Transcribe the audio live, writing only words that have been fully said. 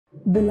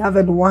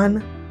Beloved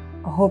one,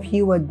 I hope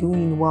you are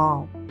doing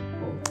well.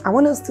 I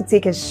want us to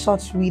take a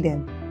short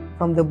reading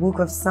from the book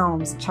of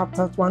Psalms,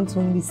 chapter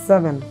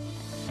 127.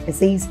 It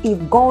says,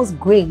 if God's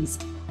grace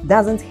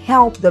doesn't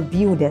help the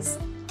builders,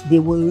 they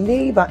will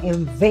labor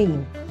in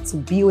vain to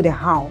build a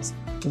house.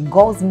 If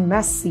God's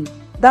mercy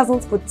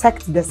doesn't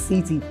protect the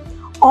city,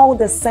 all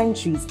the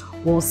centuries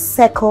will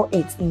circle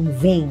it in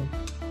vain.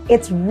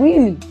 It's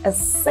really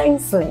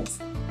senseless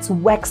to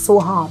work so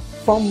hard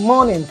from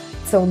morning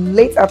till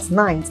late at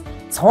night,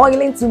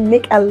 toiling to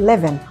make a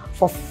living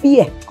for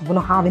fear of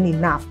not having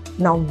enough.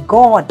 Now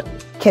God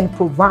can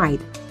provide.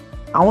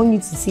 I want you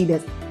to see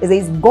this. It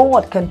says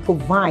God can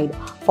provide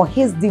for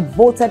his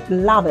devoted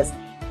lovers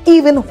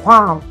even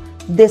while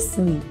they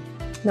sleep.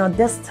 Now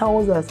this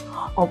tells us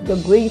of the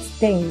great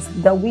things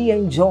that we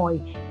enjoy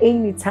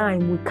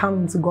anytime we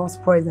come into God's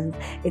presence.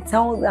 It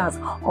tells us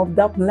of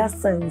the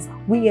blessings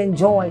we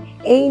enjoy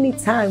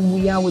anytime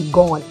we are with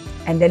God.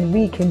 And then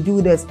we can do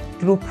this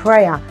through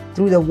prayer,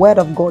 through the word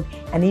of God,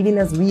 and even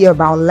as we are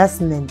about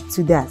listening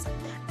to that.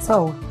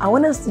 So I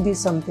want us to do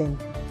something.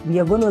 We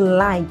are going to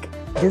like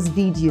this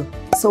video.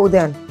 So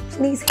then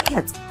please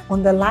hit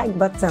on the like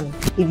button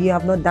if you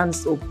have not done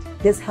so.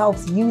 This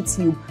helps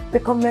YouTube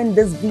recommend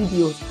these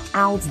videos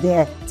out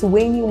there to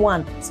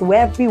anyone, so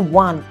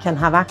everyone can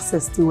have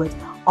access to it.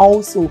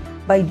 Also,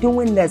 by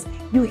doing this,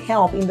 you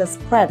help in the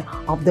spread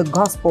of the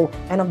gospel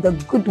and of the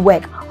good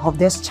work of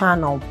this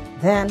channel.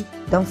 Then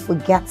don't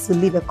forget to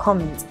leave a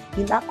comment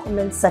in that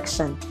comment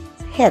section.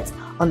 Hit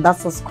on that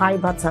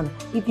subscribe button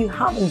if you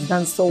haven't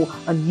done so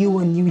and you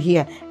are new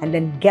here, and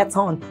then get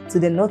on to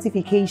the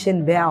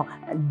notification bell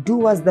and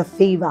do us the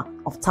favor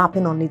of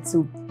tapping on it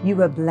too.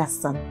 You are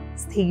blessed.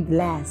 Stay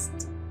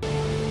blessed.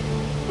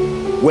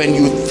 When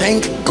you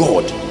thank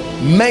God,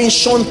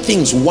 mention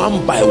things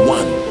one by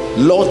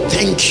one. Lord,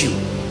 thank you.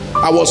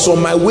 I was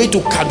on my way to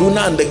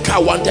Kaduna and the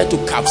car wanted to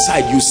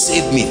capsize. You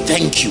saved me.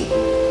 Thank you.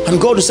 And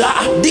God will say,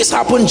 this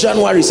happened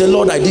January. Say,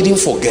 Lord, I didn't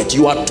forget.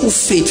 You are too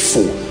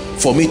faithful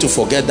for me to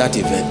forget that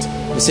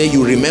event. He say,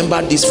 you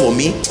remember this for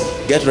me?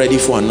 Get ready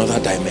for another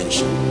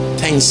dimension.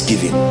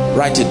 Thanksgiving.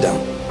 Write it down.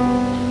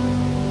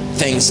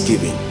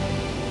 Thanksgiving.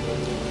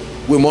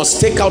 We must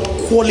take out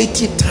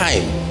quality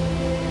time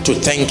to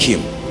thank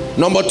him.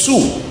 Number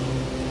two,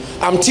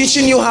 I'm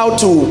teaching you how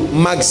to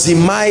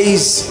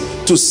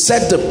maximize, to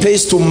set the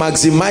pace to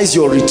maximize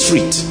your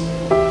retreat.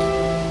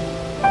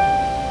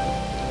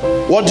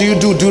 What do you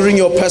do during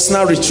your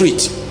personal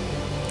retreat?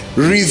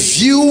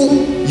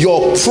 Review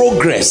your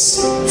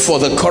progress for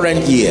the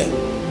current year,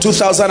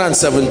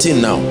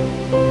 2017 now.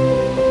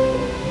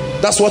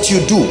 That's what you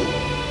do.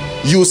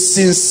 You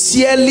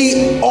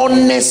sincerely,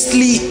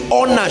 honestly,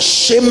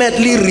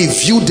 unashamedly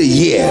review the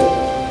year.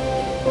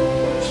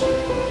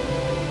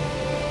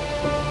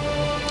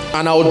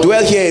 And I'll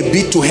dwell here a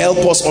bit to help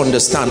us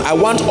understand. I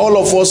want all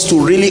of us to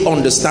really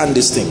understand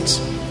these things.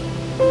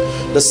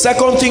 The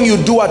second thing you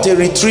do at a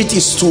retreat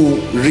is to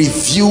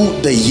review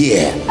the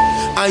year.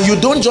 And you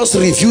don't just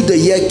review the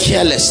year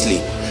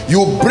carelessly.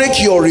 You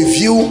break your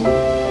review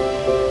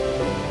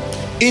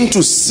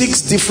into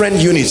 6 different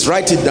units.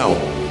 Write it down.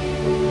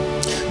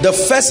 The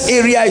first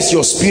area is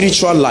your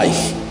spiritual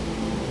life.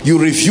 You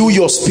review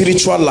your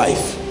spiritual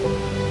life.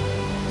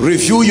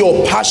 Review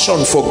your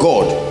passion for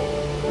God.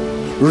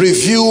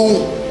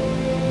 Review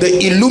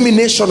the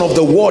illumination of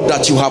the word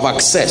that you have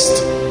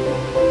accessed.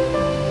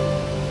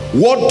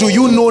 What do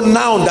you know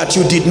now that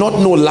you did not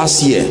know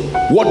last year?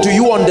 What do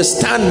you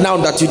understand now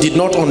that you did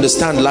not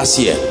understand last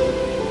year?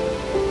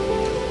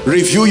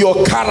 Review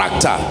your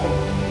character.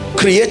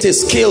 Create a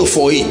scale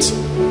for it.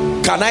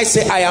 Can I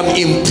say I am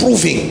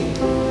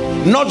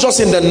improving? Not just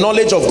in the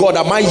knowledge of God.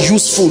 Am I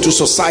useful to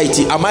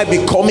society? Am I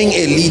becoming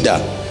a leader?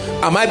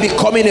 Am I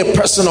becoming a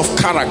person of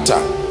character?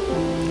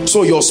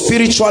 So your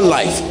spiritual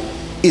life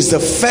is the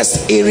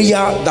first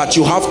area that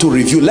you have to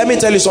review. Let me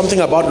tell you something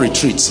about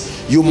retreats.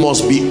 You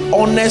must be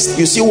honest.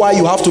 You see why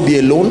you have to be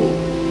alone?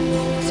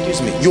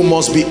 Excuse me. You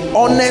must be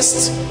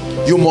honest.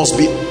 You must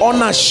be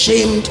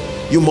unashamed.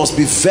 You must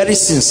be very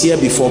sincere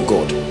before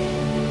God.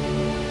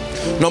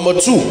 Number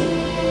 2,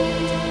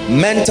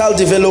 mental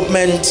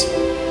development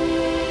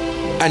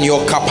and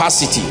your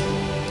capacity.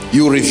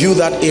 You review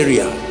that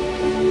area.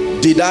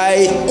 Did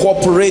I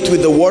cooperate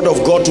with the word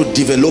of God to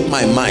develop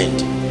my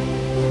mind?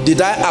 Did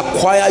I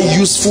acquire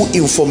useful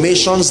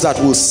informations that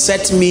will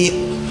set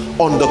me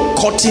on the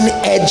cutting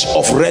edge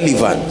of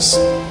relevance?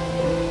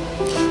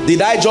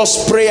 Did I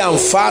just pray and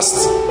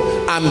fast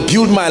and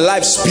build my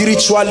life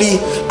spiritually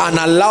and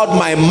allowed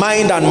my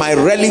mind and my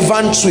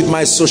relevance with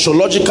my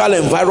sociological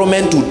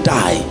environment to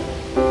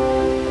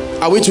die?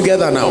 Are we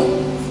together now?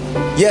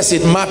 Yes,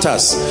 it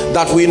matters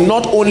that we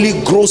not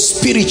only grow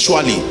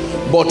spiritually,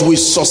 but we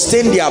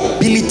sustain the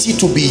ability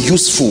to be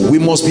useful. We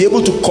must be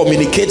able to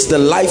communicate the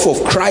life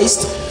of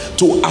Christ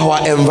to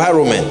our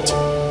environment.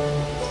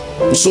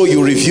 So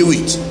you review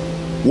it.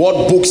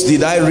 What books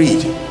did I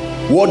read?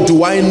 What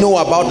do I know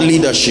about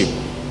leadership?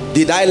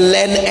 Did I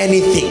learn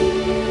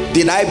anything?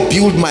 Did I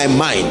build my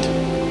mind?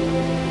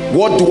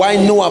 What do I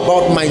know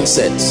about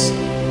mindsets?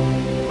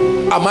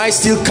 Am I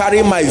still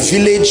carrying my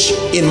village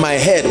in my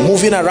head,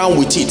 moving around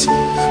with it?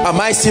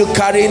 Am I still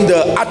carrying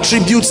the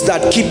attributes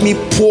that keep me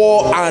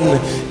poor and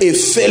a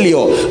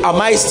failure? Am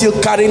I still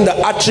carrying the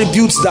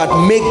attributes that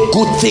make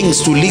good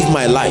things to live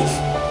my life?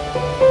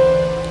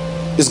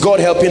 Is God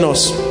helping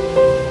us?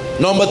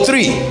 Number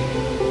 3,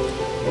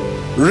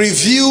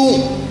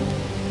 review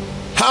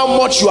how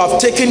much you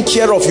have taken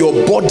care of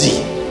your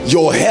body,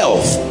 your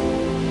health.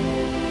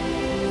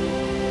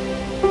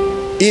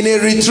 In a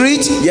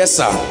retreat, yes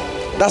sir,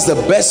 that's the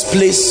best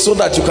place so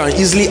that you can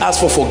easily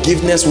ask for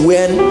forgiveness.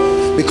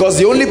 When? Because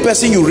the only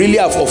person you really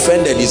have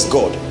offended is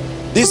God.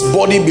 This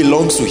body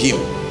belongs to him.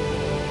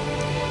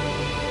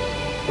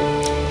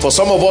 For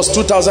some of us,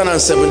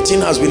 2017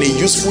 has been a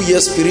useful year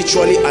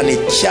spiritually and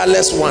a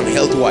careless one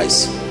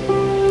health-wise.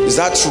 Is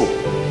that true?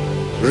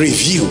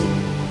 Review.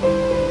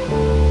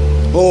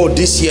 Oh,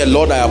 this year,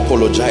 Lord, I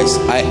apologize.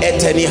 I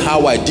ate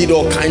anyhow, I did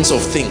all kinds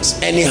of things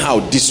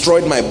anyhow,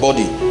 destroyed my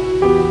body.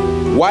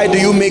 Why do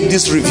you make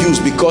these reviews?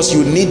 Because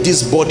you need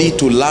this body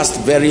to last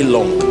very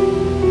long.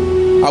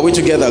 Are we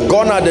together?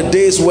 Gone are the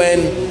days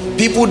when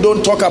people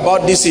don't talk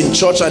about this in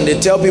church and they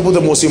tell people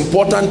the most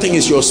important thing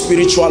is your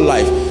spiritual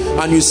life.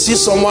 And you see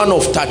someone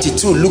of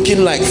 32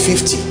 looking like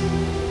 50.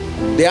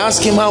 They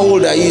ask him, how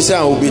old are you? He said,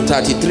 I will be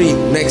 33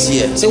 next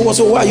year. Say, well,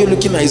 so why are you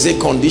looking at? Is a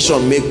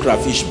condition make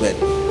crayfish bed?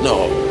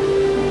 No,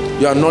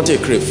 you are not a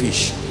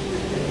crayfish.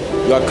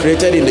 You are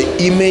created in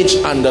the image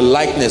and the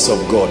likeness of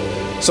God.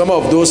 Some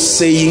of those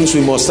sayings, we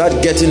must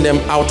start getting them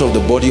out of the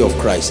body of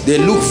Christ. They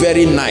look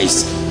very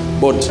nice,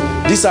 but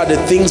these are the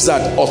things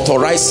that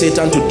authorize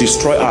Satan to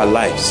destroy our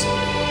lives.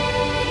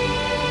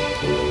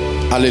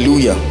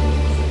 Hallelujah.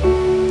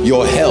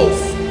 Your health.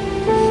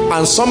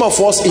 And some of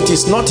us, it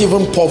is not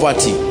even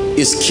poverty,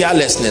 it's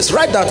carelessness.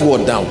 Write that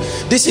word down.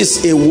 This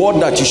is a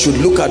word that you should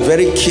look at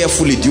very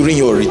carefully during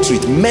your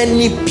retreat.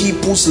 Many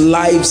people's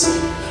lives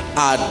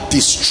are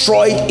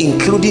destroyed,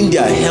 including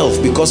their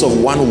health, because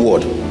of one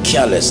word: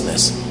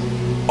 carelessness.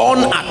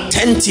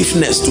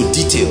 Unattentiveness to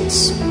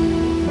details.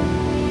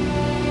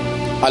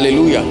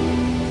 Hallelujah.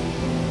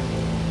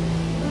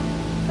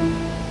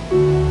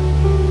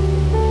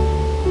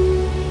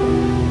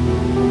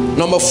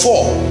 Number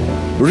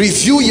 4,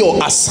 review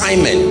your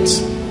assignment.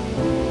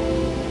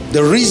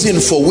 The reason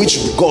for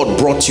which God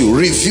brought you.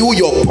 Review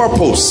your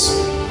purpose,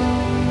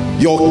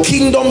 your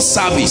kingdom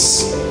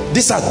service.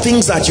 These are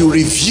things that you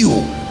review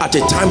at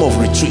a time of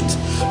retreat.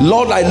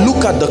 Lord, I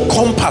look at the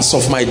compass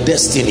of my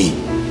destiny.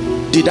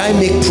 Did I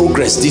make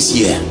progress this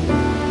year?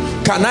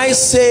 Can I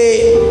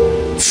say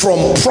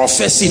from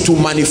prophecy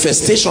to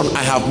manifestation,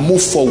 I have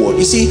moved forward?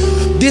 You see,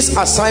 this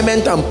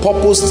assignment and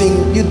purpose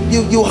thing,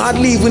 you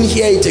hardly even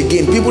hear it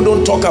again. People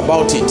don't talk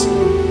about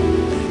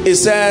it. It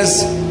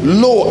says,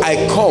 lo, I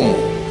come,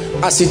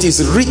 as it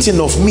is written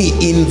of me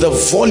in the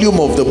volume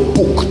of the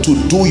book, to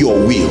do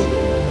your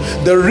will.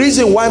 The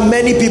reason why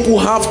many people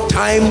have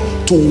time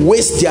to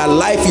waste their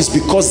life is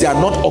because they are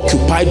not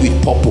occupied with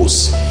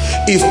purpose.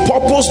 If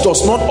purpose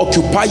does not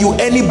occupy you,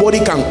 anybody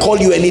can call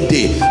you any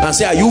day and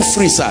say, are you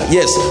free, sir?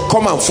 Yes,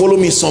 come and follow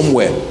me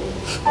somewhere.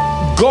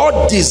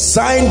 God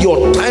designed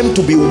your time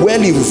to be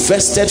well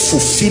invested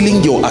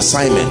fulfilling your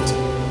assignment.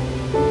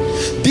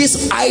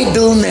 This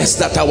idleness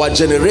that our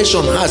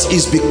generation has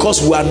is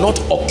because we are not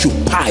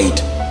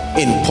occupied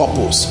in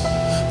purpose.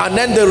 And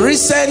then the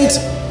recent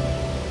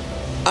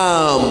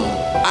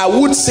I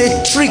would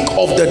say trick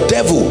of the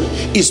devil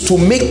is to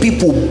make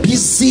people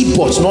busy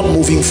but not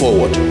moving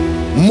forward.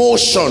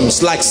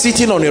 Motions like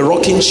sitting on a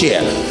rocking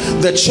chair.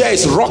 The chair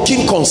is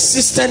rocking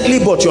consistently,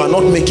 but you are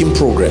not making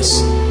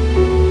progress.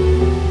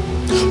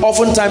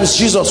 Oftentimes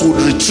Jesus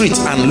would retreat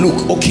and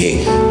look,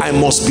 okay, I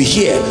must be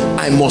here,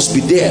 I must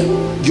be there.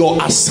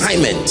 Your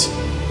assignment,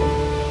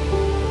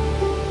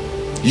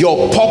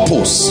 your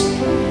purpose.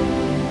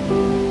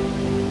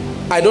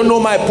 I don't know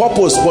my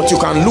purpose, but you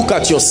can look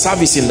at your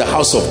service in the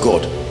house of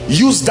God.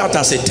 Use that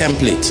as a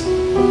template.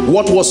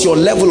 What was your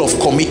level of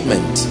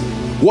commitment?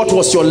 What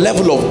was your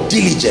level of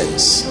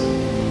diligence?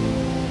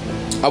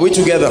 Are we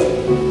together?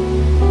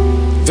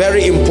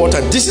 Very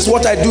important. This is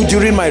what I do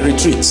during my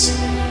retreats.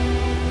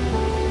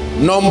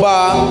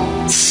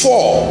 Number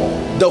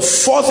 4, the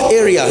 4th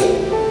area.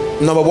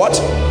 Number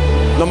what?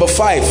 Number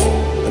 5.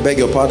 I beg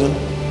your pardon.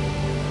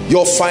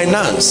 Your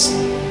finance.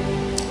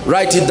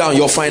 Write it down.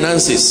 Your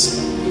finances.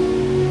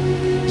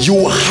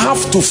 You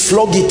have to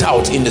flog it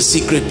out in the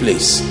secret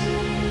place.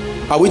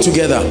 Are we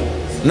together?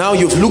 Now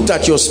you've looked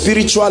at your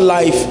spiritual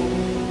life,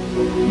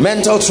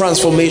 mental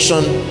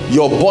transformation,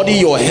 your body,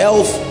 your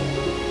health.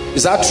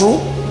 Is that true?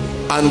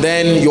 And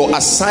then your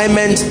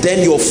assignment,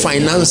 then your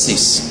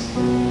finances.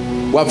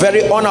 We're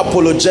very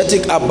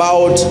unapologetic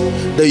about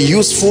the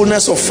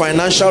usefulness of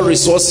financial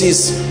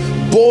resources,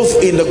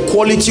 both in the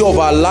quality of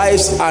our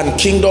lives and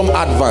kingdom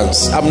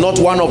advance. I'm not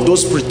one of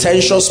those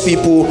pretentious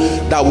people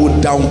that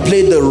would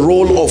downplay the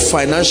role of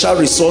financial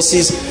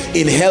resources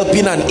in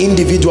helping an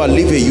individual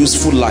live a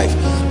useful life.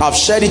 I've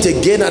shared it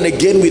again and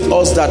again with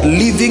us that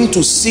living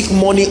to seek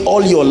money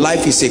all your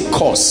life is a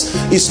curse.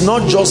 It's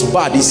not just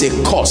bad, it's a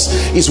curse.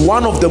 It's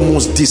one of the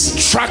most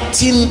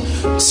distracting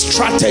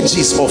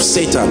strategies of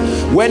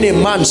Satan. When a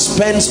man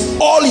spends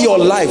all your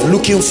life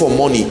looking for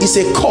money, it's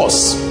a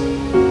curse.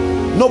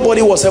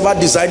 Nobody was ever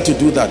designed to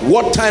do that.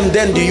 What time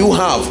then do you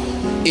have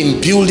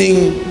in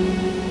building?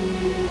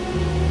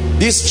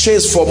 This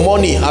chase for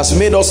money has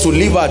made us to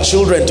leave our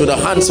children to the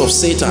hands of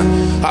Satan,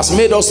 has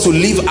made us to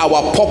leave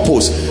our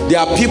purpose. There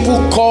are people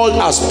called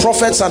as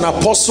prophets and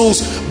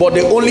apostles, but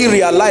they only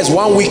realize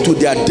 1 week to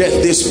their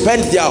death. They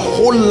spent their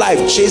whole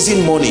life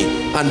chasing money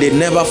and they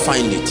never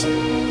find it.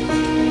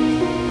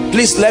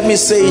 Please let me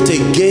say it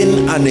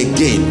again and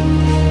again.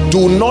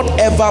 Do not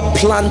ever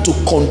plan to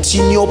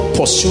continue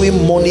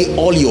pursuing money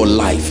all your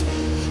life.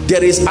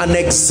 There is an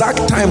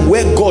exact time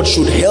where God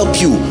should help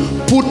you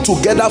put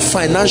together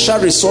financial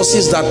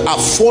resources that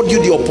afford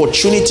you the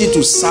opportunity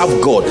to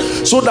serve God,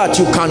 so that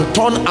you can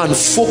turn and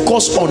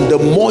focus on the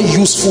more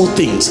useful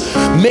things.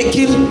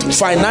 Making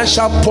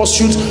financial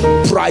pursuits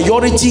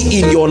priority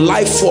in your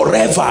life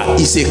forever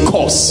is a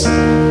curse.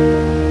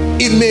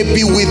 It may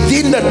be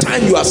within the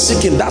time you are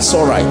seeking, that's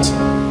all right.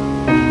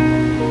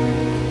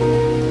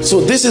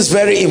 So this is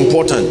very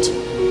important.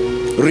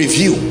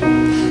 Review.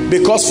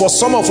 Because for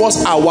some of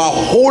us, our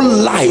whole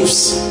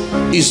lives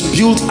is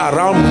built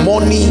around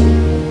money,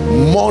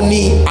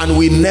 and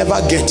we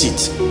never get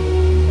it.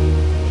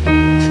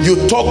 You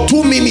talk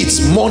 2 minutes,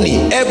 money,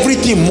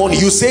 everything money.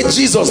 You say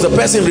Jesus, the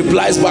person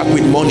replies back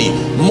with money.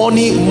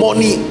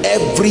 Money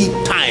every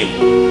time.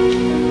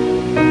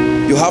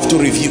 You have to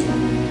review.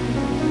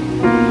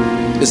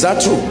 Is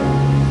that true?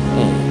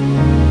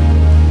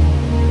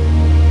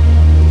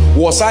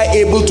 Was I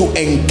able to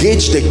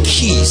engage the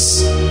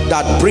keys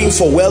that bring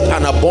for wealth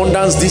and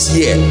abundance this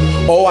year?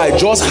 Or I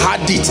just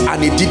had it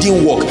and it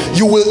didn't work?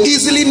 You will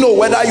easily know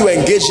whether you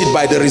engaged it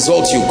by the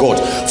results you got.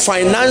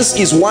 Finance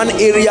is one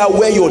area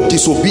where your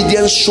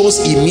disobedience shows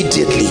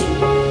immediately.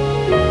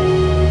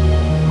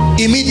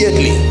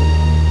 Immediately.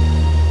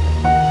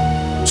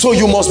 So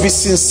you must be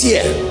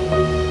sincere.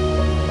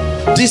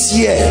 This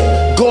year,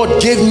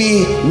 God gave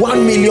me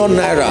 1 million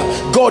naira.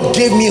 God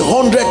gave me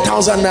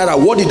 100,000 naira.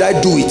 What did I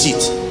do with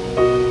it?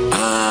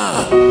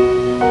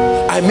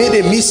 I made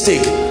a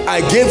mistake.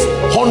 I gave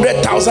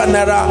 100,000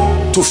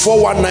 naira to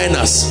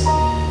 419ers.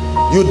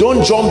 You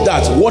don't jump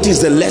that. What is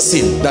the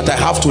lesson that I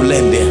have to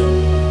learn there?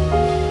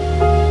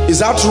 Is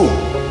that true?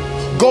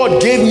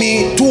 God gave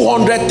me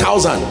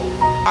 200,000.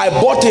 I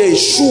bought a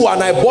shoe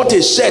and I bought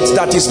a shirt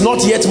that is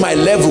not yet my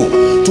level,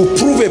 to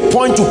prove a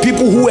point to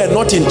people who are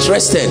not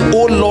interested.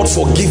 Oh Lord,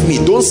 forgive me.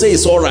 Don't say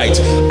it's all right.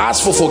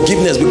 Ask for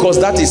forgiveness, because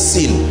that is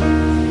sin.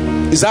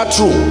 Is that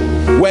true?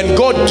 When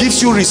God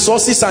gives you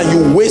resources and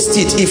you waste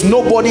it, if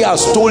nobody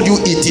has told you,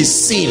 it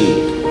is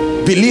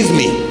sin. Believe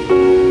me.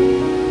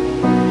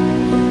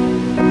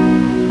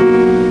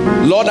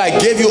 Lord, I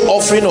gave you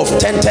offering of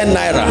 10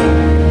 naira.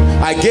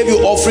 I gave you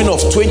offering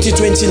of 20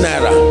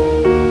 naira.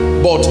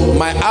 But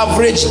my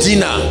average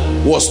dinner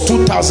was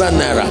 2,000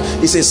 naira.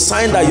 It's a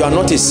sign that you are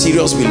not a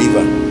serious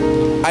believer.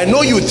 I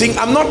know you think,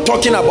 I'm not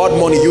talking about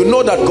money. You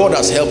know that God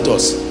has helped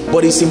us.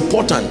 But it's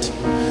important.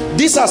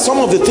 These are some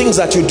of the things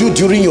that you do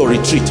during your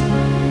retreat.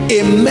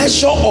 A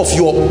measure of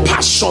your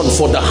passion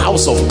for the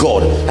house of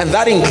God, and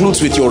that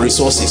includes with your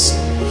resources.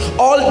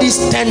 All this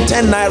 10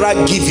 naira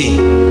giving,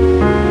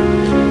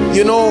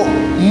 you know,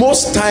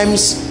 most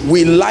times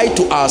we lie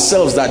to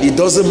ourselves that it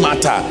doesn't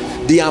matter.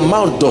 The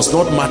amount does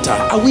not matter.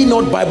 Are we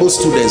not Bible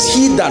students?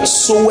 He that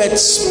soweth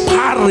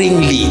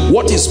sparingly,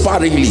 what is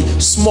sparingly?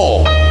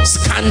 Small,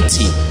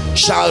 scanty,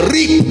 shall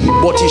reap,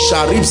 but he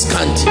shall reap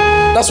scanty.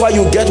 That's why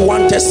you get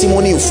one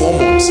testimony in 4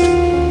 months.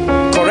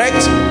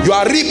 Correct? You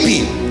are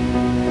reaping.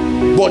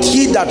 But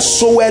he that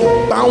soweth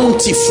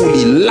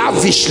bountifully,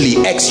 lavishly,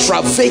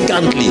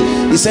 extravagantly,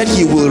 he said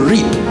he will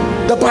reap.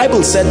 The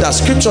Bible said that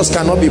scriptures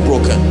cannot be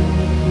broken.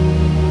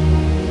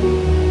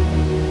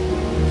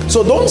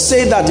 So don't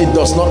say that it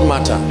does not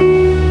matter.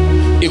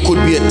 It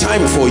could be a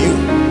time for you.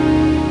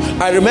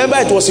 I remember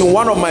it was in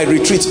one of my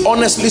retreats,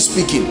 honestly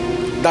speaking,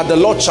 that the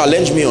Lord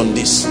challenged me on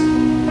this.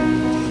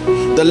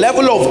 The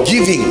level of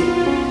giving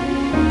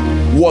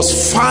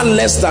was far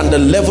less than the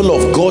level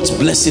of God's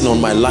blessing on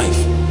my life.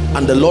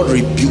 And the Lord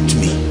rebuked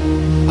me.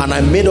 And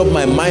I made up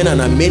my mind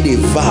and I made a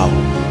vow.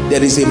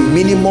 There is a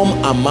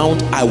minimum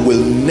amount I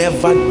will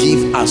never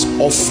give as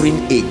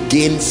offering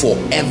again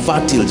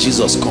forever till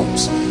Jesus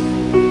comes.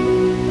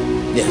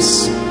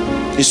 Yes,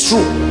 it's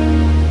true.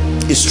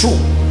 It's true.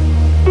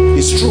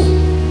 It's true.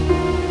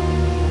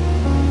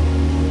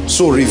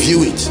 So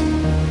review it.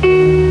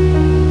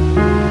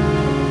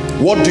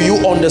 What do you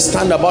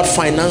understand about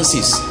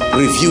finances?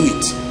 Review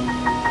it.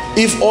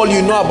 If all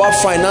you know about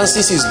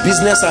finances is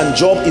business and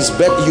job, is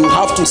better, you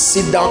have to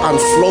sit down and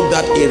flog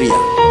that area.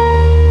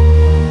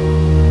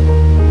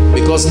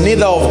 because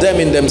neither of them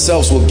in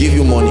themselves will give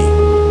you money.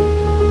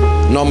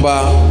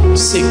 Number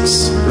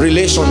 6,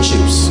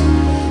 relationships.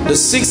 The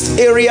 6th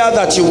area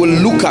that you will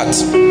look at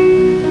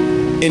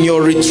in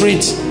your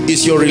retreat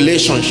is your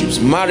relationships.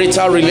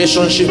 Marital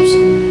relationships,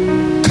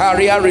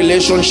 career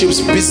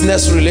relationships,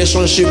 business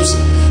relationships,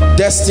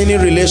 destiny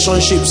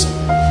relationships.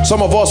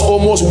 Some of us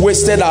almost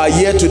wasted our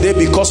year today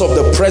because of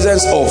the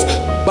presence of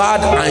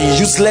bad and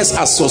useless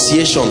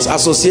associations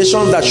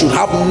that should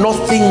have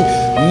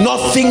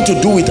nothing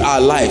to do with our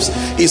lives.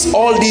 Is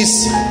all this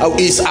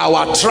is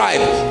our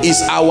tribe,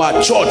 is our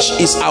church,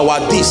 is our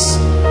this.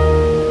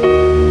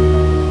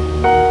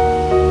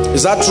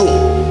 Is that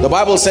true? The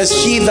Bible says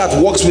he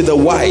that walks with the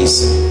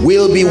wise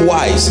will be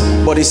wise,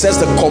 but it says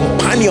the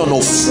companion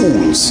of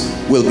fools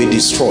will be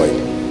destroyed.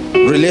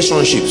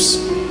 Relationships,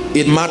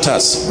 it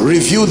matters.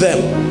 Review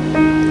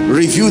them.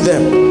 Review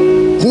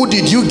them. Who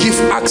did you give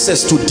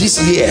access to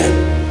this year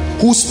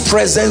whose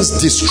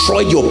presence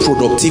destroyed your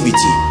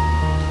productivity?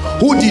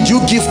 Who did you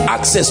give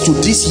access to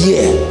this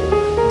year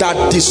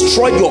that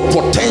destroyed your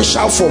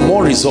potential for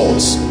more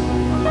results?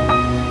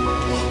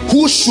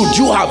 Who should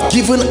you have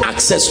given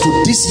access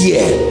to this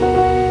year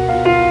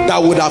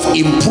that would have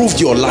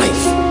improved your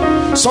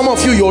life? Some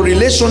of you, your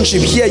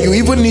relationship here, you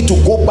even need to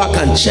go back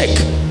and check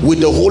with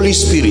the Holy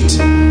Spirit.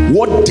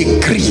 What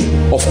degree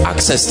of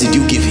access did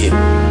you give him?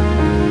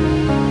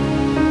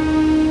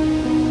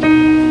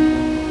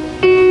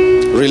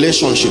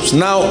 Relationships.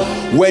 Now,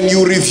 when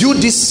you review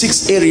these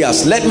 6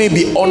 areas, let me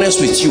be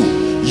honest with you,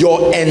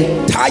 your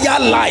entire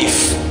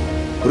life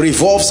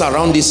revolves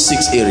around these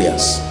 6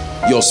 areas.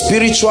 Your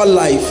spiritual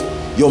life,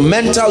 your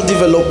mental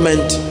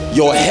development,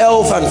 your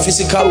health and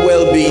physical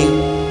well-being.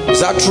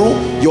 Is that true?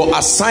 Your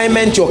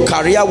assignment, your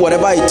career,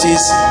 whatever it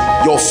is,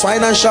 your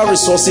financial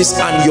resources,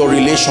 and your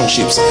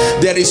relationships.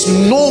 There is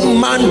no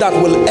man that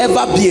will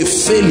ever be a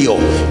failure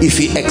if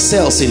he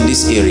excels in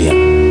this area.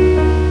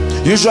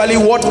 Usually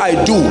what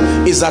I do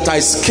is that I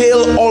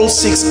scale all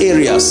 6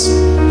 areas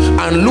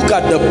and look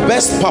at the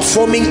best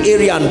performing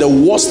area and the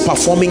worst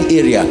performing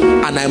area,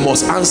 and I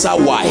must answer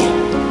why.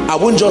 I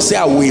won't just say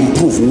I will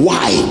improve.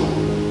 Why?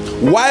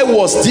 Why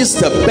was this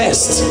the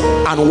best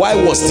and why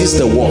was this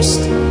the worst?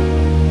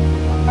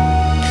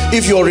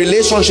 If your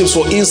relationships,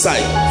 for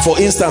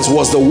instance,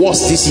 was the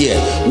worst this year,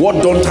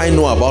 what don't I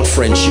know about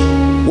friendship?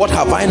 What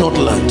have I not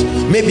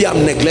learned? Maybe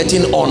I'm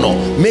neglecting honor.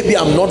 Maybe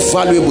I'm not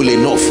valuable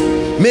enough.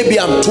 Maybe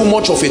I'm too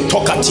much of a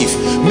talkative.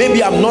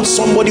 Maybe I'm not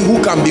somebody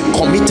who can be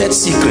committed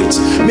secret.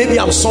 Maybe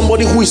I'm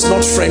somebody who is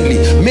not friendly.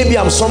 Maybe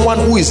I'm someone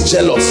who is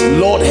jealous.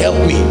 Lord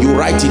help me. You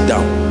write it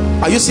down.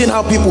 Are you seeing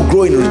how people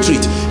grow in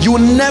retreat? You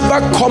never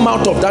come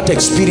out of that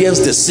experience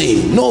the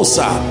same. No,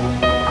 sir.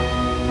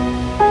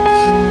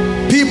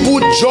 People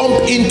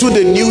jump into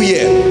the new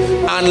year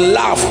and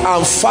laugh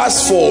and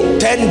fast for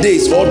 10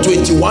 days or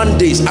 21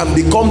 days and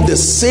become the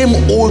same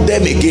old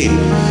them again.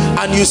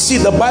 And you see,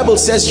 the Bible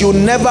says you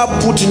never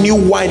put new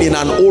wine in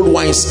an old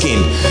wine skin.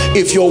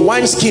 If your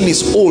wine skin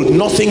is old,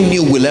 nothing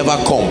new will ever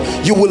come.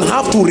 You will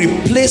have to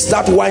replace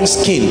that wine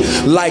skin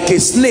like a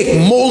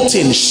snake,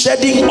 molting,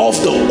 shedding off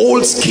the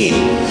old skin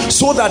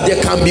so that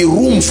there can be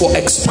room for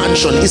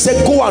expansion. He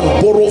said, go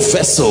and borrow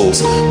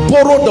vessels.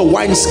 Borrow the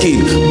wine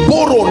skin.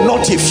 Borrow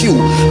not a few.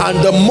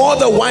 And the more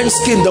the wine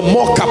skin, the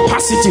more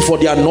capacity for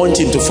the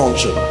anointing to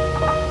function.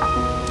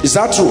 Is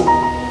that true?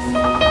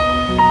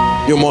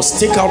 You must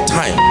take out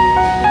time.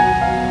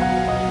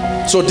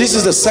 So this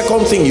is the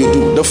second thing you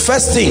do. The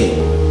first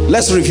thing,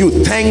 let's review: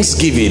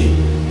 thanksgiving.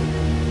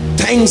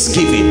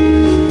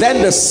 Thanksgiving.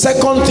 Then the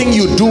second thing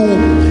you do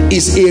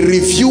is a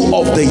review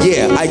of the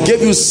year. I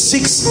gave you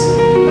 6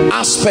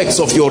 aspects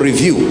of your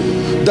review.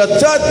 The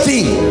third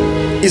thing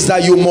is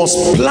that you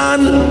must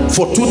plan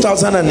for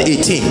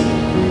 2018.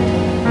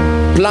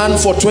 Plan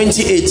for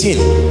 2018.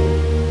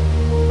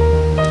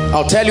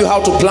 I'll tell you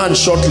how to plan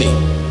shortly.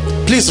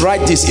 Please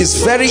write this. It's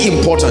very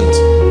important.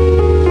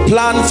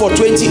 Plan for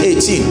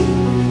 2018.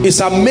 It's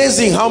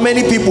amazing how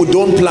many people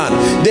don't plan.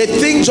 They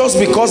think just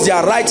because they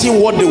are writing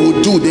what they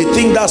would do, they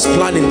think that's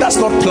planning. That's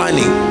not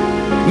planning.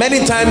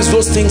 Many times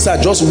those things are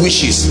just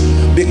wishes,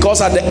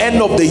 because at the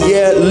end of the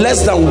year,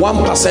 less than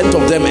 1%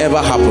 of them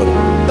ever happen.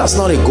 That's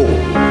not a goal.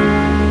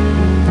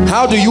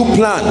 How do you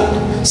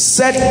plan?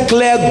 Set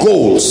clear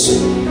goals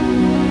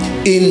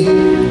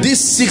in these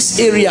 6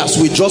 areas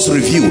we just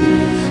reviewed.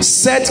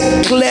 Set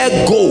clear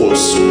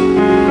goals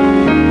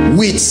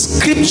with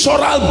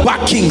scriptural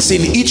backings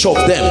in each of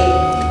them.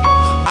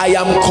 I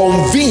am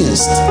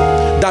convinced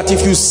that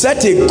if you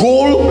set a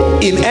goal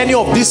in any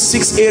of these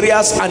 6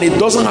 areas and it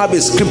doesn't have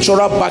a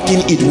scriptural backing,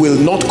 it will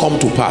not come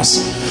to pass,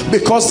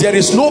 because there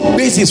is no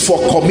basis for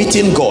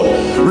committing God.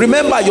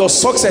 Remember, your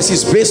success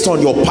is based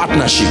on your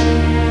partnership.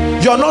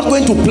 You are not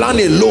going to plan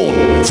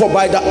alone, for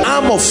by the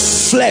arm of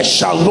flesh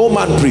shall no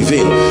man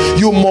prevail.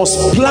 You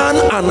must plan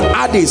and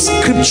add a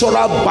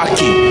scriptural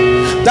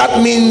backing.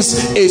 That means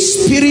a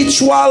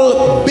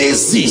spiritual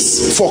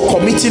basis for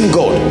committing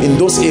God in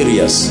those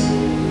areas.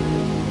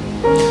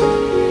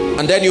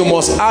 And then you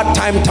must add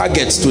time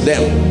targets to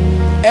them.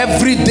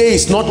 Every day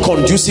is not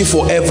conducive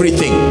for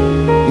everything.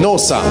 No,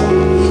 sir.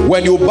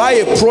 When you buy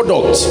a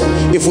product,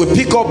 if we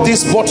pick up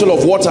this bottle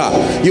of water,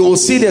 you will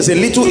see there's a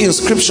little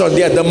inscription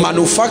there, the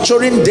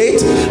manufacturing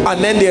date,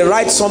 and then they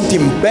write something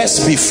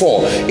best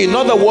before. In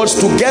other words,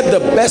 to get the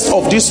best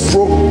of this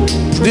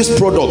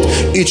product,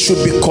 it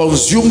should be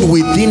consumed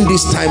within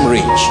this time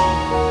range.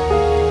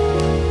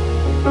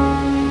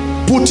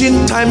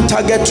 Putting time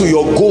target to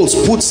your goals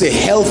puts a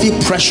healthy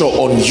pressure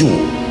on you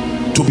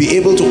to be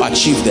able to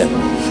achieve them.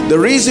 The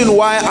reason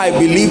why I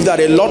believe that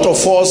a lot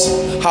of us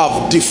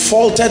have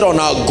defaulted on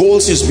our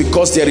goals is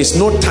because there is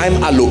no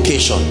time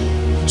allocation.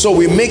 So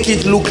we make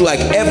it look like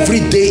every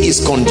day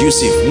is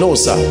conducive. No,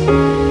 sir.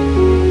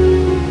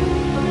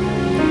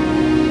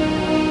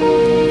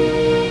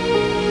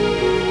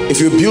 If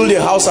you build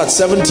a house at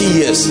 70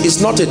 years, it's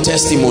not a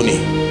testimony.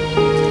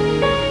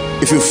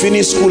 If you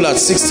finish school at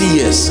 60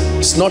 years,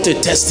 it's not a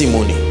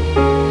testimony.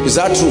 Is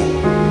that true?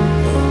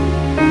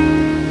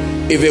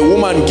 If a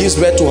woman gives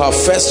birth to her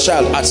first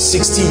child at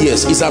 60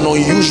 years, it's an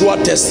unusual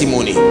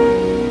testimony.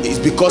 It's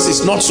because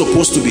it's not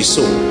supposed to be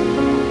so.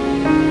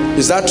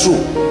 Is that true?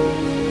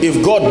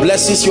 If God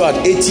blesses you at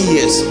 80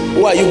 years,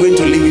 who are you going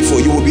to leave it for?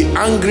 You will be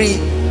angry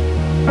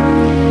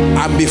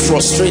and be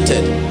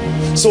frustrated.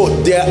 So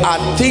there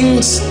are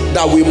things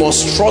that we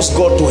must trust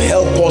God to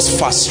help us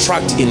fast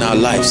track in our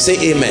lives. Say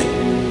amen.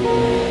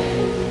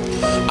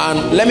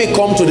 And let me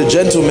come to the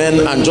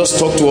gentlemen and just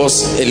talk to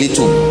us a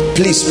little.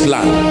 Please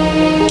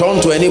plan.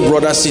 Turn to any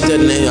brother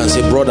seated near you and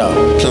say, brother,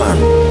 plan.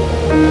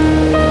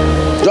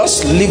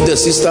 Just leave the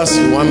sisters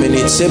in 1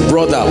 minute. Say,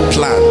 brother,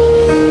 plan.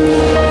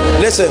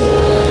 Listen,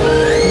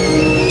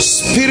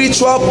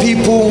 spiritual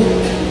people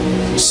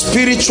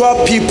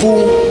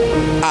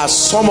are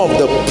some of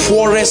the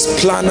poorest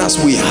planners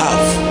we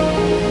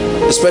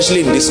have,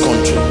 especially in this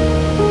country.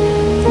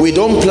 We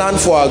don't plan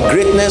for our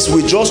greatness.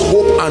 We just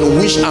hope and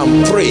wish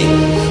and pray.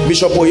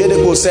 Bishop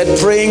Oyedeko said,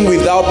 praying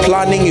without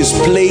planning is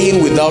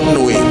playing without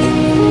knowing.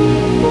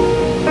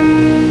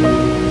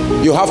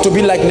 You have to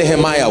be like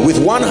Nehemiah. With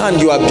one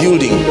hand you are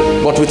building,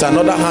 but with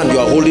another hand you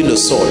are holding the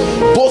sword.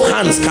 Both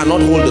hands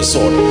cannot hold the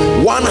sword.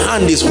 One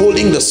hand is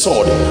holding the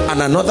sword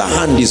and another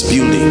hand is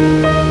building.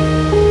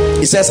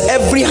 It says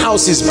every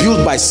house is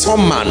built by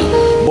some man,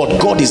 but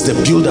God is the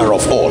builder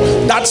of all.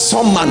 That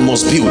some man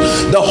must build.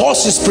 The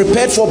horse is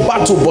prepared for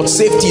battle, but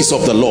safety is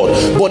of the Lord.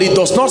 But it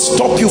does not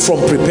stop you from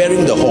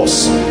preparing the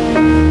horse.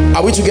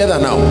 Are we together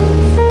now?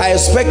 I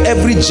expect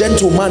every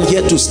gentleman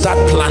here to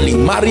start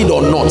planning, married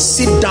or not.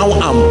 Sit down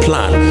and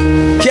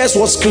plan. Here's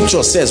what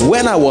scripture says.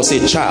 When I was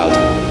a child,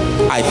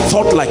 I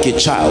thought like a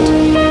child.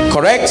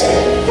 Correct?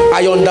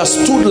 I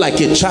understood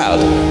like a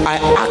child. I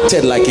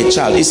acted like a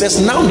child. It says,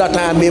 now that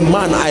I am a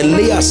man, I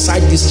lay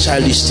aside these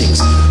childish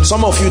things.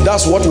 Some of you,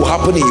 that's what will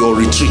happen in your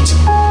retreat.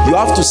 You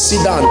have to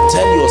sit down and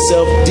tell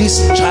yourself,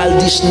 this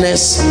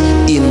childishness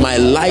in my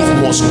life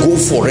must go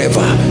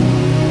forever.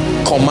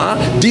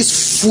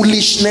 This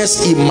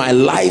foolishness in my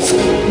life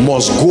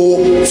must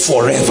go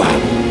forever.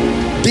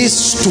 This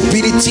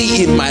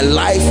stupidity in my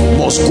life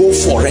must go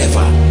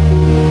forever.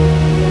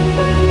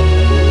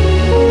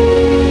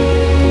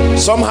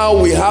 Somehow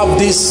we have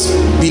this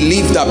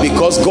belief that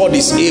because God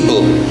is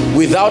able,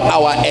 without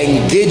our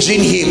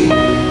engaging him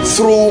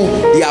through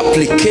the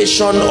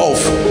application of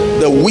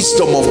the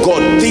wisdom of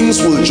God, things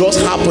will just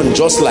happen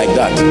just like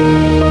that.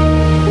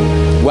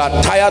 We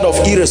are tired of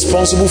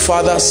irresponsible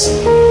fathers.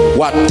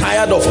 We are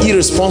tired of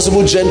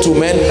irresponsible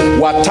gentlemen.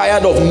 We are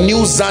tired of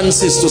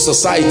nuisances to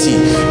society.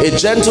 A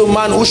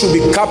gentleman who should be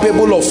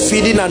capable of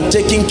feeding and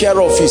taking care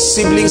of his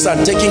siblings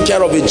and taking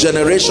care of a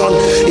generation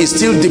is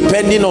still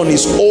depending on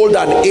his old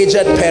and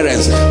aged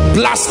parents,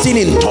 blasting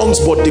in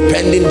tongues but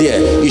depending there.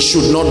 It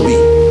should not be.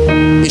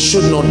 It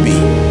should not be.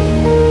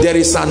 There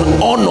is an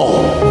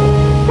honor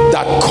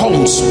that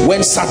comes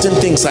when certain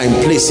things are in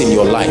place in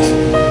your life.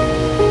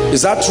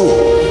 Is that true?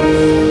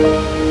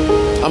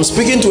 I'm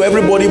speaking to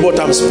everybody, but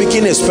I'm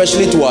speaking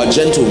especially to our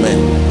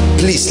gentlemen.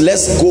 Please,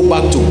 let's go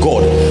back to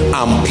God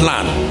and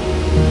plan.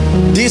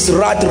 This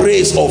rat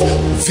race of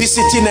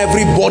visiting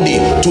everybody,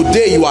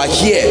 today you are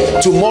here,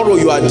 tomorrow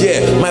you are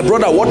there. My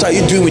brother, what are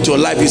you doing with your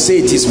life? You say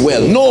it is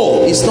well.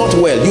 No, it's not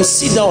well. You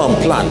sit down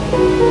and plan.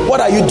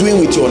 What are you doing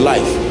with your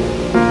life?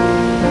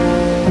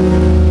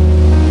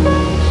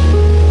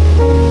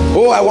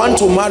 Oh, I want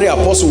to marry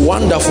Apostle.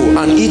 Wonderful.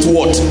 And eat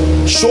what?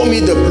 Show me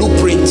the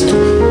blueprint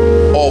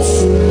of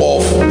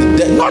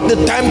not the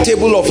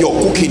timetable of your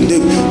cooking,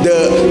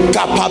 the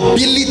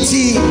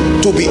capability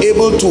to be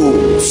able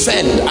to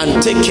fend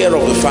and take care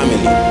of the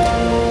family.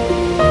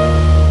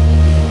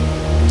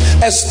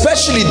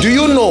 Especially, do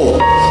you know,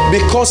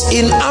 because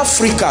in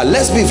Africa,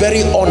 let's be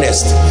very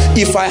honest,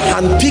 if I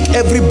handpick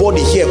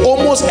everybody here,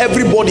 almost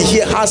everybody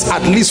here has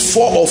at least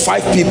 4 or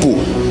 5 people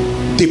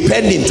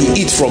depending to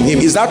eat from him.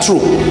 Is that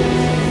true?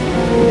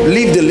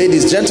 Leave the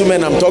ladies.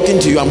 Gentlemen, I'm talking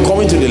to you. I'm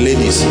coming to the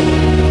ladies.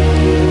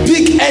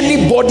 Pick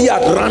anybody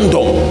at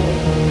random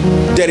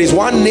there is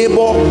one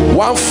neighbor,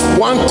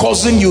 one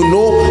cousin you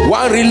know,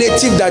 one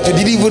relative that you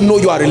didn't even know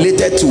you are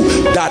related to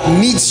that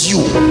needs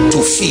you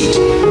to feed.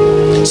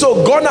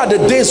 So gone are the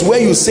days where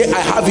you say, I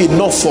have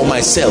enough for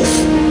myself.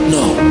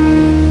 No.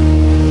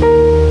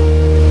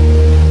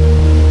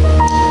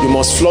 You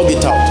must flog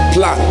it out.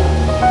 Plan.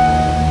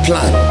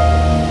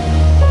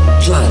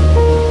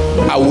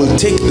 I will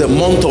take the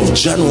month of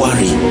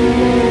January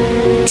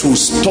to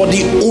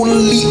study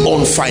only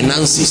on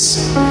finances.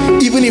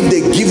 Even if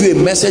they give you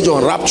a message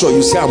on rapture,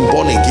 you say, I'm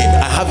born again.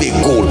 I have a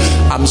goal.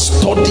 I'm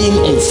studying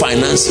on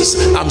finances.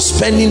 I'm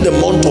spending the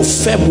month of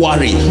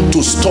February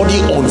to study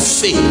on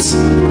faith.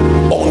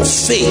 On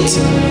faith.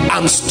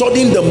 I'm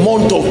studying the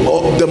month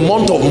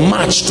of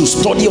March to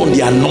study on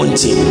the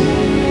anointing.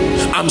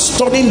 I'm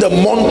studying the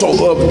month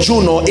of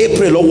June or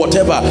April or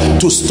whatever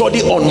to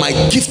study on my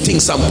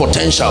giftings and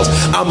potentials.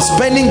 I'm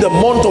spending the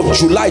month of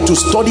July to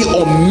study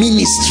on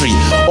ministry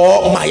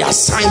or my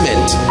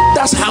assignment.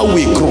 That's how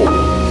we grow.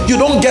 You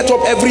don't get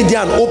up every day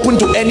and open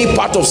to any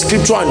part of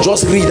scripture and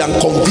just read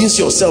and convince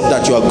yourself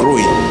that you are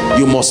growing.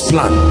 You must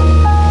plan.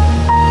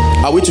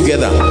 Are we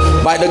together?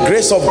 By the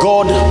grace of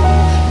God,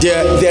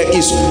 there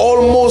is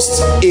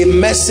almost a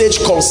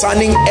message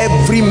concerning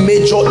every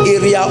major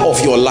area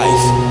of your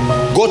life.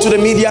 Go to the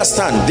media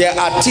stand. There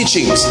are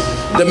teachings.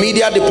 The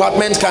media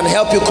department can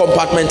help you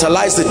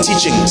compartmentalize the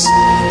teachings.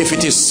 If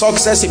it is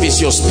success, if it's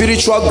your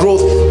spiritual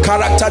growth,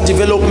 character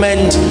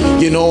development,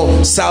 you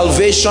know,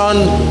 salvation,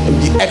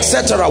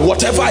 etc.,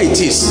 whatever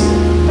it is,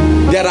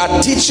 there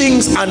are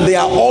teachings and they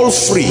are all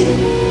free.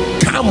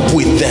 Camp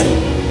with them.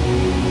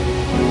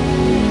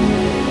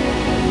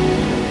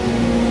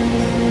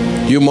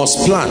 You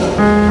must plan.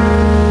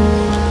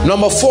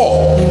 Number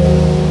 4.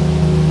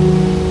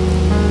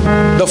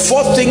 The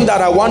fourth thing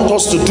that I want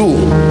us to do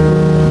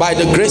by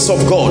the grace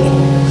of God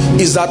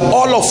is that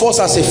all of us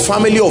as a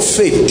family of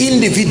faith,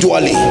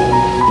 individually,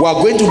 we are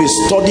going to be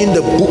studying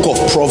the book of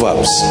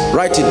Proverbs.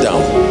 Write it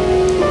down.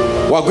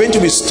 We are going to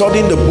be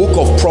studying the book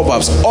of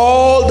Proverbs,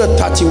 all the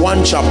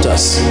 31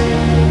 chapters.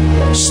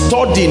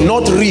 Study,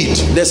 not read.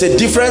 There's a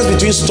difference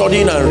between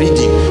studying and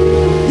reading.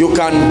 You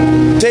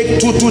can take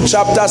two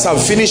chapters and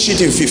finish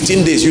it in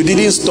 15 days. You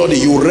didn't study,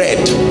 you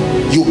read,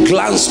 you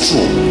glanced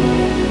through.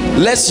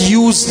 Let's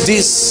use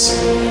this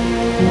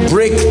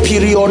break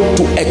period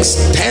to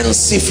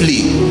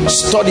extensively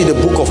study the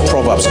book of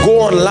Proverbs.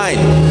 Go online.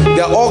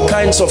 There are all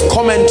kinds of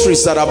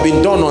commentaries that have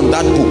been done on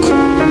that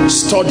book.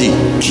 Study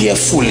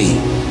carefully.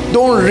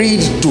 Don't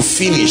read to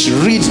finish,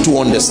 read to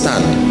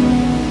understand.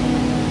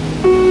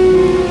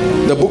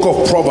 The book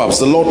of Proverbs,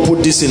 the Lord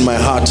put this in my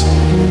heart.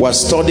 We're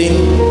studying.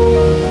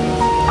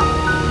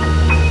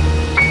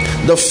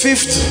 The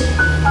fifth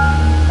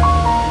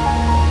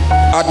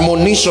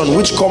admonition,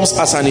 which comes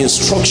as an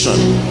instruction,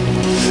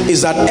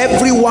 is that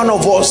every one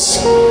of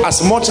us,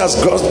 as much as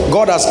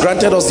God has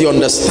granted us the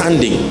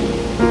understanding,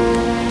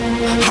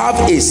 have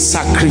a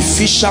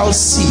sacrificial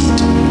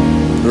seed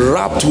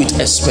wrapped with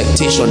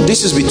expectation.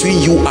 This is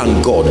between you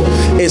and God.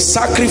 A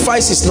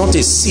sacrifice is not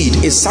a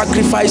seed. A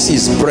sacrifice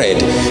is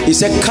bread. He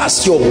said,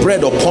 cast your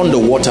bread upon the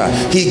water.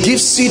 He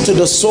gives seed to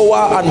the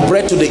sower and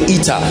bread to the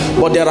eater.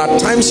 But there are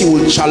times he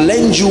will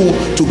challenge you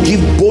to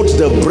give both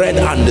the bread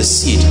and the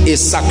seed. A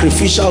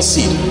sacrificial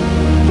seed.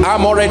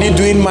 I'm already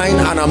doing mine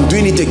and I'm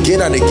doing it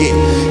again and again.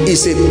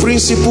 It's a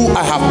principle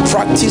I have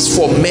practiced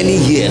for many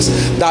years,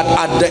 that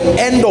at the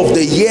end of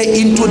the year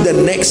into the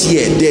next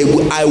year,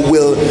 I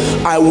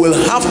will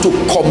have to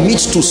commit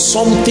to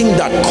something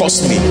that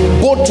costs me,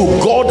 both to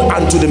God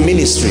and to the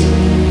ministry.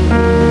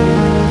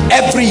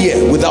 Every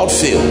year without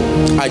fail,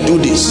 I do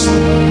this.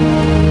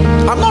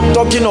 I'm not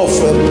talking of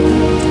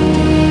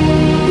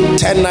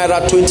 10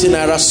 naira, 20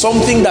 naira,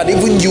 something that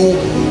even you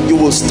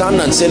will stand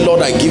and say,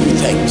 Lord, I give you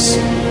thanks.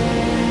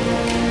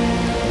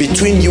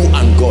 Between you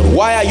and God.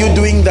 Why are you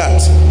doing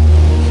that?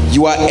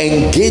 You are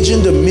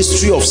engaging the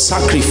mystery of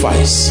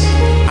sacrifice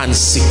and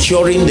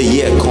securing the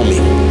year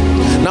coming.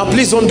 Now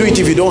please don't do it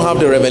if you don't have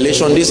the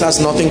revelation. This has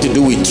nothing to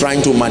do with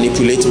trying to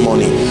manipulate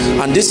money.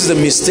 And this is a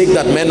mistake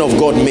that men of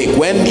God make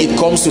when it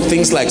comes to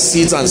things like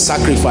seeds and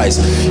sacrifice.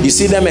 You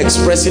see them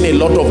expressing a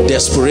lot of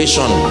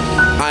desperation.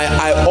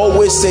 I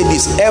always say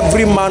this: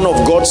 every man of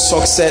God's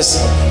success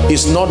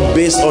is not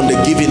based on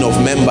the giving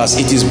of members.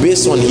 It is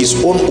based on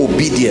his own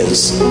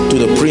obedience to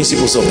the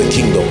principles of the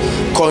kingdom.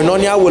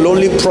 Koinonia will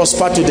only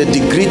prosper to the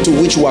degree to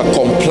which we are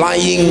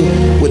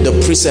complying with the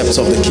precepts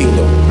of the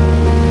kingdom.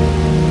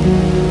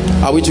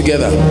 Are we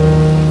together?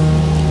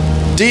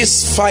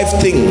 These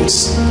 5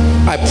 things,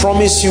 I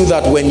promise you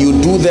that when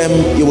you do them,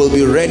 you will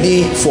be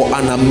ready for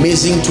an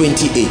amazing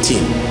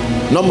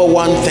 2018. Number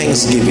 1,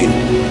 thanksgiving.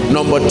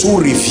 Number 2,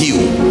 review.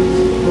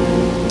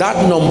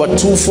 That number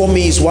 2 for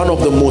me is one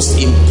of the most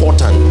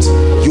important.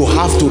 You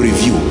have to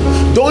review.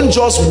 Don't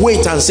just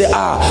wait and say,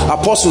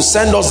 Apostle,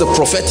 send us the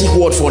prophetic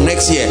word for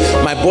next year.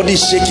 My body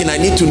is shaking. I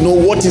need to know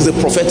what is the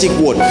prophetic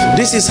word.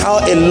 This is how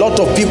a lot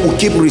of people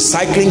keep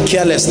recycling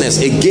carelessness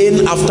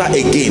again after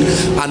again.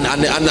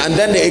 And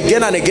then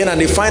again and again, and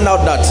they find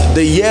out that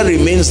the year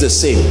remains the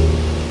same.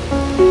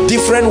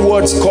 Different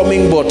words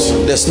coming, but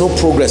there's no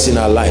progress in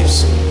our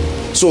lives.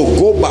 So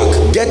go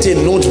back, get a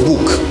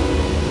notebook.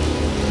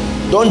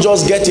 Don't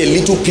just get a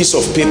little piece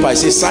of paper.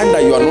 It's a sign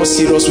that you are not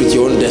serious with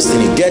your own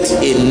destiny. Get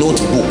a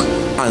notebook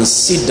and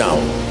sit down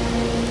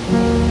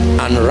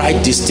and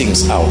write these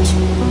things out.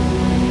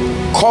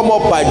 Come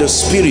up by the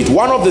Spirit.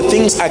 One of the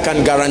things I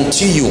can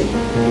guarantee you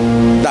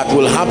that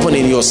will happen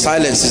in your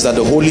silence is that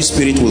the Holy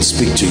Spirit will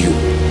speak to you.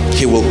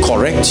 He will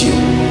correct you.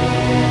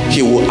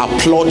 He will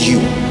applaud you.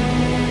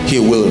 He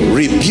will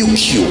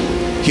rebuke you.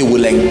 He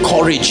will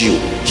encourage you.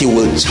 He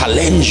will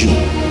challenge you.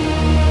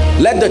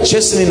 Let the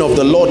chastening of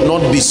the Lord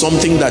not be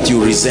something that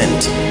you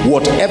resent.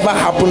 Whatever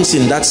happens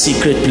in that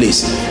secret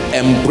place,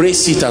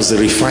 embrace it as a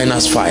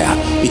refiner's fire.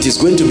 It is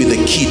going to be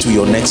the key to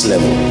your next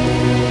level.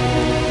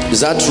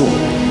 Is that true?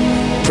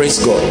 Praise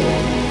God.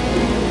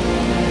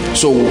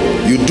 So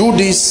you do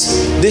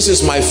this. This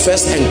is my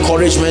first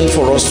encouragement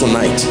for us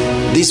tonight.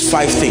 These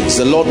 5 things,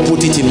 the Lord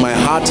put it in my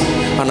heart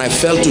and I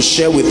felt to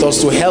share with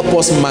us to help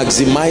us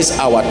maximize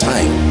our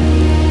time.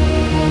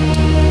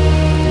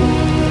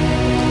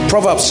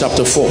 Proverbs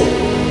chapter 4.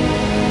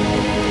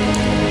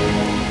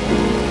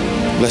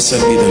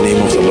 Blessed be the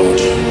name of the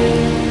Lord.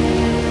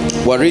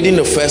 We're reading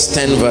the first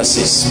 10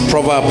 verses.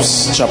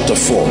 Proverbs chapter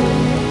 4.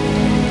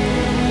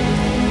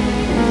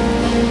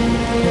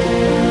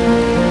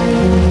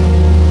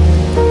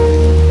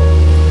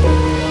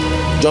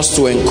 Just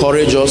to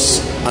encourage us,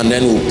 and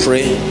then we'll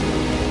pray.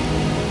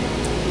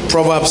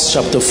 Proverbs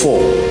chapter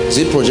 4. Is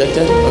it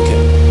projected?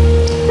 Okay.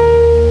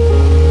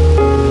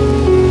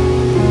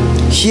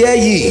 Hear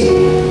ye,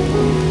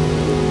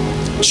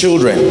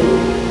 children,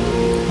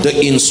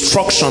 the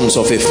instructions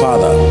of a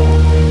father,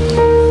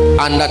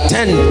 and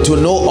attend to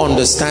no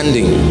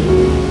understanding,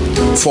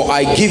 for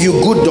I give you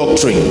good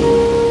doctrine.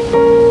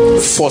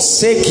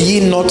 Forsake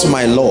ye not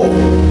my law.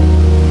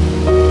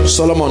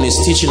 Solomon is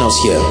teaching us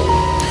here.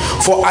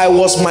 For I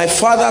was my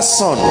father's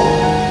son,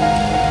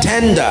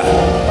 tender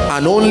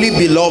and only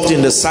beloved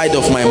in the sight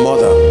of my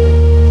mother.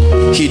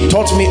 He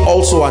taught me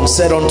also and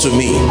said unto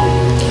me,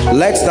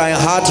 let thy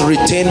heart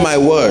retain my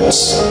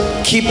words,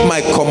 keep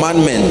my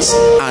commandments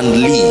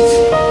and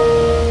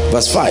live.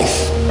 Verse 5.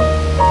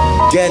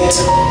 Get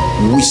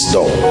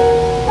wisdom,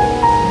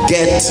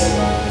 get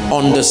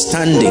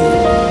understanding,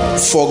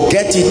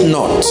 forget it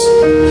not,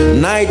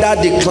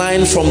 neither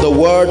decline from the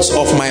words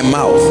of my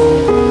mouth.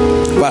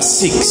 Verse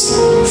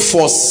 6.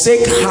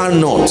 Forsake her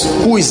not.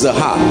 Who is the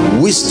her?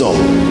 Wisdom,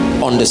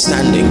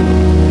 understanding.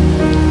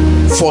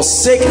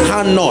 Forsake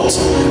her not,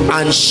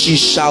 and she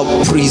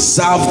shall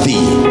preserve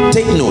thee.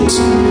 Take note.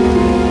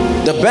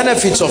 The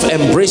benefits of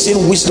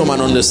embracing wisdom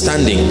and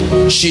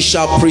understanding. She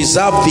shall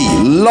preserve thee.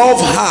 Love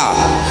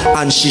her,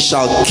 and she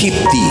shall keep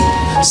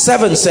thee.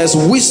 7 says,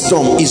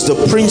 wisdom is the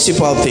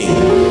principal thing.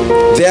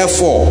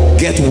 Therefore,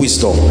 get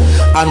wisdom.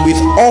 And with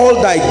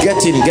all thy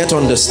getting, get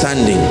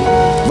understanding.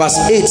 Verse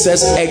 8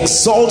 says,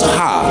 exalt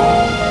her,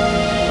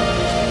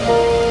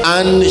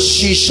 and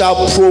she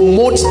shall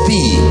promote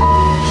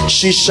thee.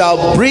 She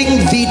shall bring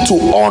thee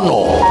to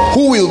honor.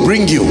 Who will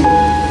bring you?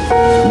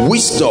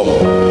 Wisdom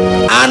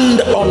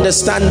and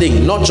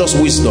understanding. Not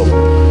just wisdom.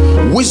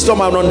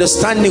 Wisdom and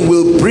understanding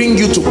will bring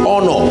you to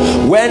honor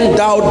when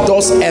thou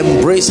dost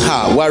embrace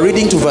her. We are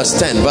reading to verse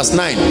 10. Verse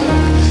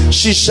 9.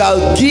 She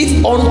shall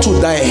give unto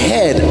thy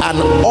head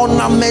an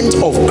ornament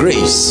of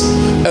grace,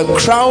 a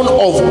crown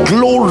of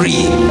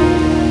glory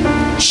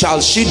shall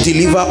she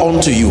deliver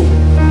unto you.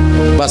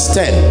 Verse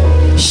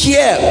 10.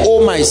 Hear,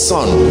 O my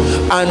son,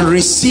 and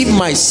receive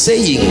my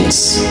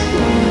sayings,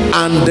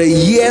 and the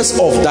years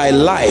of thy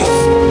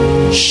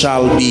life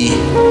shall be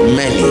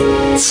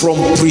many. From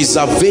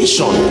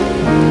preservation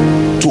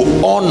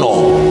to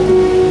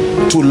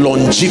honor to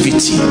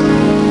longevity,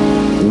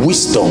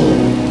 wisdom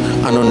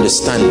and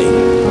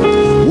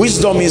understanding.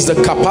 Wisdom is the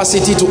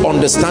capacity to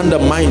understand the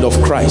mind of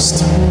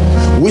Christ.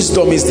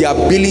 Wisdom is the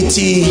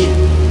ability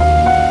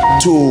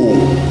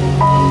to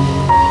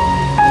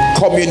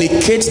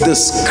communicate the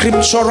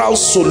scriptural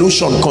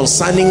solution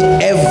concerning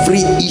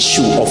every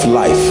issue of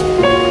life.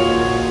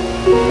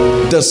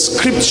 The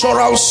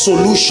scriptural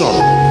solution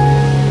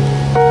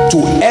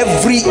to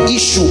every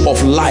issue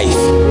of life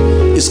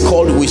is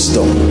called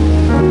wisdom.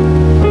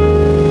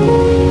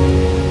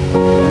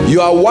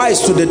 You are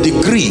wise to the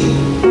degree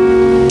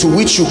to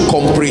which you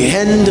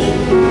comprehend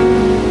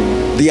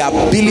the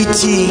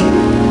ability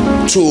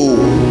to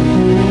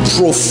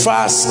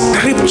profess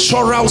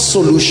scriptural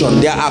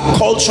solution. There are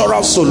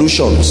cultural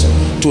solutions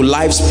to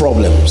life's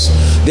problems.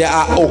 There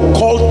are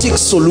occultic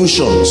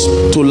solutions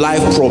to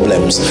life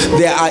problems.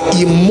 There are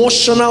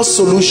emotional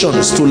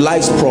solutions to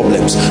life's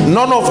problems.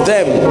 None of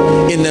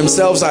them in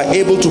themselves are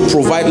able to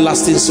provide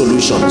lasting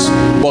solutions,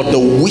 but the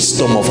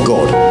wisdom of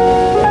God.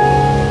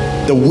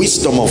 The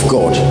wisdom of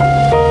God.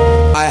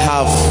 I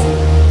have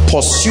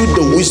pursued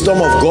the wisdom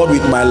of God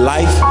with my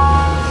life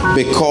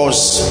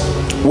because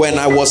when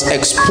I was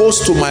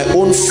exposed to my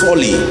own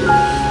folly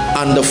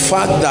and the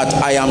fact that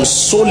I am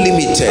so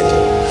limited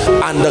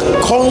and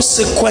the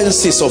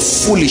consequences of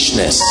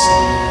foolishness,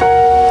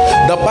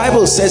 the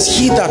Bible says,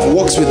 he that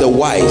walks with the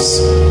wise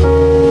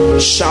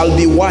shall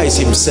be wise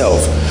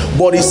himself.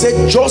 But he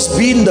said, just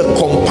being the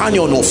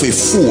companion of a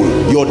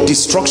fool, your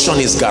destruction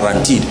is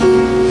guaranteed.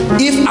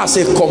 If as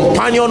a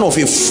companion of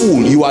a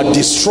fool you are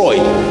destroyed,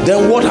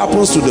 then what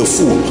happens to the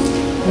fool?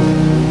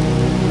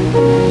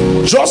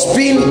 Just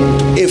being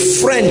a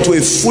friend to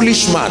a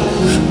foolish man,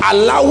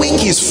 allowing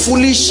his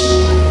foolish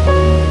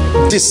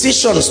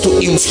decisions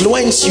to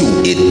influence you,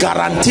 it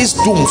guarantees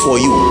doom for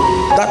you.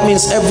 That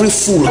means every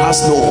fool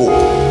has no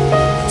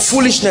hope.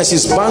 Foolishness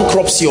is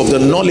bankruptcy of the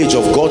knowledge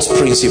of God's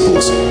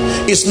principles.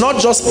 It's not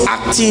just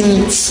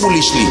acting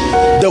foolishly.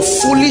 The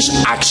foolish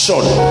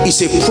action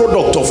is a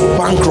product of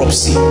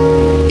bankruptcy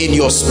in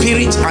your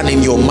spirit and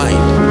in your mind.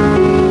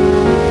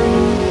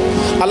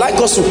 I like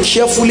us to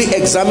carefully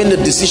examine the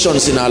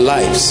decisions in our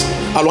lives.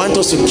 I want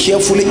us to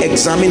carefully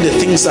examine the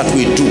things that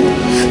we do.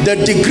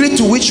 The degree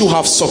to which you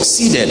have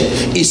succeeded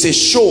is a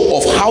show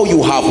of how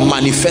you have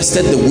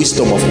manifested the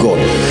wisdom of God.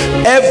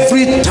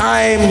 Every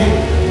time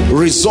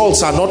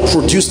results are not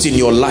produced in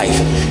your life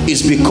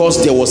is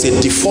because there was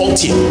a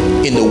defaulting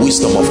in the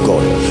wisdom of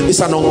God. It's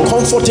an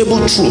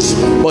uncomfortable truth,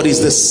 but it's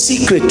the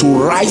secret to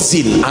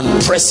rising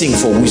and pressing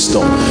for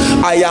wisdom.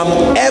 I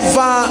am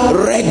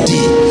ever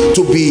ready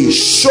to be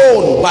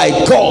shown by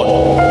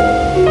God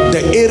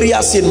the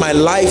areas in my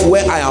life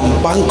where I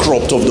am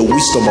bankrupt of the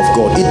wisdom of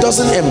God. It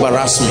doesn't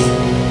embarrass me.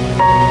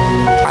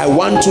 I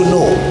want to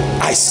know.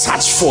 I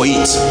search for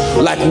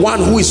it like one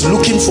who is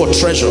looking for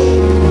treasure.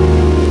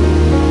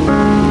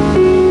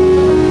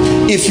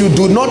 If you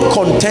do not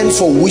contend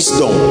for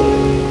wisdom,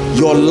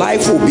 your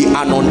life will be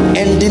an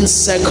unending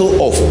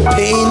circle of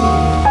pain,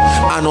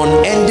 an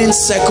unending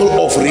circle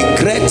of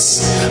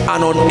regrets,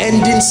 an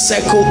unending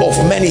circle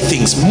of many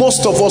things.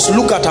 Most of us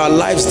look at our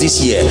lives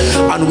this year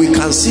and we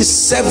can see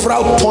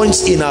several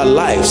points in our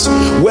lives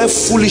where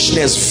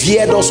foolishness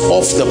veered us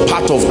off the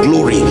path of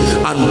glory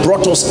and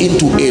brought us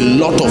into a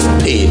lot of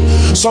pain.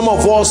 Some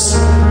of us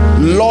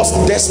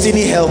lost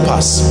destiny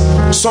helpers.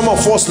 Some of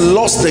us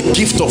lost the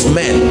gift of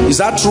men. Is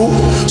that true?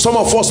 Some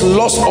of us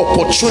lost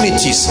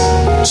opportunities.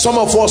 Some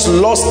of us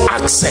lost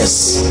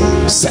access.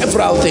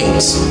 Several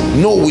things.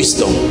 No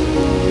wisdom.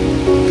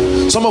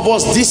 Some of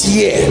us this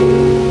year,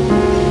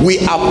 we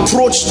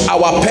approached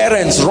our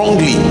parents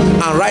wrongly,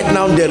 and right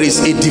now there is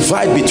a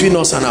divide between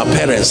us and our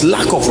parents.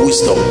 Lack of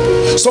wisdom.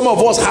 Some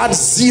of us had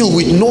zeal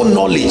with no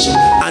knowledge,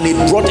 and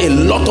it brought a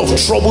lot of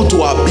trouble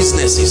to our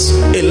businesses,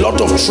 a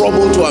lot of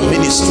trouble to our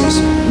ministries.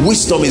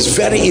 Wisdom is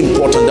very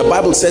important. The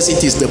Bible says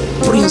it is the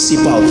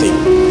principal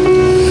thing.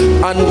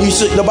 And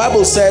the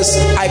Bible says,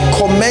 I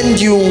commend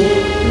you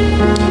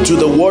to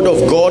the word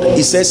of God.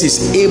 It says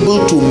it's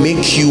able to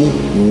make you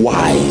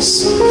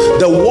wise.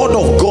 The word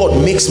of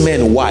God makes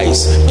men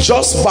wise.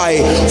 Just by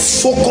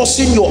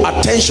focusing your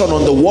attention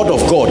on the word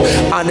of God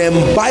and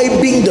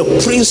imbibing the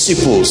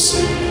principles,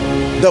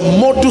 the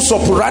modus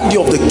operandi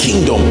of the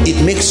kingdom,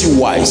 it makes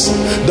you wise.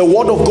 The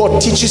word of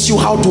God teaches you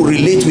how to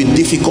relate with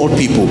difficult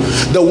people.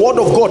 The word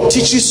of God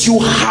teaches you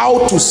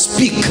how to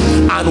speak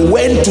and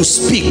when to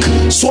speak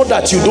so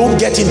that you don't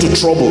get into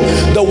trouble.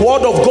 The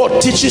word of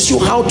God teaches you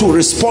how to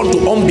respond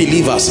to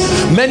unbelievers.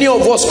 Many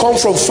of us come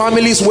from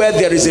families where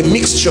there is a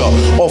mixture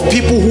of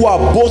people who are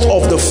both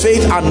of the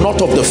faith and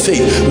not of the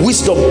faith.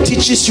 Wisdom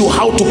teaches you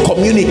how to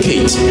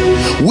communicate.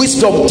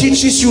 Wisdom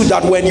teaches you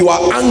that when you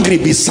are angry,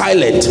 be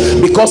silent,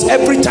 because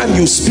every time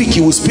you speak,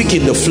 you will speak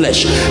in the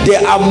flesh.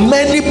 There are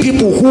many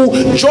people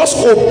who just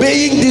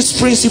obeying this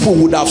principle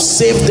would have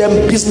saved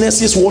them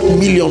businesses worth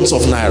millions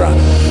of naira.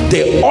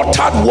 They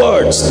uttered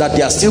words that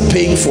they are still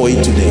paying for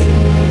it today.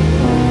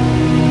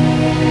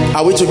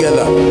 Are we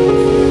together?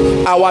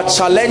 Our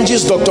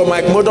challenges, Dr.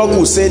 Mike Murdoch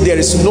will say there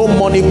is no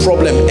money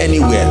problem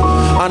anywhere.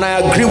 And I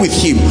agree with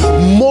him.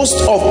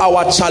 Most of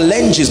our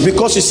challenges,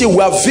 because you see, we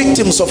are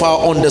victims of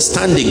our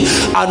understanding,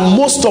 and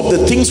most of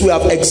the things we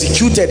have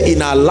executed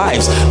in our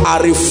lives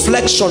are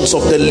reflections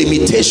of the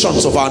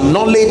limitations of our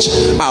knowledge,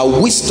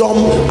 our wisdom,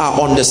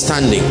 our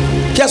understanding.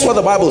 Guess what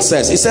the Bible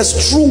says? It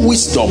says, through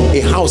wisdom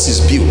a house is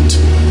built.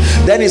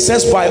 Then it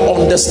says, by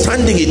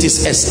understanding it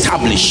is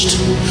established.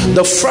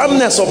 The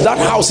firmness of that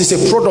house is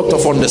a product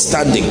of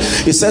understanding.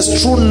 It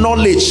says, true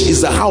knowledge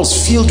is the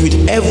house filled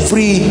with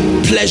every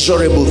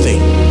pleasurable thing.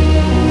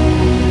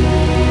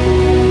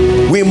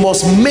 We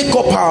must make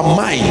up our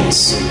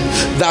minds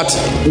that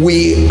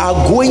we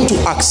are going to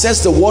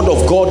access the word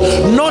of God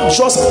not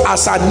just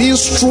as an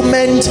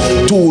instrument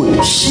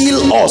to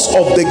heal us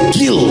of the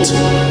guilt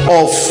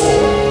of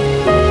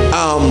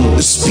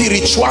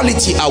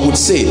spirituality. I would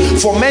say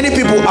for many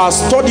people, our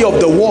study of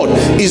the word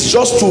is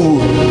just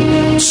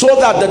so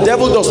that the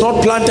devil does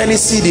not plant any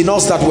seed in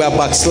us that we are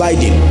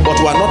backsliding, but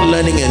we are not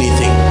learning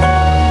anything.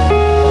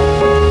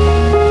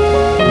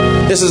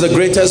 This is the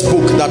greatest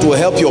book that will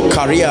help your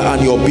career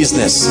and your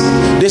business.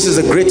 This is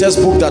the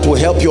greatest book that will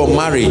help your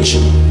marriage.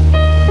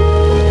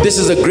 This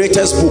is the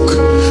greatest book.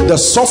 The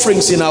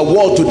sufferings in our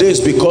world today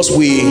is because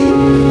we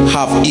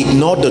have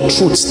ignored the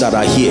truths that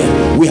are here.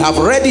 We have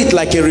read it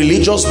like a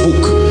religious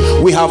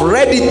book. We have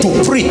read it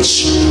to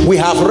preach. We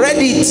have read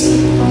it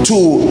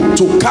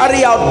to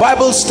carry out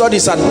Bible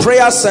studies and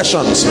prayer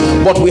sessions,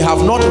 but we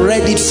have not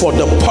read it for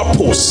the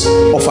purpose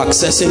of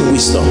accessing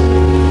wisdom.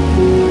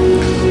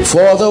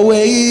 For the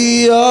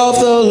way of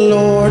the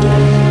Lord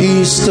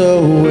is the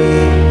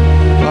way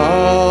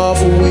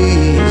of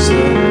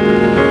wisdom.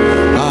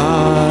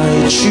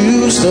 I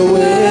choose the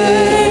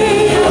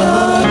way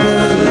of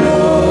the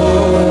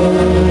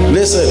Lord.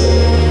 Listen,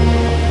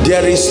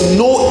 there is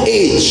no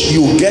age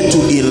you get to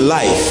in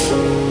life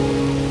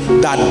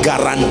that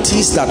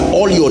guarantees that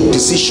all your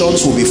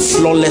decisions will be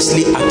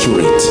flawlessly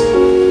accurate.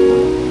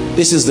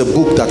 This is the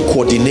book that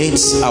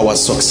coordinates our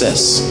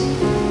success.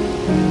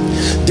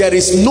 There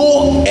is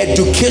no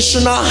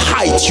educational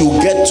height you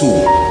get to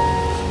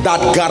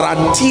that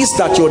guarantees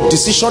that your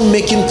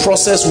decision-making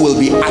process will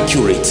be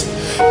accurate.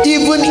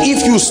 Even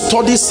if you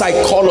study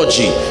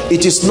psychology,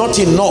 it is not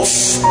enough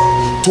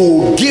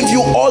to give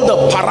you all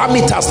the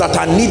parameters that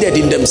are needed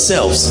in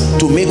themselves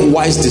to make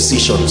wise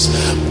decisions.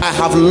 I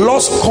have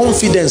lost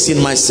confidence in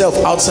myself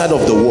outside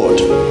of the word.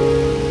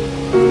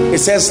 It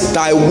says,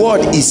 thy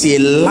word is a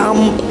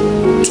lamp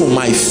to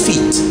my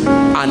feet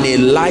and a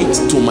light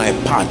to my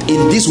path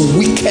in this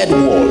wicked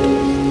world.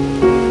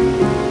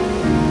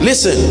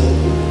 Listen,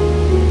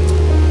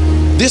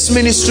 this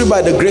ministry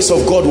by the grace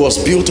of God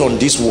was built on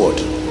this word.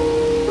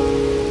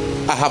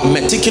 I have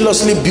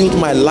meticulously built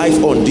my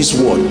life on this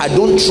word. I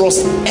don't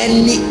trust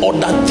any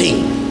other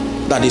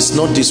thing that is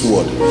not this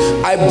word.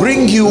 I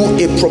bring you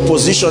a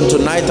proposition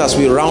tonight as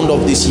we round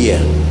up this year.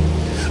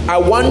 I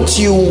want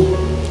you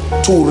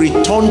to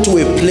return to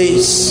a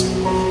place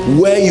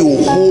where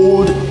you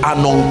hold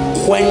an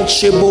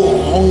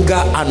unquenchable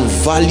hunger and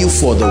value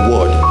for the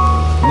word.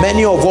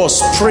 Many of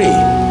us pray,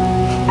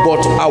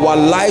 but our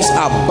lives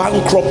are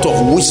bankrupt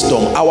of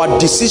wisdom. Our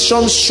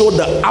decisions show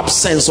the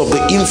absence of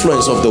the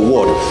influence of the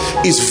word.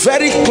 It's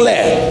very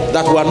clear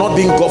that we are not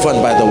being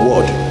governed by the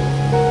word.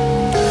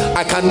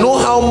 I can know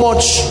how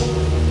much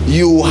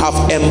you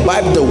have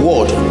imbibed the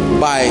word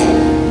by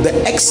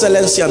the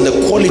excellency and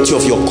the quality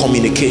of your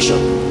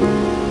communication.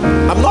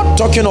 I'm not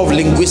talking of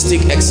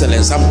linguistic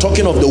excellence. I'm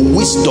talking of the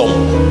wisdom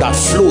that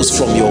flows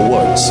from your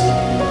words.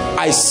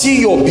 I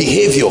see your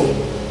behavior.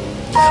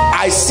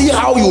 I see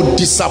how you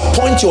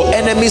disappoint your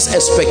enemy's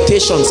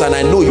expectations, and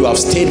I know you have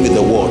stayed with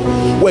the word.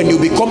 When you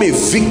become a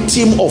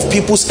victim of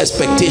people's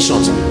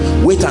expectations,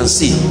 wait and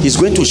see. He's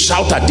going to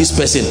shout at this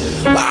person.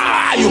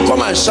 You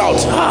come and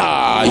shout.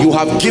 You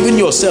have given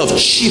yourself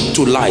cheap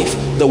to life.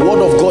 The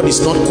word of God is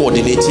not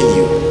coordinating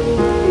you.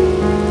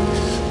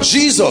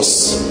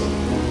 Jesus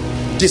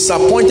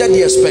disappointed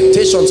the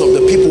expectations of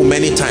the people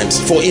many times.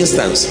 For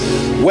instance,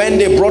 when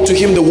they brought to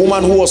him the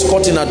woman who was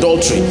caught in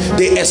adultery,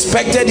 they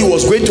expected he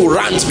was going to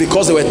rant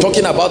because they were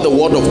talking about the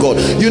word of God.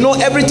 You know,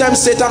 every time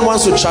Satan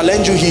wants to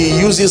challenge you,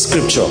 he uses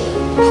scripture.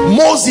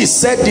 Moses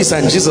said this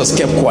and Jesus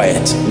kept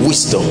quiet.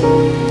 Wisdom.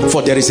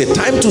 For there is a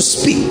time to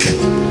speak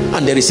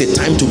and there is a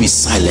time to be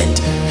silent.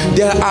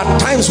 There are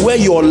times where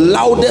your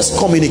loudest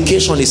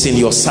communication is in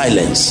your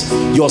silence.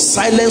 Your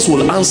silence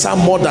will answer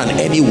more than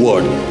any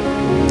word.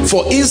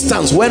 For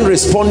instance, when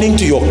responding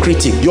to your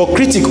critic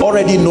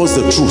already knows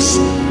the truth.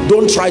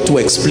 Don't try to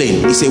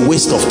explain. It's a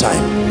waste of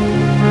time.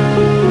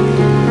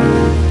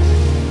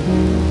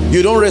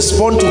 You don't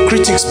respond to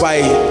critics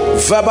by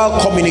verbal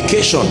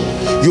communication.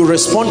 You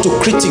respond to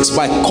critics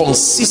by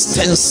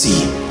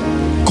consistency.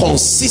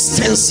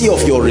 Consistency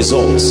of your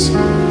results.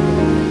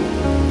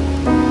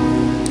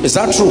 Is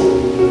that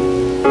true?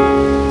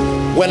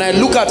 When I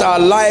look at our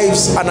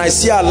lives and I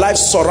see our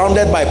lives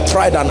surrounded by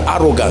pride and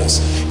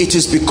arrogance, it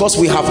is because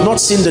we have not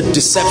seen the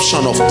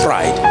deception of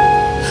pride.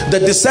 The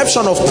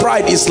deception of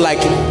pride is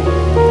like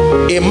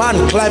a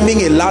man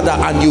climbing a ladder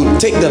and you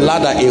take the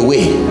ladder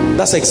away.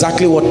 That's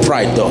exactly what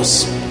pride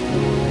does.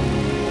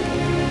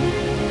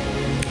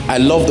 I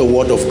love the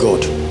word of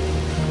God.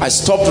 I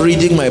stopped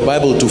reading my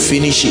Bible to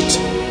finish it.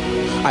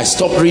 I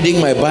stopped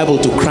reading my Bible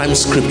to cram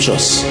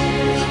scriptures.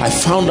 I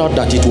found out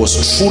that it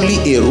was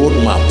truly a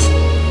roadmap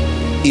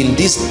in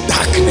this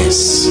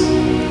darkness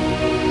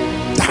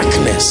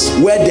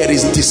where there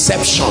is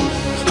deception.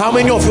 How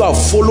many of you have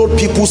followed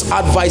people's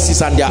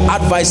advices and their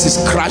advices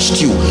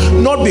crashed you?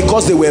 Not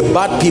because they were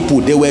bad people,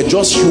 they were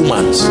just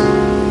humans.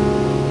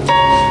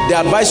 They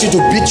advise you to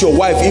beat your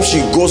wife if she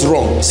goes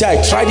wrong. Say,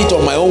 I tried it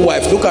on my own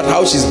wife. Look at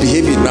how she's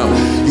behaving now.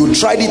 You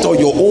tried it on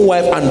your own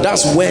wife, and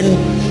that's when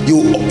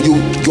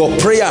your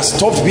prayer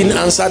stopped being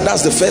answered.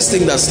 That's the first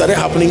thing that started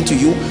happening to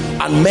you,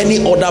 and many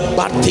other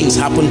bad things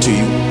happened to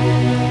you.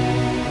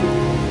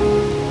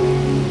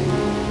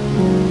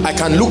 I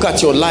can look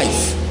at your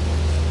life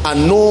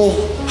and know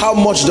how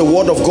much the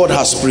word of God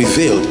has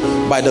prevailed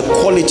by the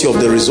quality of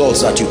the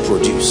results that you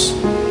produce.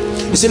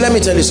 You see, let me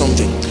tell you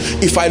something.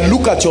 If I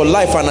look at your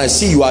life and I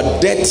see you are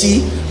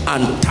dirty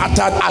and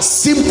tattered, as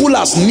simple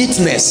as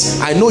neatness,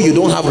 I know you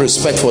don't have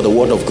respect for the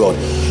word of God.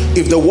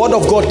 If the word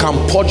of God can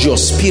purge your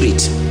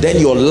spirit, then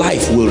your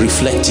life will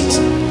reflect it.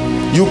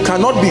 You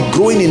cannot be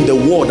growing in the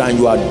word and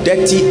you are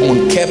dirty,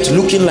 unkept,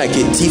 looking like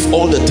a thief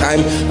all the time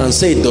and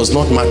say it does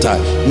not matter.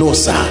 No,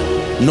 sir.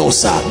 No,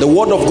 sir. The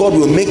word of God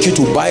will make you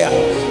to buy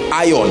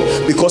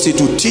iron, because it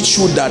will teach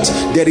you that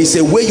there is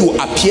a way you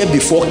appear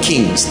before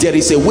kings. There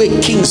is a way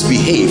kings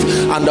behave.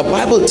 And the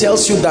Bible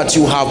tells you that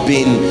you have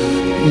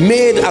been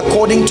made,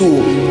 according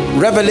to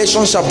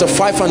Revelation chapter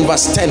 5 and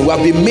verse 10, we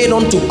have been made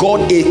unto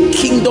God a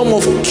kingdom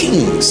of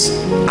kings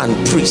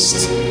and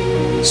priests.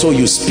 So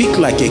you speak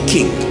like a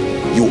king.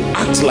 You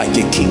act like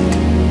a king.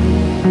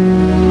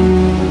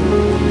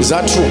 Is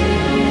that true?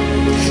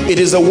 It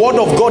is the word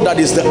of God that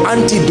is the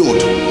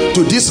antidote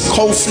to these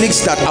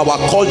conflicts that our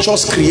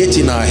cultures create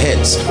in our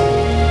heads.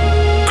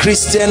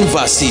 Christian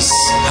versus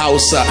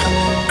Hausa,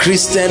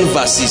 Christian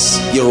versus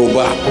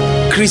Yoruba,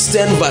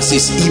 Christian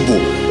versus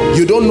Igbo.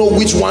 You don't know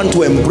which one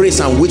to embrace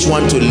and which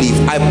one to leave.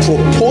 I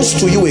propose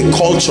to you a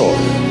culture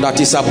that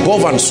is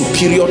above and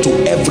superior to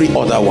every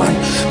other one.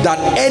 That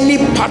any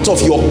part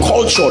of your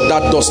culture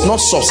that does not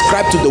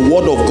subscribe to the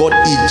word of God,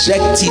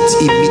 eject it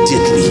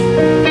immediately.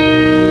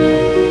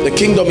 The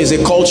kingdom is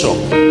a culture.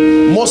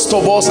 Most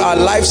of us, our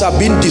lives have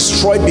been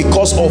destroyed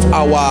because of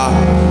our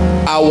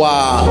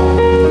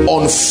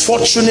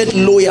unfortunate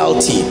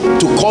loyalty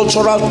to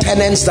cultural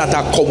tenets that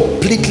are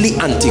completely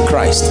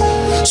antichrist.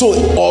 So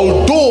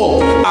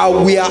although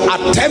we are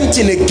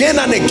attempting again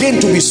and again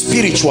to be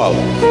spiritual,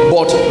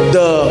 but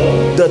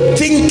the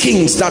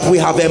thinkings that we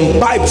have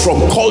imbibed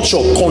from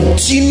culture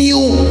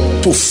continue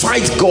to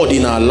fight God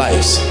in our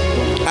lives.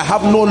 I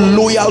have no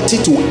loyalty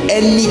to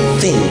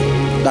anything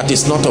that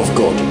is not of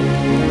God.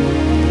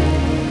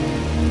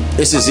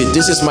 This is it.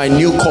 This is my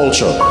new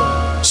culture.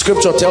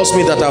 Scripture tells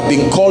me that I've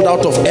been called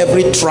out of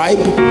every tribe.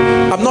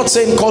 I'm not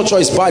saying culture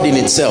is bad in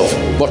itself,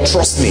 but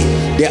trust me,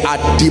 there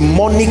are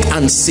demonic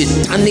and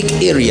satanic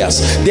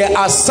areas. There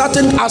are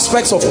certain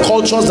aspects of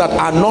cultures that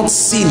are not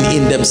seen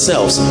in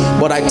themselves,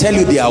 but I tell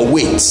you, they are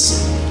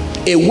weights.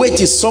 A weight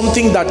is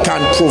something that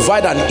can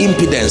provide an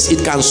impedance.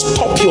 It can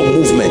stop your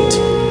movement.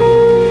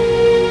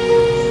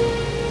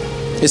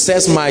 It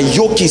says, my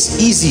yoke is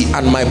easy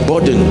and my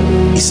burden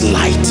is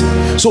light.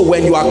 So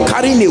when you are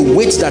carrying a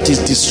weight that is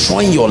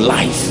destroying your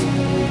life,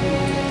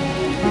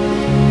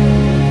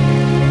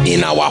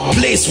 in our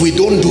place we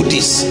don't do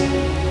this.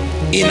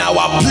 In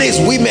our place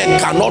women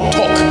cannot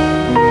talk.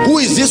 Who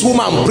is this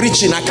woman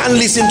preaching? I can't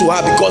listen to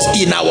her because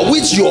in our,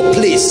 which your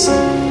place?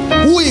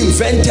 Who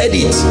invented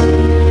it?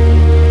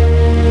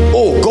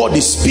 Oh, God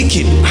is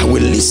speaking, I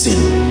will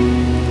listen.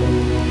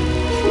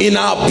 In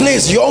our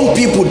place, young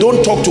people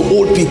don't talk to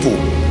old people,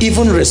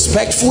 even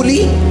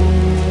respectfully,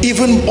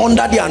 even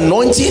under the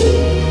anointing.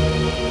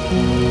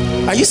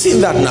 Are you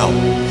seeing that now?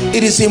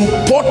 It is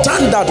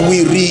important that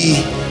we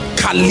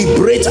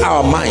recalibrate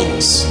our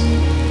minds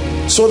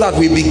so that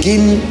we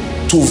begin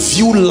to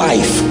view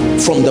life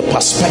from the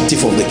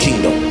perspective of the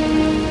kingdom.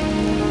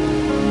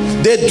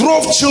 They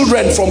drove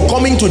children from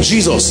coming to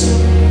Jesus.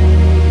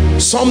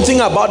 Something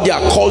about their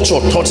culture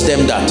taught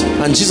them that.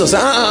 And Jesus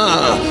said,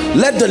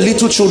 let the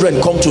little children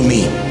come to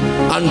me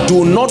and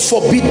do not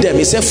forbid them.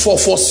 He said, for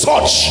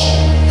such.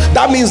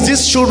 That means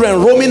these children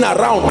roaming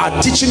around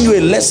are teaching you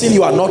a lesson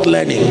you are not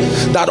learning.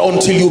 That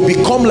until you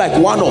become like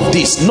one of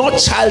these, not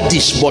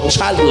childish but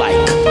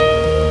childlike,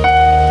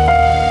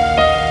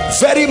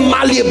 very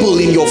malleable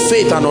in your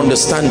faith and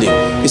understanding.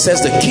 He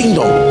says the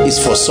kingdom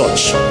is for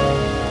such.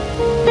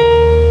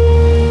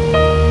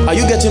 Are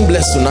you getting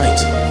blessed tonight?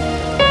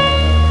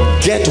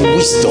 Get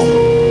wisdom,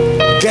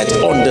 get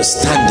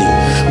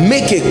understanding,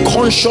 make a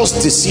conscious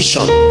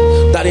decision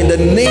that in the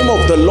name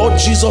of the Lord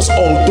Jesus,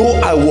 although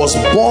I was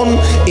born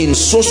in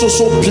so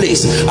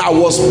place, I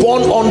was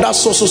born under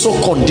so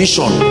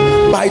condition,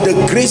 by the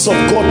grace of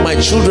God my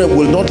children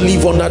will not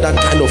live under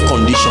that kind of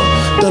condition.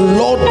 The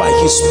Lord by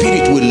his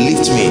Spirit will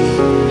lift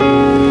me.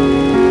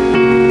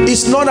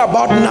 It's not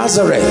about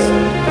Nazareth.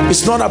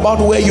 It's not about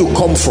where you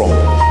come from.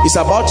 It's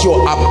about your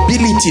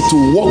ability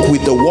to walk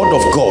with the word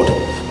of God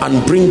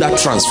and bring that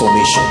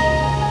transformation.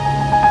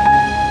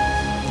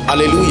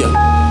 Hallelujah.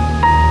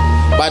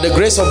 By the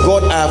grace of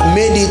God, I have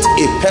made it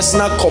a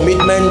personal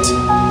commitment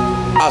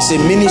as a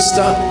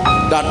minister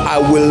that I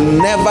will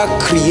never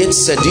create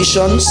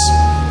seditions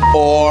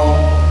or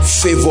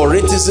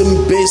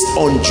favoritism based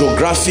on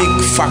geographic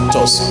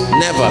factors.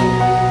 Never,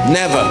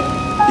 never.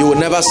 You will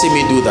never see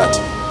me do that.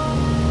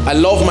 I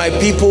love my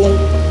people,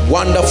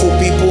 wonderful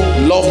people,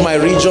 love my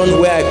region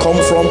where I come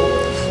from,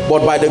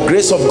 but by the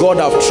grace of God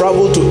I've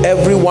traveled to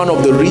every one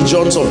of the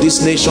regions of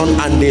this nation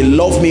and they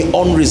love me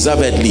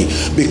unreservedly,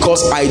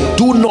 because I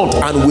do not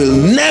and will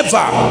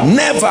never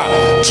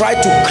try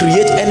to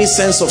create any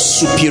sense of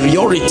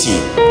superiority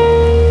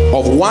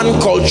of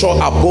one culture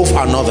above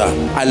another.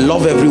 I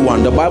love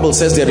everyone. The Bible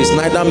says there is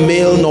neither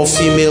male nor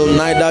female,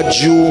 neither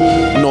Jew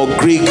nor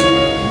Greek,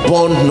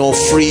 bond nor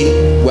free.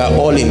 We are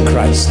all in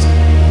Christ.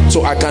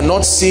 So I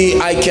cannot see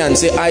Ike and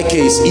say Ike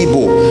is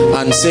Igbo,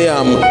 and say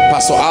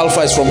Pastor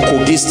Alpha is from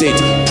Kogi State,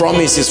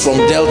 Promise is from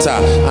Delta,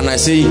 and I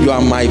say you are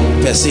my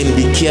person.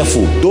 Be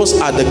careful. Those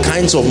are the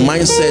kinds of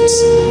mindsets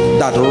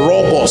that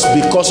rob us,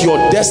 because your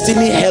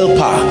destiny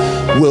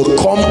helper will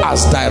come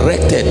as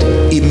directed.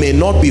 It may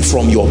not be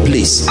from your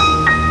place.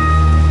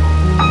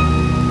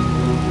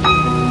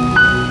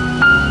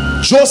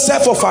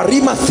 Joseph of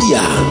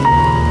Arimathea,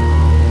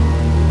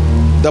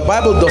 the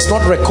Bible does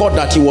not record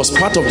that he was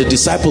part of the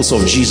disciples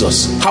of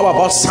Jesus. How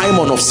about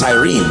Simon of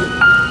Cyrene?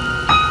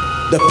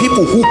 The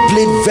people who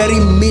played very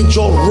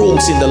major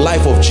roles in the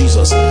life of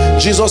Jesus.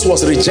 Jesus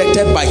was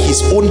rejected by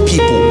his own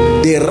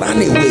people. They ran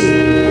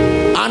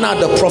away. Anna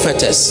the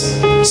prophetess,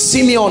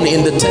 Simeon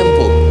in the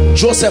temple,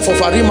 Joseph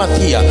of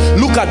Arimathea.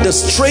 Look at the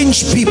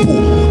strange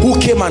people who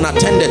came and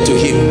attended to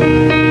him.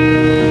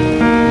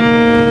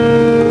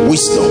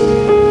 Wisdom.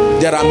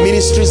 There are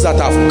ministries that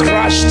have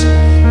crashed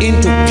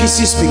into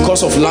pieces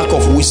because of lack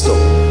of wisdom.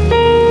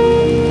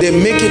 They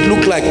make it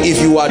look like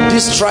if you are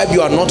this tribe,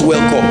 you are not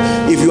welcome.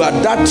 If you are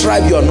that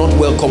tribe, you are not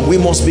welcome. We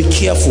must be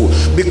careful,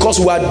 because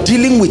we are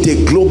dealing with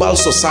a global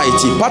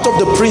society. Part of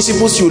the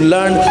principles you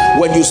learn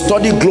when you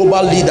study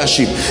global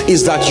leadership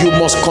is that you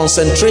must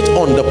concentrate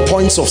on the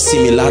points of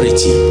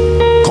similarity.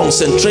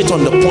 Concentrate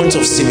on the points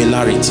of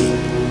similarity.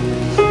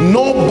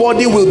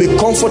 Nobody will be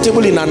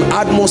comfortable in an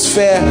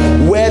atmosphere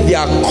where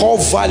their core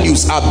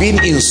values are being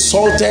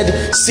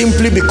insulted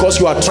simply because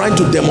you are trying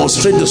to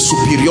demonstrate the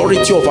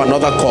superiority of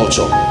another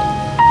culture.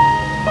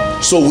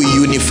 So we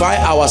unify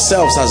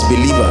ourselves as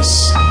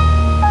believers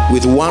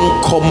with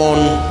one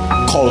common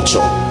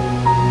culture.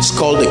 It's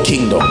called the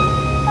kingdom.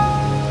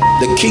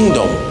 The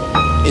kingdom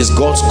is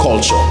God's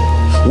culture,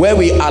 where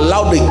we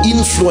allow the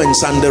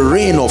influence and the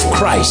reign of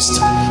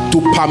Christ to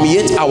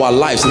permeate our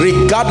lives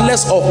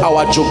regardless of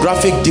our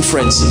geographic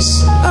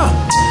differences.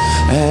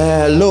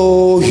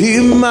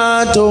 Elohim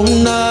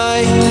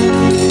Adonai,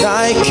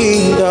 thy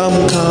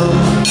kingdom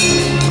come,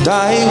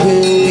 thy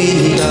will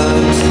be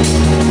done.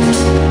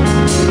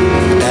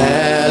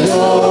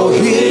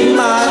 Elohim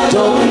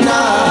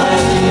Adonai,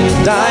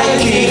 thy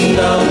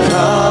kingdom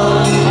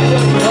come,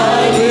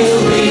 thy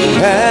will be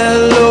done.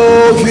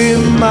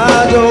 Elohim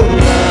Adonai,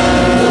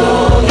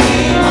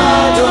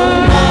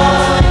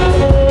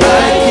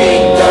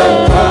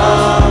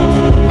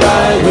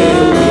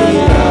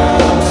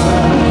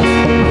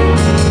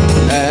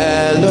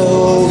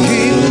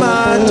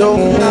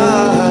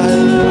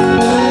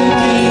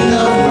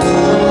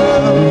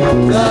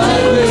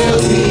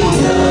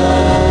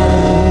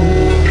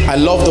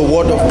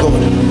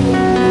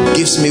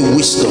 me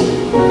wisdom.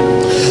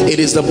 It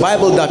is the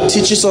Bible that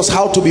teaches us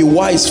how to be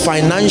wise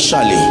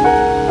financially.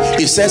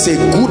 It says a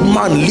good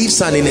man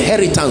leaves an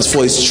inheritance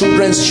for his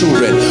children's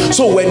children.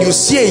 So when you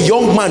see a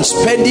young man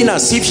spending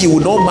as if he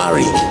would not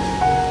marry,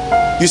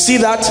 you see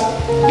that?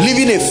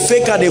 Living a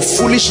fake and a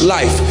foolish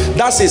life.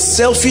 That's a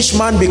selfish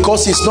man,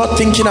 because he's not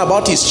thinking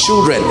about his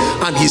children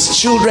and his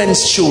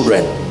children's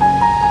children.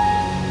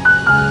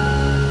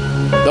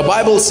 The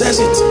Bible says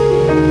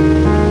it.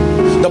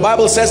 The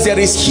Bible says there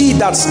is he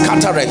that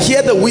scattereth.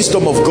 Hear the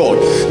wisdom of God.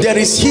 There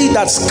is he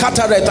that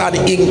scattereth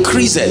and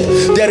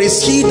increaseth. There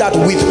is he that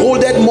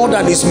withholdeth more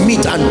than is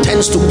meet and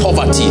tends to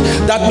poverty.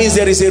 That means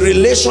there is a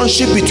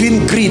relationship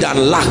between greed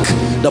and lack.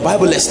 The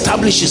Bible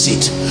establishes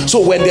it. So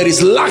when there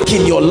is lack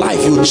in your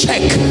life, you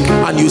check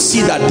and you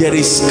see that there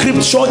is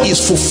scripture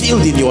is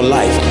fulfilled in your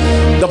life.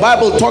 The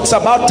Bible talks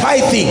about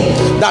tithing,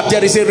 that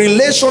there is a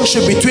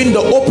relationship between the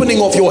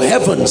opening of your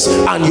heavens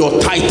and your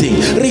tithing,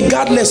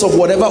 regardless of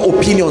whatever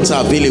opinions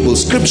are available.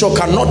 Scripture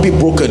cannot be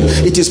broken.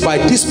 It is by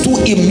these two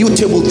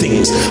immutable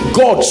things.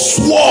 God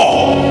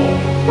swore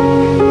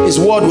his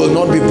word will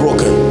not be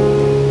broken.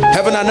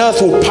 Heaven and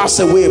earth will pass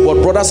away,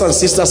 but brothers and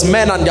sisters,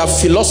 men and their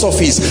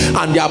philosophies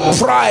and their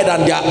pride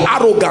and their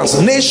arrogance,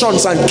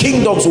 nations and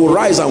kingdoms will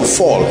rise and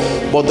fall,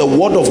 but the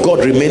word of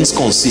God remains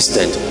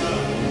consistent.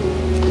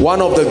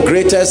 One of the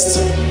greatest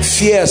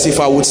fears, if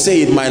I would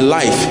say, in my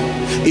life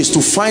is to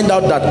find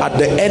out that at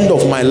the end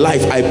of my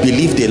life I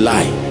believed a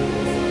lie.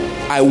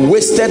 I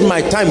wasted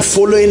my time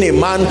following a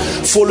man,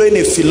 following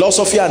a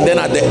philosophy, and then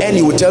at the end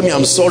he would tell me,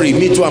 I'm sorry,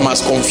 me too, I'm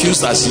as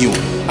confused as you.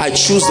 I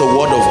choose the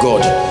word of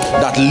God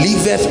that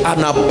liveth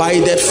and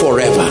abideth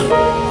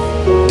forever.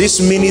 This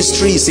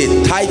ministry is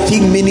a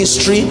tithing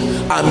ministry.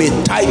 I'm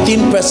a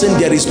tithing person.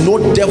 There is no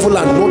devil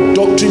and no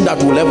doctrine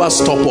that will ever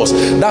stop us.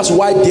 That's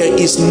why there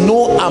is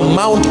no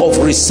amount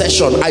of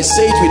recession. I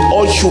say it with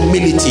all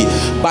humility,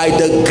 by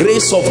the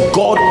grace of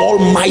God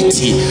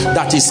Almighty,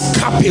 that is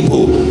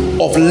capable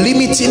of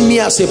limiting me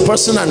as a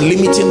person and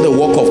limiting the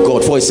work of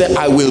God. For he said,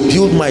 I will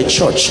build my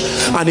church,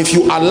 and if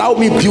you allow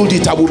me build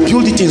it, I will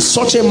build it in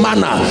such a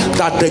manner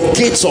that the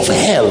gates of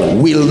hell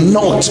will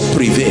not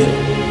prevail.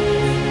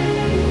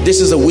 This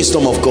is the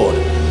wisdom of God.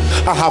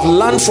 I have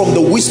learned from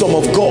the wisdom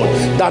of God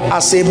that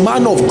as a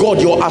man of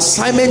God, your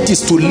assignment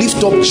is to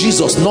lift up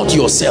Jesus, not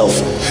yourself.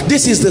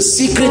 This is the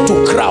secret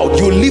to crowd.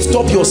 You lift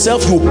up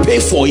yourself, you pay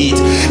for it.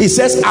 It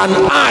says, and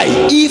I,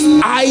 if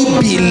I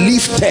be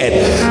lifted,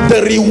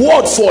 the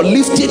reward for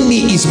lifting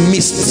me is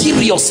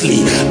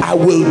mysteriously, I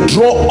will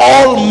draw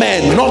all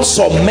men, not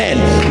some men,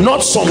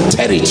 not some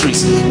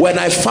territories. When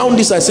I found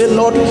this, I said,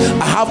 Lord,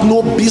 I have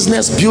no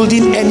business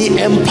building any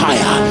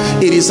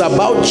empire. It is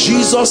about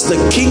Jesus,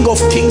 the King of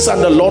Kings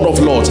and the Lord of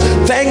Lords.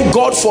 Thank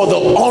God for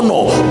the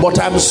honor, but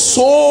I'm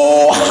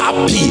so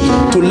happy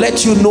to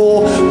let you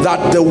know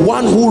that the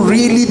one who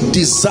really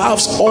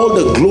deserves all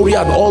the glory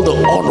and all the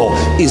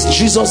honor is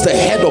Jesus, the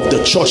head of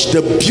the church,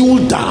 the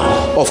builder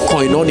of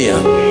Koinonia.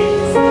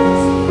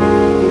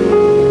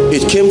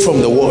 It came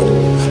from the word.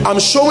 I'm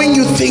showing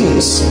you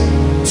things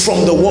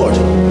from the word.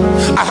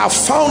 I have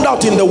found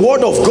out in the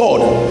word of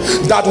God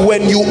that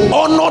when you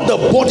honor the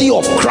body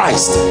of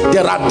Christ,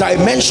 there are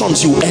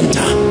dimensions you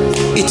enter.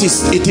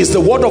 It is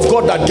the word of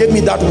God that gave me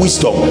that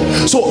wisdom.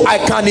 So I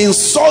can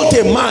insult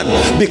a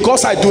man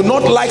because I do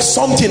not like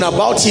something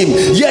about him,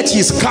 yet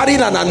he's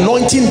carrying an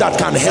anointing that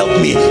can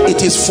help me.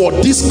 It is for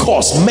this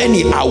cause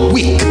many are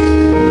weak.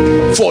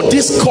 For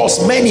this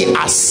cause many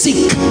are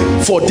sick.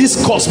 For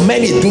this cause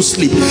many do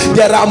sleep.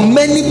 There are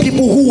many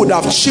people who would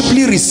have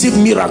cheaply received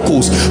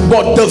miracles,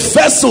 but the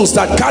vessels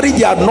that carry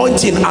the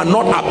anointing are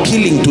not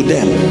appealing to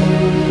them.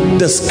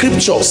 The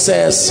scripture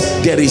says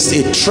there is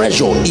a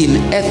treasure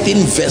in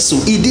earthen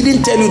vessel. He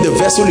didn't tell you the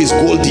vessel is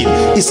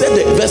golden. He said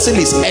the vessel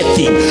is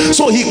earthen.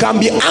 So he can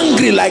be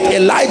angry like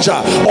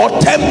Elijah or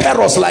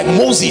temperous like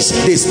Moses.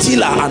 They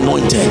still are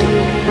anointed.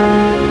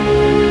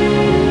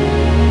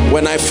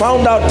 When I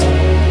found out,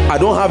 I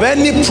don't have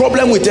any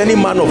problem with any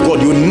man of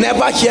God. You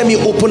never hear me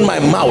open my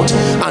mouth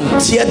and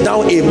tear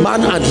down a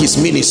man and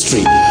his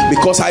ministry,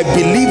 because I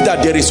believe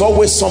that there is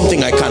always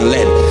something I can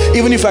learn.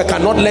 Even if I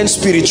cannot learn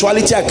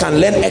spirituality, I can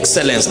learn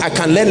excellence. I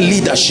can learn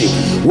leadership.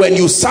 When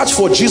you search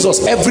for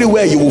Jesus,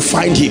 everywhere you will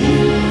find him.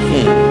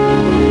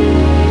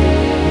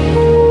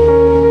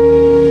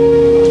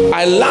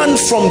 I learned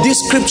from this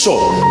scripture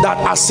that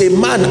as a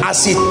man,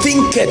 as he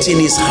thinketh in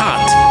his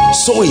heart,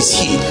 so is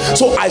he.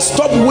 So I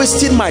stopped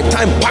wasting my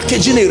time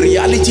packaging a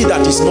reality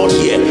that is not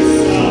here.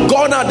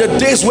 Gone are the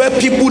days where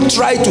people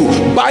try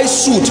to buy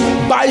suit,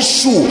 buy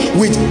shoe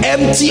with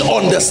empty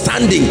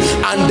understanding,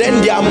 and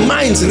then their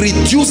minds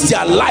reduce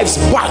their lives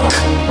back.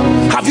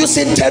 Have you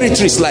seen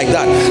territories like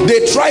that?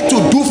 They try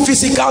to do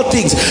physical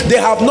things. They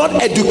have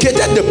not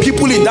educated the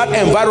people in that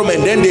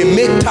environment. Then they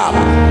make tap.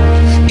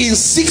 In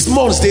 6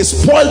 months, they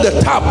spoil the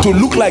tap to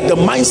look like the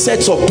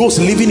mindsets of those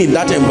living in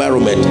that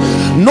environment.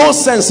 No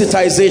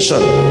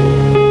sensitization.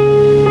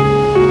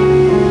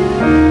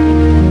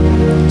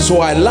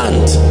 So I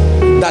learned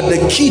that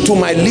the key to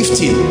my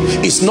lifting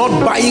is not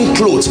buying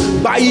clothes,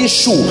 buying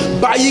shoe,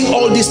 buying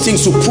all these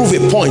things to prove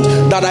a point.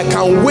 That I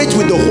can wait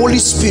with the Holy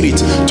Spirit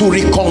to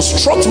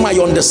reconstruct my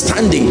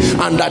understanding,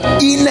 and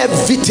that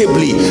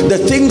inevitably the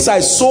things I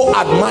so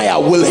admire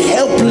will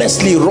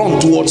helplessly run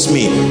towards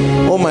me.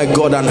 Oh my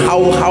God, and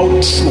how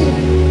true.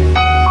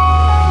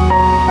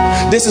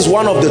 This is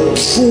one of the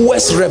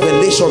truest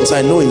revelations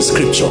I know in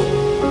scripture.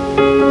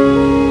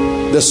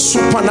 The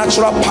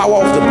supernatural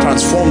power of the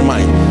transformed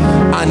mind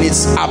and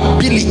its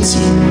ability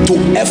to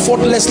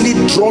effortlessly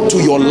draw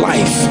to your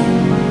life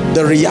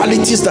the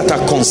realities that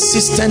are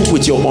consistent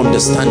with your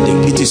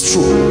understanding. It is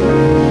true.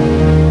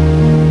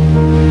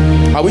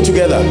 Are we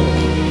together?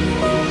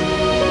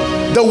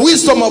 The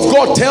wisdom of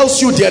God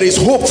tells you there is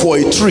hope for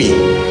a tree,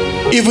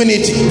 even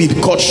if it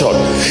be cut short.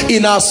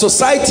 In our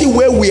society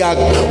where we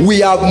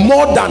are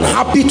more than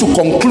happy to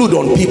conclude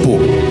on people.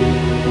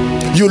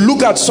 You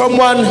look at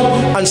someone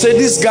and say,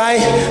 this guy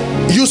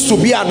used to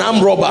be an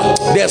armed robber,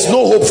 there's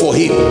no hope for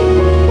him.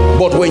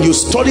 But when you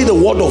study the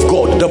word of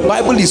God, the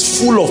Bible is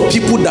full of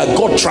people that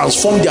God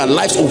transformed their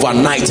lives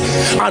overnight.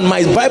 And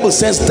my Bible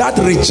says that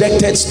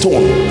rejected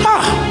stone,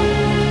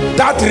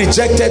 that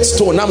rejected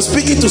stone. I'm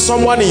speaking to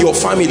someone in your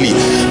family,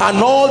 and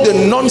all the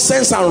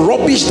nonsense and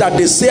rubbish that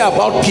they say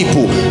about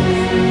people.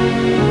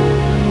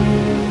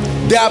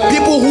 There are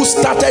people who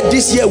started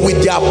this year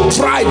with their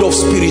pride of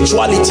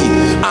spirituality,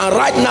 and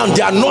right now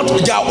they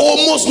are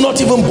almost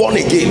not even born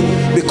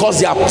again,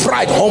 because their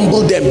pride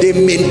humbled them. They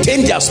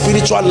maintain their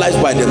spiritual lives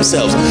by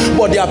themselves.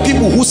 But there are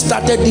people who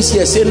started this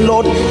year saying,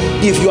 Lord,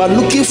 if you are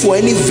looking for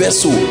any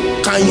vessel,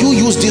 can you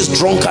use this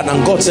drunkard?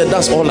 And God said,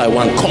 that's all I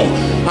want, come.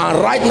 And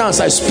right now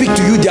as I speak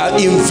to you, they are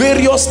in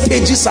various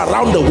stages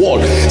around the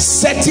world,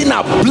 setting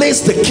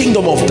ablaze the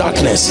kingdom of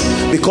darkness,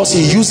 because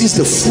he uses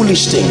the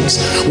foolish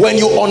things. When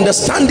you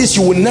understand this,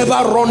 you will never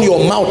run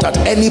your mouth at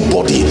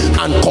anybody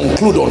and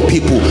conclude on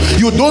people.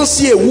 You don't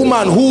see a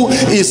woman who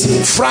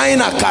is frying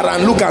a car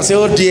and look and say,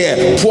 oh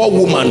dear, poor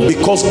woman,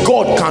 because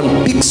God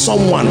can pick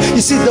someone.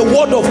 You see, the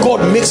word of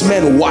God makes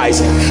men wise.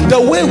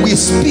 The way we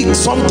speak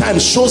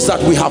sometimes shows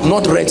that we have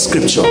not read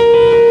scripture.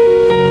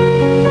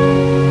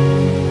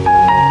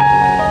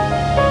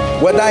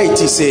 Whether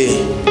it is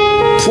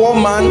a poor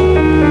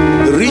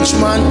man, a rich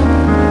man,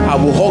 I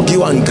will hug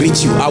you and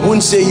greet you. I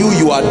won't say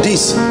you are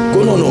this.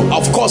 No.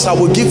 Of course I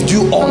will give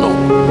you honor,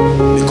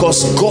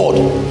 because God,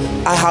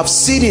 I have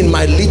seen in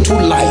my little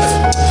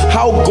life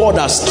how God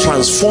has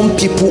transformed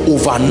people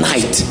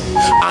overnight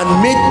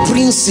and made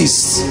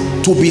princes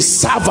to be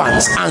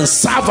servants and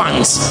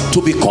servants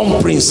to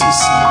become princes.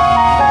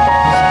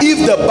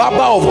 If the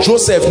barber of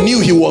Joseph knew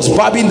he was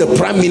barbing the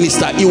prime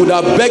minister, he would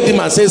have begged him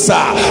and said,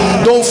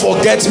 sir, don't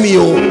forget me.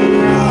 Oh.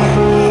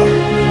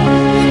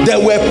 There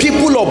were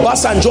people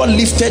Obasanjo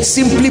lifted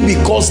simply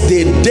because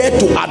they dared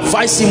to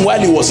advise him while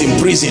he was in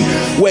prison.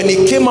 When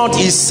he came out,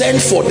 he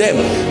sent for them,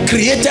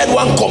 created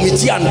one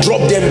committee and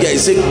dropped them there. He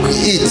said,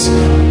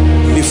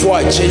 eat before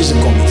I change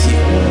the committee.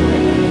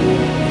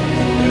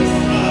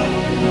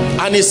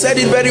 And he said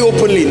it very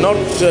openly, not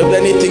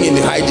anything in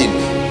the hiding.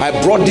 I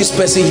brought this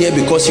person here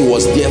because he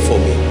was there for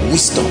me.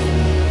 Wisdom.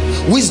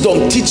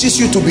 Wisdom teaches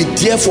you to be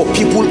there for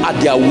people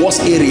at their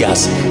worst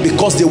areas,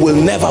 because they will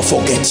never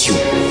forget you.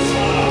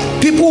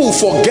 People will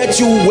forget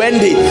you when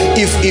they,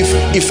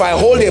 if I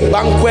hold a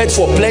banquet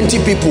for plenty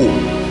people,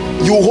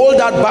 you hold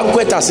that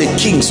banquet as a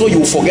king, so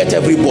you forget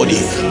everybody.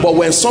 But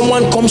when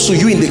someone comes to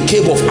you in the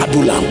cave of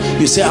Adullam,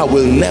 you say, I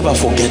will never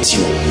forget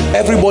you.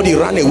 Everybody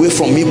ran away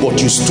from me, but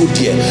you stood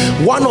here.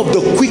 One of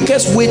the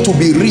quickest way to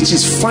be rich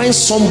is find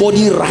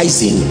somebody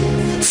rising.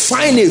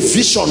 Find a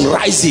vision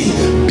rising.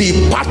 Be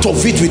part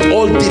of it with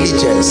all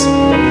diligence.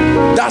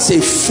 That's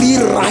a free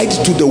ride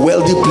to the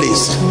wealthy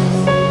place.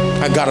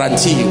 I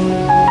guarantee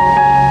you.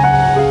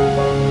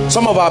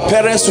 Some of our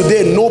parents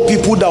today know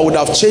people that would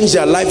have changed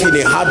their life in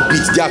a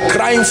heartbeat. They are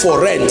crying for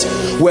rent,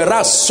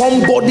 whereas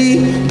somebody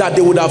that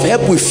they would have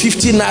helped with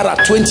 50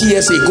 naira 20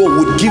 years ago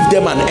would give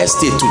them an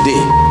estate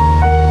today.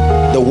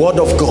 The word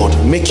of God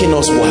making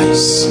us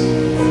wise,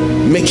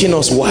 making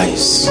us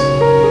wise,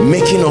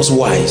 making us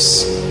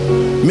wise,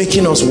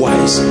 making us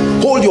wise.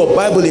 Hold your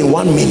Bible in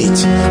 1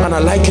 minute, and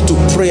I'd like you to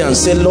pray and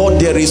say, Lord,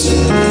 there is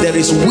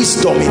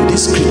wisdom in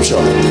this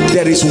scripture.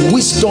 There is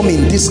wisdom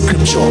in this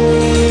scripture.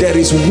 There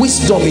is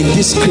wisdom in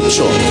this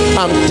scripture.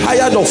 I'm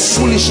tired of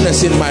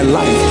foolishness in my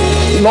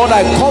life. Lord,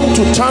 I come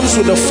to terms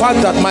with the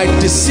fact that my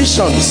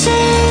decisions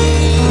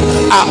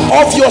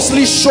are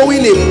obviously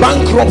showing a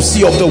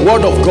bankruptcy of the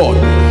word of God.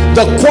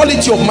 The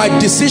quality of my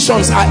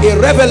decisions are a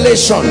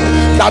revelation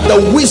that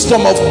the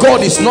wisdom of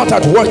God is not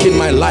at work in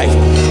my life.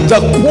 The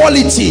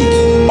quality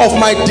of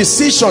my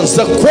decisions,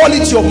 the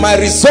quality of my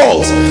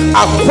results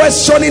are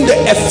questioning the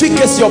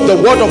efficacy of the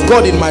word of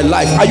God in my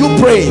life. Are you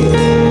praying?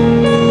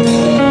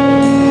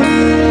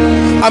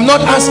 I'm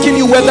not asking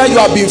you whether you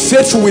have been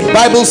faithful with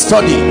Bible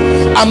study.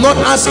 I'm not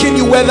asking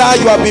you whether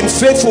you have been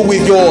faithful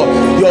with your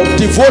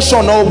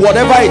devotion or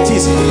whatever it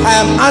is. I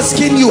am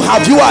asking you,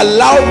 have you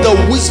allowed the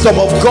wisdom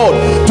of God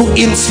to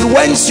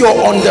influence your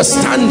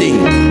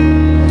understanding?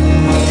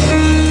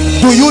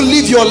 Do you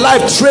live your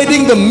life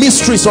trading the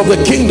mysteries of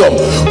the kingdom,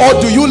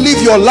 or do you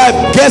live your life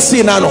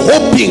guessing and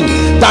hoping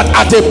that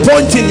at a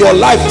point in your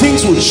life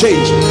things will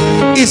change?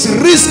 It's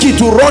risky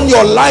to run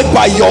your life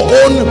by your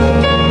own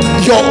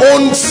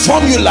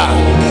formula.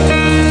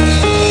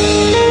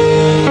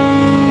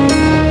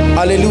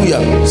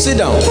 Hallelujah. Sit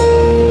down.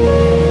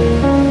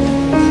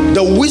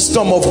 The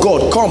wisdom of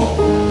God, come.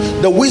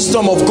 The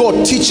wisdom of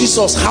God teaches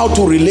us how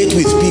to relate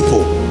with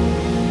people.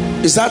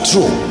 Is that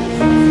true?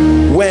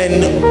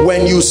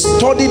 When you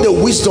study the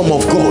wisdom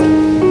of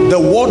God, the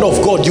word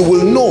of God, you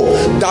will know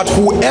that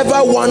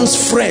whoever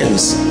wants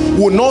friends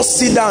will not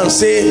sit down and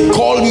say,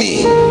 call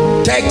me,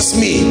 text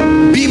me,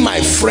 be my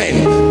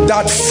friend.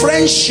 That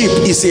friendship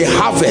is a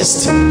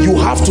harvest. You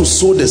have to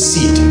sow the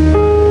seed.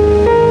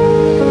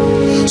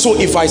 So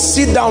if I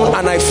sit down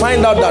and I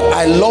find out that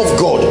I love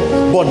God,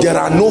 but there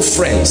are no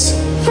friends,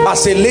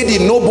 as a lady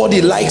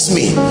nobody likes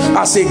me,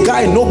 as a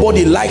guy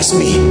nobody likes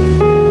me,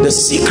 the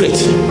secret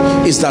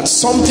is that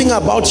something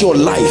about your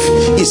life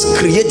is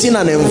creating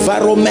an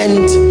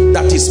environment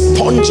that is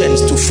pungent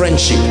to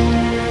friendship.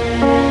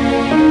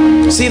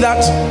 See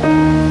that?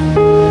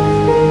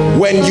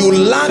 When you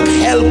lack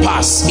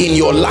helpers in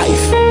your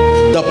life,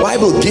 the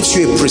Bible gives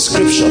you a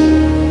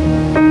prescription.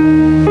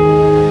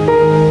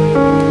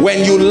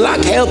 When you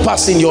lack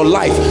helpers in your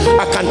life,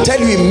 I can tell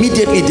you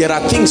immediately there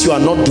are things you are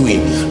not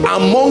doing.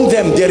 Among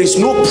them, there is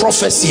no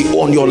prophecy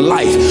on your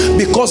life,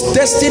 because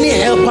destiny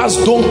helpers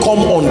don't come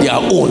on their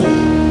own.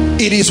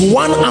 It is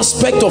one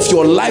aspect of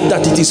your life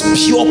that it is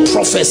pure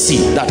prophecy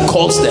that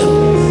calls them.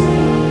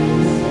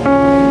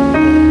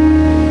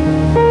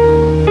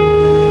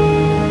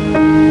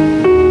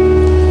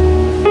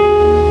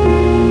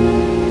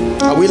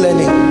 Are we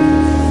learning?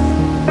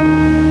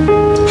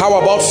 How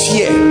about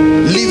fear?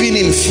 Living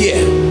in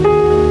fear.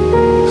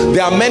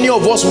 There are many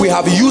of us, we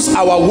have used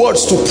our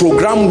words to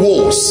program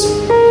wars.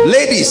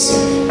 Ladies,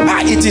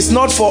 it is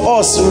not for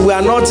us. We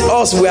are not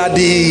us. We are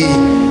the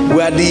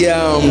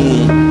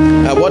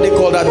what they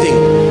call that thing?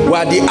 We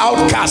are the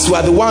outcasts. We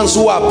are the ones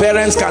who our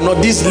parents cannot.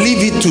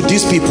 Leave it to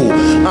these people.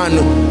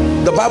 And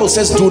The Bible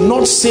says, do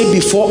not say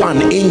before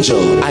an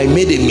angel, I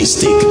made a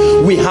mistake.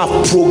 We have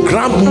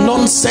programmed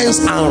nonsense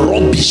and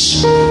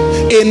rubbish.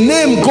 A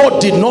name God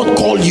did not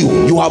call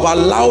you, you have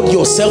allowed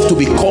yourself to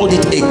be called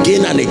it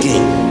again and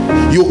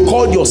again. You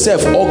called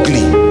yourself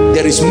ugly.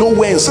 There is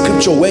nowhere in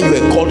scripture where you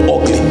are called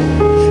ugly.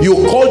 You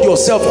called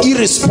yourself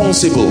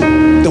irresponsible.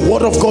 The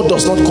word of God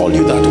does not call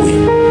you that way.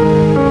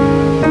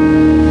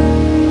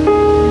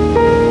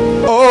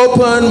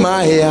 Open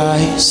my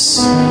eyes,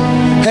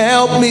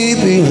 help me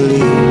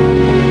believe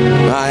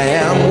I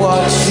am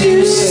what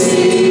you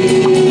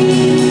say.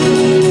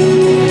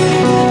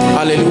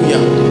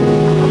 Hallelujah.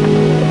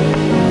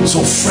 So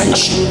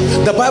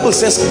friendship, the Bible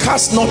says,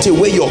 cast not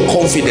away your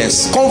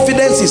confidence.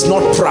 Confidence is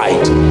not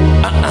pride.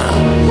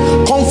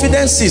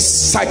 Confidence is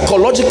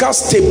psychological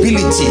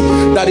stability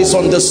that is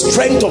on the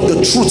strength of the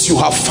truths you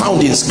have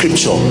found in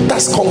scripture.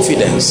 That's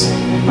confidence.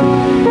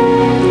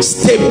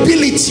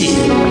 Stability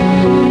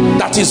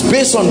that is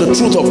based on the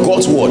truth of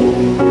God's word.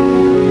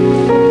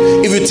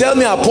 If you tell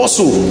me,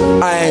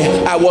 Apostle,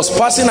 I was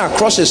passing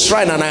across a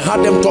shrine and I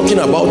heard them talking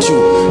about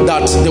you,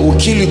 that they will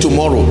kill you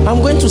tomorrow, I'm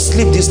going to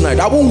sleep this night.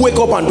 I won't wake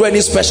up and do any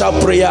special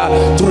prayer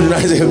through the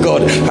night. Say,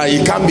 God,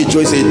 it can't be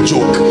just a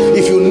joke.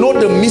 If you know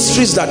the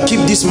mysteries that keep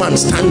this man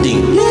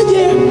standing,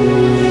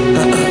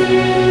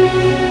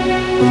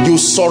 you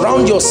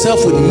surround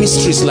yourself with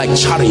mysteries like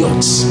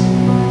chariots.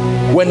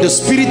 When the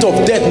spirit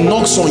of death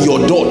knocks on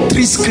your door,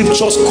 3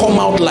 scriptures come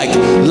out like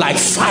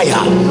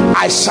fire.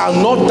 I shall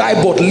not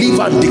die but live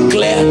and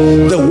declare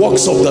the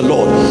works of the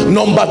Lord.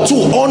 Number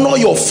 2, honor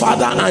your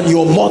father and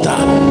your mother,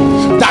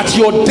 that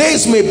your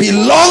days may be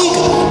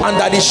long and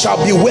that it shall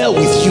be well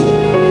with you.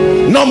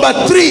 Number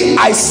 3,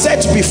 I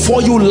set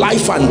before you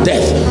life and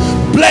death,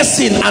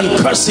 blessing and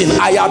cursing.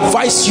 I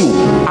advise you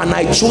and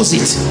I chose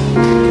it.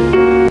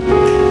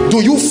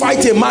 Do you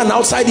fight a man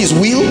outside his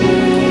will?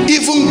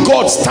 Even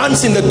God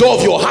stands in the door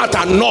of your heart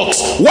and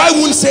knocks. Why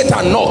wouldn't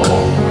Satan knock?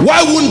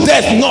 Why wouldn't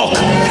death knock?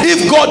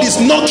 If God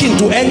is knocking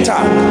to enter.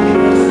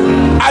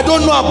 I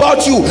don't know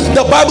about you.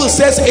 The Bible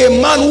says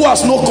a man who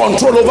has no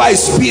control over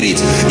his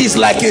spirit is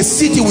like a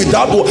city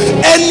without wall.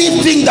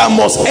 Anything that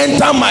must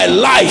enter my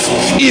life,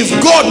 if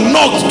God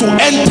knocks to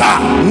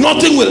enter,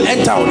 nothing will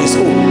enter on its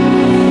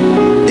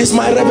own. It's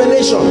my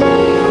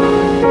revelation.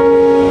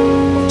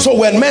 So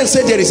when men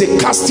say there is a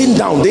casting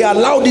down, they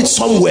allowed it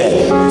somewhere.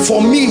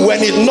 For me,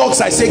 when it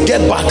knocks, I say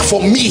get back.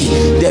 For me,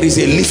 there is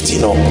a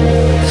lifting up.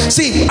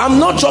 See, I'm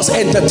not just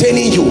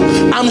entertaining you.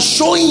 I'm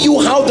showing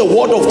you how the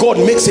word of God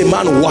makes a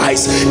man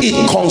wise.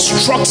 It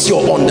constructs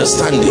your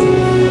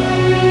understanding.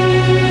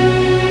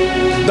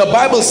 The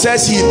Bible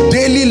says he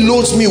daily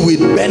loads me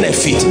with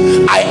benefit.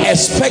 I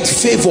expect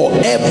favor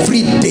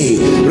every day,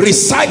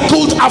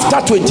 recycled after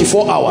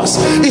 24 hours.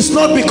 It's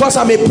not because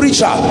I'm a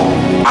preacher.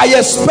 I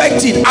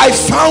expect it. I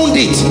found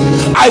it.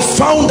 I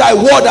found thy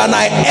word and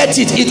I ate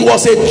it. It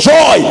was a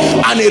joy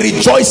and a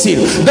rejoicing.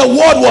 The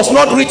word was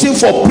not written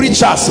for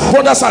preachers,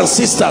 brothers and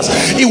sisters.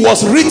 It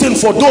was written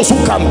for those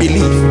who can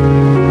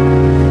believe.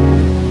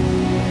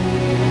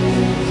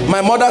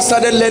 My mother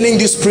started learning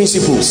these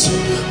principles,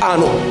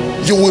 and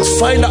you would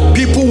find that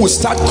people will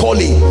start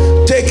calling,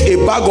 take a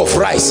bag of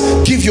rice,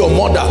 give your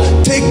mother,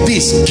 take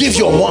this, give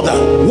your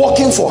mother,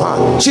 working for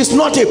her. She's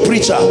not a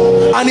preacher,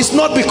 and it's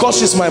not because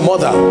she's my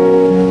mother.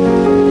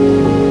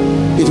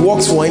 It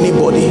works for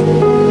anybody.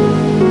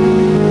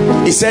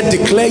 He said,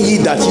 declare ye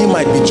that ye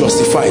might be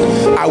justified.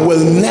 I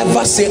will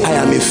never say I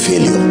am a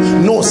failure.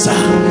 No sir,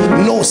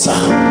 no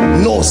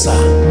sir, no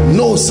sir,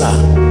 no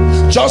sir.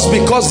 Just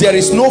because there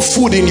is no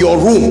food in your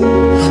room,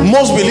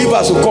 most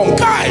believers will come,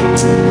 God,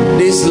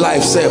 this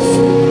life self,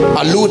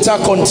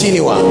 aluta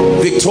continua,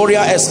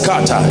 Victoria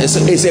Escata,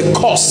 is a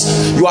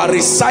curse. You are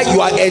reciting,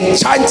 you are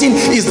enchanting.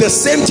 Is the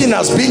same thing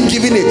as being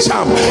given a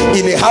charm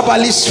in a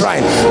herbalist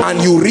shrine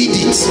and you read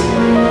it.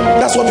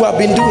 That's what we have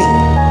been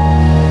doing.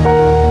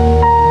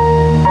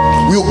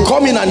 You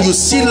come in and you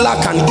see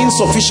lack and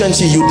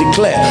insufficiency, you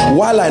declare,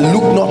 while I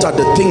look not at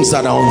the things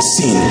that are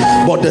unseen,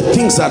 but the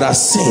things that are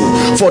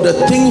seen. For the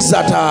things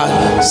that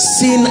are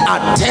seen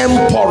are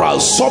temporal,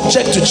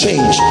 subject to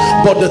change,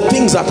 but the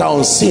things that are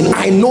unseen,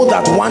 I know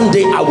that one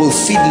day I will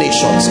feed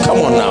nations. Come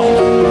on now.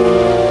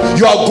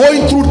 You are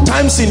going through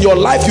times in your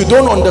life you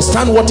don't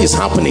understand what is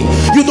happening.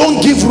 You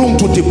don't give room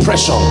to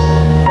depression.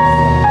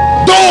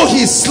 Though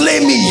he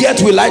slay me,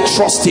 yet will I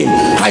trust him.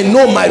 I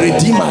know my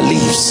Redeemer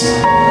lives.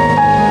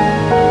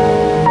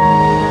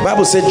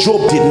 Bible said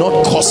Job did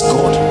not curse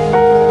God.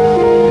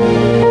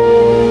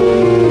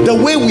 The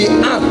way we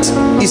act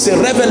is a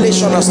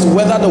revelation as to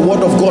whether the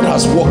word of God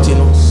has worked in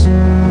us.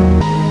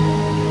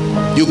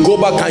 You go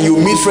back and you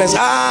meet friends,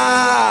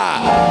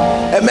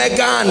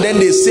 Emeka, and then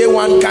they say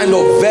one kind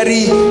of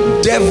very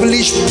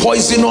devilish,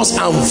 poisonous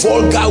and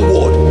vulgar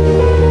word.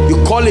 You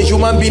call a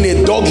human being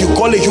a dog, you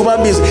call a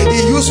human being,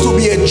 it used to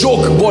be a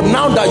joke, but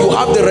now that you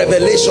have the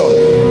revelation,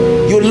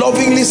 you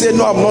lovingly say,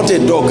 no, I'm not a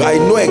dog. I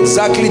know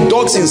exactly.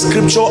 Dogs in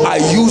scripture are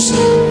used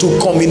to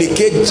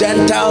communicate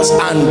Gentiles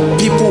and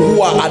people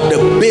who are at the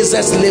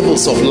basest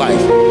levels of life.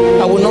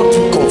 I will not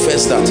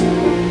confess that.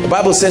 The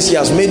Bible says he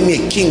has made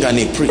me a king and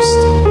a priest.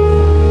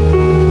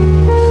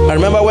 I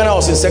remember when I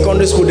was in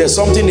secondary school, there's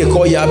something they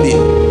call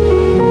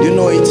yabbing. You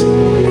know it?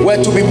 Where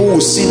two people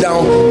will sit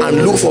down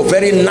and look for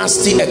very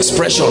nasty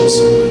expressions,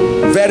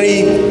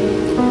 very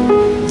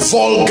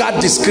vulgar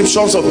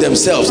descriptions of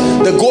themselves.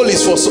 The goal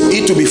is for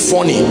it to be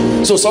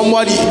funny. So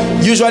somebody,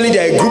 usually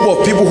there are a group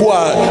of people who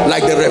are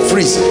like the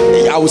referees.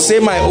 I will say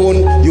my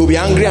own, you'll be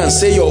angry and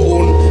say your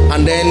own,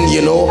 and then,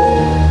 you know,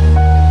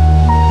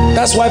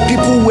 that's why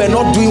people were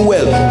not doing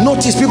well.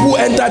 Notice people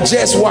enter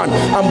JS1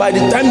 and by the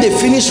time they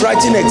finish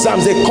writing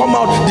exams, they come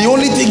out, the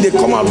only thing they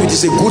come out with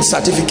is a good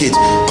certificate.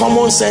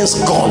 Common sense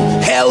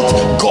gone, health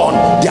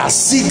gone, they are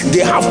sick, they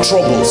have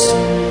troubles.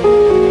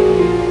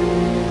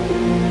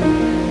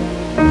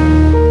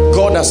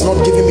 God has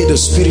not given me the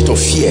spirit of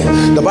fear.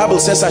 The Bible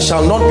says I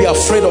shall not be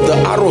afraid of the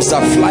arrows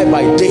that fly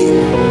by day.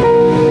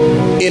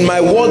 In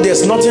my world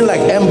there's nothing like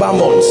ember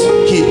months.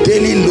 He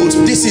daily loads.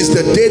 This is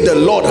the day the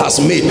Lord has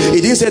made. He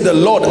didn't say the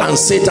Lord and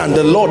Satan.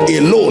 The Lord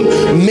alone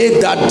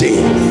made that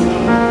day.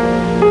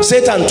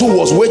 Satan too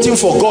was waiting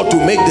for God to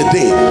make the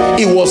day.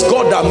 It was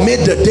God that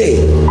made the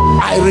day.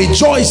 I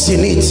rejoice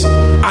in it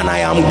and I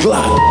am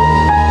glad.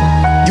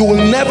 You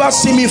will never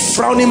see me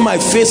frowning my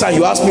face and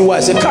you ask me why. I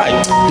say, Kai,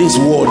 this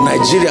world,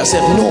 Nigeria. I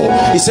said, no.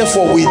 He said,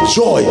 for with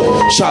joy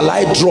shall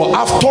I draw.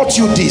 I've taught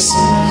you this.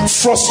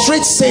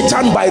 Frustrate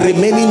Satan by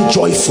remaining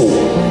joyful.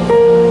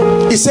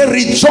 He said,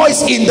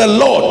 rejoice in the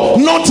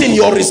Lord, not in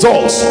your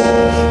results.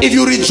 If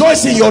you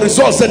rejoice in your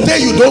results, the day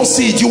you don't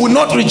see it, you will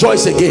not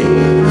rejoice again.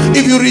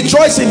 If you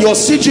rejoice in your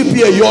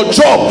CGPA, your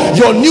job,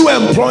 your new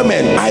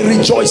employment, I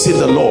rejoice in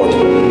the Lord.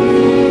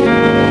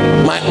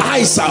 My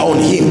eyes are on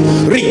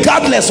him.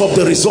 Regardless of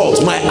the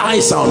results, my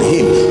eyes are on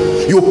him.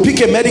 You pick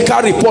a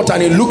medical report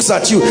and it looks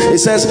at you. It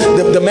says,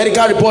 the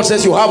medical report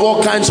says you have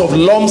all kinds of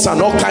lumps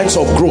and all kinds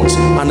of growth.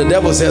 And the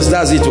devil says,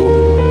 that's it.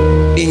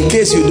 In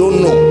case you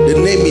don't know, the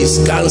name is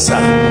cancer.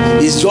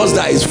 It's just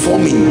that it's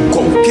forming.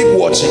 Come, keep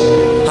watching.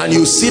 And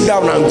you sit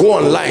down and go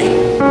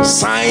online.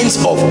 Signs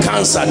of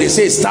cancer. They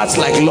say it starts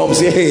like lumps.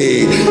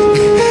 Hey.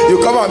 You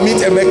come and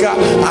meet Emeka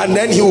and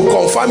then he will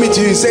confirm it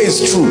to you. He say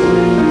it's true.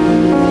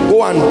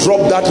 Go and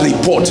drop that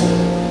report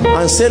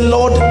and say,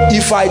 Lord,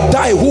 if I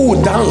die, who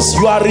will dance?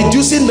 You are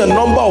reducing the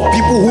number of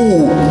people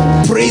who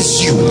will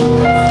praise you.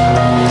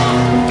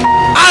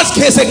 Ask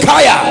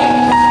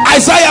Hezekiah.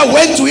 Isaiah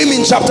went to him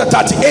in chapter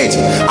 38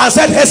 and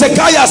said,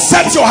 Hezekiah,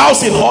 set your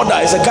house in order.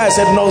 Hezekiah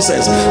said,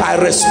 nonsense. I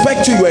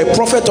respect you. You are a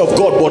prophet of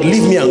God, but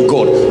leave me and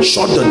God.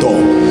 Shut the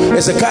door.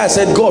 Hezekiah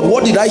said, God,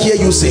 what did I hear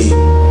you say?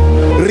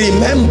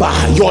 Remember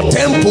your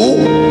temple.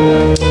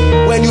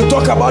 When you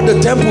talk about the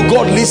temple,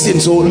 God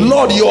listens. So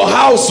Lord, your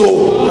house.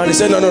 So, and he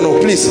said, no,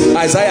 please,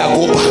 Isaiah,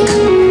 go back.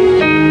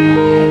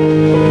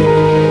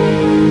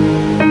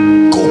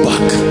 Go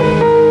back.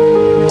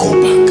 Go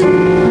back.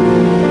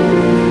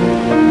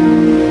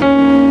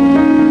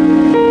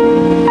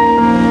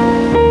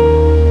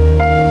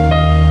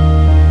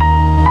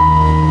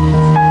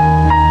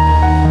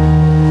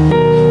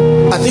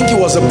 I think it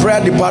was a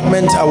prayer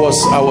department. I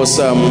was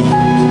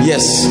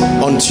yes,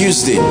 on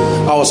Tuesday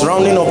I was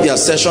rounding up their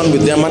session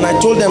with them and I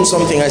told them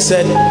something. I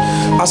said,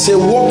 as a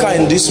worker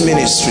in this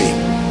ministry,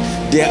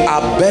 there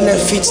are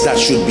benefits that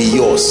should be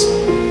yours.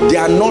 They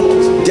are not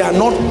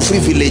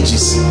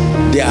privileges,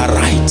 they are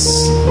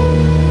rights.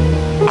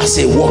 As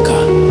a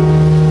worker,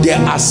 there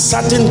are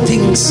certain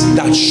things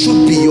that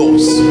should be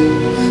yours.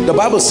 The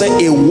Bible says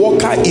a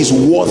worker is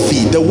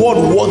worthy. The word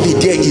worthy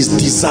there is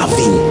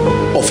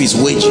deserving of his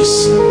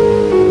wages.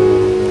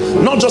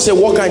 Not just a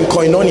worker in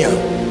koinonia,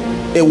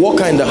 a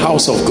worker in the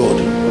house of God.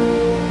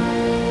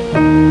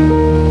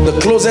 The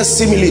closest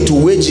simile to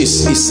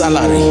wages is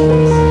salary.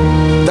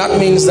 That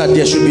means that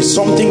there should be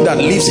something that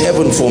leaves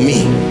heaven for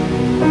me.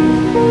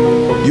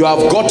 You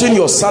have gotten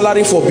your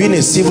salary for being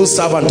a civil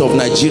servant of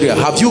Nigeria.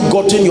 Have you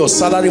gotten your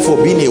salary for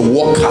being a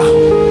worker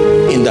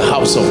in the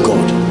house of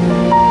God?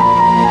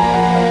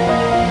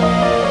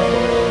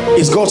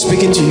 Is God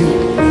speaking to you?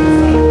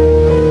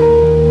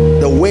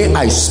 The way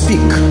I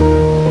speak,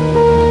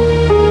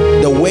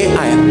 the way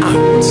I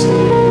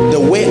act, the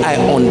way I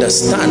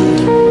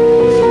understand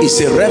is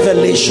a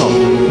revelation.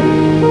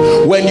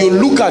 When you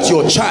look at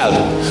your child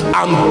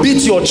and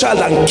beat your child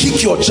and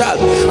kick your child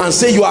and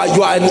say you are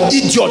an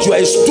idiot, you are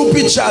a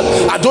stupid child,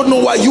 I don't know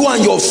why, you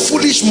and your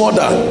foolish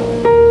mother,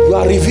 you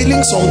are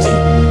revealing something.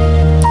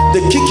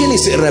 The kicking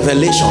is a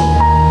revelation.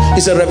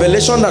 It's a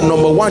revelation that,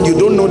 number one, you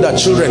don't know that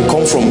children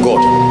come from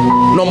God.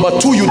 Number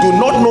two, you do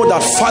not know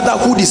that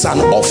fatherhood is an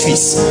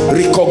office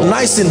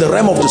recognized in the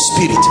realm of the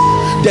spirit.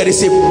 There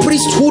is a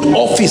priesthood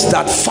office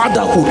that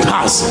fatherhood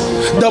has.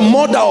 The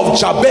mother of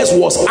Jabez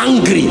was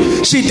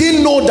angry. She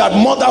didn't know that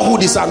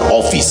motherhood is an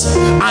office,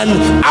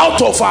 and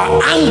out of her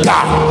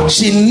anger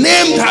she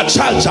named her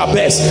child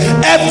Jabez.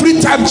 Every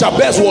time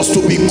Jabez was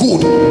to be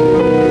good,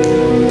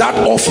 that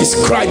office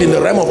cried in the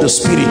realm of the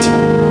spirit.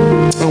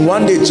 And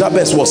one day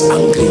Jabez was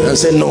angry and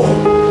said, no,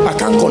 I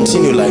can't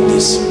continue like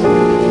this.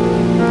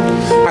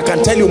 I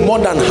can tell you more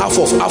than half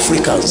of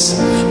Africans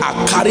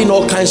are carrying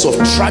all kinds of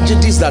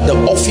tragedies that the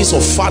office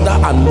of father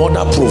and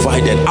mother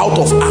provided out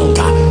of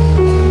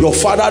anger. Your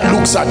father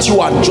looks at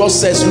you and just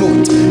says,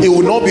 look, it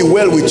will not be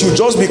well with you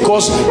just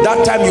because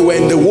that time you were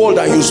in the world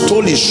and you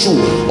stole his shoe,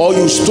 or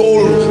you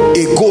stole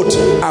a goat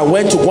and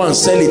went to go and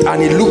sell it,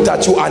 and he looked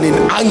at you and in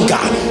anger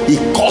he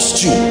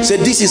cursed you. Said,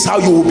 this is how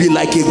you will be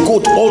like a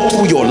goat all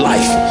through your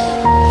life.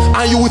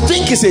 And you will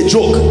think it's a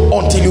joke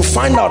until you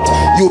find out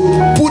you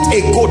put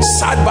a goat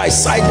side by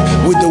side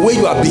with the way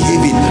you are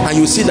behaving, and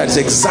you see that it's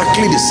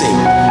exactly the same.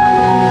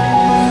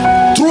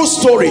 True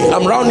story,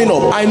 I'm rounding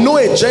up. I know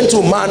a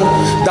gentleman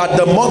that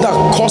the mother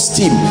cursed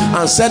him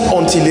and said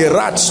until a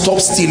rat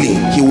stops stealing,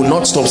 he will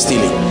not stop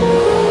stealing.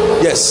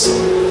 Yes,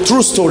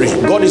 true story.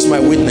 God is my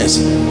witness.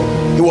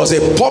 He was a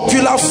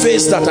popular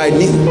face that I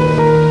knew.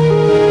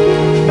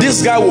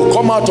 This guy will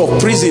come out of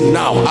prison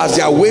now as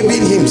they are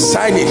waving him,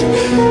 sign it.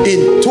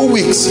 In 2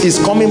 weeks, he's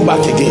coming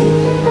back again.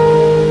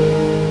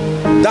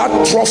 That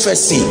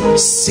prophecy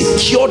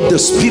secured the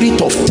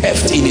spirit of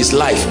theft in his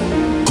life.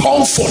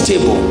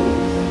 Comfortable.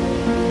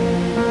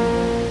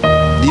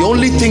 The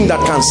only thing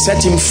that can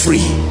set him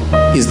free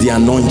is the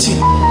anointing.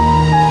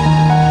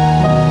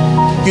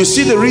 You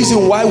see the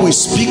reason why we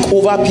speak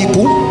over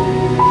people?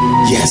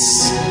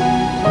 Yes.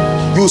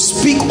 You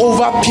speak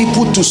over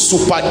people to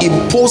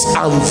superimpose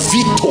and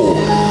veto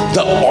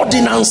the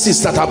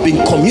ordinances that have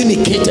been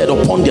communicated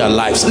upon their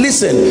lives.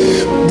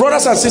 Listen,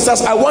 brothers and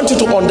sisters, I want you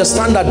to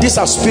understand that these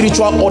are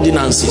spiritual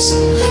ordinances.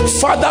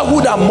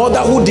 Fatherhood and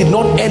motherhood did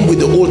not end with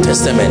the Old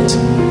Testament.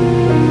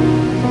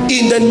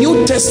 In the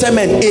New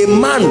Testament, a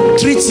man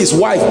treats his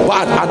wife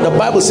bad and the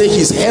Bible says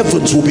his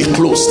heavens will be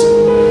closed.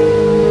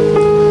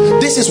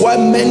 This is why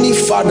many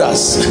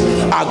fathers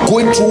are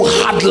going through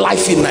hard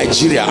life in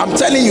Nigeria. I'm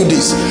telling you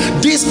this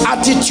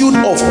attitude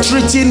of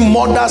treating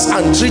mothers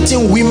and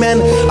treating women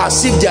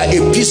as if they are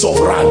a piece of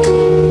rag.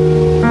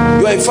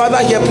 You are a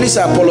father here, please,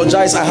 I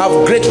apologize. I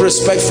have great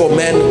respect for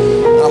men.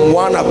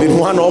 I've been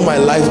one all my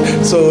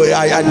life, so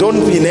I don't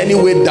in any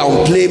way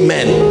downplay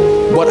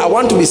men, but I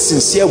want to be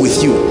sincere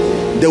with you.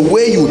 The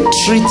way you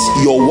treat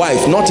your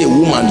wife, not a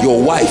woman,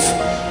 your wife,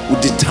 will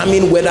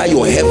determine whether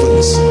your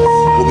heavens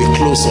will be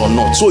close or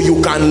not. So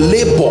you can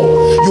labor.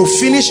 You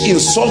finish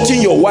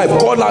insulting your wife,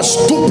 call her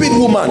stupid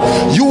woman.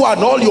 You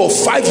and all your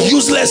 5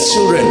 useless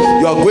children,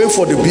 you are going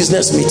for the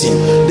business meeting.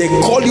 They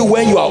call you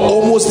when you are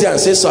almost there and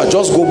say, sir,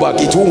 just go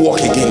back, it won't work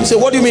again. You say,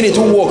 what do you mean it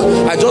won't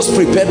work? I just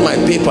prepared my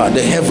paper,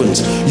 the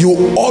heavens.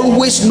 You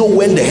always know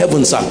when the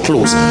heavens are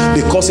closed,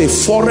 because a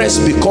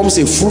forest becomes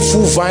a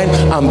fruitful vine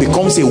and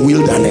becomes a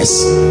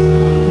wilderness.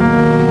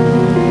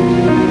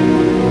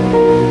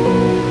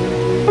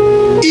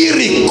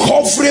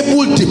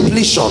 Irrecoverable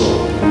depletion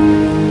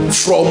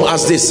from,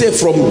 as they say,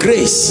 from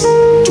grace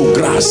to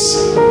grass.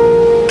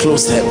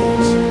 Closed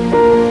heavens.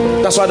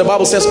 That's why the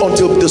Bible says,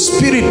 until the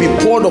Spirit be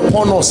poured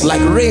upon us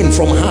like rain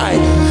from high,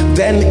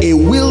 then a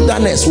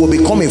wilderness will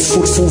become a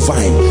fruitful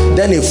vine.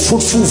 Then a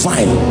fruitful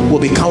vine will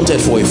be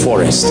counted for a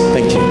forest.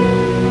 Thank you.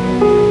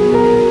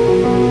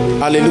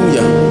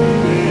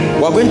 Hallelujah.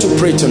 We're going to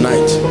pray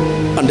tonight,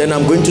 and then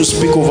I'm going to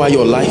speak over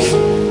your life.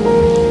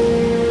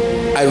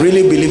 I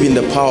really believe in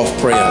the power of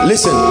prayer.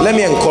 Listen, let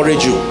me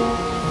encourage you.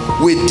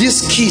 With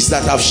these keys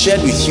that I've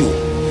shared with you,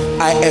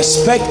 I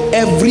expect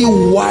every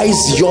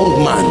wise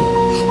young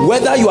man,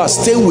 whether you are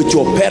staying with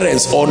your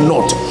parents or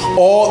not,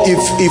 or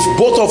if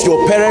both of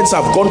your parents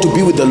have gone to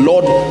be with the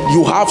Lord,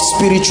 you have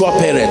spiritual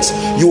parents,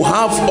 you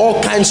have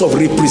all kinds of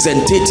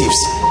representatives.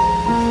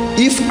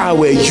 If I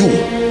were you,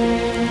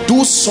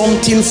 do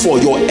something for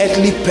your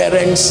earthly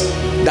parents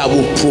that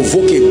will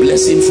provoke a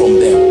blessing from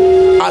them.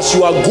 As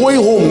you are going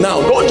home now,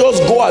 don't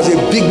just go as a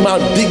big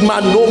man,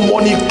 no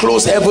money,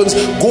 close heavens.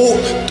 Go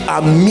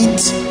and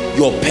meet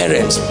your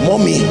parents.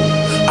 Mommy,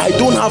 I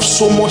don't have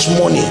so much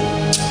money,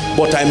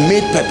 but I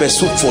made pepper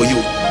soup for you.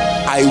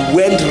 I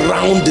went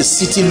round the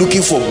city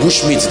looking for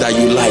bushmeat that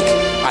you like.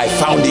 I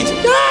found it.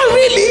 Ah,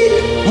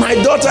 really? My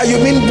daughter, you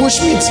mean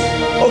bushmeat?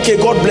 Okay,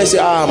 God bless you.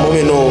 Ah,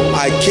 mommy, no,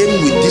 I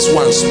came with this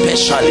one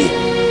specially.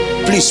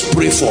 Please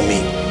pray for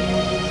me.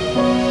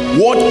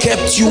 What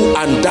kept you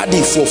and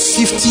daddy for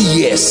 50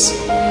 years?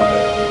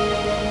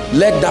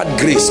 Let that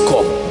grace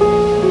come.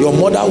 Your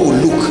mother will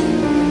look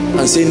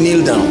and say,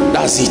 kneel down.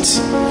 That's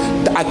it.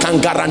 I can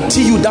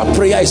guarantee you that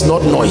prayer is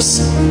not noise.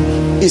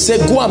 He said,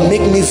 go and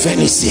make me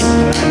venison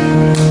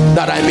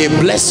that I may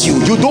bless you.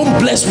 You don't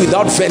bless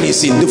without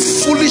venison. The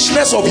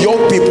foolishness of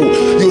young people.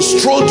 You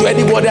stroll to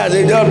anybody and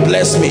they don't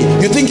bless me.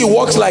 You think it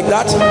works like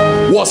that?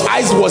 Was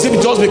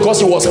it just because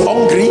he was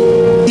hungry?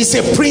 It's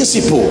a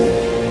principle.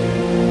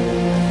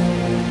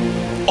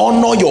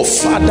 Honor your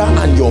father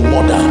and your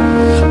mother.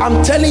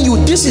 I'm telling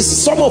you, this is,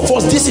 some of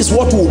us, this is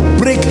what will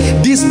break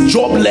this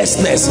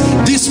joblessness,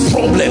 these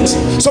problems.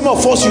 Some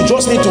of us, you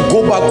just need to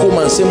go back home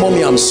and say,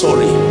 mommy, I'm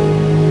sorry.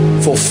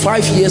 For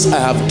 5 years, I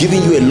have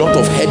given you a lot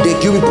of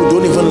headache. You people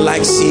don't even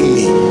like seeing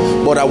me.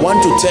 But I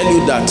want to tell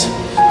you that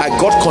I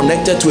got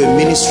connected to a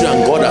ministry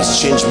and God has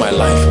changed my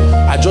life.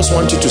 I just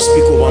want you to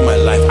speak over my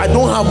life. I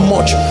don't have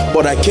much,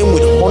 but I came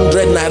with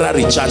 100 naira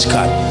recharge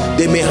card.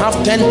 They may have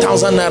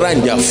 10,000 naira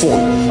in their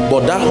phone,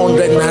 but that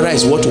 100 naira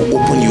is what will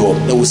open you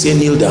up. They will say,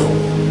 kneel down.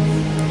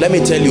 Let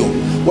me tell you,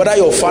 whether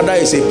your father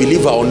is a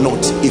believer or not,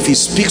 if he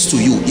speaks to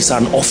you, it's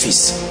an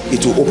office.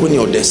 It will open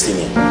your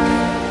destiny.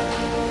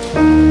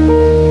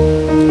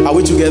 Are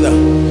we together?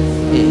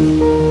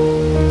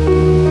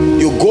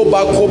 You go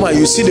back home and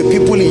you see the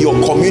people in your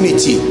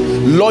community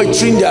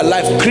loitering their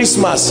life.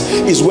 Christmas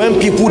is when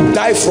people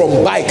die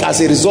from bike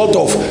as a result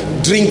of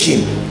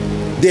drinking.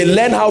 They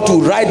learn how to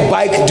ride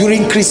bike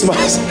during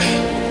Christmas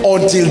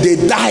until they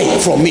die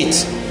from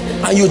it.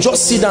 And you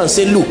just sit down and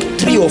say, look,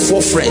 3 or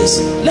 4 friends,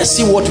 let's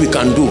see what we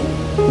can do.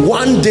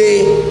 One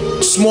day,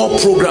 small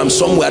program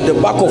somewhere at the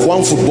back of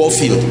one football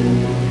field.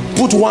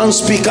 Put one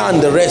speaker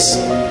and the rest.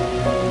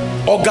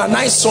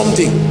 Organize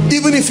something,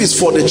 even if it's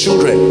for the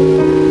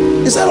children.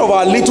 Instead of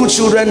our little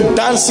children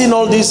dancing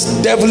all this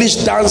devilish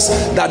dance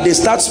that they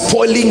start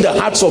spoiling the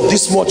hearts of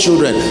these small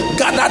children,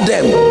 gather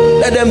them,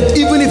 let them,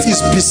 even if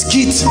it's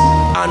biscuit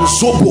and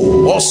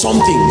zobo or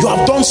something, you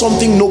have done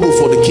something noble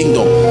for the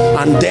kingdom.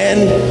 And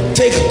then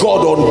take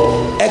God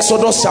on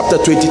Exodus chapter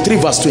 23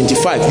 verse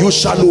 25. You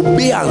shall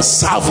obey and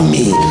serve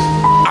me,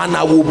 and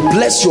I will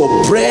bless your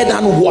bread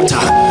and water.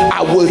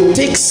 I will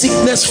take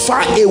sickness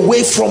far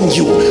away from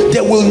you.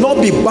 There will not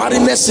be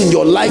barrenness in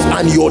your life,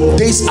 and your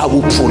days I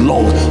will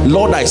prolong.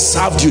 Lord, I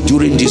served you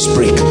during this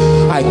break.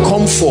 I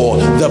come for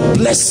the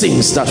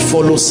blessings that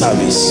follow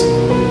service.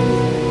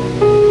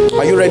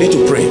 Are you ready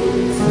to pray?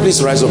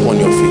 Please rise up on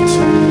your feet.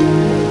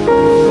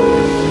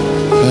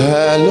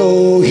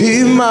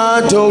 Elohim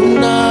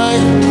Adonai,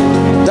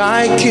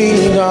 thy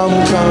kingdom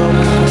come,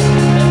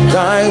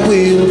 thy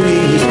will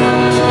be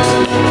done.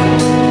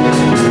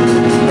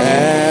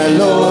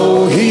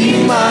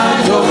 Elohim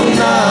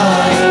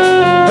Adonai,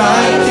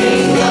 thy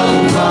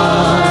kingdom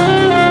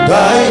come,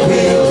 thy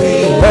will be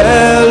done.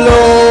 Elohim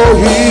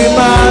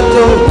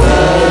Adonai,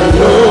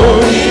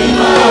 Elohim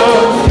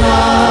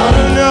Adonai,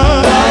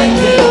 thy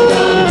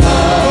kingdom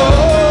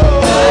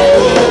come, thy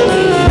will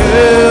be done.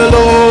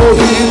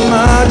 Elohim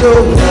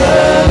Adonai,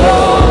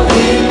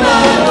 Elohim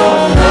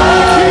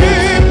Adonai,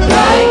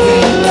 thy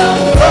kingdom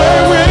come,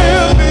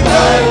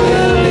 thy will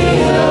be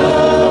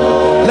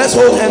done. Let's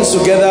hold hands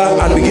together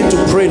and begin to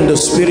pray in the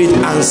spirit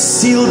and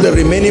seal the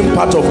remaining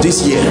part of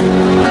this year.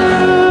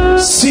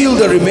 Seal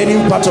the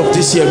remaining part of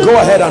this year. Go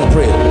ahead and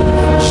pray.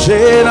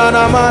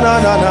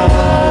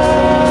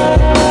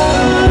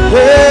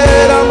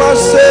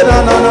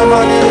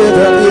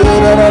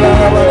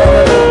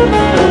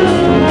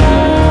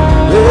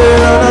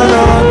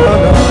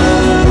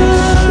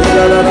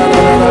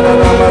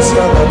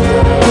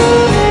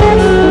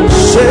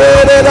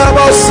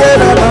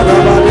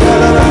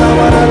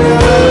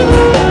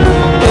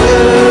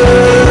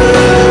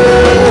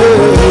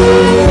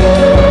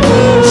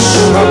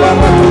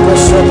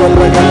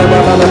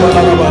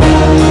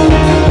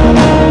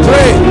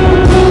 Pray.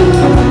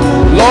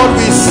 Lord,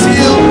 we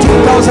seal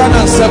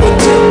 2017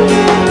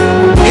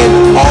 in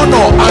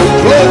honor and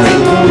glory.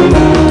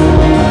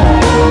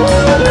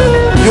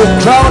 You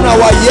crown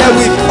our year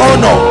with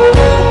honor,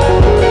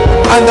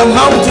 and the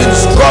mountains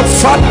drop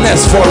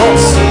fatness for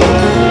us.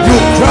 You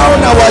crown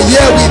our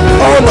year with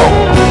honor,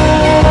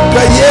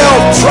 the year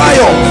of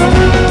triumph.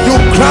 You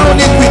crown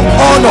it with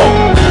honor.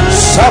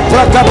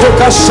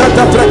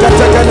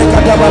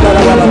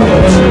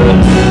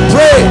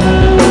 Pray.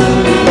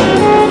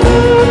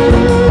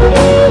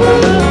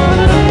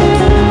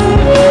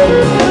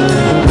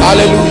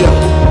 Hallelujah.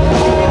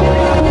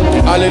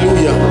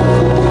 Hallelujah.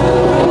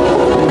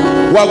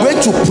 We are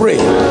going to pray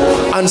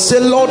and say,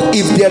 Lord,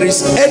 if there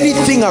is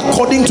anything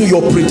according to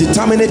your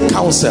predeterminate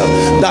counsel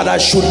that I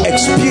should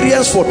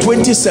experience for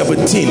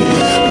 2017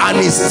 and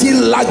is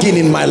still lagging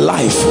in my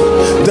life,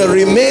 the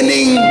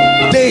remaining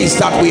days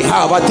that we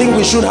have, I think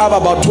we should have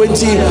about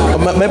 20,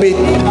 maybe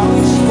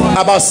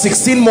about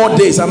 16 more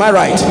days. Am I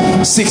right?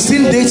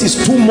 16 days is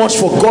too much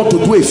for God to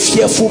do a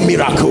fearful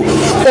miracle.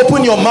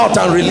 Open your mouth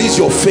and release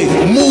your faith.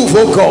 Move,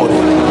 oh God.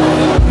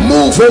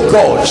 Move, oh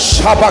God.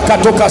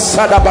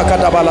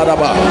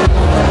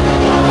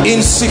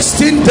 In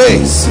 16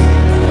 days,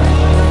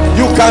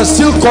 you can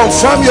still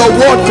confirm your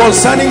word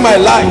concerning my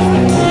life.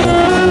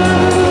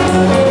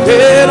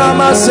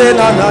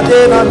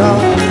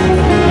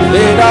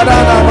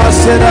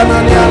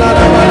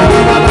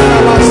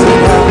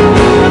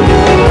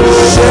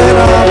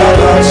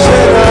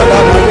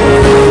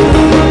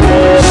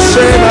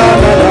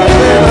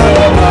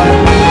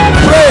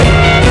 Pray.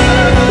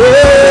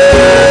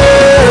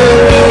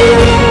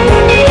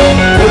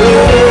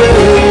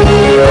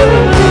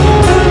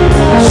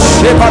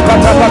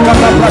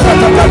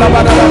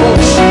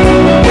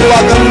 You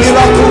are the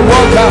miracle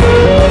worker.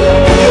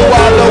 You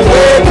are the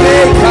way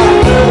maker.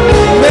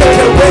 Make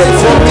a way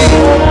for me.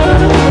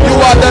 You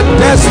are the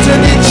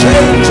destiny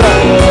changer.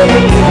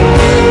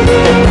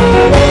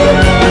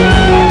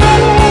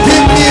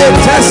 Give me a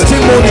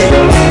testimony.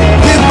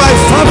 Give my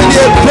family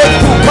a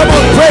breakthrough. Come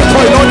on, pray,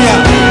 Koinonia.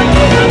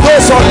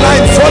 Those on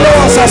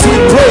as we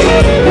pray.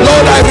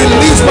 Lord, I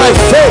release my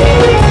faith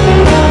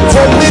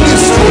for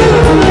ministry,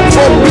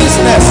 for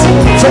business,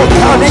 for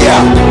career.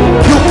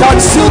 You can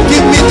still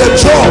give me the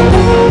job.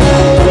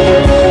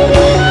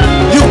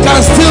 You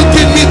can still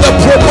give me the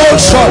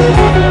promotion.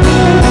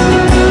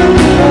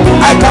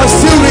 I can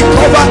still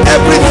recover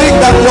everything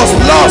that was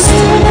lost.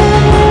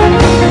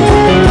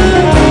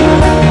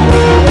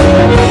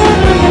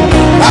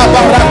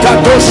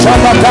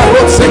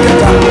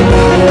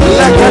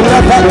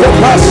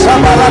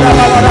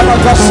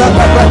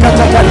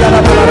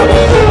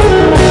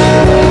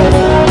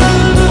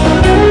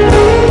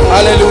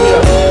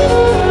 Hallelujah.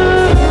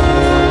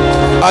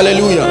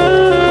 Hallelujah.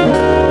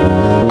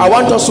 I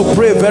want us to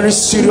pray a very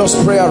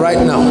serious prayer right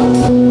now.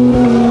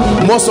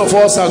 Most of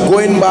us are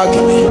going back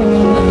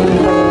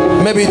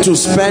maybe to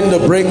spend the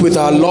break with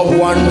our loved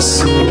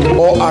ones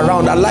or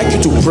around. I'd like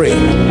you to pray.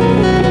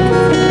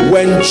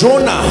 When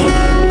Jonah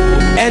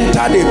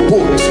entered a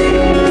boat,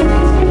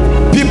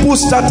 people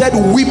started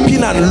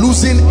weeping and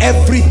losing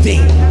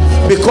everything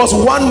because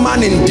one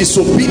man in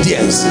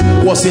disobedience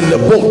was in the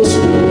boat.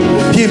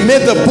 He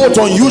made the boat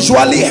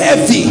unusually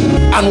heavy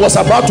and was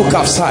about to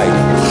capsize.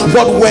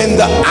 But when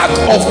the ark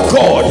of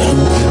God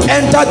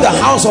entered the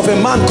house of a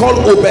man called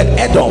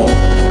Obed-Edom,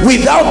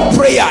 without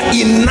prayer,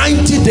 in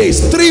 90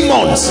 days, 3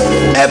 months,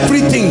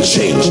 everything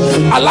changed.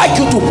 I'd like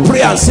you to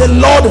pray and say,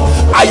 Lord,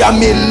 I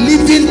am a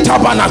living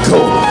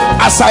tabernacle.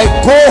 As I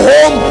go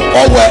home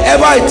or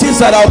wherever it is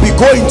that I'll be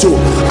going to,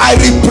 I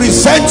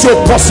represent your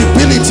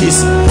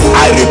possibilities.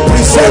 I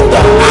represent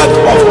the ark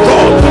of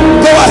God.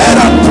 Go ahead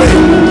and pray.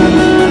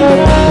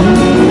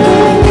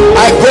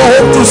 I go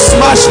home to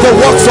smash the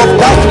works of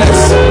darkness.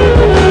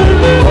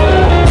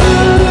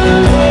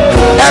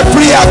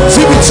 Every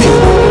activity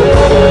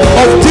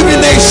of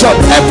divination,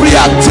 every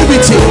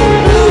activity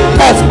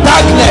of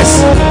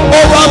darkness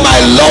over my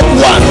loved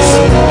ones,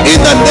 in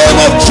the name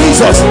of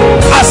Jesus,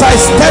 as I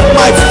step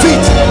my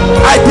feet,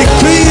 I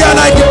decree and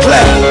I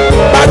declare,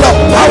 by the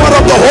power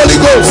of the Holy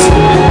Ghost,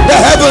 the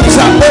heavens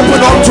are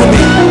open unto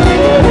me.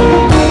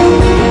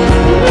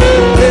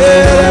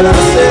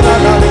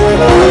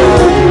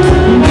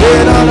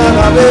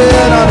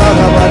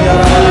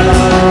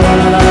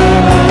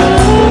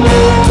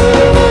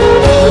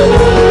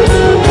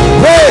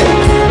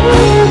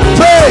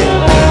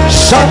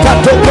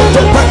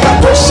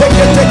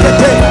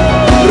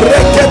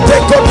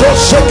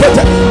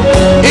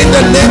 In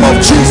the name of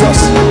Jesus,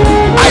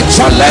 I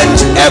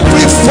challenge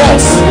every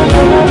force.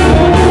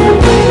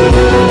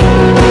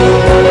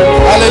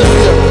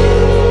 Hallelujah.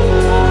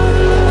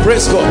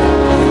 Praise God.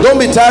 Don't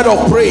be tired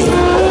of praying.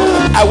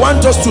 I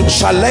want us to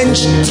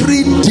challenge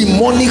 3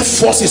 demonic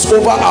forces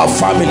over our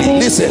family.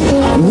 Listen.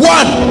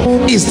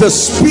 1 is the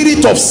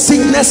spirit of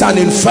sickness and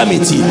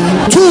infirmity.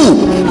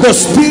 2, the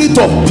spirit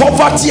of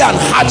poverty and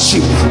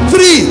hardship.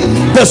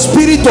 3, the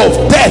spirit of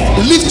death.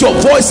 Lift your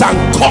voice and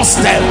curse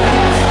them.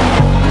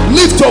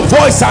 Lift your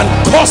voice and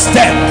curse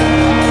them.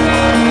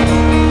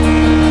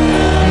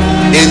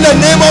 In the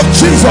name of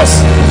Jesus,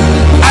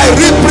 I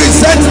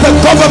represent the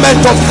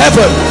government of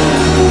heaven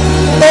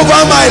over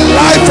my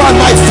life and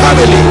my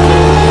family.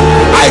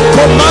 I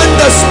command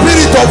the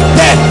spirit of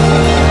death,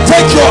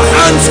 take your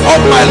hands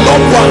off my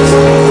loved ones.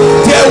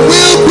 There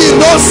will be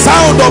no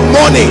sound of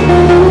mourning.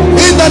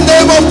 In the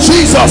name of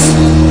Jesus,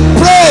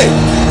 pray.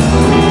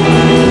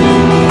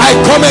 I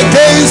come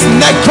against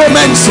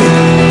necromancy.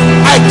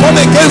 I come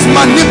against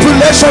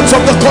manipulations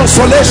of the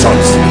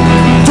consolations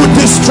to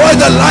destroy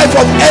the life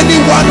of any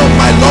one of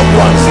my loved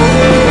ones.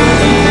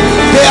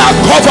 They are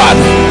covered.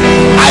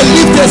 I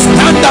lift the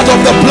standard of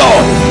the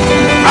blood.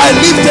 I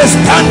lift the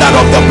standard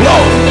of the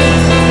blood.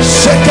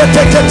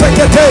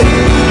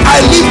 I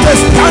lift the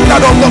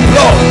standard of the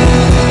blood.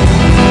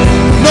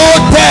 No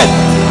death,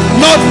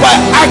 not by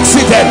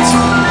accident,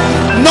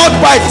 not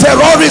by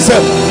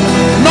terrorism,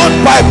 not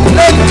by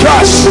plane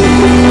crash.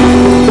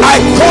 I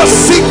cause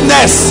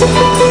sickness.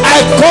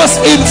 I cause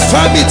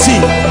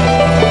infirmity.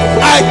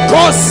 I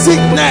cause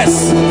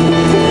sickness.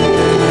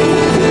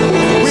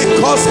 We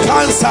cause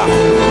cancer.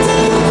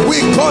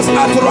 We cause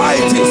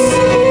arthritis.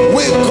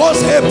 We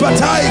cause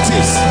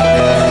hepatitis.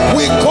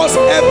 We cause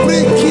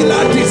every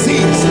killer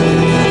disease,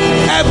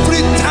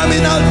 every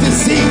terminal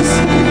disease.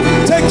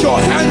 Take your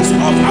hands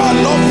off our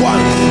loved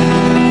ones.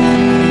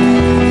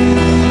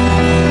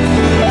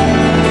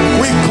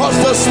 We cause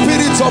the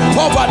spirits of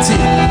poverty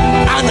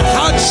and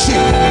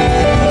hardship,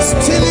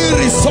 stealing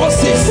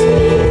resources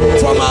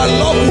from our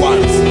loved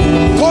ones,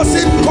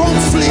 causing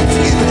conflict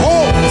in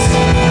homes.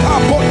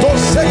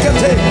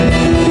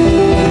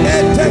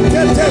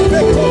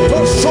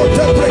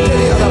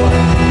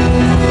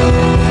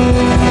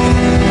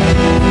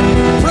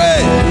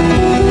 Pray.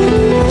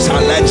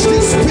 Challenge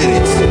this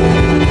spirit.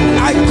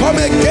 I come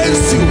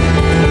against you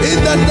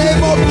in the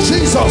name of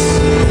Jesus.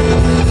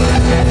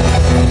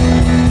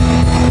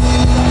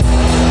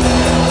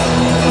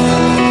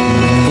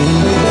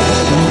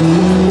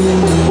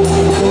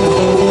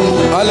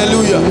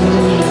 Hallelujah.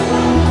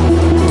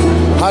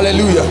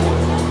 Hallelujah.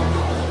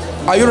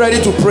 Are you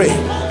ready to pray?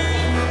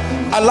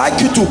 I'd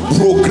like you to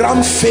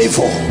program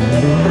favor,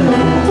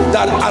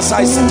 that as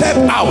I step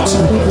out,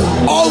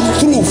 all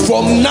through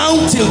from now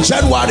till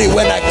January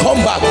when I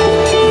come back,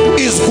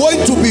 is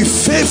going to be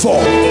favor.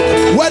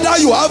 Whether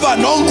you have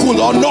an uncle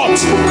or not,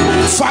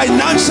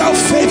 financial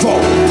favor,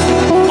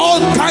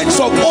 all kinds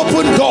of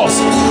open doors.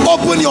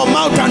 Open your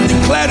mouth and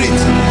declare it.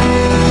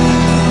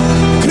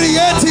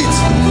 Create it.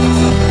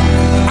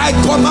 I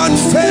command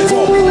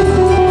favor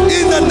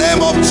in the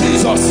name of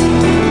Jesus.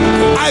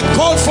 I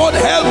call forth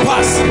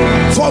helpers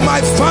for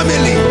my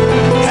family,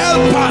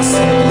 helpers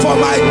for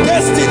my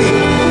destiny.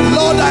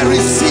 Lord, I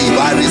receive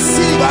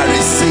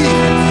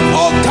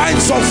all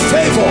kinds of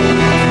favor,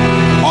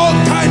 all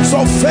kinds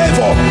of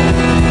favor.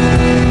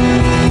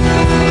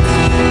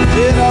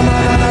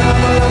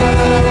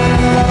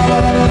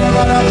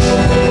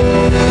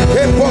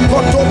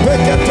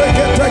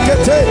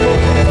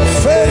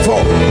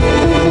 Favor.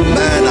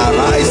 Men are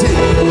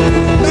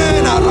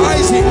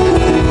rising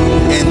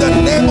in the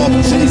name of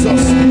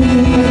Jesus.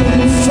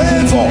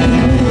 Favor.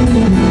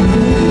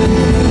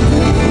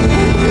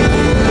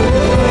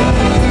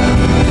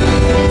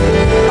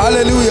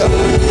 Hallelujah.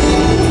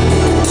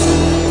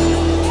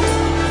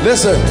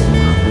 Listen,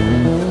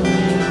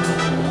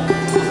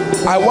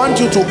 I want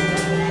you to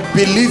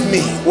believe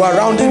me. We're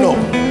rounding up,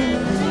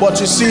 but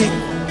you see,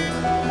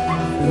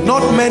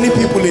 not many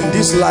people in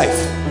this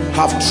life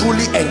have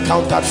truly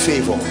encountered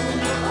favor.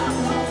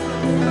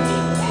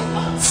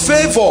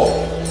 Favor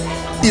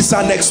is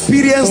an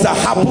experience that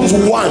happens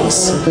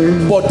once,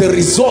 but the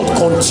result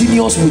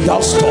continues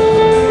without stop.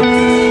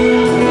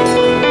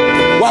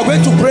 We are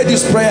going to pray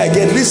this prayer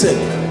again. Listen,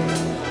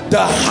 the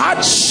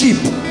hardship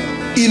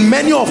in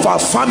many of our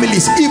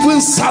families,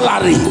 even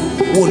salary,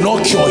 will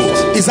not cure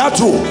it. Is that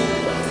true?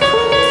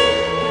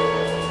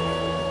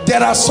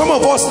 There are some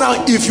of us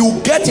now, if you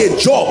get a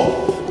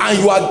job and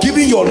you are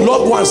giving your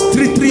loved ones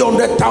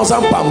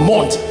 300,000 per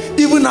month,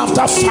 even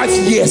after 5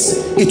 years,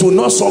 it will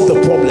not solve the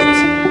problems.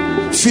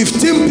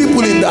 15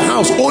 people in the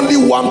house, only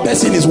one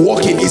person is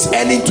working, is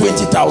earning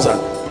 20,000.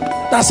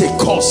 That's a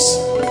curse.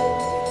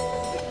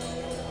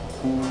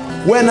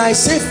 When I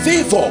say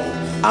favor,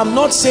 I'm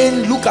not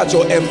saying look at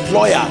your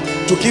employer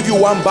to give you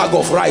 1 bag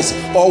of rice,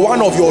 or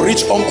one of your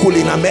rich uncle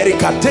in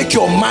America. Take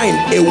your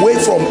mind away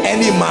from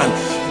any man.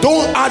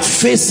 Don't add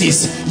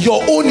faces.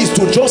 Your own is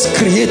to just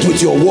create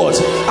with your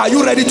words. Are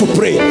you ready to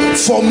pray?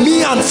 For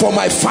me and for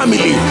my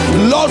family,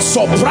 Lord,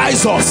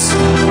 surprise us.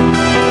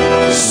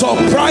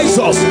 Surprise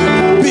us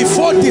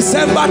before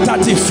December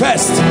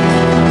 31st.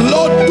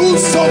 Lord, do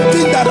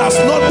something that has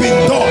not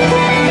been done.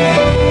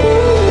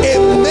 A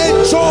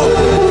major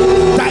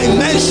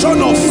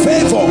dimension of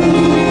favor.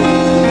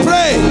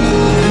 Pray,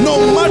 no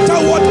matter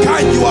what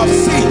kind you have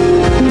seen.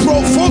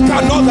 Provoke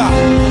another.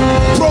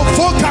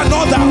 Provoke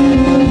another.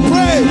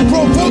 Pray,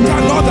 provoke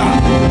another.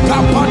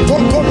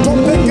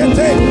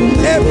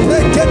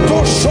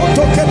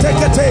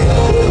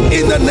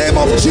 In the name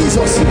of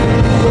Jesus,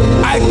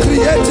 I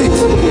create it.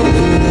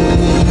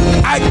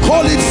 I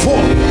call it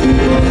forth.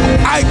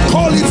 I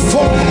call it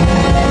forth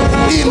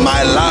in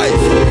my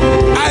life.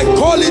 I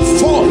call it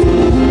forth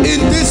in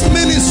this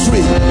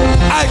ministry.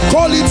 I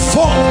call it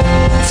forth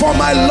for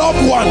my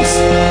loved ones.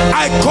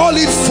 I call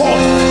it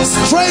forth.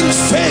 Strange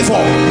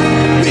favor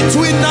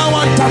between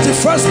now and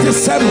 31st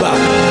December.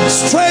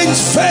 Strange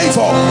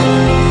favor.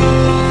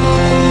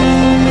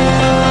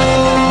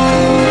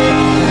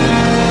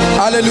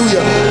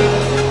 Hallelujah.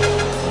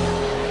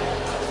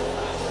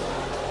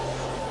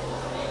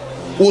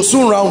 We'll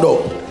soon round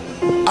up.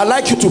 I'd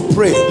like you to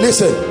pray.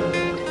 Listen,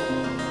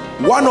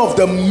 one of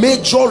the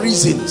major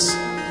reasons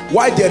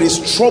why there is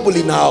trouble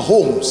in our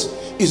homes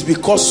is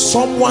because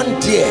someone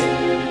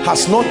there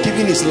has not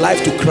given his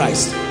life to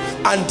Christ,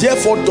 and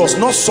therefore does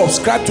not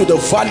subscribe to the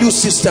value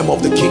system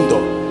of the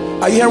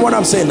kingdom. Are you hearing what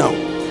I'm saying now?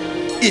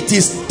 It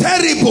is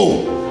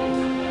terrible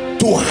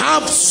to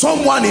have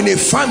someone in a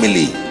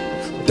family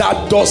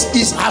that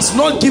has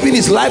not given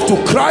his life to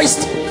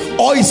Christ,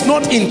 or is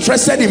not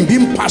interested in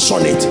being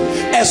passionate,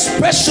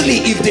 especially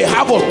if they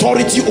have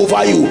authority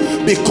over you,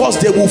 because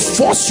they will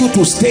force you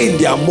to stay in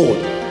their mode.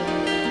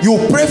 You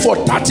pray for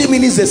 30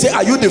 minutes, they say,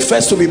 are you the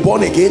first to be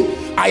born again?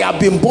 I have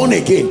been born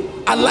again.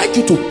 I'd like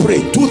you to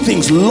pray 2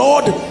 things.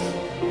 Lord,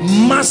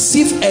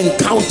 massive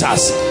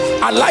encounters.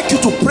 I'd like you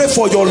to pray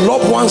for your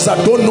loved ones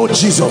that don't know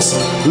Jesus.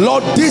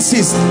 Lord, this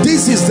is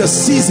the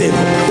season.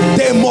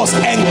 They must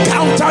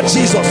encounter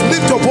Jesus.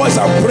 Lift your voice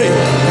and pray.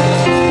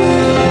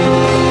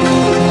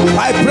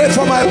 I pray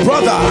for my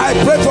brother. I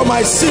pray for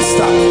my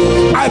sister.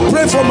 I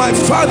pray for my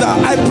father.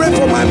 I pray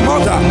for my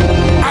mother.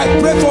 I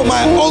pray for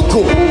my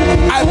uncle.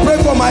 I pray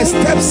for my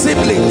step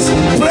siblings.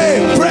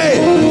 Pray, pray.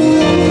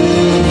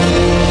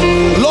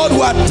 Lord,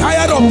 we are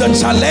tired of the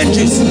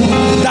challenges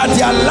that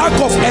their lack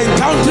of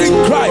encountering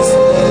Christ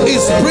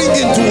is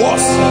bringing to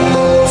us.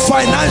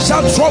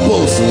 Financial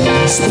troubles,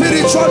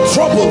 spiritual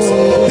troubles,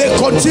 they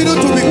continue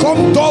to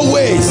become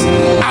doorways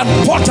and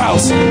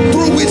portals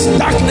through which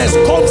darkness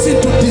comes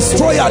in to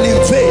destroy and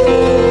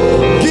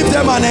invade. Give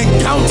them an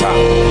encounter.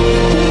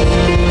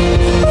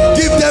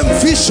 Give them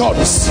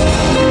visions.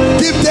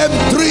 Give them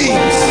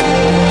dreams.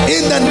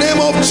 In the name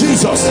of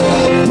Jesus.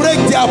 Break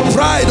their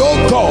pride, oh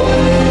God.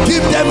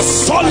 Give them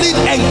solid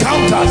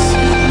encounters.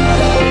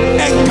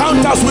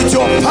 Encounters with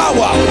your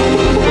power.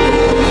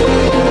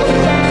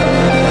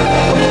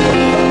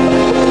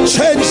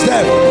 Change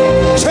them.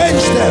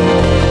 Change them.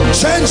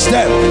 Change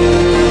them.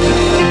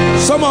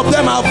 Some of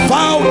them have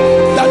vowed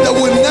that they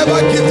will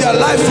never give their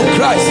lives to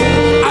Christ.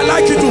 I'd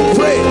like you to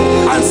pray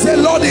and say,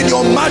 Lord, in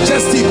your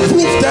majesty,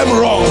 prove them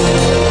wrong.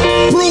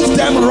 Prove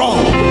them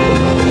wrong.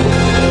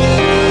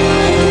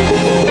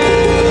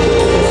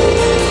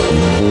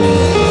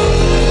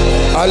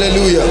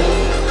 Hallelujah.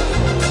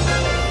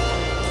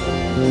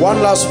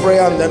 One last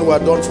prayer and then we're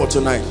done for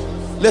tonight.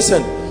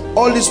 Listen,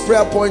 all these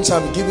prayer points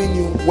I'm giving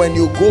you, when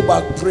you go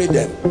back, pray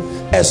them.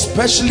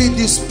 Especially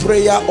this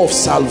prayer of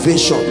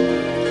salvation.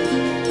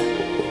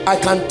 I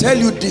can tell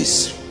you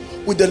this,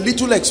 with the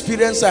little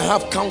experience I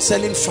have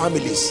counseling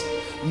families,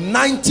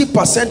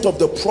 90% of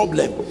the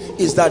problem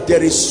is that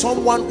there is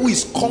someone who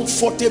is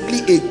comfortably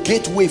a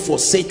gateway for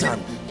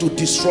Satan to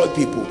destroy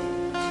people.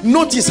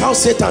 Notice how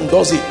Satan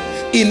does it.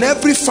 In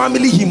every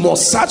family, he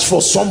must search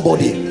for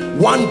somebody.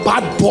 One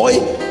bad boy,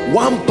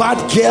 one bad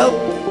girl,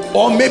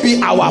 or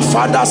maybe our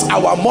fathers,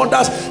 our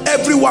mothers.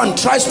 Everyone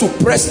tries to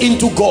press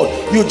into God.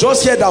 You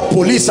just hear that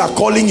police are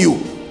calling you.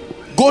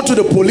 Go to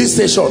the police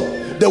station.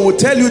 They will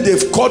tell you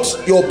they've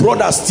caught your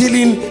brother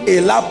stealing a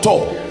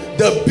laptop.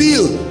 The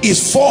bill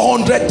is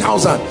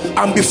 400,000,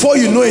 and before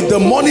you know it, the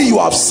money you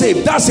have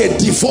saved, that's a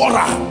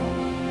devourer.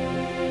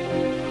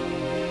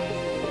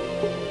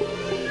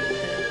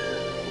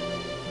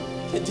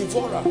 A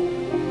devourer.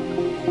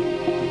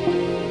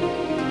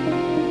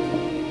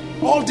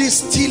 All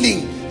this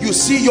stealing you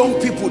see young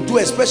people do,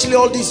 especially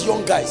all these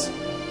young guys,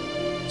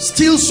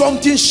 steal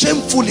something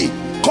shamefully,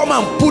 come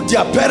and put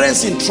their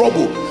parents in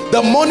trouble.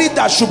 The money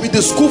that should be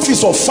the school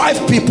fees of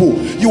 5 people,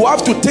 you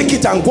have to take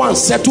it and go and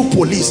settle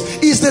police.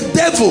 It's the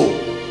devil.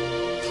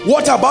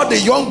 What about the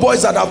young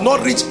boys that have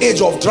not reached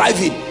age of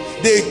driving?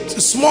 They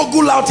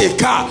smuggle out a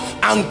car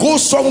and go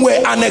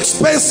somewhere, an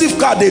expensive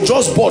car they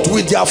just bought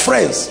with their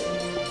friends,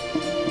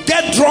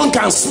 get drunk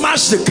and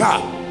smash the car.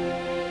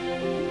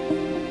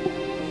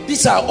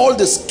 These are all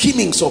the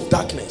schemings of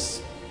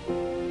darkness.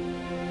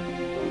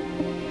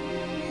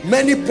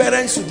 Many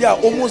parents today are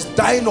almost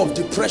dying of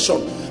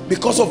depression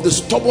because of the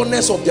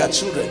stubbornness of their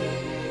children.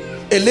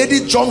 A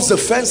lady jumps the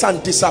fence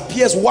and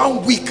disappears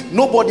 1 week.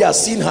 Nobody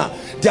has seen her.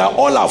 They are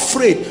all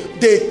afraid.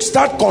 They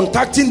start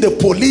contacting the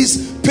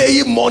police,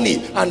 paying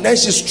money, and then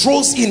she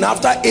strolls in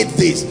after 8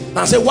 days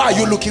and say, why are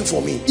you looking for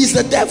me? It's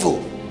the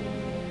devil.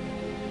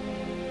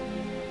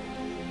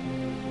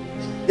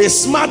 A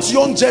smart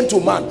young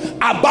gentleman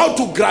about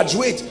to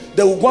graduate,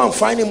 they will go and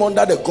find him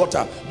under the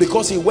gutter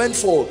because he went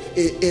for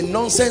a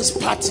nonsense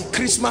party,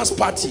 Christmas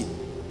party,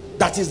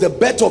 that is the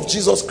birth of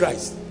Jesus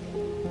Christ.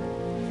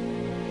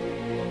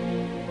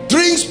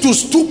 Drinks to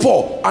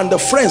stupor, and the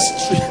friends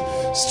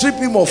strip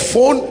him of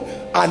phone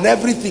and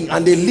everything,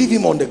 and they leave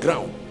him on the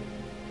ground.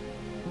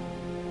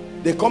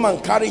 They come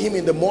and carry him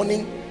in the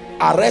morning,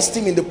 arrest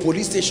him in the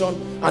police station,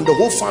 and the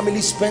whole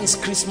family spends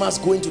Christmas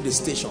going to the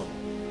station.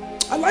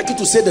 I'd like you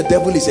to say the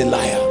devil is a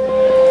liar.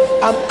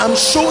 I'm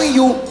showing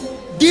you,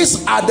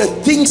 these are the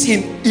things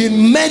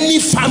in many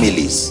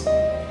families.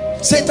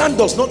 Satan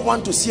does not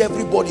want to see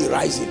everybody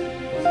rising.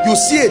 You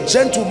see a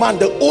gentleman,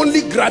 the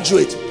only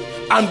graduate,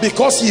 and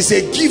because he's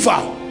a giver,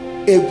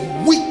 a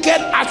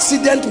wicked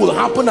accident will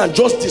happen and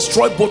just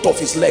destroy both of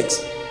his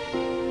legs.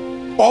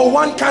 Or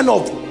one kind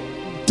of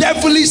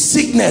devilish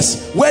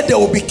sickness where there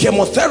will be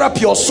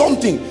chemotherapy or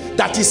something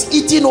that is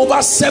eating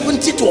over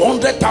 70 to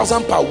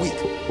 100,000 per week.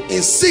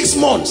 In 6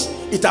 months,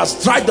 it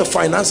has dried the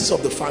finances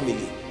of the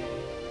family.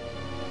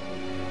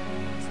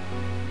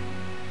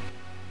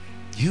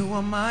 You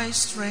are my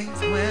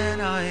strength when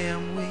I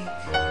am weak.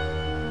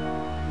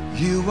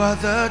 You are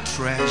the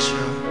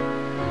treasure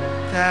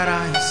that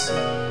I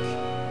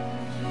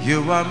seek.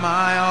 You are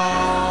my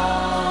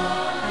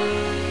all.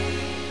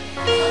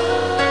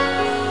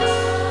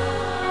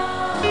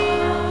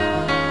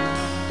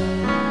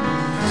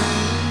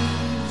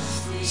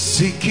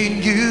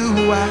 Seeking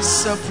you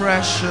as a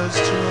precious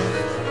joy,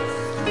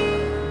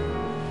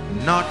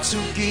 not to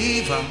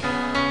give up,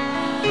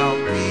 I'll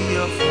be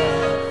your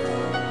friend.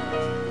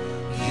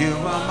 You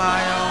are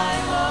my all.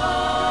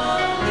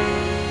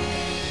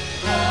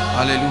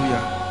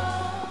 Hallelujah.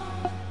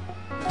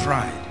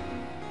 Pride.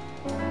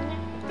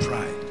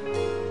 Pride.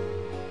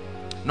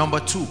 Number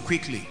 2,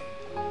 quickly.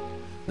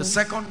 The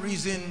second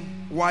reason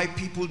why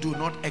people do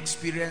not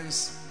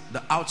experience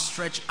the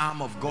outstretched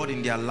arm of God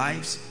in their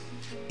lives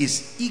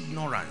is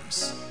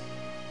ignorance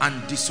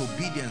and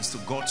disobedience to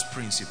God's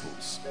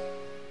principles.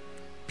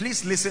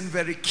 Please listen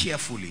very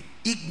carefully.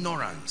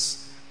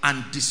 Ignorance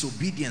and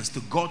disobedience to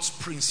God's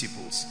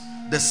principles,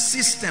 the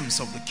systems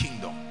of the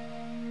kingdom.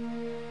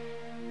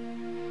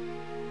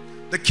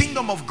 The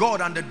kingdom of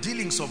God and the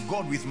dealings of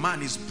God with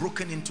man is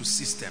broken into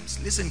systems.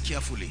 Listen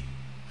carefully.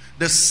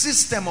 The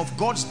system of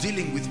God's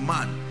dealing with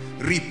man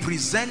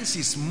represents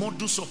his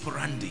modus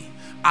operandi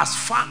as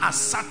far as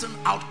certain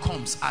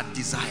outcomes are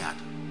desired.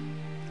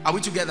 Are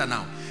we together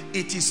now?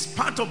 It is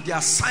part of the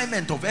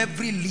assignment of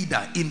every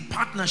leader in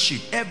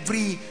partnership,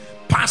 every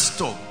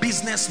pastor,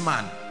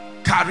 businessman,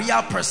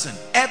 career person,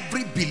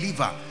 every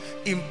believer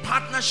in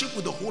partnership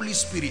with the Holy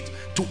Spirit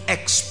to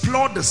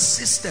explore the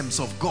systems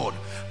of God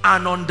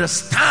and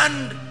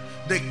understand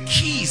the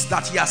keys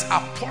that he has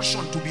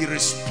apportioned to be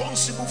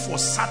responsible for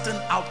certain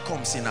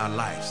outcomes in our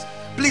lives.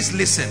 Please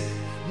listen.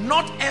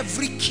 Not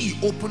every key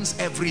opens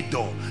every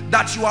door.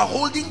 That you are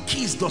holding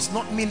keys does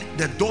not mean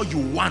the door you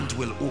want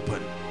will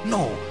open.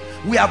 No,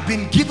 we have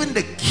been given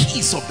the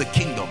keys of the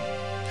kingdom,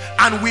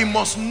 and we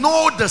must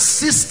know the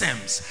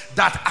systems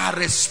that are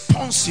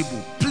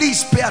responsible.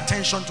 Please pay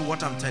attention to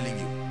what I'm telling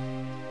you.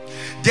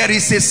 There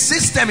is a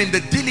system in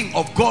the dealing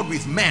of God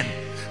with men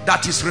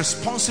that is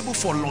responsible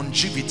for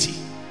longevity.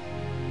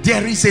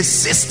 There is a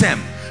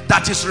system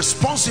that is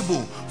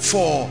responsible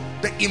for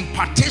the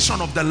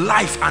impartation of the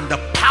life and the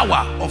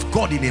power of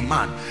God in a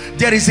man.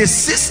 There is a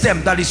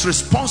system that is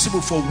responsible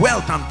for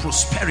wealth and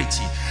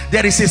prosperity.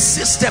 There is a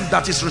system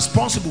that is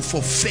responsible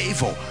for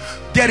favor.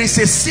 There is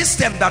a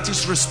system that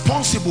is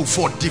responsible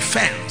for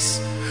defense.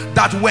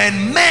 That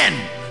when men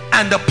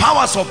and the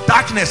powers of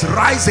darkness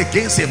rise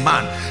against a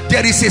man,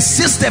 there is a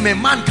system a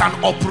man can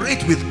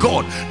operate with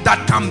God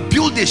that can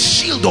build a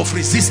shield of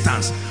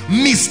resistance.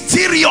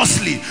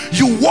 Mysteriously,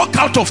 you walk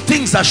out of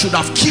things that should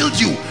have killed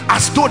you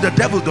as though the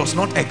devil does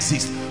not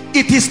exist.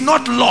 It is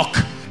not luck.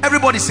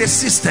 Everybody says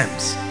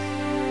systems.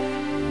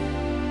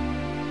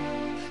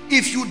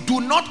 If you do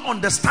not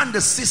understand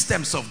the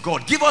systems of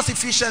God, give us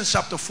Ephesians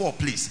chapter 4,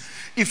 please.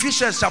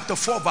 Ephesians chapter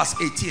 4 verse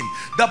 18.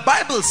 The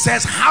Bible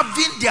says,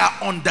 having their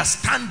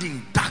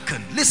understanding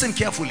darkened. Listen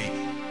carefully.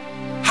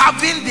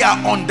 Having their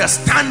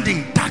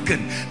understanding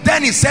darkened.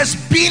 Then it says,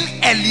 being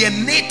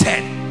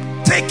alienated,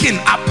 taken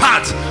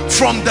apart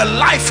from the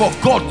life of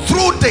God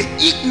through the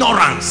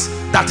ignorance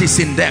that is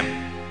in them.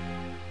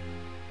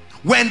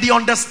 When the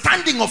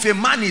understanding of a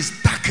man is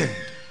darkened,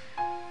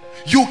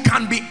 you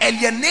can be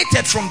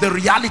alienated from the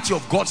reality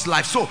of God's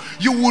life. So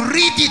you will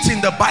read it in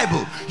the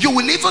Bible, you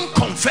will even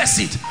confess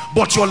it,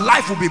 but your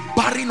life will be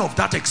barren of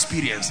that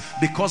experience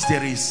because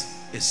there is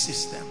a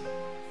system.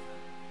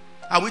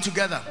 Are we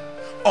together?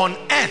 On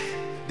earth,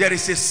 there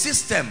is a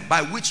system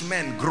by which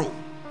men grow.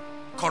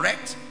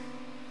 Correct?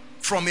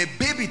 From a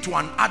baby to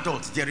an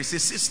adult, there is a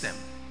system.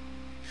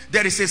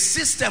 There is a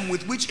system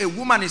with which a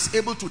woman is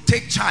able to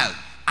take child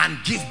and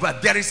give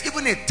birth. There is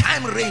even a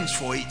time range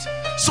for it.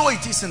 So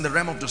it is in the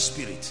realm of the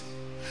spirit.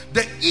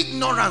 The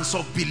ignorance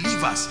of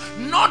believers,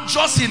 not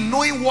just in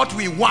knowing what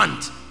we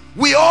want.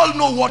 We all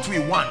know what we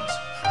want,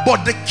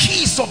 but the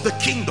keys of the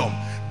kingdom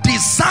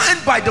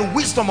designed by the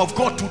wisdom of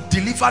God to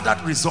deliver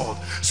that result.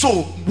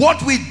 So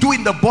what we do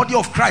in the body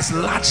of Christ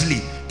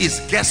largely is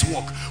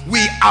guesswork.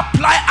 We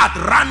apply at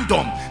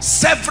random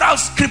several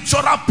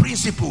scriptural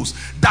principles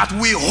that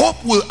we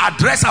hope will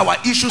address our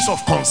issues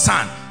of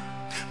concern.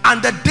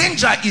 And the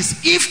danger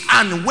is, if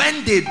and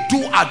when they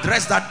do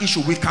address that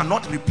issue, we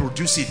cannot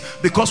reproduce it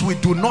because we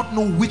do not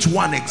know which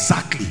one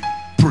exactly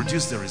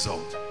produced the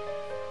result.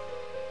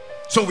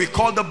 So we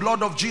call the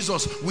blood of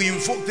Jesus, we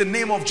invoke the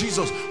name of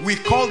Jesus, we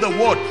call the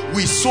word,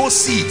 we sow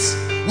seeds,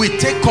 we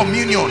take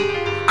communion,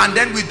 and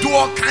then we do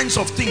all kinds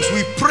of things.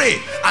 We pray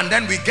and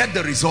then we get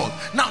the result.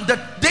 Now the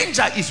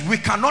danger is we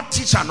cannot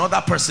teach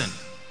another person.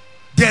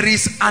 There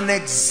is an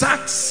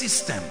exact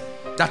system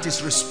that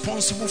is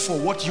responsible for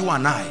what you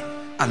and I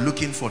are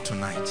looking for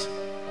tonight.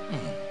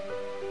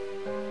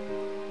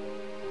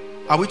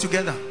 Are we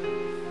together?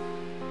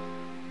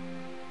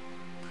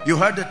 You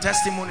heard the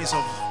testimonies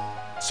of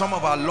some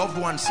of our loved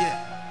ones here.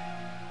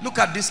 Look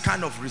at this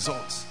kind of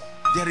results.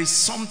 There is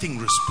something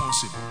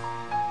responsible.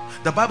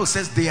 The Bible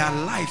says they are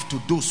life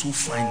to those who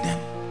find them,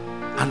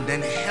 and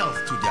then health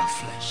to their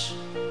flesh.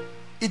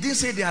 It didn't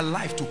say they are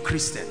life to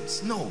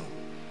Christians. No,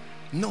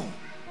 no.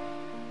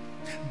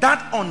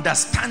 That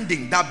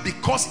understanding that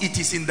because it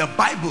is in the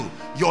Bible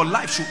your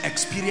life should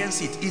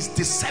experience it is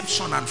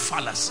deception and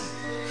fallacy.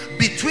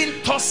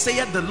 Between thus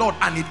saith the Lord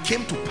and it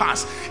came to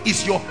pass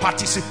is your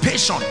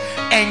participation,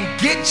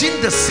 engaging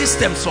the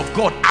systems of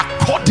God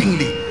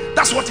accordingly.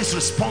 That's what is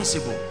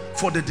responsible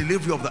for the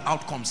delivery of the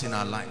outcomes in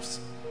our lives.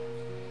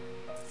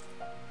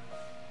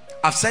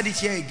 I've said it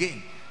here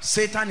again.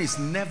 Satan is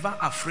never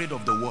afraid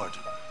of the word.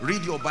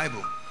 Read your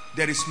Bible.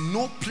 There is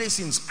no place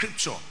in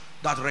scripture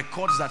that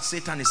records that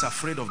Satan is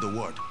afraid of the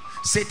word.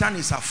 Satan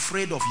is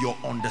afraid of your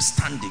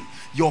understanding.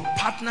 Your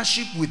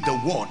partnership with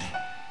the word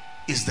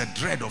is the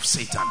dread of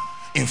Satan.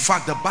 In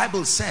fact, the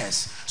Bible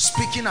says,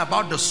 speaking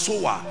about the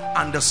sower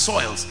and the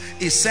soils,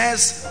 it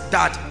says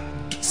that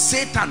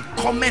Satan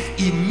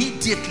cometh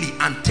immediately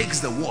and takes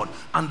the word,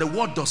 and the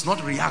word does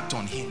not react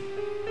on him,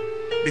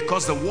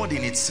 because the word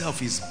in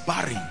itself is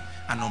barren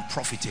and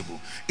unprofitable.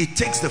 It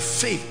takes the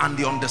faith and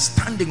the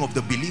understanding of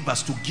the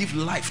believers to give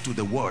life to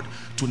the word,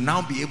 to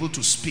now be able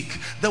to speak.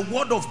 The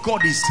word of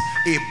God is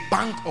a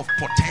bank of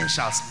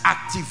potentials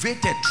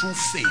activated through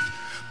faith,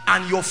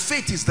 and your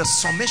faith is the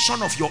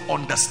summation of your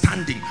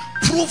understanding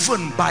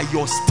proven by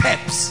your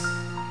steps.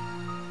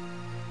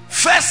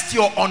 First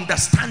your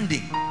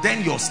understanding,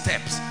 then your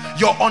steps.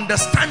 Your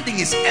understanding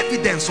is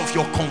evidence of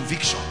your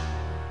conviction.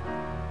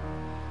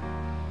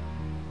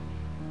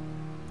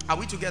 Are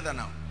we together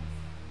now?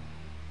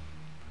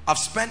 I've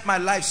spent my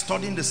life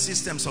studying the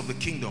systems of the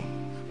kingdom,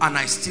 and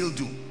I still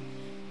do.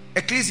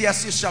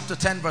 Ecclesiastes chapter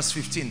 10 verse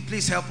 15.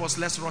 Please help us.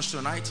 Let's rush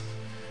tonight.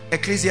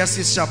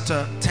 Ecclesiastes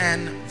chapter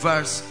 10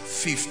 verse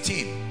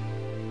 15.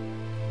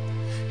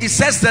 It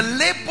says the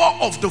labor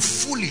of the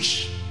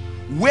foolish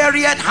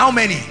wearieth how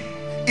many?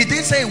 It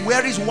didn't say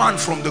wearies one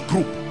from the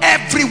group.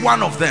 Every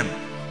one of them.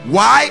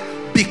 Why?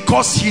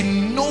 Because he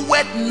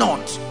knoweth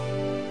not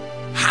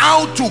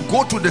how to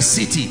go to the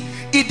city.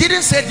 It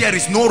didn't say there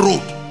is no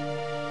road.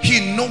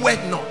 He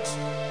knoweth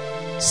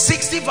not.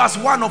 60 verse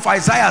 1 of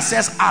Isaiah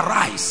says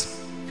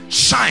arise,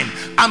 shine.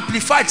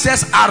 Amplified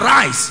says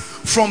arise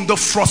from the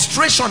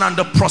frustration and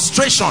the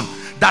prostration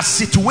that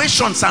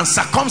situations and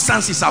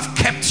circumstances have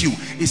kept you.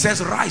 It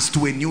says rise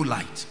to a new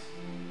light.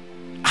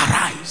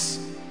 Arise,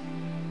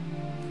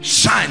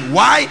 shine.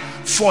 Why?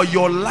 For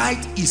your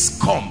light is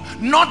come.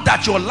 Not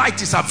that your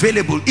light is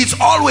available, it's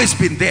always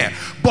been there,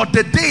 but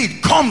the day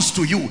it comes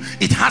to you,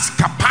 it has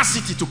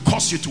capacity to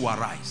cause you to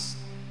arise.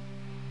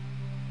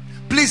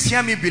 Please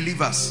hear me,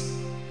 believers.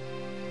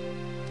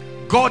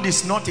 God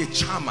is not a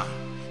charmer.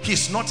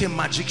 He's not a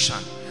magician.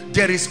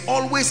 There is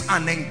always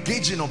an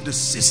engaging of the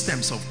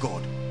systems of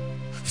God.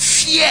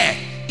 Fear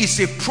is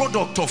a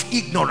product of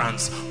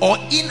ignorance or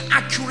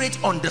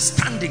inaccurate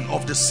understanding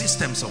of the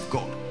systems of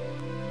God.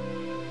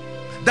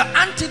 The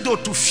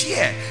antidote to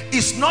fear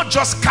is not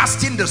just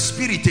casting the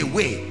spirit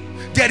away.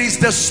 There is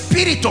the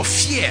spirit of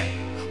fear,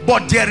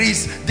 but there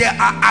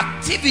are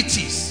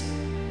activities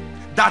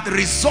that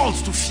result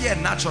to fear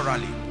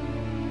naturally.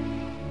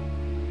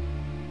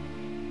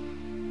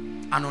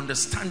 An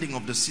understanding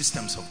of the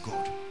systems of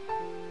God.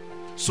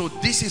 So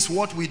this is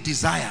what we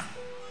desire.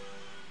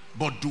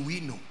 But do we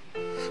know?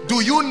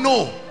 Do you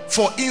know,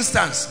 for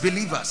instance,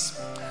 believers,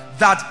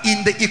 that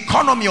in the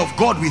economy of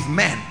God with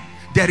men,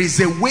 there is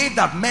a way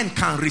that men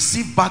can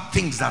receive bad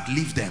things that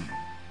leave them?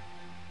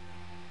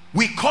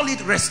 We call it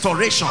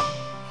restoration.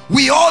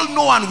 We all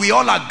know and we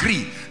all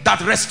agree that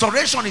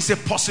restoration is a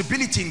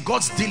possibility in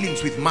God's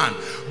dealings with man.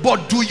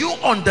 But do you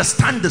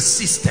understand the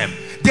system?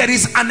 There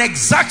is an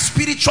exact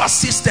spiritual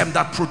system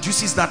that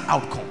produces that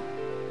outcome.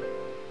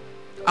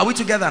 Are we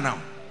together now?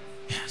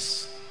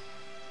 Yes.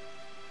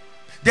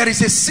 There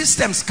is a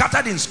system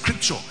scattered in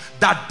scripture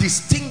that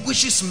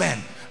distinguishes men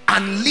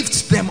and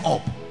lifts them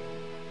up.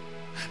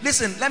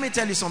 Listen, let me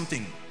tell you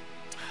something.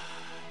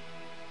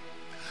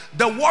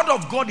 The word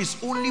of God is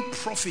only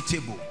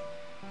profitable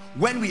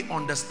when we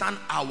understand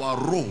our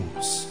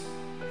roles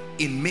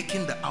in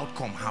making the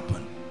outcome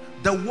happen.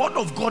 The word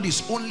of God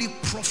is only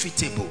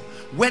profitable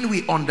when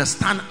we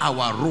understand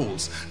our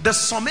roles. The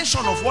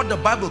summation of what the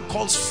Bible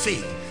calls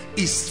faith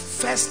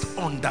is first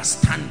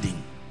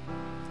understanding.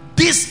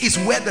 This is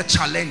where the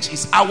challenge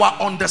is. Our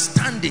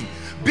understanding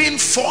being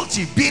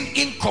faulty, being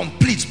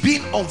incomplete,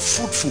 being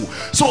unfruitful,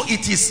 so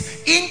it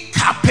is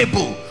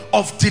incapable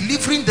of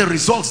delivering the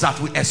results that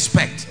we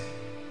expect.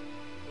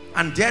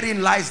 And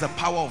therein lies the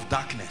power of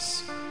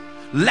darkness,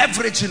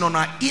 leveraging on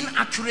our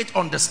inaccurate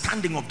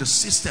understanding of the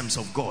systems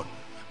of God,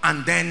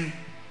 and then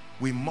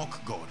we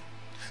mock God.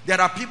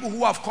 There are people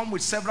who have come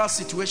with several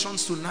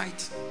situations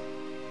tonight,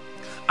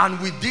 and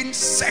within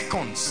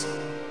seconds,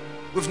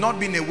 we've not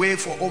been away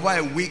for over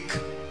a week.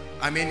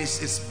 I mean,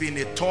 it's been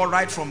a tour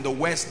right from the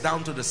west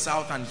down to the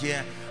south and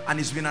here, and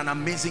it's been an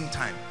amazing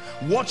time.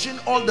 Watching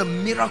all the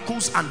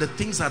miracles and the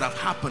things that have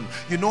happened,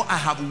 you know, I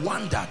have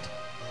wondered,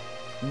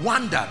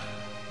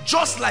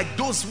 just like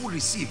those who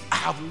receive, I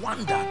have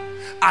wondered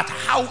at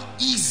how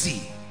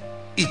easy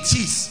it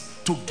is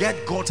to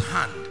get God's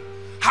hand,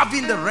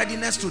 having the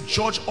readiness to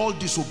judge all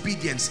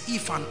disobedience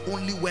if and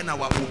only when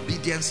our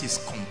obedience is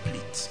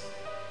complete.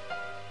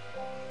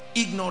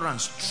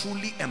 Ignorance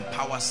truly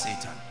empowers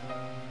Satan.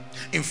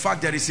 In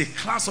fact, there is a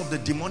class of the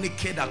demonic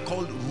cadre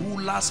called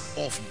rulers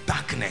of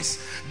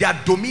darkness. Their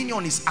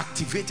dominion is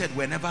activated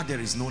whenever there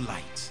is no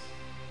light.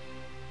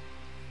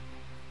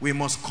 We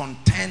must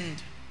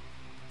contend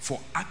for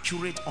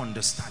accurate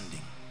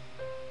understanding.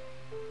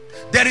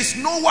 There is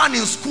no one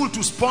in school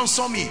to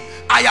sponsor me.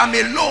 I am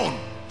alone,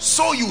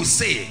 so you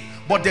say.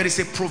 But there is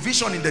a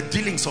provision in the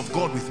dealings of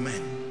God with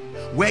men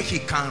where he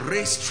can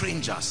raise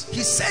strangers.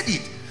 He said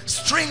it.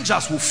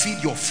 Strangers will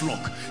feed your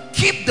flock.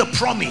 Keep the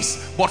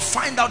promise, but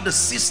find out the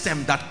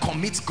system that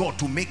commits God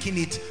to making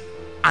it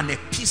an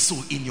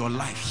epistle in your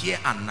life here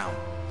and now.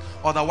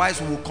 Otherwise,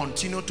 we will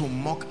continue to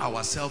mock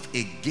ourselves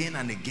again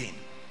and again.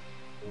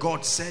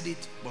 God said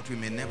it, but we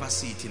may never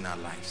see it in our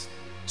lives.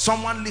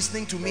 Someone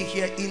listening to me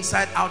here,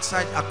 inside,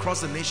 outside,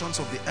 across the nations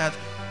of the earth,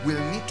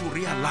 will need to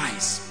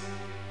realize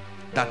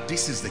that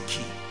this is the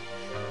key.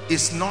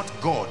 It's not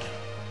God.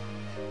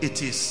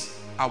 It is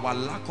our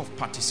lack of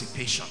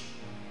participation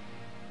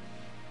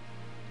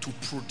to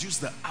produce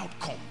the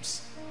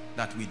outcomes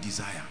that we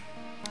desire.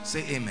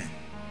 Say amen.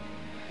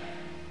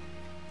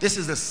 This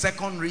is the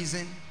second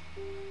reason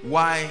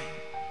why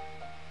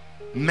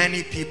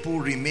many people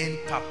remain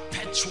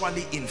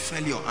perpetually in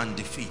failure and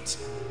defeat.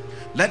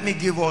 Let me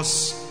give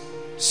us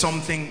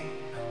something.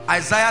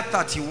 Isaiah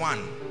 31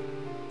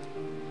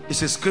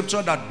 is a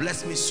scripture that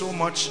blessed me so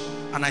much,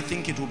 and I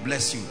think it will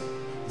bless you.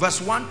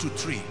 Verse 1 to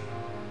 3.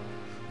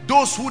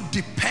 Those who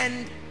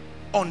depend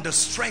on the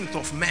strength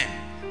of men,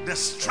 the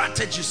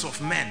strategies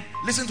of men.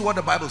 Listen to what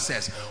the Bible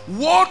says.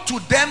 Woe to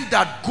them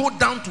that go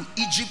down to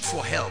Egypt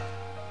for help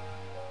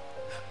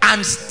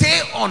and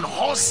stay on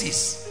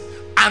horses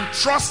and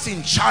trust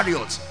in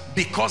chariots,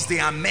 because they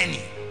are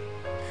many.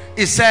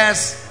 It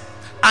says,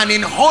 and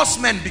in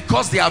horsemen,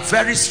 because they are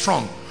very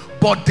strong,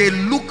 but they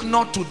look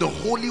not to the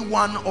Holy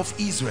One of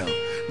Israel,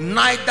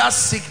 neither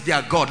seek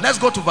their God. Let's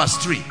go to verse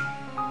 3.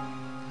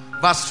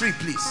 Verse 3,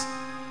 please.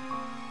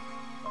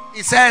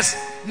 It says,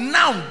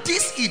 now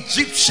these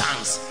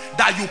Egyptians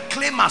that you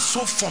claim are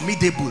so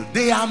formidable,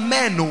 they are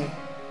men. Oh,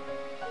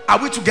 are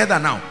we together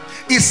now?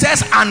 It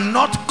says, and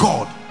not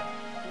God.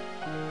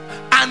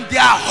 And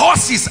their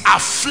horses are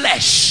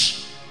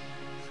flesh.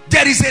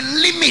 There is a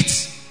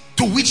limit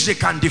to which they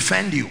can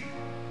defend you.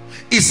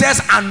 It says,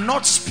 and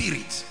not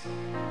spirit.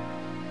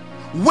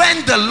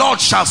 When the Lord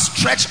shall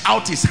stretch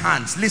out his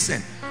hands,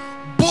 listen,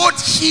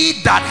 both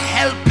he that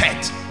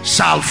helpeth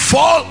shall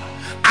fall,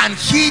 and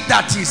he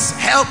that is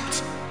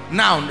helped,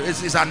 now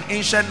this is an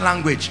ancient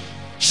language,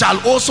 shall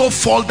also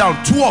fall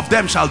down. Two of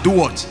them shall do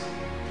what?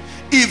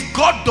 If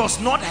God does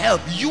not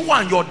help, you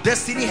and your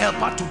destiny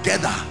helper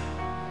together.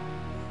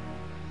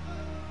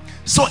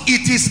 So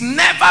it is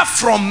never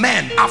from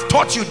men. I've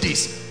taught you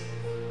this.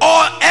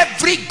 Or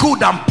every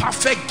good and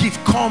perfect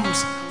gift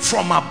comes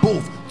from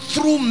above,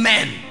 through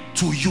men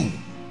to you.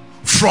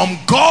 From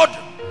God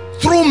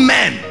through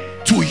men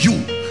to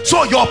you.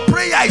 So your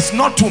prayer is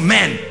not to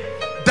men.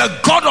 The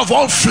God of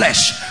all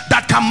flesh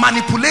that can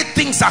manipulate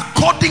things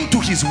according to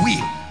his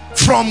will.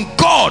 From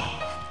God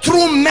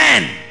through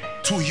men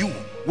to you.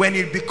 When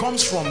it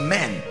becomes from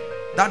men,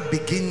 that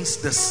begins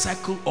the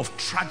circle of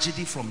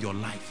tragedy from your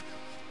life.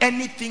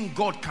 Anything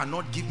God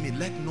cannot give me,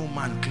 let no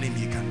man claim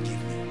he can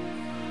give me.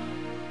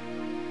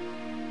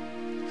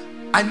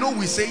 I know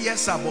we say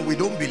yes sir, but we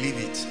don't believe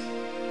it.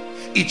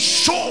 It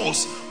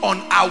shows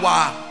on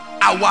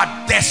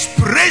our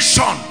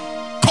desperation,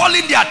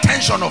 calling the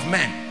attention of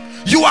men.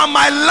 You are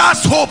my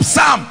last hope,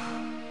 Sam.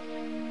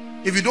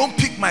 If you don't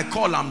pick my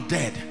call, I'm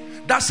dead.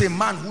 That's a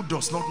man who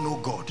does not know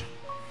God.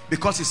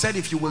 Because he said,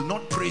 if you will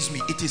not praise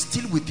me, it is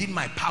still within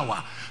my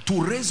power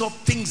to raise up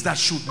things that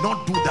should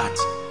not do that.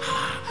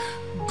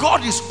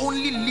 God is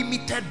only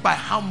limited by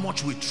how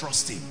much we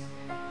trust him.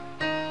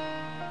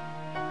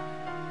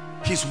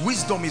 His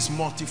wisdom is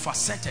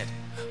multifaceted,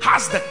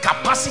 has the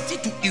capacity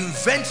to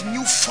invent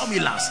new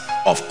formulas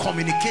of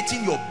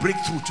communicating your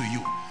breakthrough to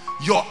you.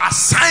 Your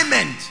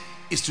assignment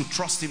is to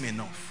trust him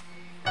enough.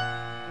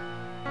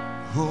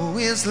 Who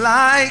is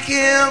like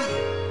him?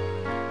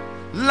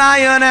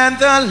 Lion and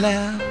the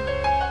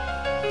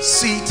Lamb,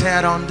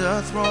 seated on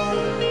the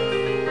throne.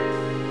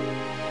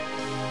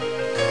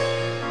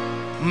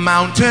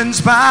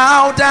 Mountains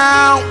bow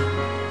down,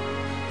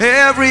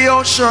 every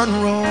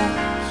ocean rolls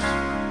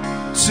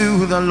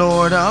to the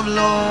Lord of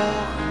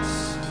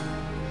Lords.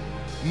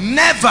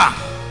 Never,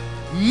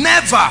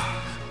 never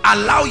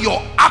allow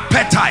your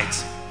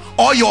appetite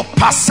or your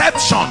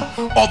perception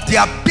of the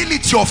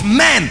ability of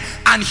men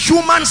and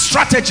human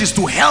strategies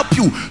to help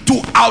you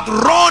to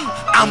outrun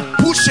and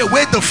push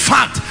away the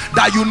fact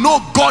that you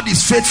know God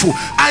is faithful.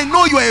 I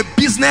know you're a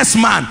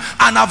businessman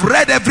and I've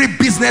read every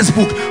business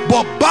book,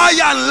 but by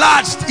and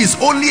large is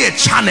only a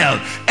channel.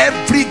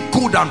 Every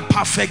good and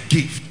perfect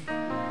gift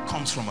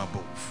comes from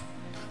above.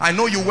 I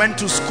know you went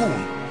to school,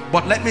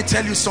 but let me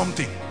tell you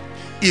something.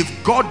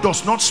 If God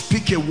does not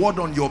speak a word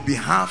on your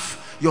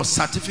behalf, your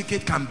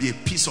certificate can be a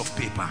piece of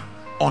paper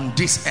on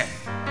this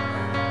earth.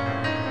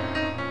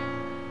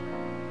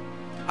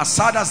 As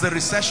sad as the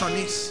recession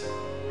is,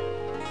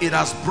 it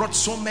has brought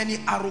so many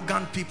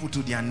arrogant people to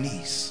their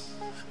knees.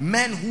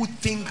 Men who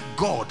think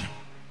God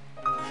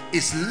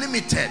is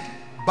limited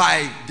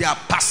by their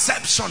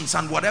perceptions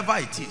and whatever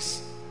it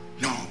is.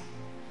 No.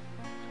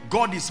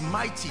 God is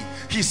mighty.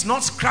 He's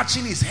not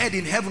scratching his head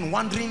in heaven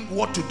wondering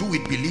what to do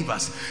with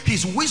believers.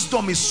 His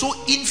wisdom is so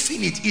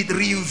infinite, it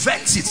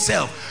reinvents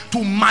itself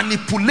to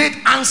manipulate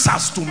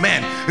answers to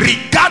men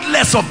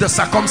regardless of the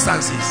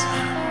circumstances.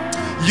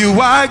 You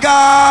are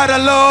God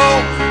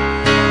alone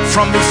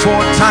from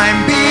before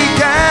time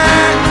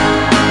began.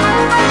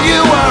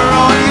 You are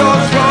on your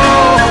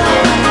throne.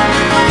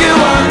 You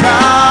are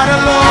God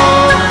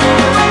alone.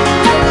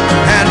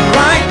 And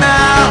right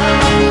now,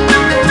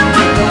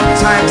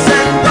 time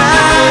set back.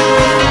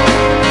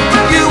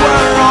 You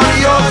are on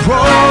your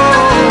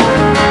throne.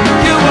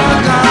 You are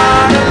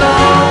God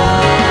alone.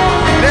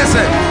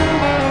 Listen,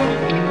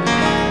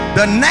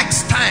 the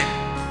next time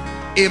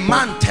a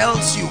man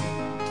tells you,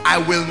 I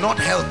will not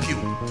help you,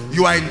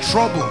 you are in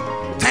trouble,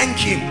 thank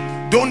him.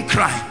 Don't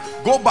cry.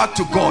 Go back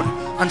to God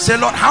and say,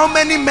 Lord, how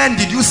many men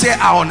did you say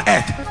are on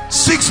earth?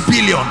 6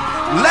 billion.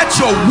 Let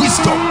your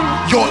wisdom,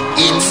 your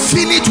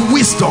infinite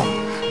wisdom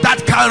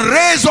that can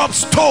raise up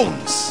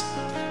stones,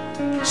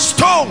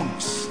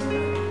 Stones.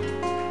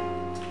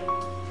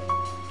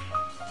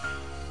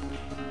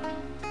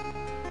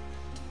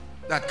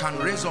 That can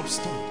raise up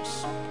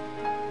stones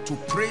to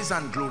praise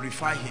and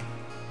glorify him.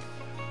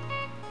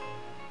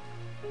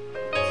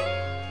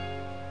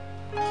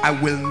 I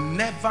will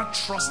never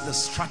trust the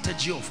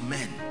strategy of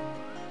men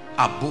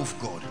above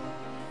God.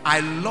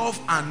 I love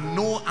and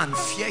know and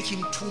fear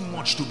him too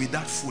much to be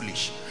that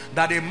foolish.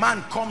 That a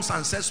man comes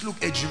and says, look,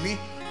 Ejimi,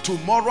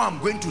 tomorrow I'm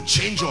going to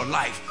change your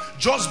life.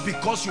 Just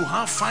because you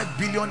have 5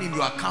 billion in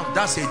your account,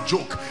 that's a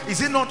joke.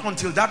 Is it not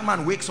until that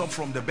man wakes up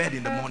from the bed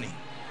in the morning?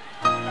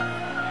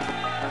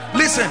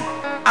 Listen,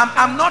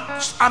 I'm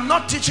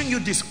not teaching you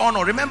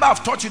dishonor. Remember,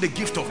 I've taught you the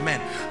gift of men.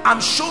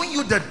 I'm showing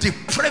you the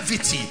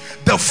depravity,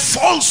 the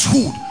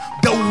falsehood,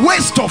 the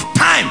waste of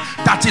time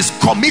that is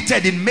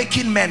committed in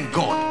making men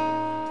God.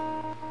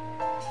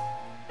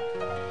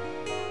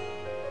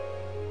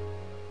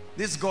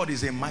 This God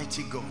is a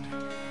mighty God.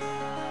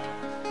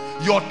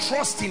 Your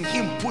trust in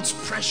him puts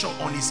pressure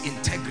on his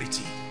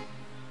integrity.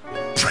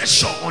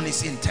 Pressure on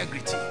his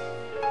integrity.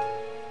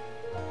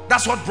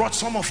 That's what brought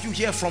some of you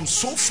here from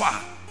so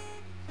far.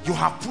 You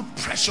have put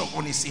pressure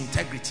on his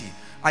integrity.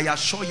 I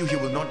assure you, he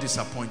will not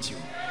disappoint you.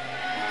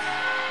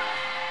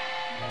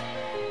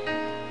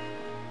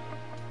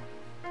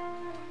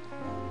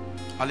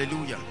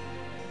 Hallelujah.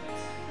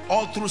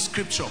 All through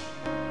scripture,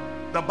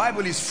 the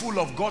Bible is full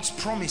of God's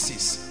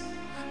promises,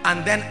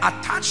 and then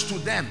attached to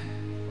them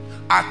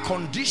are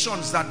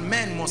conditions that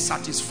men must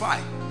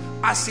satisfy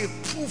as a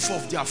proof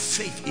of their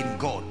faith in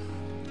God.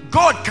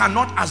 God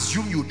cannot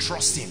assume you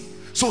trust him,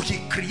 so he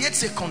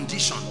creates a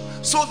condition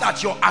so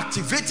that you're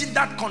activating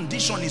that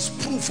condition is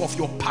proof of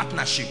your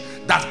partnership,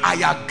 that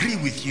I agree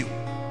with you.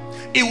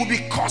 It will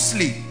be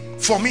costly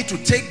for me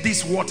to take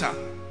this water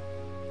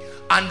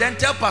and then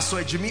tell Pastor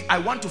Ejimi, I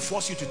want to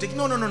force you to take.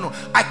 No.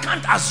 I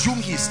can't assume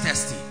he's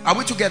thirsty. Are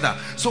we together?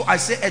 So I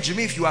say,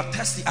 Ejimi, if you are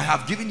thirsty, I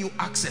have given you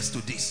access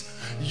to this.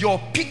 Your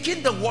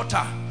picking the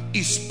water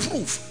is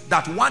proof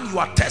that one, you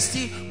are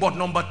thirsty, but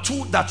number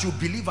two, that you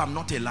believe I'm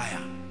not a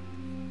liar.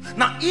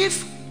 Now,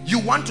 if you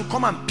want to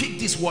come and pick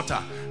this water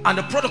and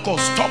the protocol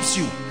stops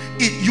you,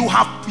 you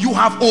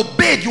have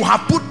obeyed, you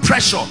have put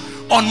pressure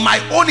on my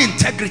own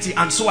integrity,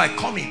 and so I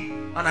come in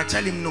and I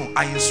tell him no,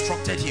 I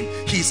instructed him.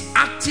 He's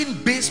acting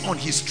based on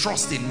his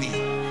trust in me.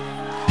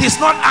 He's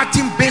not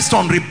acting based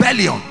on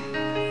rebellion.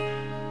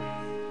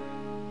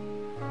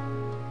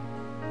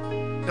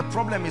 The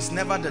problem is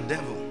never the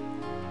devil.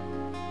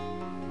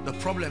 The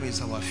problem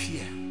is our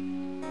fear,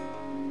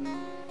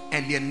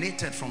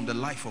 alienated from the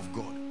life of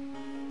God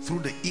through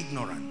the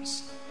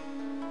ignorance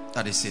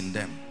that is in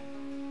them.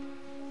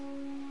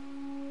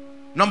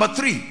 Number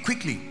 3,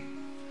 quickly.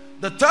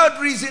 The third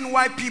reason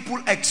why people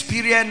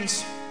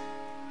experience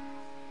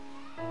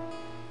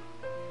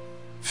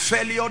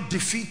failure,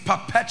 defeat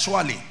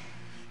perpetually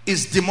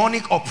is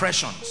demonic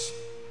oppressions.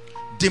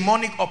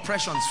 Demonic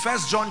oppressions. 1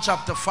 John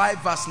chapter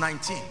 5 verse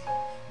 19.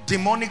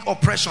 Demonic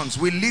oppressions.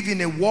 We live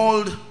in a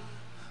world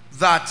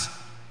that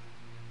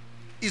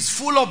is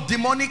full of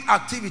demonic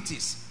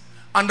activities,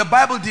 and the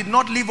Bible did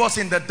not leave us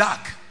in the dark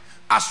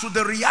as to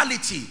the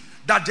reality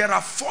that there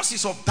are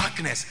forces of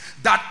darkness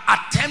that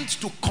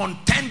attempt to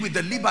contend with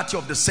the liberty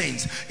of the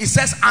saints. It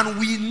says, and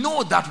we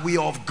know that we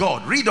are of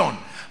God. Read on.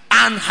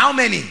 And how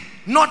many?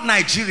 Not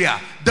Nigeria.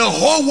 The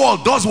whole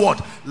world does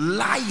what?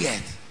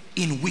 Lieth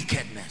in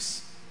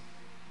wickedness.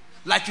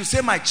 Like you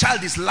say, my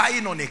child is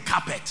lying on a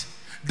carpet.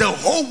 The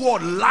whole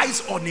world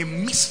lies on a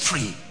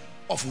mystery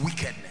of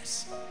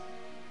wickedness.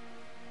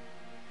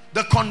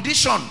 The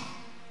condition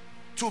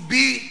to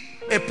be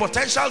a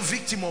potential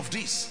victim of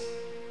this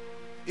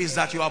is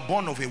that you are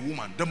born of a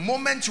woman. The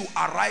moment you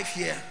arrive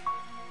here,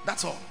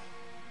 that's all.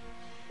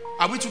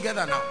 Are we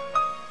together now?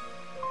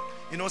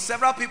 You know,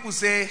 several people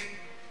say,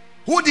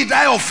 who did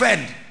I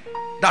offend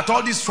that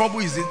all this trouble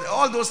is in?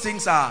 All those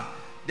things are,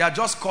 they are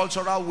just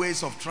cultural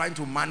ways of trying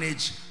to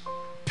manage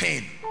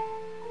pain.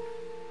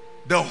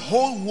 The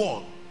whole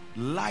world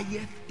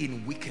lieth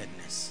in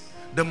wickedness.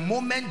 The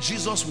moment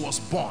Jesus was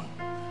born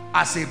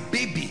as a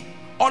baby,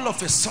 all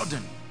of a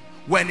sudden,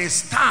 when a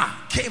star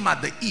came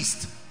at the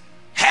east,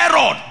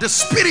 Herod, the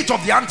spirit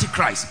of the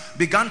Antichrist,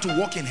 began to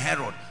walk in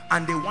Herod,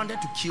 and they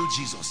wanted to kill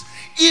Jesus.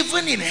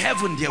 Even in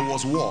heaven there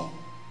was war.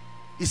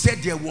 He said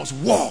there was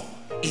war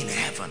in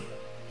heaven.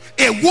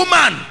 A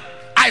woman,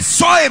 I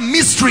saw a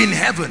mystery in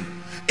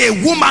heaven. A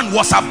woman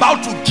was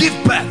about to give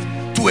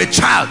birth to a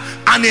child,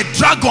 and a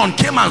dragon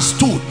came and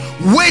stood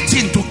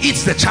waiting to eat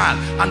the child.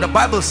 And the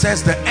Bible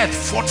says the earth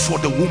fought for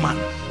the woman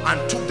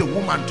and took the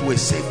woman to a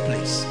safe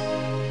place.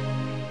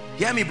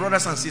 Hear me,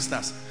 brothers and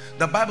sisters.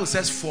 The Bible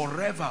says,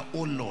 forever,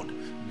 O Lord,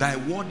 thy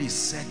word is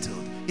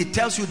settled. It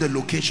tells you the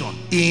location.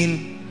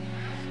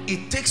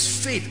 It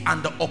takes faith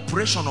and the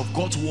operation of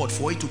God's word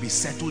for it to be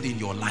settled in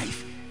your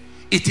life.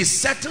 It is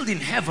settled in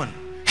heaven,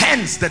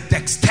 hence the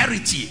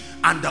dexterity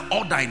and the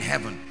order in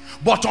heaven.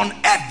 But on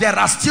earth there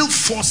are still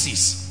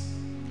forces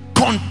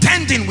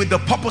contending with the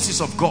purposes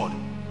of God.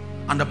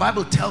 And the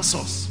Bible tells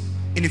us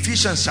in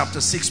Ephesians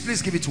chapter 6,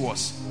 please give it to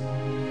us,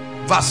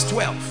 verse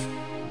 12.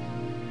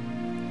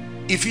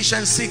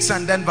 Ephesians 6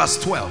 and then verse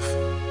 12.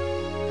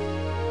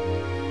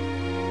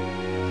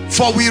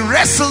 For we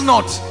wrestle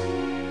not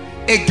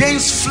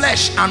against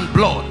flesh and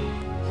blood,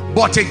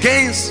 but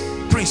against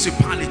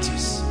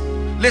principalities.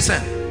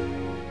 Listen,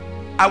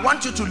 I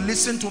want you to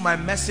listen to my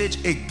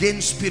message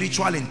against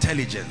spiritual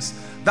intelligence.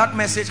 That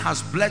message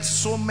has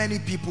blessed so many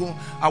people.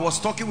 I was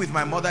talking with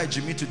my mother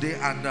Jimmy today,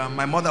 and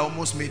my mother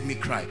almost made me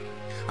cry.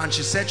 And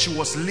she said she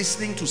was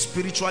listening to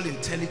spiritual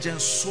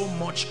intelligence so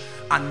much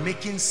and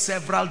making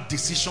several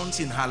decisions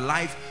in her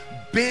life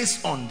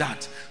based on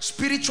that.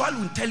 Spiritual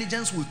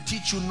intelligence will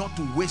teach you not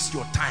to waste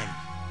your time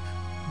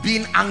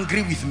being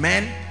angry with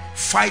men,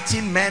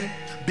 fighting men,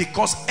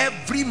 because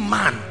every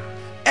man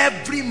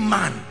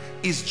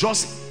is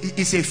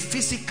a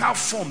physical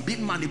form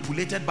being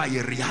manipulated by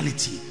a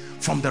reality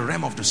from the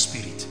realm of the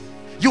spirit.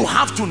 You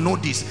have to know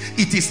this.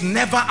 It is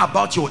never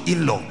about your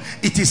in-law.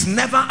 It is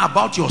never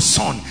about your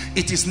son.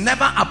 It is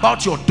never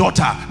about your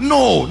daughter.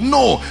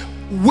 No.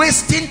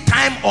 Wasting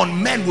time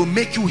on men will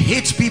make you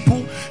hate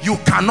people you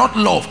cannot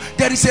love.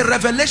 There is a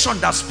revelation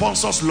that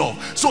sponsors love.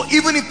 So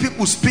even if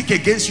people speak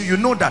against you, you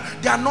know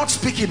that they are not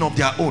speaking of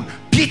their own.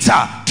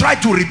 Peter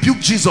tried to rebuke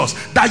Jesus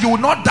that you will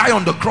not die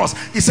on the cross.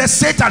 He said,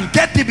 Satan,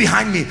 get thee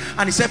behind me.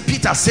 And he said,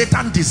 Peter,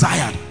 Satan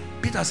desired.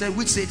 Peter said,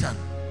 which Satan?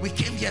 We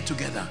came here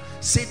together.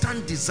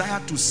 Satan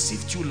desired to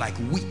sift you like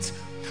wheat.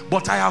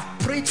 But I have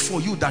prayed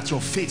for you that your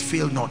faith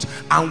fail not.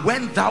 And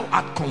when thou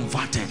art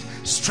converted,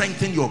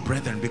 strengthen your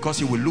brethren, because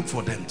he will look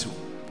for them too.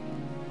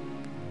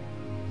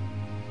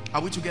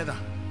 Are we together?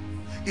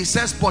 It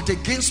says, but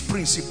against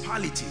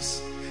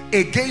principalities,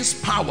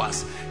 against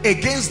powers,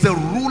 against the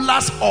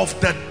rulers of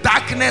the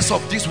darkness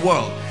of this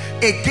world,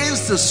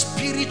 against the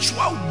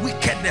spiritual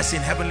wickedness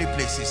in heavenly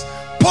places.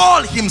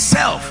 Paul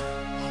himself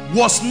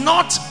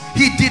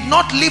he did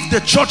not leave the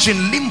church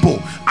in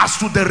limbo as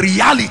to the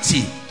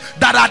reality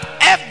that at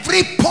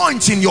every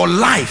point in your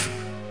life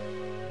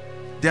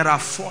there are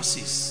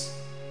forces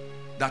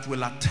that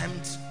will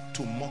attempt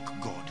to mock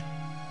God.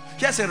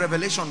 Here's a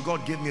revelation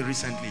God gave me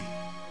recently.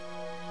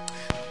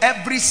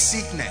 Every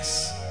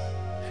sickness,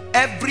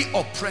 every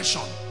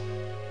oppression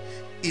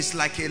is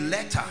like a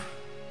letter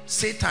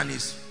Satan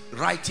is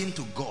writing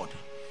to God.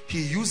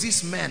 He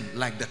uses men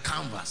like the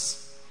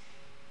canvas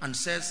and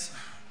says,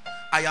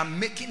 I am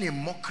making a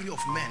mockery of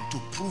men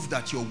to prove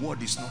that your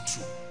word is not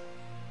true.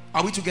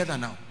 Are we together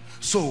now?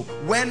 So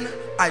when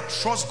I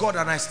trust God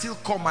and I still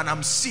come and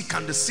I'm sick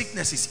and the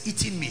sickness is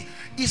eating me,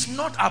 it's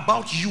not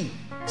about you.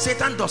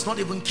 Satan does not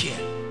even care.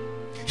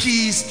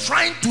 He is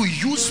trying to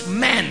use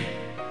men,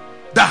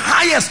 the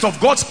highest of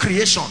God's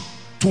creation,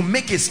 to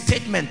make a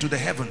statement to the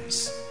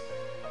heavens.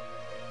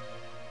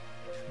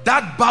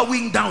 That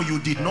bowing down you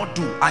did not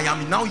do. I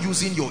am now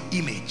using your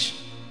image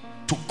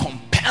to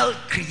compel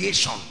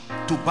creation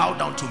to bow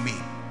down to me.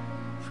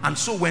 And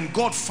so when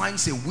God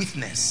finds a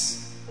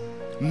witness,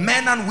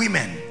 men and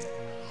women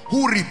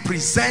who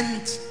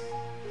represent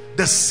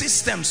the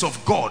systems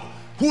of God,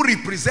 who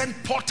represent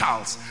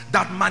portals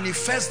that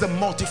manifest the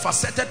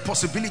multifaceted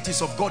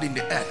possibilities of God in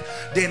the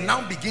earth, they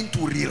now begin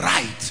to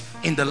rewrite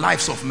in the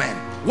lives of men.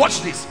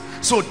 Watch this.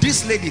 So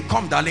this lady,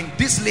 come darling,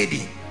 this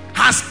lady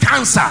has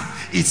cancer.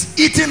 It's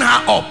eating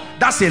her up.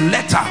 That's a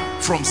letter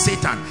from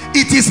Satan.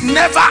 It is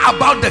never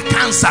about the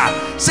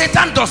cancer.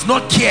 Satan does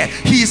not care.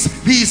 He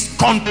is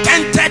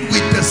contented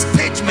with the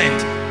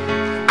statement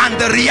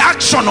and the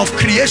reaction of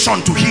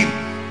creation to him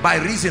by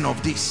reason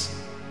of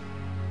this.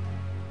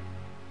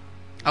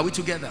 Are we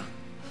together?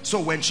 So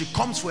when she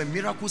comes for a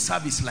miracle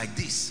service like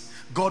this,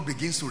 God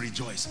begins to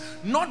rejoice.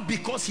 Not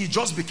because he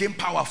just became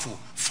powerful.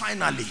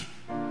 Finally,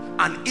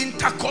 an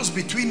intercourse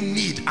between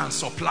need and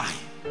supply.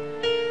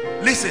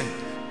 Listen,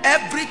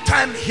 every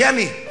time, hear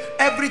me,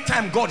 every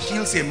time God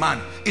heals a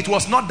man, it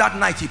was not that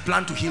night he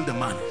planned to heal the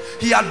man.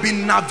 He had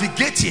been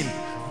navigating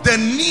the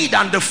need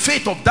and the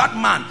faith of that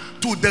man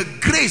to the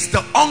grace,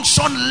 the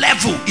unction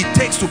level it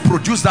takes to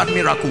produce that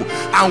miracle.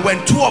 And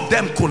when two of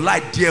them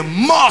collide, there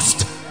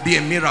must be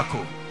a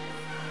miracle.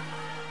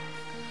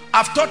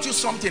 I've taught you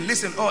something.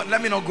 Listen,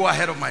 let me not go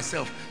ahead of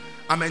myself.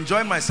 I'm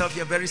enjoying myself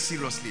here very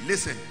seriously.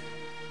 Listen,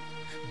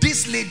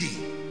 this lady,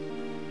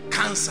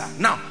 cancer.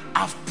 Now,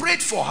 I've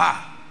prayed for her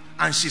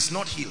and she's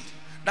not healed.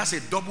 That's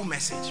a double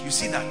message. You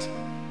see that?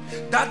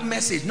 That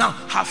message, now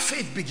her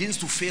faith begins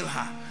to fail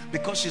her,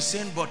 because she's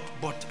saying, but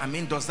I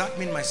mean, does that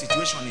mean my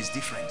situation is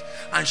different?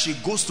 And she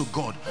goes to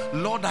God,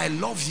 Lord, I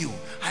love you,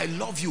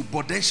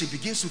 but then she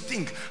begins to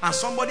think, and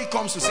somebody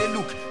comes to say,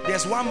 look,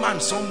 there's one man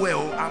somewhere,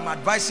 I'm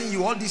advising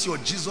you, all this your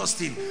Jesus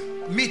thing,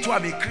 me too,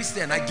 I'm a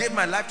Christian, I gave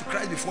my life to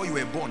Christ before you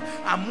were born,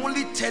 I'm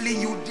only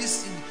telling you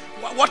this.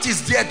 What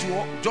is there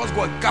to just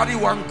go carry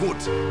one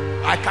goat?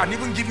 I can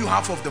even give you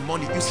half of the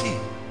money. You see,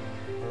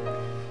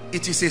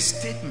 it is a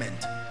statement.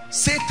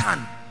 Satan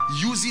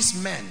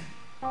uses men.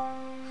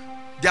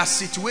 Their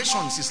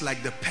situations is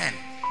like the pen.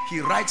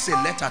 He writes a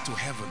letter to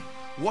heaven.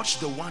 Watch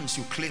the ones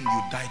you claim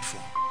you died for.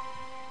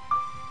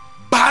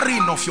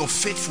 Barren of your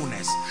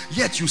faithfulness,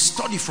 yet you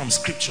study from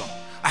scripture.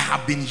 I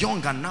have been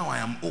young and now I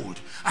am old.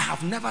 I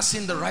have never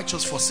seen the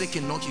righteous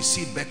forsaken, nor his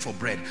seed beg for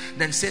bread.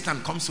 Then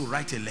Satan comes to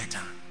write a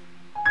letter.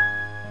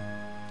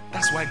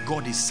 That's why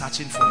God is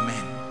searching for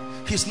men.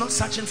 He's not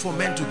searching for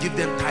men to give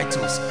them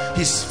titles.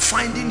 He's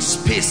finding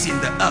space in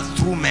the earth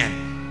through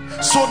men,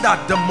 so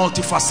that the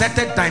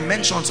multifaceted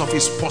dimensions of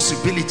his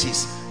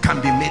possibilities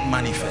can be made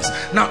manifest.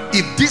 Now,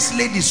 if this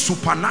lady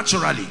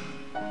supernaturally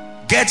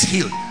gets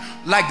healed,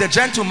 like the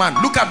gentleman,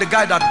 look at the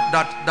guy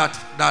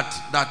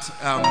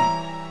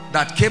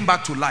that came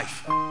back to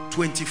life.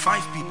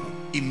 25 people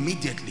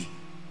immediately.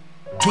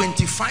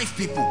 25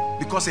 people,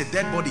 because a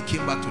dead body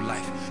came back to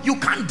life. You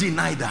can't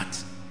deny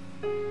that.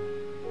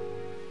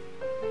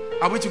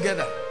 Are we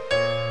together?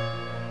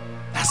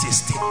 That's a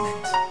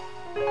statement.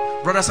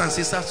 Brothers and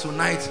sisters,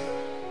 tonight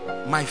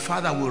my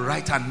father will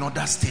write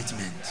another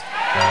statement.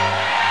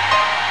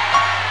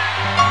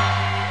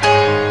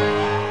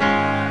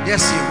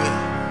 Yes, he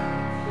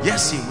will.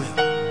 Yes, he will.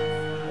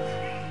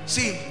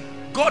 See,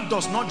 God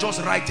does not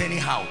just write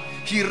anyhow.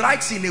 He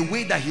writes in a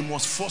way that he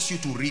must force you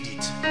to read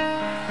it.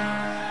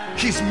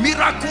 His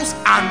miracles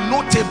are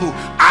notable.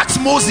 Ask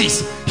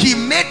Moses. He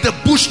made the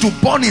bush to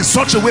burn in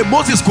such a way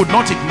Moses could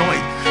not ignore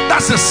it.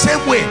 That's the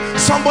same way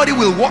somebody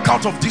will walk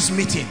out of this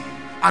meeting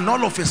and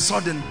all of a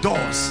sudden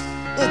doors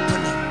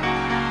opening,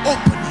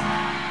 opening,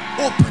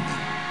 opening,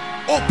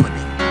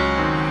 opening.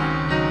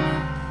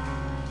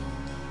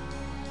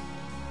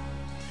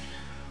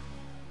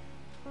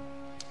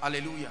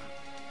 Hallelujah.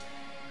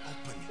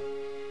 Opening.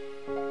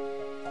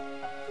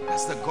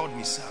 That's the God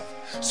we serve.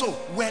 So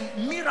when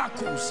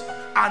miracles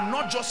are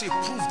not just a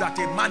proof that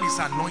a man is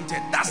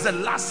anointed, that's the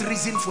last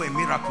reason for a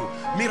miracle.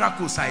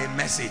 Miracles are a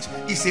message.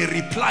 It's a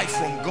reply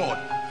from God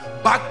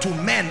back to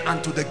men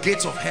and to the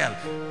gates of hell.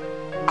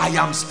 I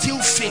am still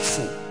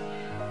faithful.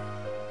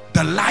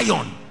 The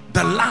lion,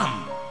 the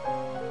lamb,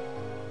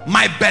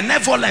 my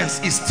benevolence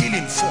is still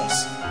in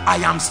force. I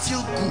am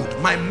still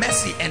good. My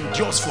mercy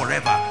endures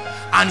forever.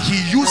 And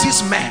he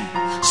uses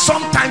men.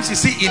 Sometimes, you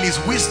see, in his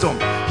wisdom,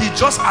 he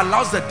just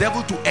allows the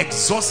devil to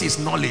exhaust his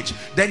knowledge.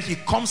 Then he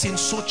comes in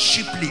so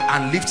cheaply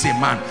and lifts a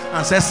man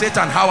and says,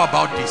 Satan, how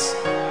about this?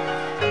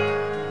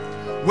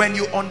 When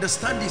you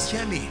understand this,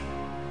 hear me,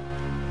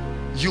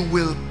 you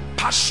will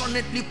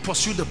passionately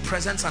pursue the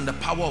presence and the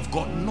power of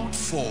God, not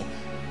for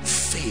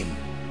fame.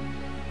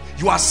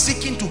 You are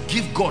seeking to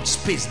give God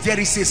space. There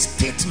is a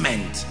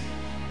statement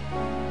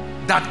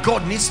that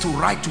God needs to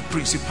write to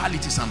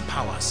principalities and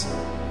powers.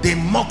 They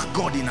mock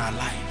God in our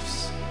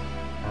lives.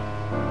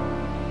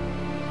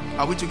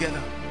 Are we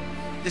together?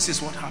 This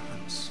is what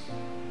happens.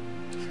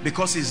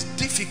 Because it's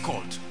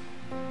difficult.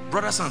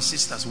 Brothers and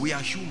sisters, we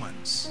are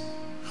humans.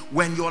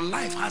 When your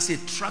life has a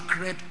track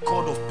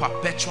record of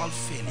perpetual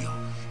failure,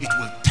 it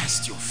will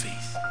test your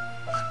faith.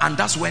 And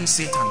that's when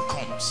Satan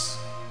comes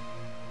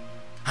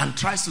and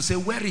tries to say,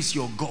 where is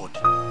your God?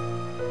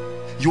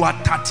 You are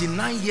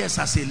 39 years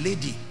as a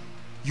lady.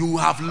 You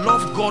have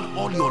loved God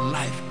all your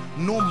life.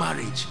 No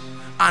marriage.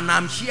 And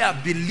I'm here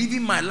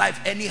believing my life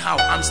anyhow.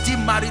 I'm still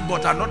married,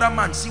 but another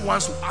man still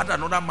wants to add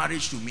another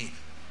marriage to me.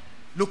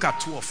 Look at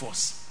two of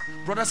us.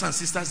 Brothers and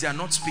sisters, they are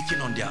not speaking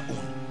on their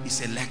own.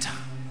 It's a letter.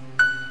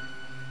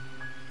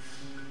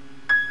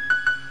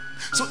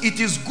 So it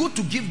is good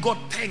to give God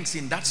thanks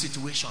in that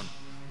situation,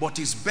 but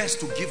it's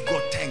best to give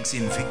God thanks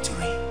in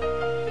victory.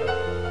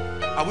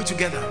 Are we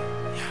together?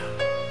 Yeah.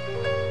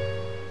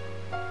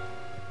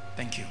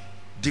 Thank you.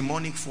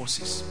 Demonic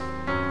forces.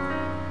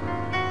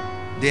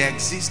 They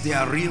exist, they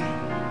are real,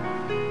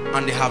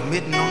 and they have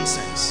made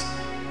nonsense.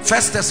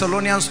 1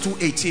 Thessalonians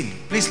 2:18.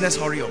 Please, let's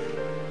hurry up.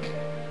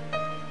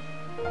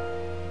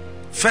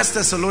 1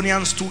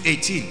 Thessalonians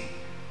 2:18.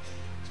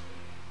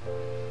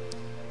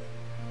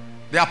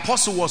 The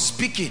apostle was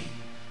speaking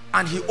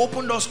and he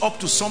opened us up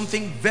to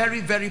something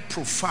very, very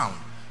profound.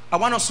 I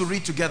want us to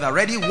read together.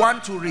 Ready?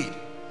 1, 2, read.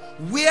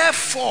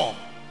 Wherefore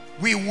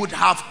we would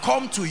have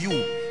come to you,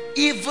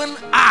 even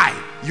I,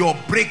 your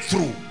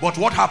breakthrough. But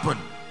what happened?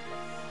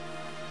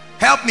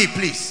 Help me,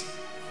 please.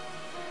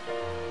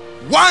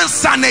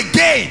 Once and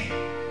again,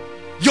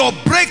 your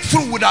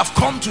breakthrough would have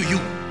come to you.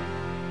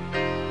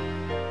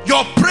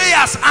 Your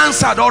prayers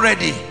answered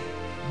already,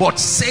 but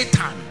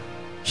Satan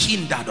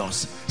hindered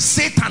us.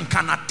 Satan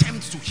can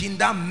attempt to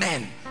hinder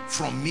men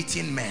from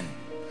meeting men.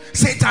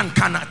 Satan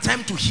can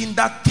attempt to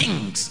hinder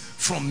things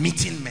from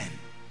meeting men.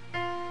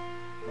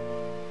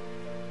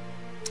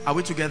 Are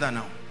we together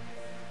now?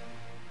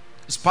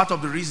 It's part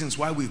of the reasons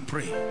why we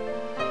pray.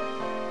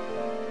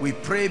 We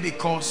pray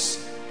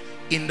because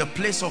in the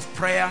place of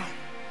prayer,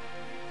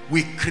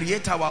 we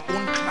create our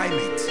own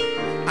climate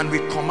and we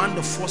command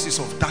the forces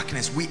of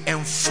darkness. We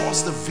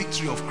enforce the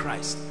victory of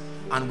Christ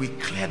and we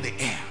clear the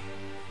air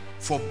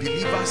for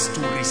believers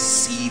to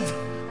receive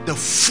the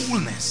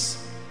fullness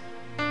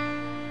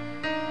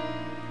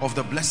of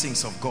the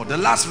blessings of God. The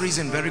last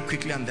reason, very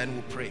quickly, and then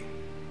we'll pray.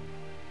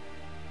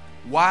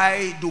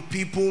 Why do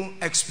people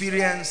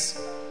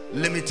experience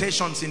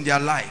limitations in their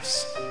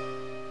lives?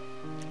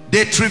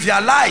 They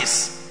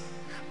trivialize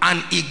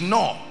and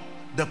ignore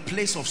the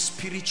place of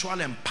spiritual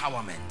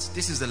empowerment.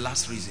 This is the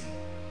last reason.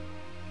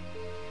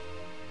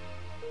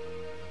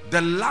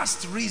 The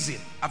last reason,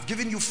 I've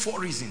given you 4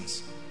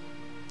 reasons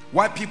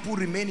why people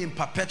remain in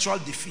perpetual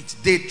defeat.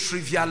 They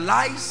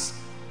trivialize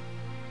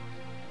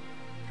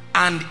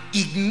and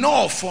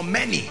ignore, for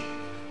many,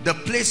 the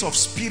place of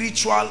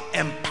spiritual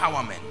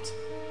empowerment.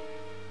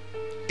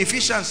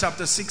 Ephesians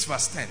chapter 6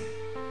 verse 10.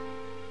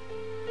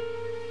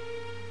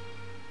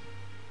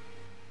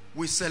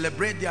 We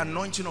celebrate the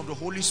anointing of the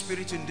Holy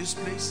Spirit in this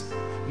place.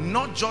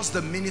 Not just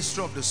the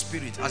ministry of the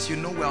Spirit. As you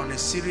know, we're on a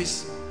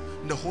series,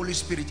 the Holy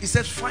Spirit. He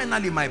says,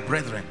 finally, my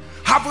brethren,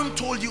 haven't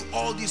told you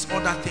all these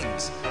other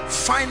things.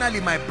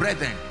 Finally, my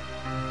brethren,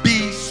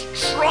 be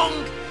strong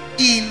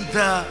in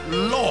the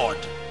Lord.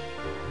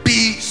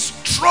 Be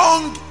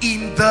strong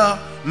in the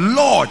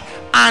Lord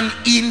and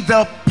in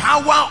the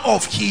power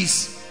of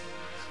his.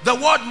 The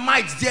word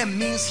might there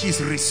means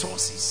his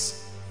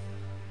resources.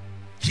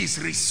 His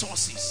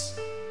resources.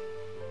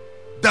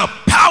 The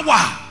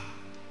power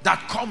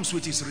that comes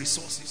with his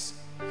resources.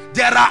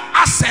 There are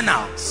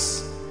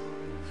arsenals.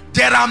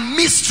 There are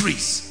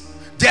mysteries.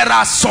 There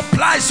are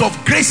supplies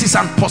of graces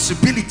and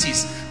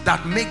possibilities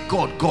that make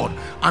God God.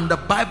 And the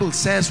Bible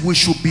says we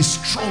should be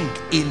strong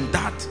in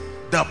that.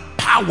 The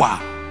power,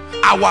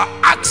 our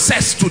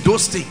access to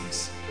those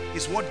things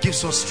is what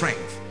gives us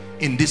strength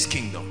in this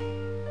kingdom.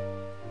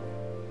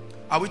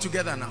 Are we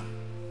together now?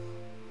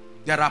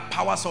 There are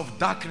powers of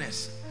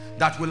darkness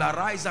that will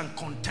arise and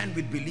contend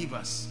with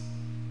believers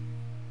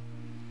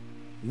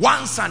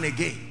once and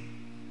again.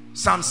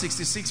 Psalm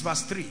 66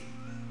 verse 3.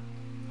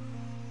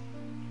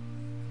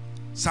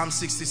 Psalm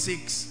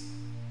 66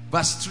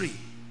 verse 3.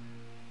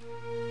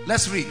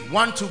 Let's read.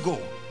 1 to go.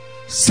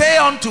 Say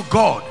unto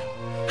God,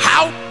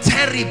 how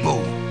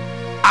terrible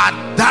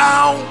art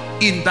thou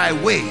in thy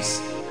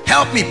ways.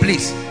 Help me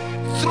please.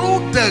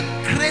 Through the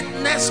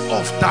greatness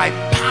of thy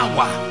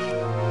power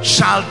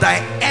shall thy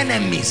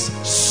enemies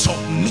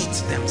submit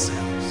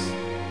themselves.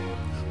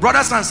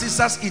 Brothers and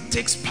sisters, it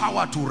takes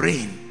power to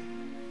reign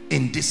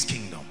in this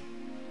kingdom.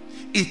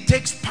 It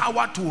takes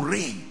power to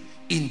reign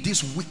in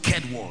this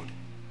wicked world.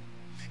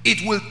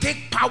 It will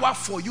take power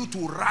for you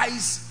to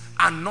rise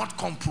and not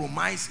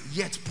compromise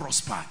yet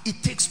prosper.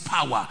 It takes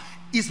power.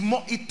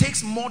 It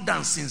takes more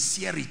than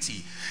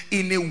sincerity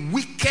in a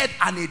wicked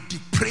and a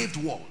depraved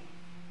world.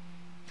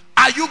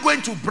 Are you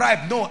going to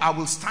bribe? No, I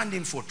will stand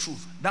in for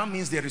truth. That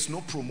means there is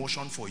no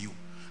promotion for you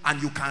and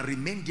you can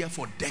remain there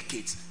for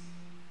decades.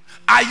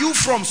 Are you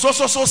from so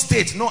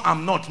state? No,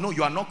 I'm not. No,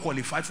 you are not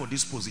qualified for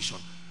this position.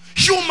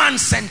 Human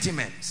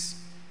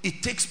sentiments.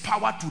 It takes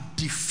power to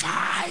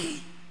defy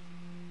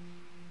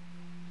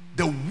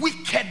the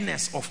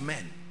wickedness of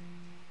men.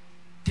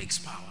 It takes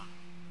power.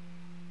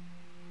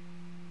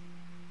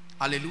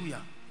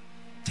 Hallelujah.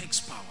 It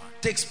takes power.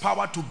 It takes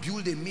power to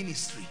build a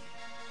ministry.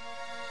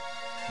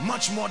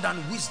 Much more than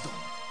wisdom.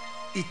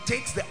 It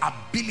takes the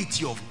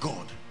ability of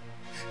God.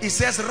 It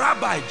says,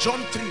 Rabbi, John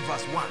 3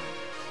 verse 1,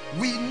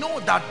 we know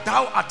that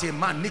thou art a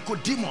man,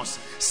 Nicodemus,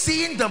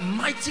 seeing the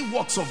mighty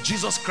works of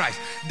Jesus Christ.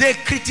 They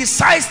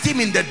criticized him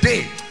in the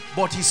day,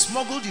 but he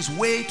smuggled his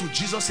way to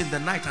Jesus in the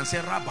night and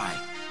said, Rabbi,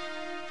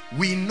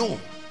 we know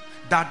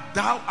that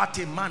thou art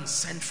a man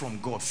sent from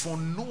God, for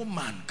no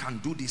man can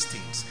do these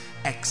things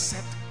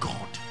except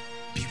God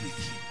be with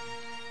him.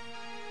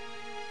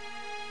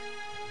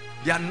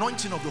 The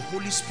anointing of the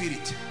Holy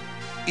Spirit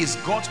is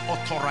God's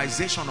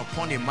authorization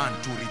upon a man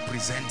to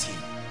represent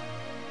him.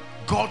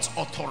 God's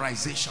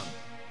authorization.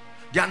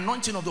 The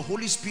anointing of the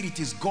Holy Spirit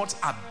is God's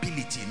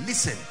ability.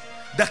 Listen,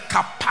 the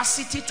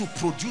capacity to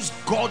produce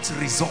God's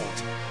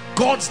result,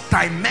 God's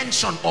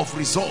dimension of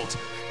result,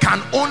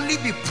 can only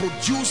be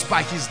produced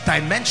by his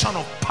dimension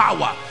of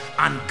power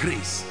and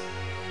grace.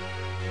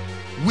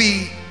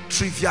 We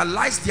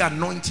trivialize the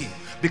anointing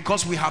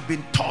because we have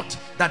been taught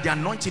that the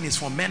anointing is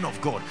for men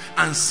of God.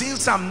 And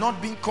since I'm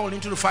not being called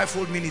into the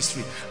fivefold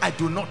ministry, I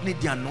do not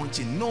need the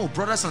anointing. No,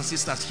 brothers and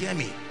sisters, hear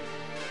me.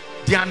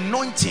 The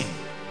anointing,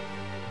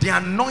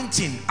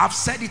 I've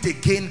said it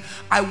again,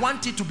 I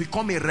want it to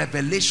become a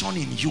revelation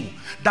in you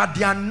that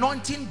the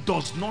anointing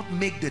does not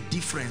make the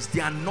difference. The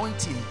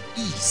anointing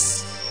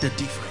is the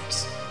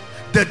difference.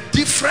 The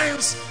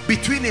difference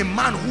between a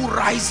man who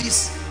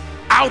rises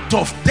out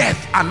of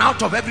death and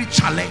out of every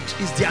challenge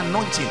is the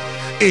anointing.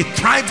 A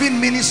thriving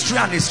ministry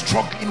and a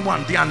struggling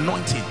one, the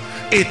anointing.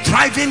 A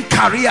thriving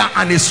career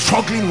and a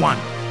struggling one,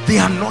 the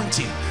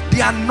anointing.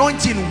 The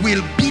anointing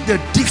will be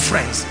the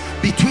difference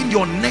between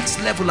your next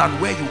level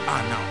and where you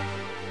are now.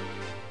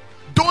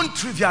 Don't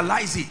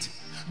trivialize it.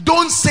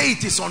 Don't say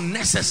it is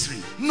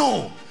unnecessary.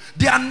 No,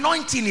 the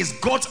anointing is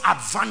God's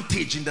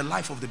advantage in the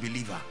life of the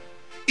believer.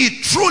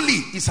 It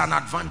truly is an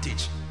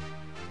advantage.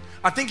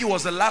 I think it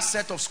was the last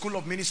set of School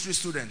of Ministry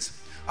students.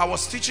 I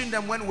was teaching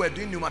them when we were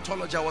doing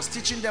pneumatology. I was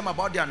teaching them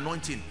about the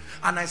anointing.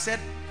 And I said,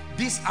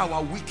 this is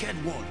our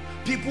wicked world.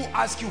 People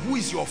ask you, who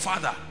is your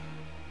father?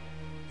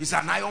 He's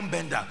an iron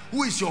bender.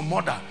 Who is your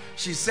mother?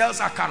 She sells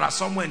akara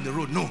somewhere in the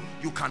road. No,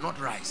 you cannot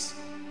rise.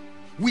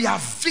 We are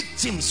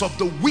victims of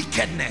the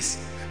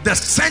wickedness the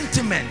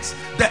sentiments,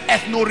 the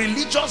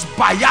ethno-religious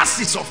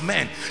biases of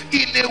men.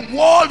 In a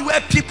world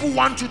where people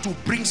want you to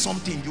bring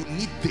something, you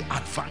need the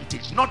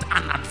advantage, not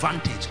an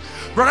advantage.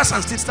 Brothers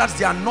and sisters,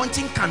 the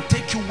anointing can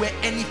take you where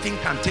anything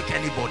can take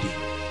anybody.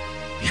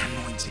 The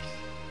anointing.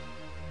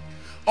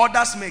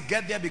 Others may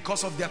get there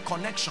because of their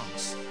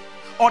connections.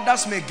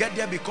 Others may get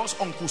there because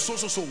Uncle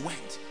so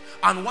went.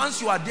 And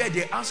once you are there,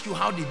 they ask you,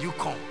 how did you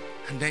come?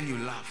 And then you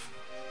laugh.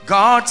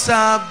 God's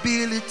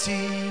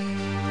ability,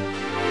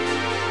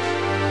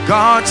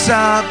 God's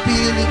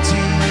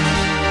ability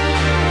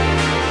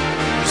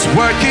is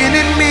working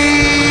in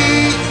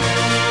me,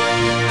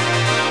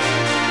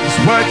 is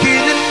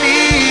working in me.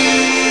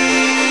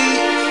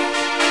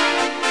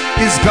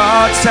 Is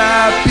God's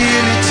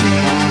ability,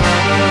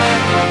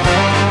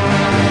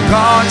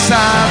 God's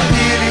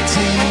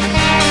ability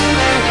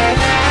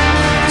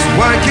is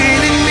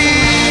working in me,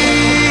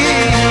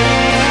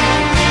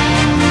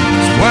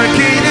 is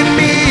working in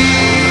me.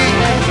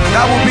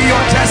 That will be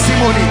your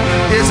testimony.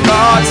 Is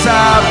God's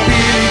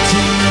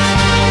ability,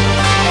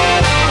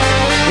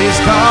 is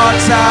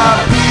God's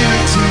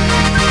ability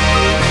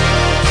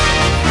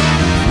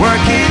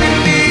working in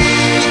me.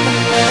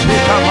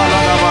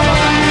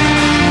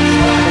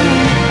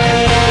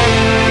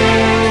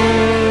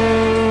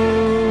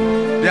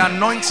 The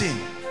anointing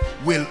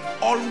will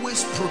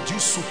always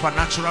produce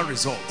supernatural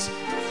results.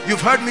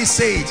 You've heard me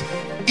say it.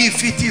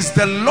 If it is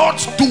the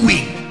Lord's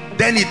doing,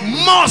 then it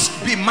must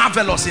be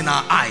marvelous in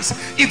our eyes.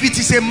 If it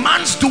is a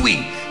man's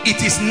doing,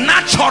 it is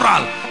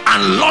natural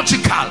and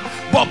logical.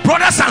 But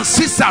brothers and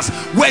sisters,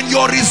 when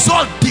your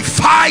result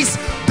defies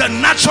the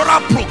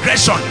natural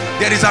progression,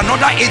 there is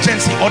another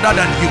agency other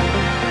than you.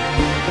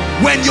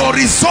 When your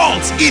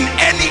results in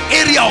any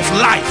area of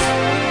life,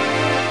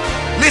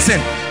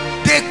 listen,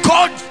 they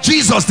called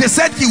Jesus, they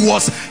said he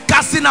was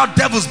casting out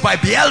devils by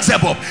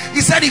Beelzebub.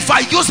 He said, if I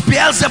use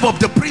Beelzebub,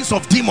 the prince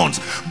of demons,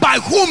 by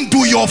whom do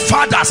your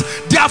fathers?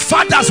 Their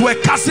fathers were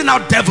casting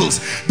out devils.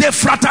 They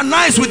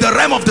fraternized with the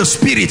realm of the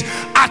spirit,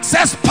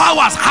 accessed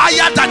powers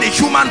higher than a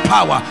human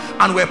power,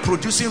 and were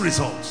producing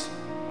results.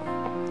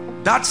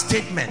 That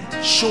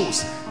statement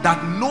shows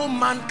that no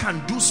man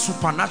can do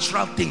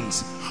supernatural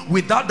things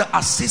without the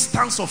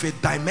assistance of a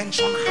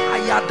dimension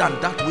higher than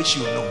that which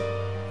you know.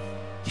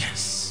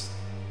 Yes.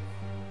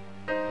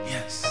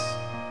 Yes.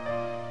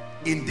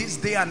 In this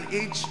day and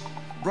age,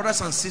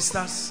 brothers and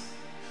sisters,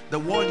 the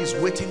world is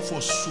waiting for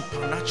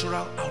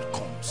supernatural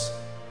outcomes.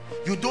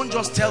 You don't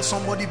just tell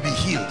somebody be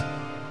healed.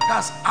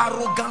 That's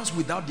arrogance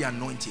without the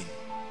anointing.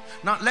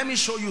 Now let me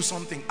show you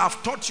something.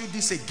 I've taught you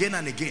this again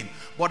and again,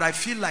 but I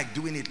feel like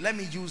doing it. Let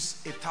me use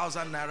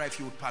 1,000 naira if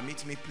you would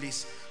permit me,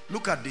 please.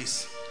 Look at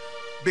this.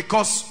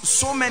 Because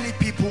so many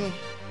people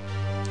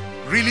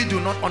really do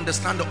not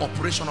understand the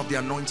operation of the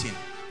anointing.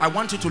 I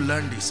want you to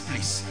learn this,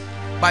 please.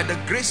 By the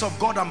grace of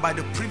God and by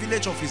the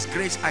privilege of his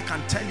grace, I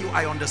can tell you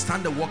I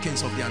understand the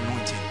workings of the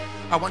anointing.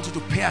 I want you to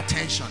pay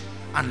attention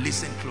and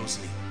listen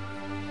closely.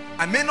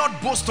 I may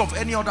not boast of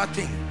any other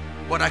thing,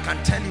 but I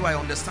can tell you I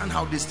understand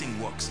how this thing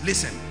works.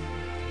 Listen,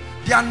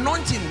 the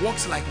anointing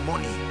works like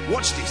money.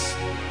 Watch this.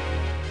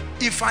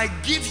 If I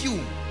give you,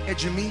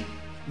 Ejimi,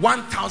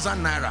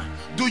 1,000 naira,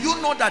 do you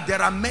know that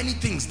there are many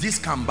things this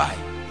can buy?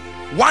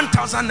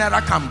 1,000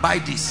 naira can buy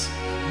this,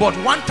 but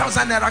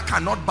 1,000 naira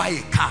cannot buy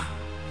a car.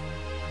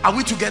 Are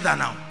we together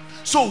now?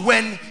 So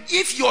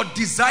if your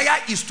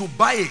desire is to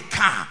buy a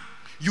car,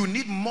 you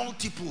need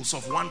multiples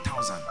of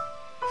 1,000.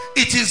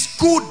 It is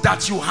good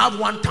that you have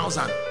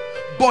 1,000,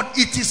 but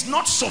it is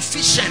not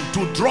sufficient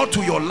to draw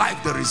to your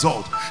life the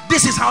result.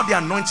 This is how the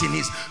anointing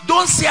is.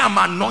 Don't say I'm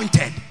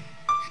anointed.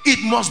 It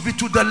must be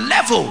to the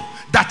level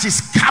that is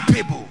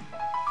capable.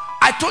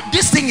 I thought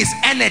this thing is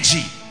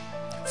energy.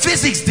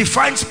 Physics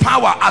defines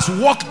power as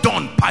work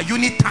done per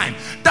unit time.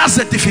 That's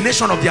the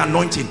definition of the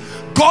anointing.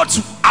 God's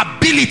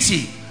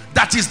ability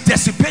that is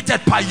dissipated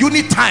per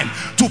unit time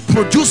to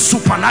produce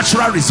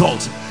supernatural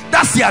results.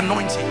 That's the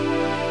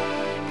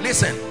anointing.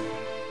 Listen,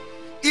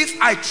 if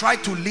I try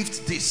to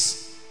lift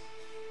this,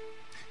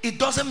 it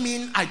doesn't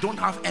mean I don't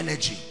have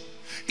energy.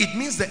 It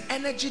means the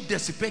energy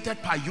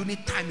dissipated per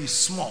unit time is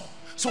small.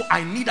 So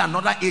I need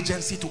another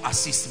agency to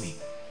assist me.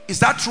 Is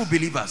that true,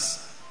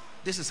 believers?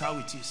 This is how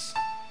it is.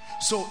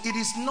 So it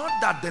is not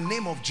that the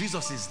name of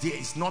Jesus is there,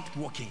 it's not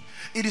working.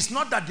 It is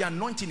not that the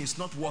anointing is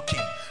not working.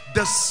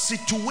 The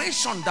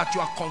situation that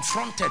you are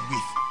confronted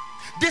with.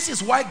 This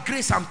is why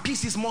grace and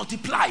peace is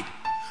multiplied.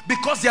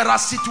 Because there are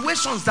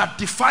situations that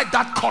defy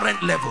that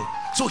current level.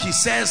 So he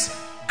says,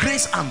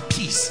 grace and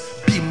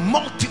peace be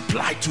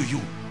multiplied to you.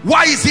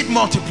 Why is it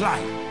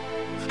multiplied?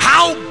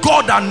 How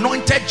God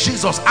anointed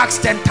Jesus, Acts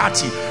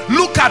 10:30.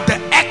 Look at the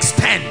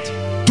extent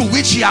to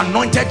which he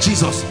anointed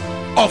Jesus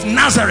of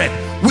Nazareth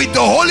with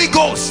the Holy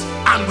Ghost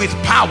and with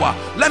power.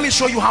 Let me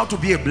show you how to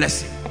be a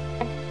blessing.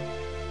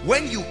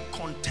 When you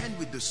contend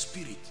with the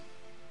Spirit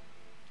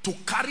to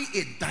carry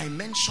a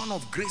dimension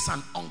of grace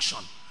and unction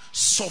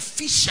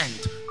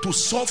sufficient to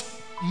solve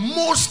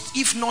most,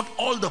 if not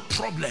all, the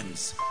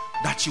problems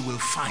that you will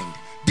find,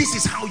 this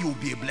is how you will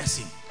be a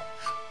blessing.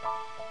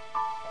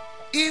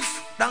 If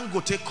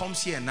Dangote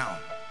comes here now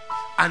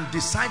and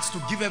decides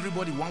to give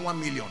everybody 1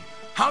 million,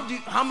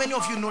 how many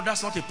of you know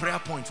that's not a prayer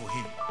point for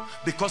him?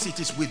 Because it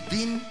is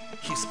within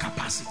his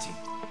capacity.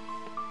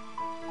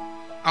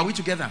 Are we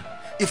together?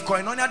 If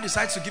Koinonia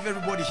decides to give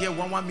everybody here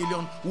 1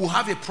 million, we'll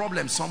have a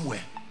problem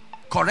somewhere.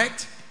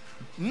 Correct?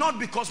 Not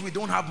because we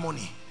don't have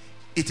money.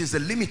 It is the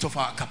limit of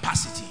our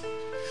capacity.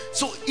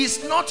 So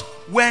it's not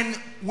when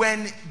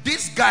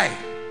this guy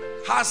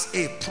has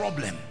a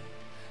problem,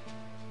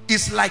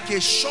 it's like a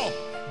shop.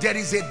 There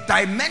is a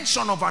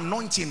dimension of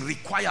anointing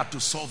required to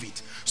solve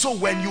it. So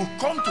when you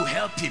come to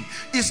help him,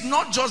 it's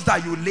not just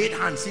that you laid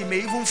hands. He may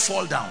even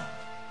fall down,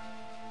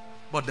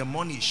 but the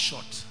money is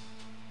short.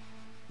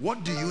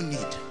 What do you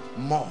need?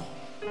 More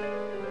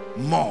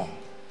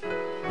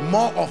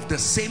of the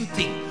same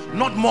thing,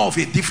 not more of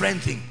a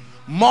different thing.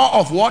 More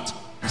of what?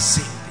 The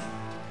same thing.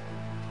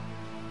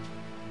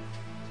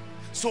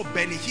 So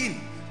Benny Hinn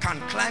can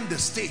climb the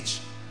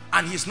stage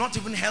and he's not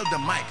even held the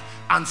mic,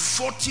 and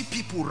 40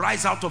 people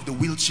rise out of the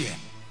wheelchair.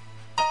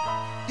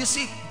 You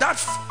see,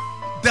 that's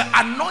the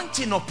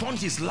anointing upon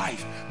his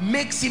life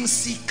makes him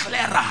see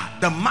clearer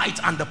the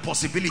might and the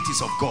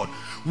possibilities of God.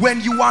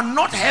 When you are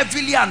not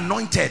heavily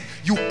anointed,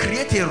 you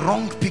create a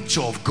wrong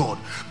picture of God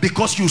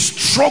because you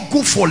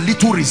struggle for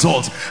little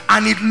results,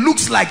 and it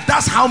looks like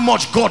that's how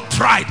much God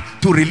tried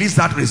to release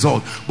that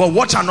result. But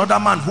watch another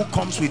man who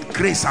comes with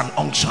grace and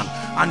unction,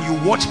 and you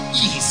watch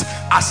ease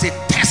as a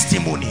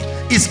testimony.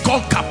 It's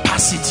called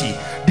capacity.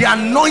 The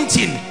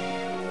anointing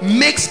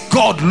makes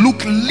God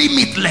look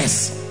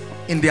limitless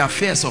in the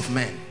affairs of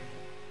men.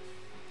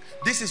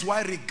 This is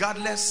why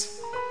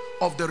regardless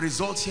of the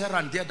results here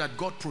and there that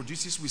God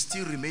produces, we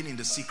still remain in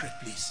the secret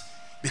place,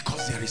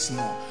 because there is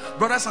more.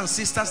 Brothers and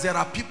sisters, there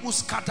are people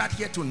scattered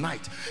here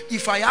tonight.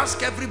 If I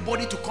ask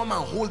everybody to come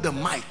and hold the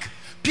mic,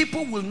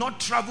 people will not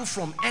travel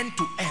from end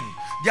to end.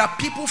 There are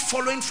people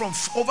following from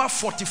over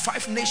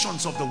 45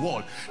 nations of the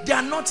world. They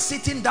are not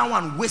sitting down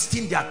and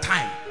wasting their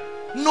time.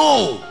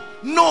 No,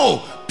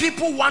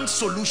 people want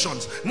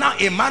solutions. Now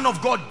a man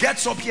of God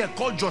gets up here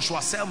called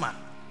Joshua Selman.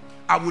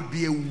 I would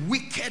be a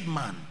wicked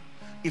man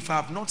if I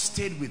have not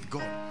stayed with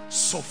God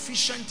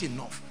sufficient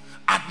enough,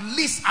 at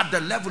least at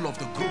the level of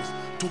the growth,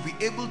 to be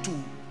able to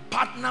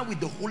partner with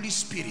the Holy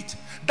Spirit.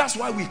 That's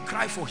why we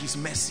cry for his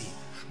mercy,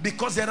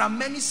 because there are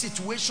many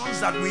situations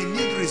that we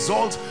need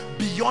results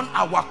beyond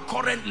our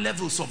current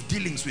levels of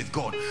dealings with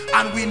God,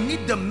 and we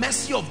need the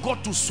mercy of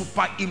God to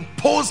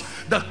superimpose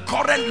the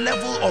current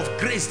level of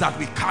grace that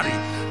we carry.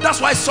 That's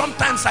why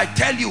sometimes I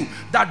tell you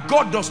that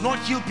God does not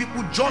heal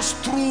people just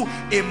through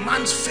a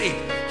man's faith.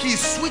 He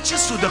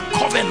switches to the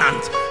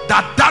covenant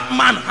that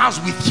man has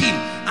with him,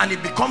 and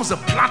it becomes a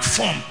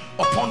platform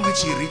upon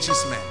which he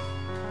reaches men.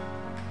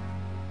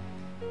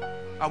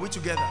 Are we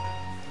together?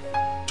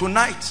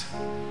 Tonight,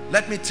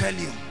 let me tell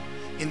you,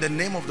 in the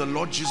name of the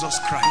Lord Jesus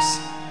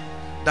Christ,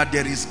 that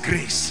there is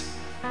grace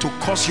to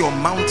cause your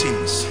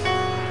mountains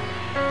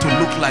to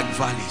look like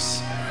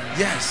valleys.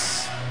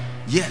 Yes.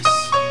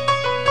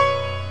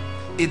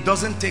 It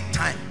doesn't take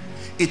time.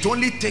 It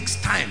only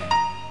takes time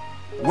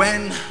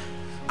when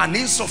an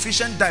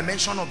insufficient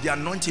dimension of the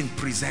anointing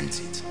presents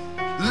it.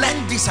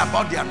 Learn this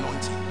about the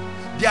anointing.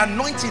 The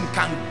anointing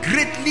can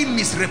greatly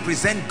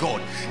misrepresent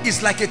God.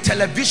 It's like a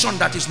television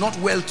that is not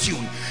well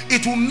tuned.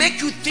 It will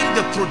make you think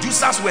the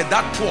producers were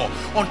that poor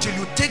until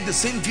you take the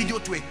same video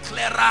to a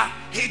clearer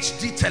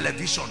HD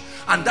television,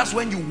 and that's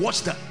when you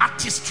watch the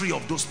artistry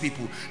of those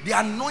people. The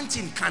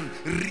anointing can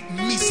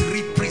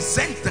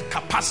misrepresent the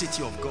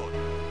capacity of God.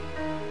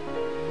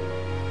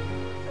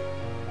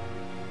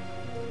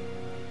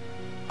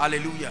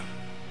 Hallelujah.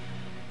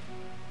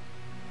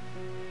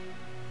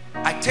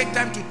 I take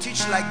time to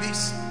teach like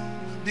this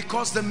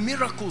because the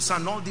miracles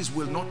and all this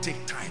will not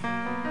take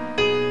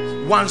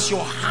time. Once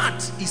your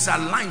heart is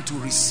aligned to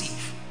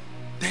receive,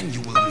 then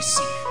you will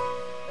receive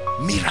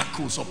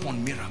miracles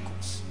upon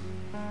miracles.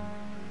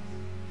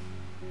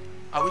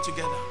 Are we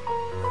together?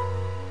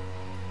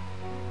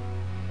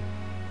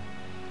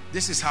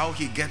 This is how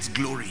he gets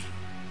glory.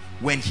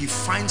 When he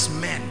finds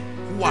men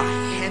who are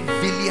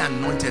heavily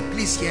anointed.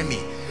 Please hear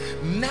me.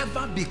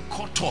 Never be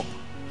caught up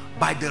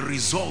by the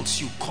results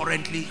you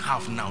currently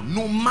have now,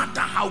 no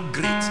matter how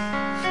great.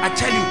 I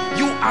tell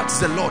you, you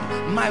ask the Lord,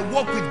 my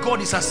walk with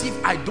God is as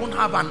if I don't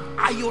have an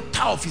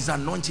iota of his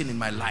anointing in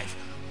my life.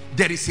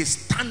 There is a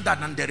standard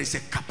and there is a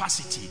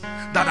capacity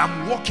that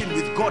I'm walking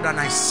with God and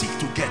I seek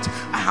to get.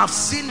 I have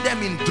seen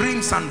them in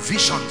dreams and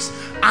visions,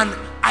 and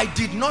I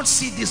did not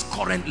see this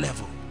current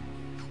level.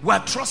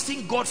 We're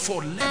trusting God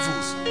for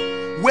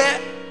levels where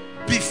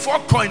before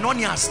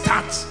Koinonia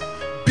starts,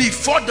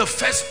 before the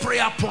first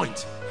prayer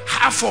point,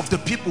 half of the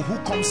people who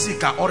come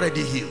sick are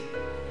already healed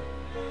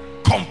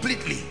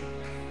completely.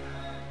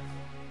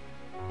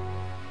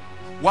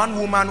 One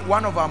woman,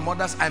 one of our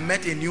mothers, I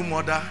met a new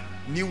mother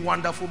new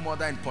wonderful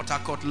mother in Port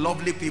Harcourt.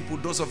 Lovely people,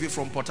 those of you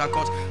from Port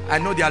Harcourt, I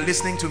know they are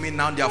listening to me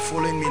now, they are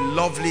following me.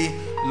 Lovely,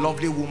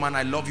 lovely woman.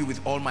 I love you with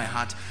all my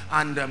heart.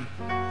 And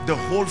the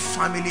whole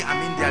family, I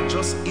mean, they are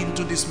just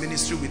into this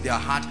ministry with their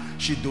heart.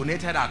 She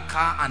donated her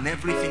car and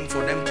everything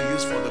for them to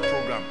use for the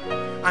program.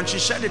 And she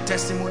shared a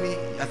testimony,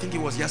 I think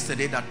it was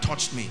yesterday, that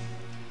touched me.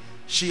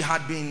 She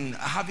had been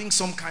having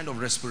some kind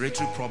of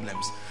respiratory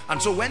problems.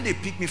 And so when they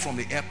picked me from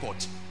the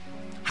airport,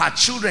 her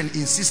children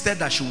insisted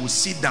that she would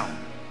sit down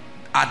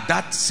at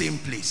that same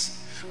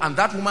place. And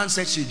that woman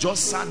said she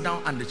just sat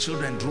down and the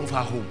children drove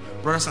her home.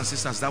 Brothers and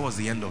sisters, that was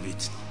the end of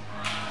it.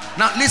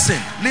 Now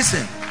listen,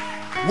 listen.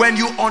 When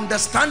you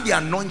understand the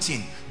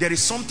anointing, there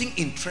is something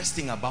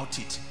interesting about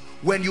it.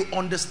 When you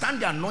understand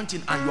the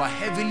anointing and you are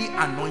heavily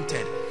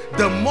anointed,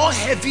 the more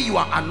heavy you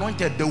are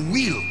anointed, the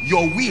will,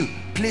 your will,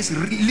 plays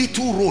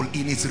little role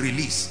in its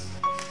release.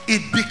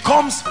 It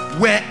becomes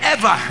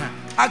wherever.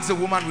 Ask the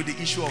woman with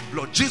the issue of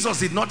blood. Jesus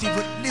did not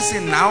even,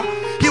 listen now,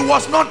 he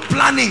was not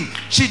planning.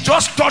 She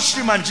just touched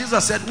him and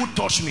Jesus said, who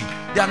touched me?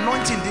 The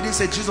anointing didn't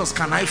say, Jesus,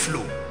 can I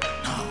flow?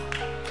 No.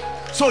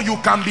 So you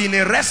can be in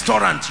a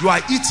restaurant, you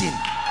are eating,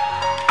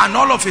 and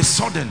all of a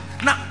sudden,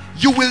 now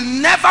you will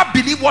never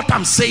believe what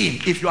I'm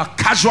saying if you are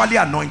casually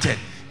anointed.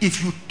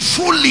 If you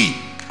truly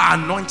are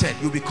anointed,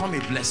 you become a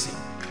blessing.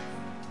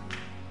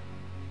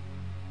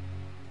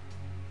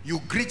 You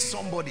greet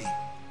somebody,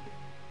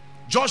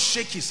 just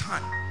shake his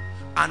hand,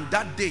 and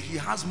that day he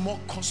has more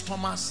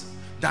customers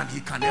than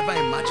he can ever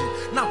imagine.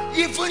 Now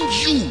even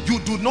you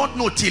do not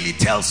know till he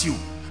tells you.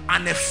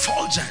 An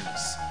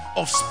effulgence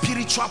of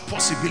spiritual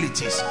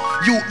possibilities.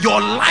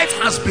 Your life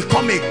has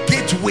become a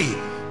gateway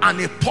and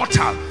a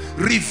portal,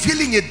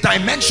 revealing a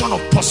dimension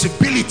of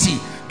possibility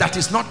that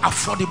is not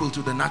affordable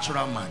to the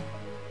natural man.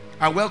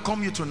 I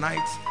welcome you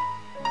tonight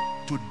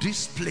to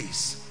this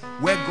place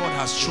where God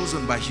has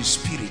chosen by his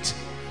Spirit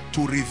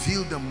to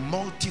reveal the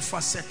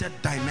multifaceted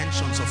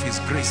dimensions of his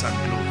grace and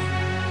glory.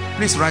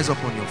 Please rise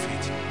up on your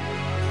feet.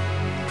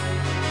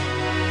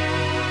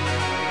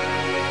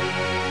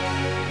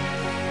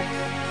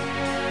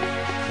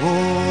 Oh,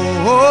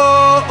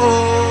 oh,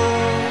 oh.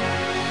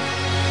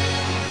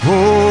 Oh,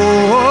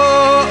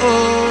 oh, oh.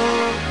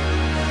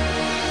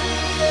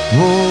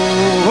 Oh,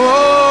 oh,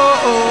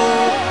 oh.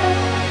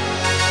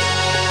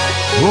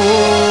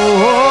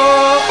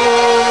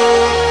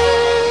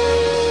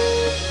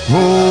 Oh, oh,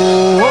 oh.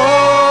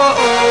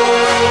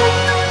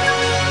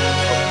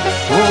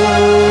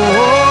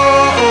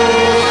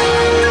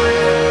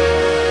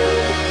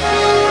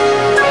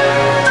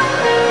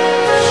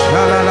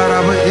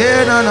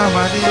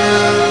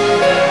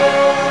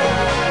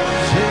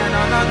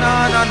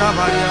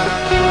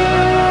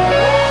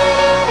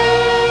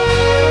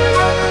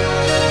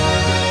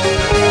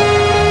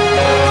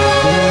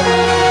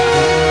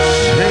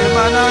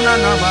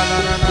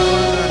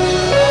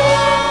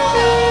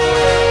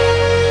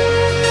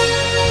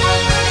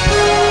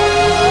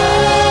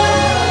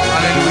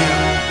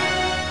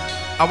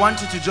 I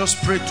want you to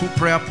just pray 2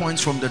 prayer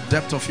points from the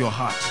depth of your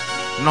heart.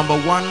 Number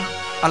one,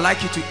 I'd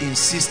like you to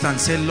insist and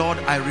say, Lord,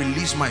 I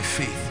release my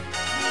faith.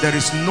 There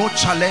is no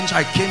challenge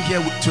I came here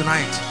with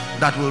tonight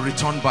that will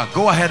return back.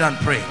 Go ahead and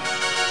pray.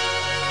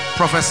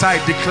 Prophesy,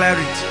 declare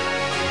it.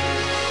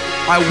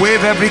 I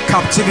wave every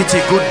captivity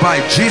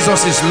goodbye.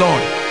 Jesus is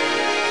Lord.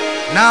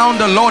 Now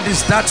the Lord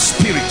is that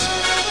Spirit.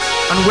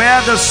 And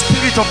where the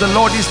Spirit of the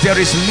Lord is, there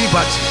is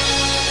liberty.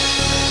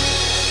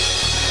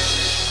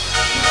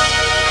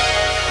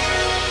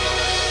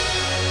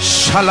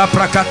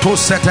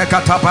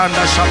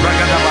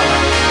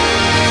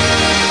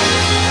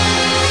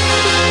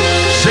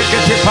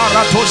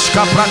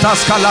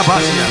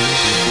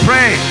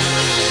 Pray.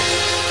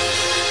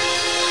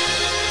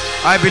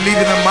 I believe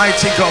in the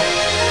mighty God.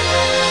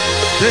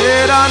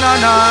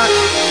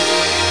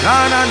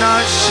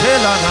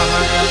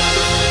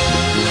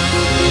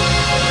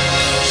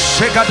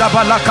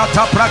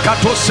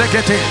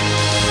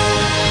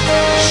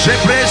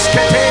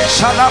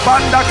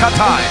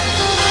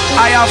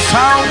 I have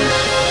found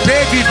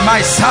David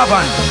my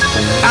servant,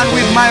 and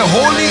with my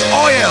holy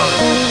oil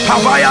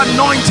have I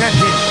anointed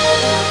him.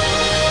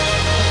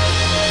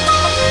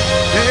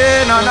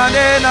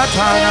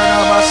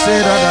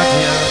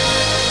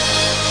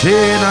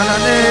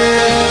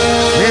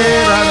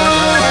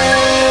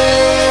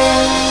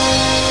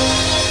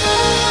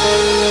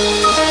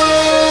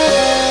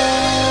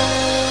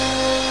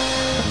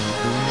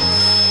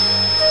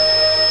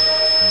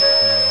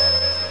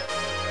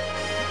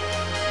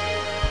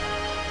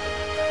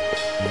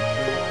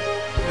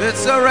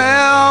 It's a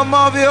realm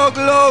of your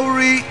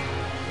glory.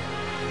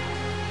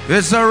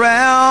 It's a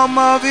realm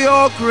of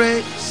your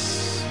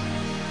grace.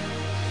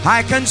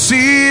 I can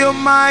see your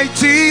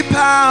mighty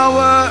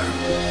power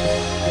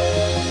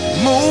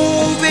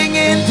moving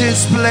in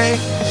this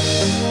place.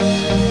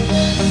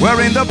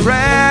 We're in the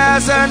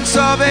presence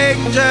of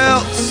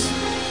angels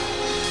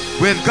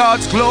with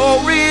God's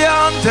glory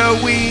on their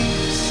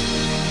wings,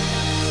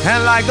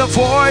 and like the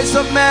voice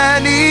of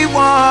many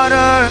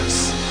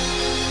waters,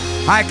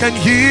 I can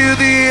hear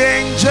the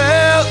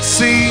angels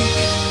sing.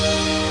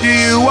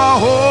 You are are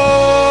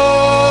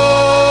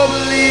holy.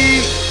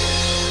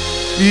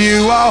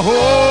 You are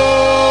holy.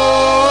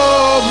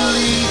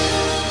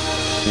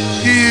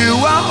 You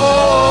are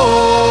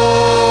holy.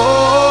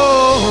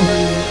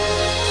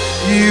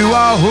 You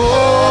are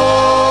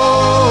holy.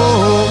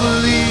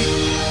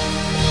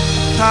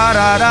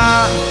 Ta-da-da.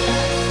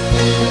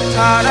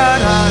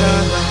 Ta-da-da.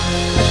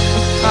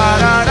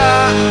 Ta-da-da.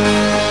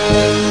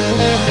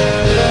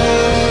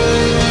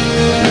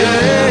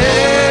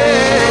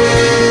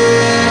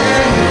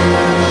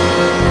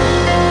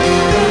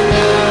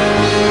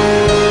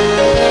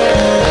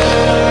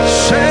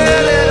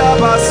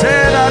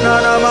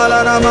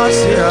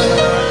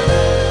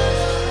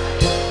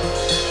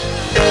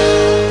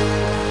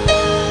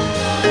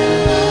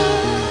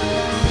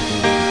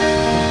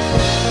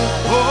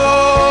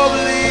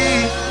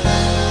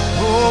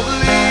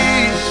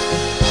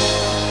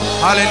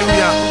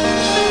 Hallelujah.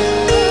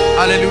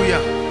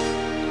 Hallelujah.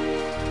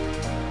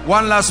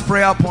 One last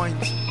prayer point.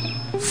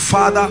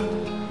 Father,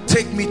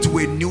 take me to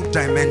a new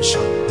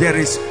dimension. There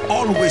is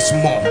always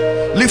more.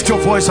 Lift your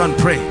voice and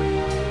pray.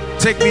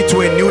 Take me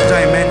to a new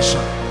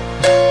dimension.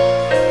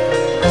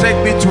 Take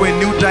me to a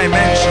new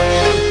dimension.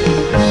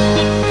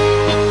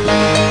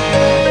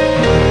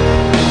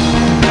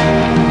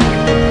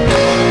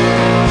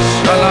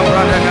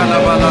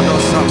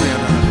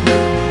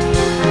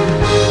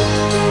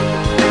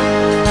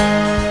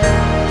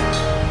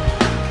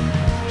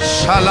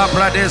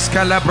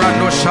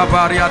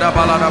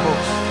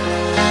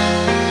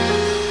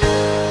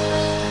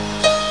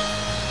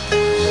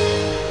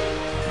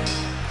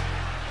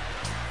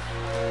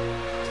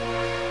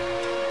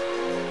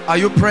 Are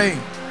you praying?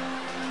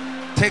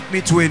 Take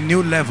me to a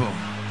new level.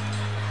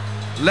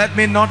 Let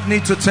me not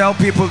need to tell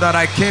people that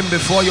I came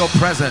before your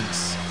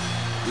presence.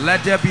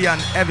 Let there be an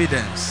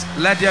evidence.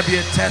 Let there be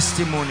a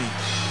testimony.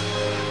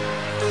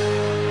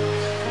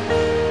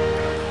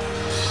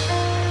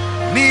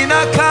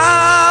 Nina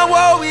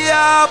kawo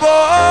yabo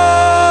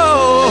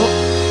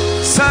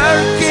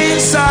sarki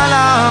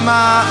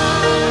salama.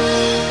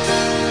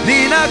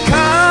 Nina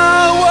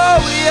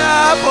kawo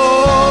yabo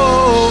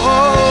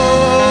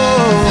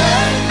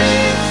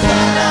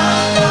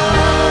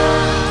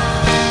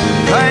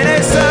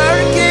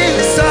sarki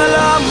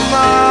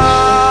salama.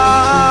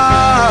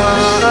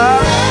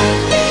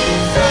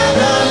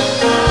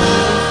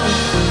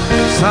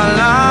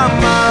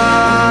 Salama.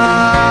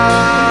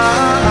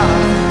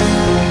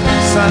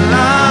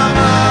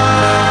 Salama,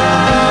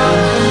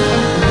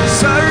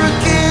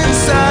 Sarkin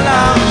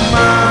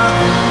Salama.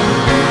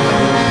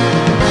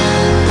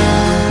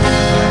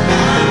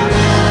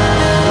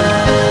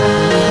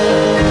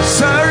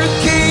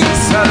 Sarkin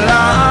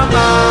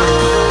Salama.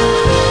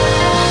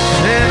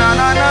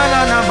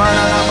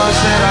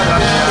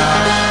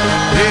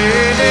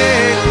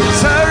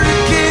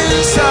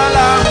 Sarkin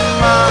Salama.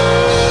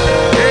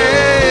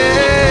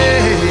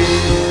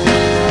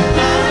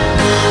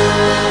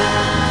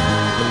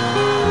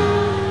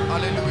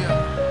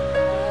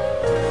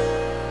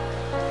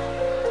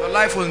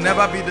 Life will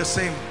never be the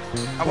same.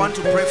 I want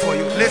to pray for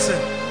you. Listen.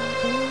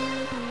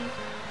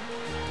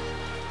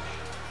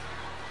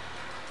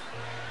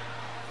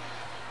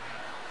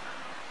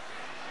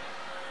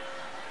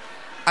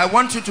 I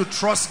want you to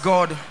trust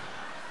God.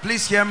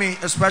 Please hear me,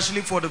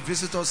 especially for the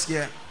visitors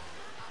here.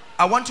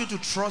 I want you to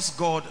trust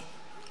God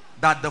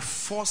that the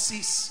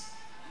forces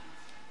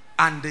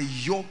and the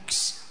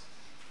yokes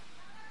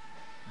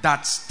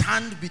that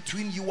stand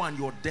between you and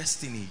your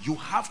destiny, you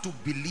have to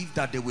believe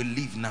that they will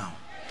leave now.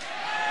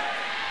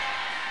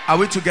 Are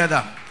we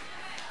together?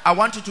 I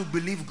want you to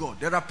believe God.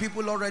 There are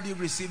people already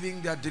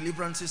receiving their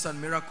deliverances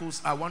and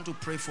miracles. I want to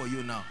pray for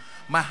you now.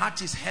 My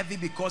heart is heavy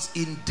because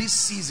in this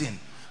season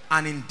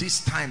and in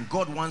this time,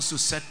 God wants to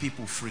set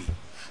people free.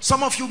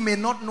 Some of you may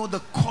not know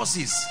the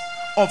causes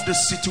of the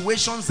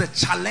situations, the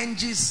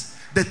challenges,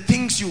 the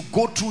things you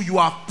go through. You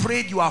have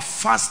prayed, you have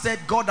fasted.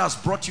 God has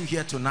brought you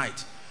here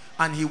tonight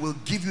and He will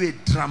give you a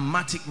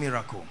dramatic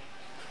miracle.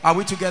 Are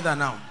we together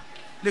now?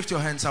 Lift your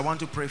hands. I want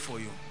to pray for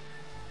you.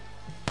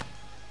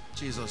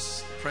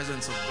 Jesus, the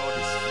presence of God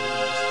is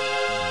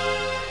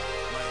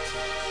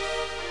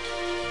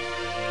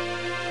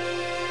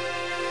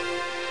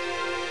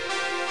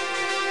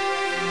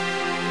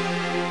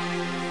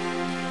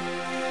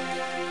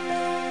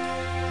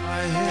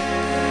I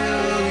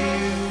hail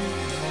you,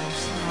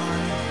 Most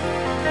High.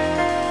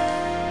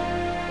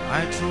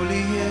 I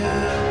truly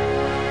hail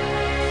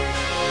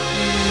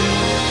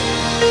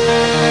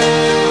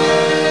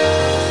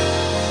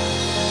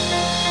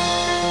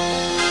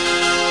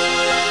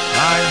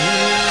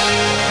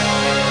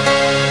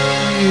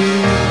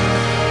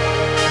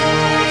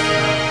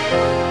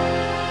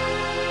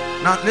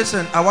Now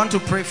listen, I want to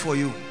pray for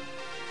you.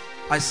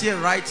 I see a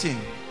writing.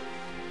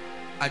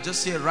 I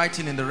just see a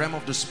writing in the realm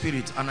of the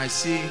spirit, and I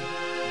see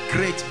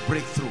great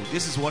breakthrough.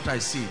 This is what I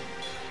see.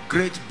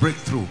 Great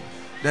breakthrough.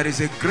 There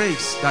is a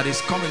grace that is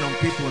coming on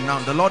people now.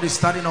 The Lord is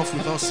starting off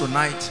with us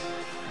tonight,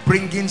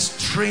 bringing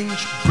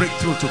strange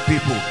breakthrough to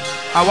people.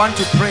 I want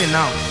to pray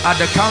now at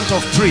the count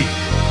of 3.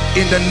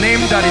 In the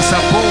name that is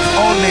above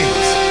all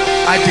names,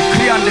 I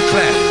decree and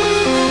declare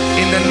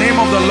In the name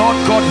of the Lord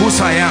God whose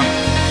I am,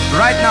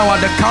 right now at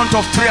the count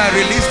of 3, I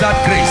release that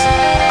grace.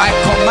 I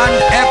command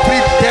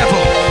every devil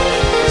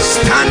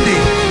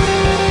standing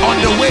on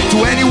the way to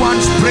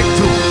anyone's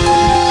breakthrough,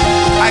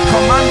 I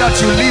command that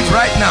you leave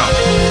right now.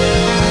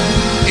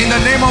 In the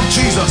name of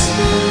Jesus.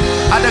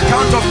 At the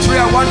count of 3,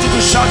 I want you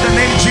to shout the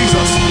name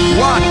Jesus.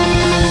 1,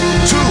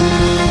 2,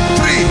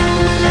 3.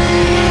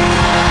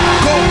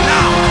 Go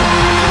now.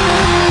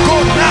 Go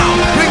now.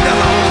 Bring them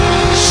out.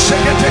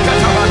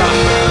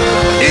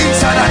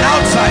 Inside and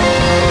outside.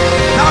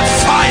 That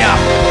fire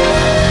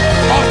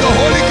of the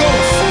Holy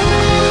Ghost.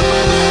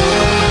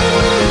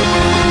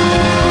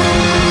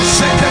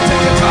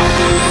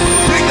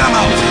 Bring them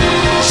out.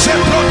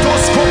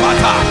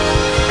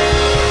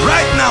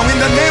 Right now, in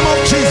the name of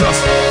Jesus,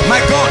 my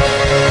God,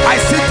 I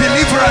see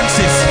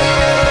deliverances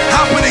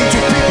happening to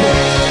people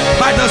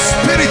by the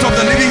Spirit of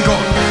the living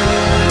God.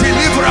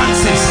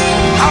 Deliverances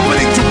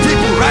happening to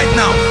people right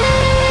now.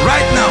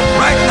 Right now,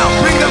 right now.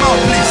 Bring them out,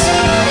 please.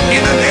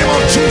 In the name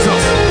of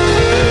Jesus.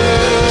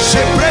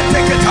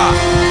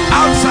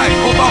 Outside,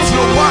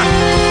 overflow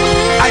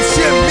 1. I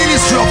see a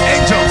ministry of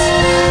angels.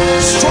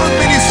 Strong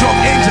ministry of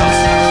angels.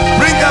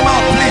 Bring them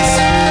out, please.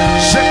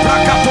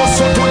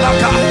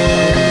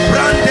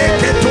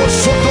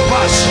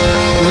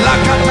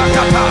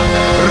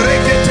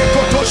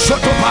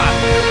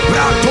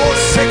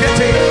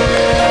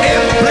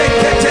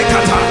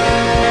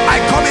 I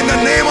come in the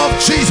name of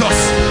Jesus.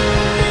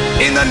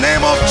 In the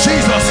name of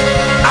Jesus,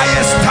 I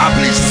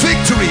establish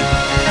victory.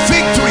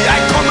 Victory, I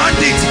command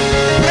it.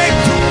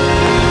 Breakthrough.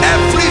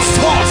 Every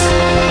force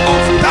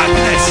of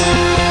darkness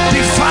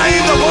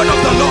defying the word of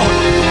the Lord,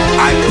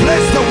 I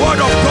place the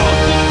word of God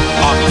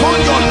upon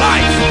your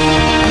life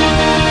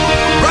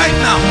right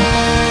now.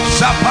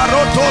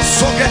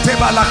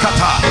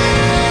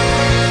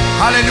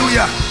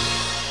 Hallelujah.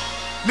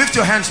 Lift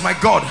your hands, my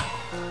God.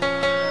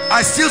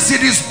 I still see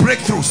these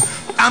breakthroughs.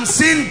 I'm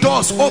seeing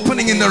doors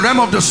opening in the realm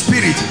of the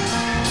spirit.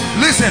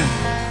 Listen,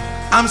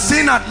 I'm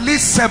seeing at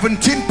least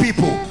 17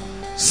 people.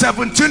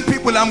 17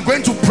 people. I'm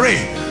going to pray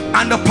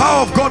and the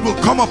power of God will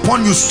come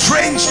upon you.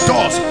 Strange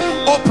doors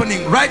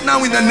opening right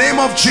now in the name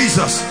of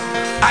Jesus.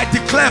 I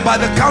declare by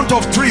the count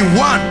of 3. 1,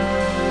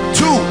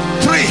 2,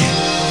 3.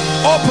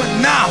 Open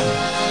now.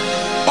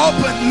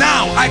 Open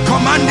now. I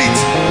command it.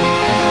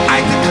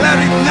 I declare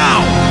it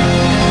now.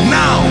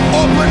 Now.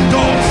 Open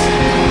doors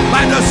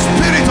by the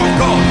Spirit of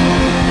God.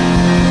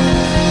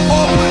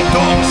 Open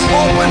doors.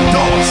 Open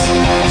doors.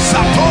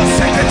 Sato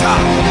Seketa.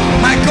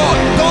 My God,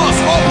 doors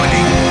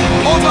opening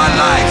over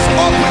lives,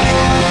 opening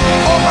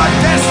over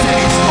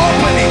destinies,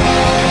 opening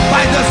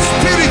by the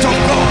Spirit of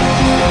God.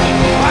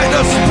 By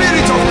the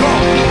Spirit of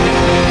God.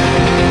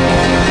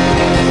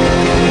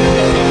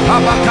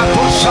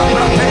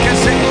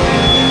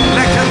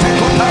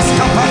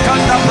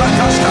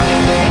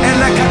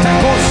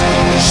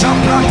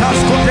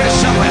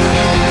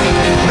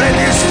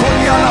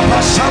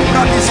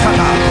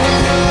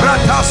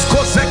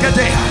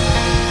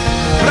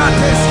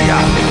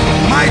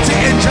 Mighty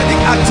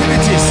angelic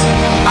activities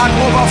and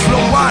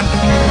overflow 1.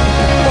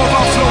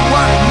 Overflow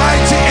 1.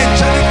 Mighty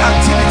angelic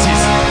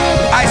activities.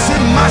 I see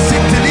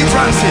massive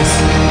deliverances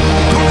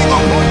coming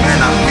upon men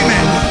and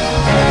women.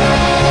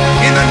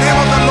 In the name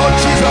of the Lord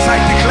Jesus, I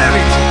declare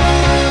it.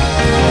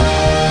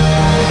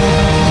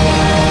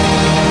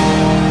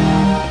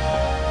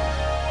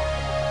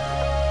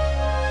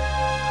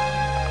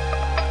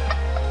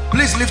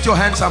 Please lift your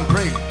hands and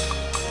pray.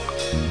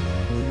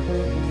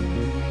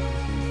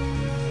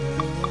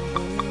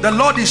 The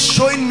Lord is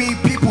showing me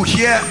people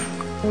here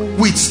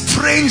with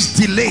strange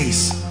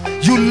delays.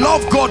 You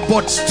love God,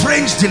 but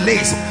strange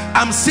delays.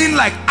 I'm seeing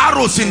like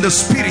arrows in the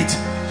spirit,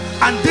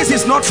 and this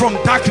is not from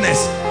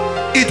darkness.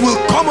 It will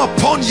come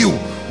upon you.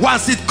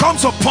 Once it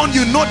comes upon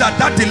you, know that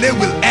that delay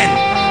will end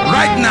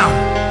right now.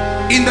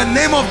 In the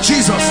name of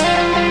Jesus,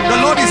 the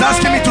Lord is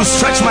asking me to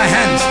stretch my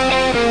hands.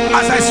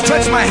 As I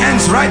stretch my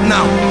hands right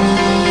now,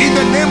 in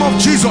the name of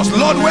Jesus,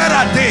 Lord, where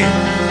are they?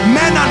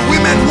 Men and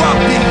women who have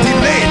been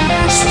delayed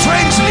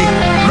strangely.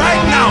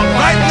 Right now,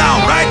 right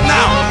now, right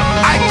now,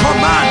 I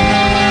command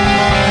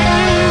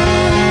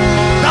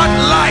that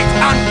light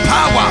and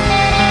power,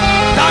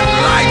 that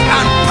light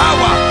and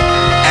power,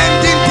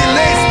 ending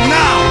delays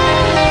now.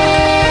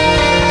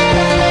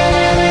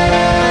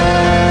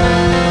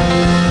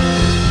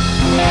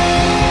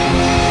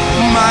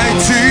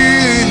 Mighty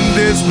in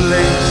this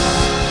place,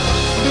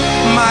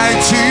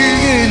 mighty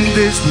in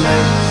this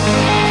place.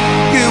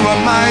 You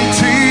are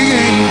mighty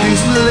in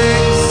this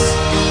place,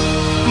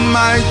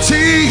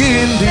 mighty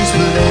in this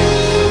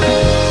place.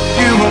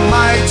 You are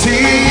mighty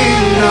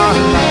in our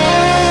life,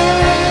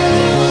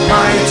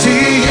 mighty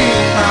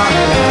in our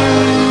life,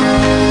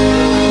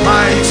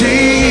 mighty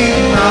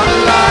in our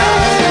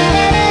life.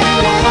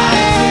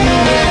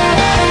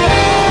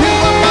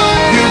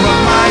 You are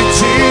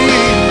mighty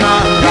in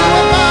our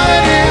life,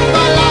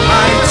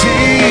 mighty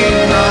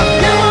in our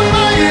life.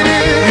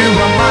 You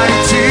are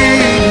mighty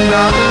in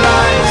our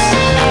life.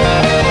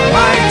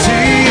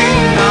 Mighty in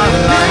our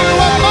life.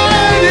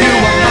 You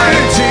are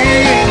mighty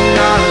in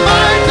our life.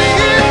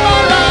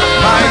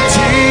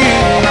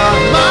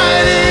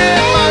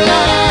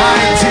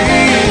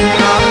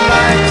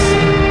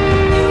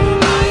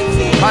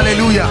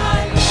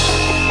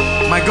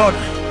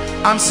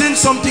 I'm seeing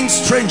something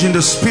strange in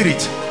the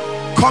spirit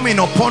coming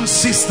upon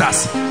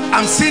sisters.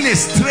 I'm seeing a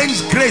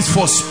strange grace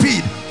for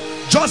speed.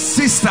 Just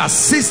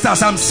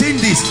sisters, I'm seeing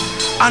this,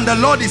 and the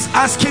Lord is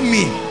asking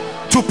me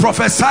to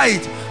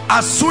prophesy it.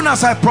 As soon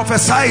as I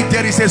prophesy it,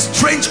 there is a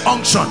strange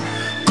unction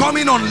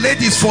coming on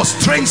ladies for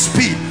strange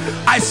speed.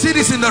 I see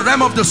this in the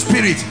realm of the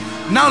spirit.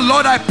 Now,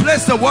 Lord, I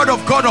place the word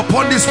of God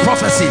upon this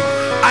prophecy,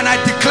 and I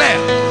declare,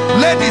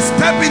 ladies,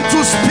 step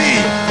into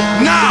speed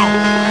now.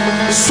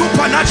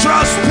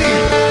 Supernatural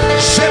speed.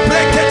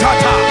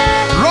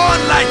 Run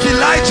like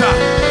Elijah.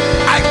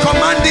 I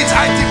command it,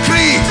 I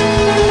decree it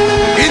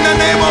in the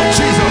name of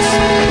Jesus.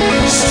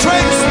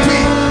 Strange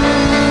speed.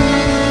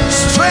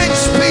 Strange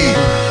speed.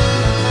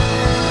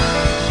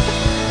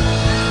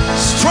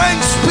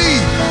 Strange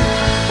speed.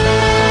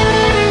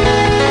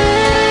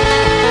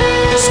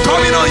 It's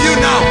coming on you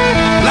now,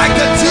 like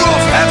the dew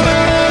of heaven.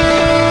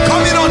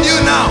 Coming on you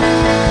now.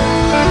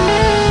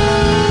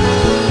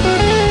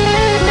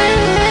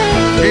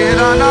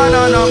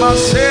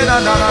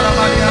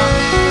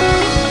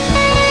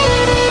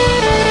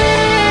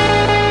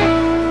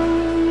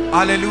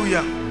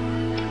 Hallelujah.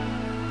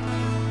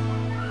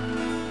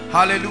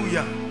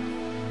 Hallelujah.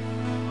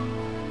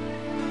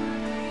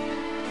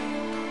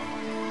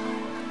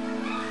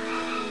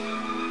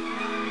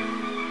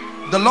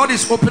 The Lord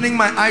is opening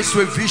my eyes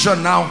to a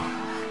vision now,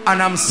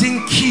 and I'm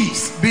seeing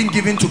keys being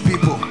given to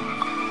people.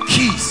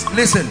 Keys.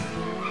 Listen.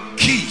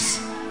 Keys.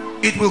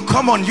 It will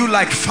come on you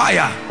like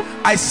fire.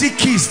 I see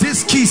keys.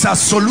 These keys are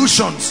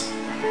solutions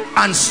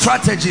and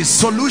strategies.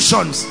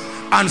 Solutions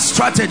and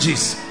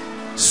strategies.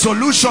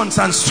 Solutions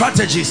and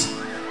strategies.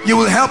 You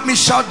will help me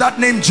shout that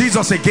name,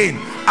 Jesus, again.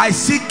 I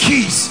see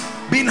keys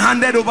being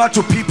handed over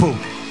to people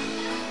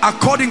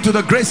according to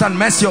the grace and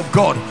mercy of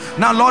God.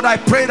 Now, Lord, I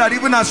pray that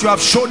even as you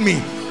have shown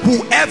me,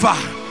 whoever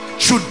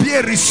should be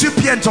a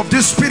recipient of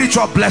this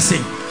spiritual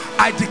blessing,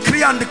 I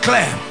decree and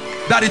declare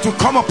that it will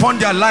come upon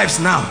their lives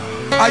now.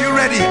 Are you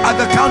ready? At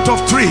the count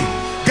of 3,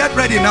 get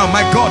ready now.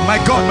 My God, my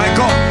God, my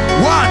God.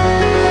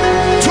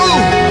 1, 2,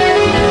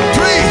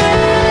 3.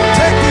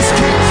 Take these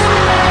keys.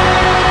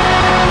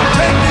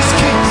 Take these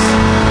keys.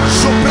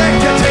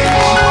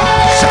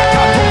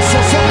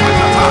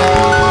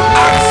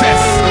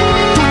 Access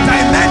to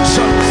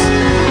dimensions,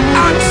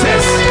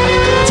 access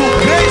to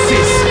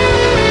graces,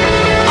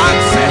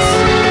 access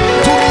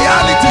to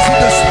realities in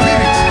the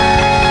spirit.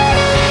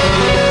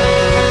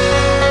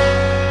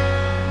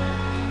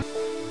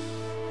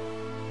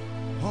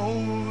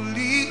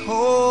 Holy,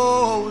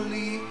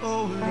 holy,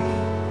 holy.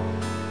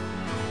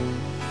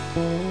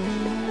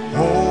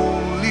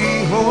 Holy,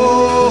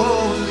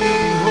 holy,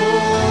 holy.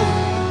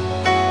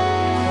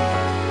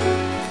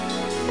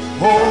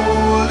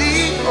 Holy,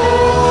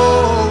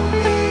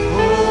 holy,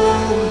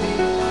 holy.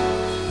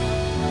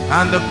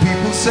 And the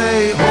people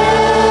say,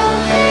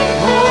 holy,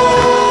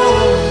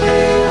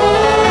 holy,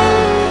 holy.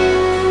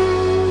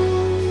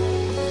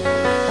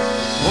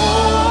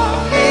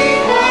 Holy,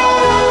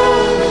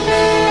 holy.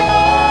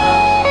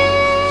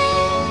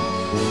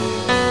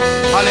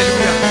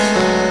 Hallelujah.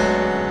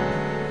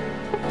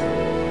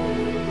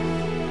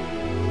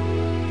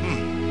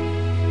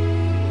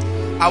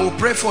 I will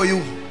pray for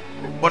you,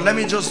 but let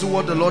me just do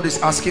what the Lord is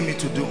asking me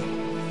to do.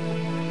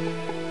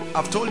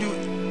 I've told you,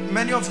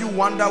 many of you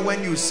wonder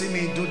when you see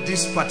me do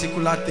this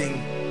particular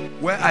thing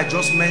where I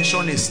just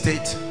mention a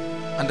state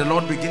and the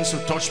Lord begins to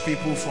touch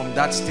people from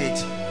that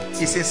state.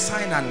 It's a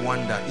sign and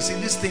wonder. You see,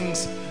 these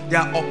things, they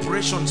are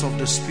operations of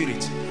the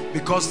spirit,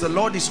 because the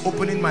Lord is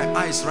opening my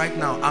eyes right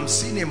now. I'm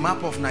seeing a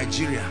map of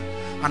Nigeria,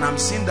 and I'm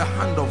seeing the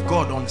hand of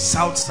God on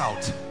south,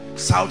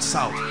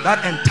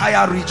 that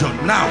entire region.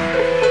 Now,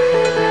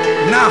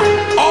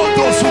 all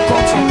those who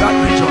come from that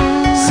region,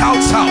 south,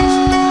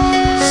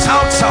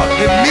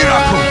 a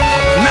miracle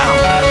now.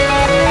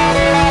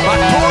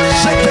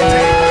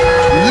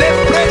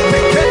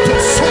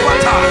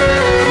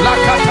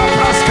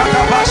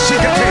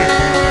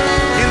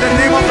 In the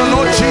name of the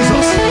Lord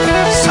Jesus,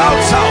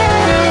 south,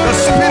 the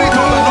Spirit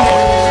of the Lord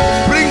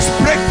brings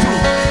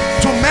breakthrough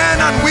to men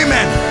and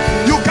women.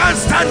 You can't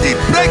stand it.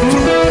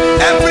 Breakthrough,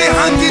 every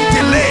hanging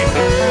delay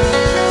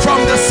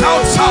from the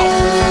south.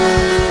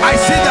 I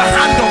see the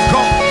hand of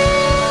God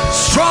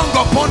strong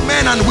upon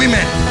men and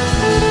women.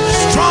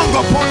 Strong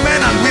upon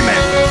men and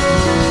women.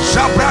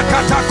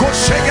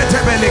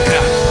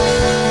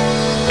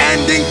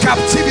 Ending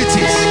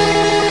captivities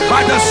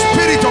by the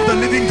Spirit of the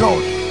living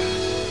God.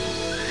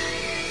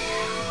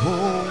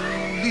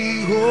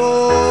 Holy,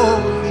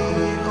 holy,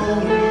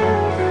 holy.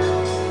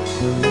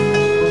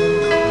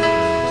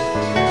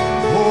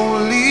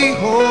 Holy,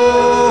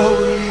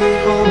 holy,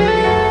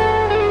 holy.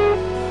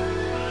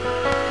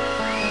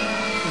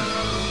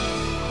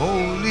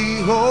 Holy,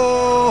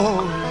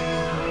 holy.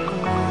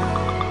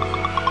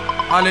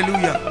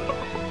 Hallelujah.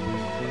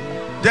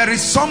 There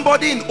is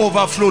somebody in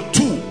overflow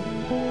 2.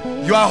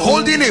 You are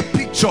holding a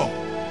picture.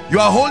 You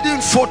are holding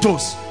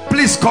photos.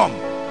 Please come.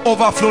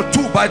 Overflow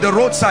 2 by the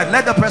roadside.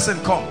 Let the person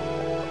come.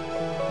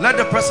 Let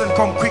the person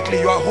come quickly.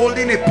 You are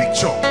holding a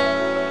picture.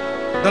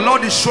 The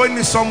Lord is showing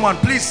me someone.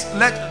 Please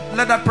let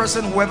let that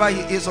person, whoever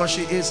he is or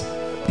she is,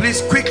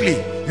 please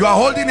quickly. You are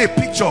holding a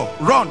picture.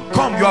 Run,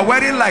 come. You are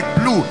wearing like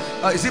blue.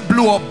 Is it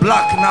blue or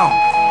black now?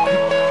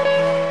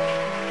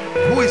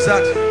 Who is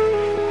that?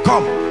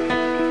 Come.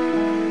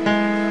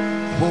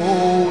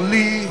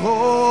 Holy,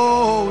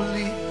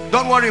 holy.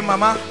 Don't worry,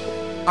 mama.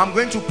 I'm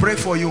going to pray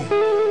for you.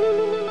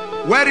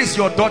 Where is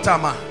your daughter,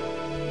 ma?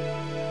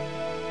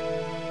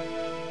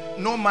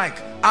 No mic.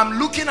 I'm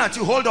looking at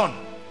you. Hold on.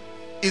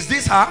 Is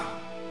this her?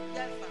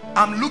 Yes, sir.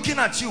 I'm looking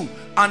at you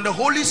and the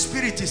Holy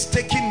Spirit is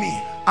taking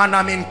me and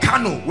I'm in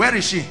Kano. Where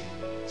is she?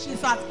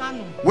 She's at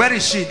Kano. Where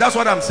is she? That's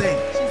what I'm saying.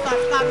 She's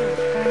at Kano.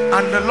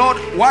 And the Lord,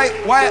 why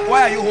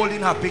are you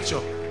holding her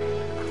picture?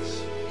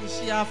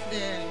 She have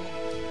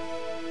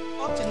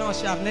up to now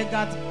she have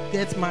never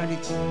get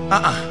married.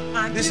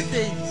 And This this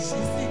day she's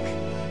sick.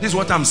 This is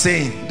what I'm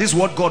saying. This is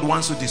what God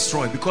wants to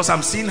destroy, because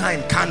I'm seeing her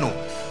in Kano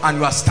and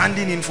you are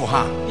standing in for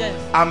her. Yes.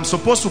 I'm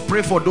supposed to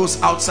pray for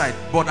those outside,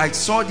 but I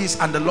saw this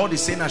and the Lord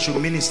is saying I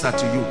should minister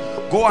to you.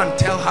 Go and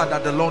tell her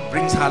that the Lord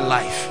brings her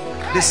life.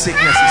 This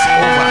sickness is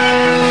over.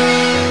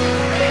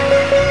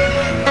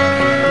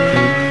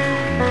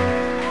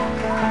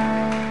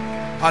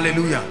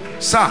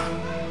 Hallelujah. Sir,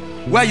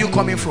 where are you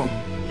coming from?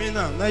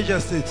 Mina, Niger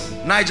State.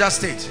 Niger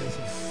State.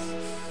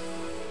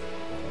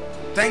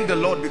 Thank the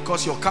Lord,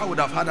 because your car would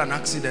have had an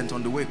accident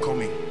on the way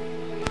coming.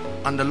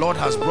 And the Lord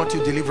has brought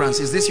you deliverance.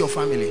 Is this your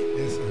family?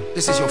 Yes, sir.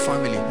 This is your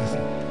family. Yes,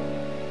 sir.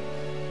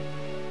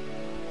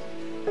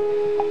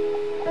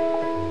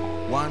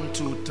 1,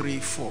 2, 3,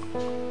 4.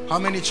 How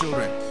many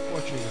children?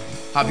 4 children.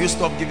 Have you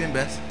stopped giving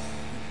birth?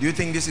 Do you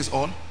think this is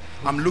all?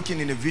 I'm looking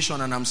in a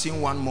vision and I'm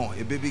seeing one more,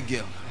 a baby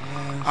girl.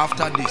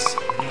 After this,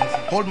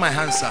 hold my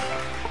hand, sir.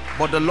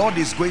 But the Lord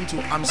is going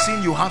to, I'm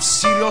seeing you have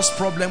serious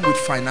problem with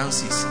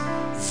finances.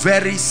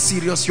 Very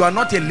serious. You are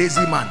not a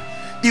lazy man.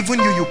 Even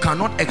you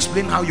cannot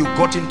explain how you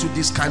got into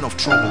this kind of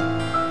trouble.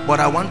 But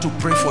I want to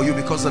pray for you,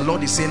 because the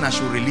Lord is saying I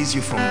should release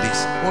you from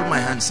this. Hold my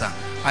hand, sir.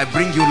 I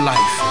bring you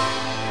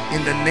life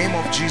in the name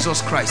of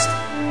Jesus Christ.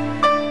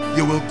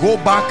 You will go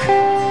back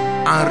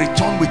and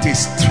return with a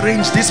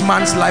strange, this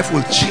man's life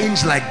will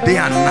change like day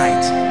and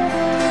night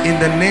in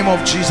the name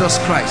of Jesus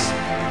Christ.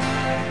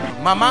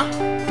 Mama,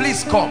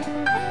 please come.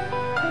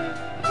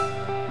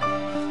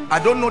 I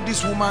don't know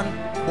this woman,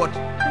 but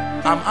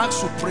I'm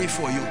asked to pray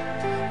for you.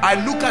 I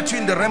look at you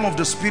in the realm of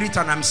the spirit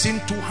and I'm seeing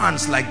 2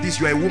 hands like this.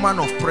 You are a woman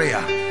of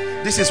prayer.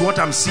 This is what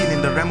I'm seeing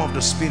in the realm of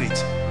the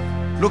spirit.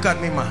 Look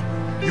at me, ma.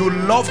 You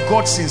love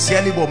God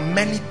sincerely, but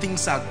many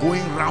things are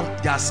going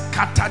round. They are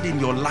scattered in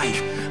your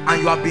life.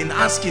 And you have been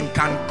asking,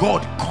 can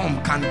God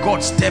come? Can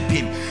God step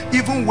in?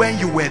 Even when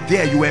you were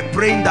there, you were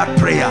praying that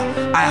prayer.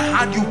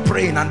 I heard you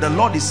praying, and the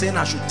Lord is saying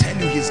I should tell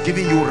you He's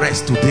giving you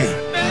rest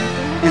today.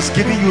 He's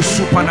giving you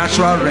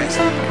supernatural rest.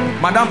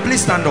 Madam,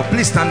 please stand up.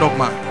 Please stand up,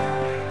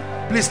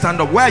 man. Please stand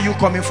up. Where are you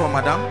coming from,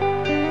 madam?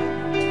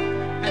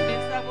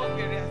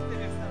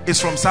 It's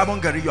from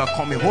Sabongari you are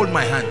coming. Hold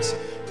my hands.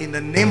 In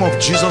the name of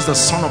Jesus, the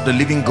Son of the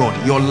living God,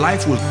 your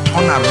life will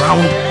turn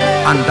around,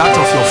 and that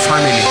of your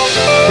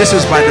family. This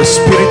is by the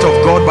Spirit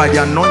of God, by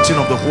the anointing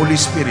of the Holy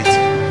Spirit.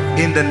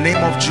 In the name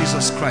of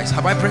Jesus Christ.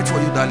 Have I prayed for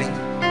you, darling?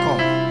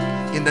 Come.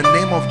 In the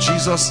name of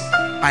Jesus,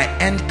 I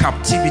end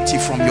captivity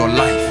from your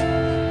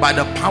life by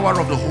the power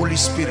of the Holy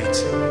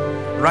Spirit.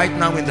 Right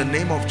now, in the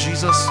name of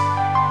Jesus,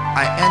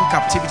 I end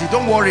captivity.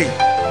 Don't worry,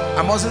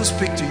 I mustn't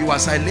speak to you.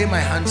 As I lay my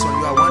hands on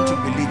you, I want to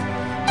believe.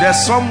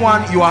 There's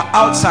someone, you are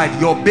outside,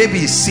 your baby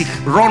is sick.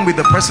 Run with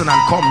the person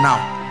and come now.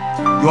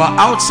 You are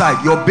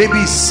outside, your baby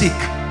is sick.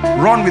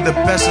 Run with the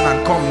person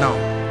and come now.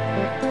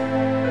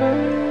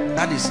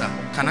 Daddy, sir,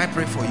 can I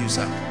pray for you,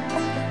 sir?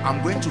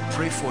 I'm going to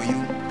pray for you,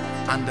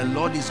 and the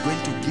Lord is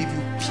going to give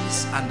you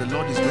peace, and the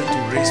Lord is going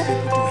to raise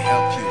people to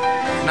help you.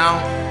 Now,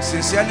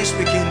 sincerely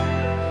speaking,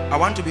 I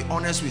want to be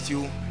honest with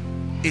you.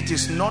 It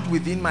is not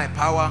within my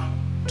power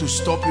to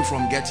stop you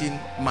from getting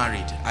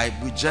married.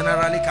 We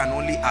generally can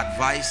only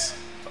advise,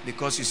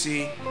 because you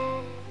see,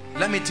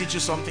 let me teach you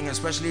something,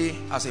 especially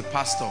as a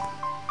pastor.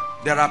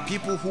 There are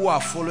people who are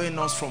following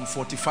us from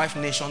 45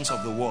 nations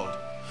of the world,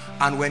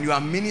 and when you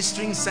are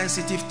ministering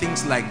sensitive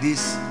things like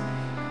this,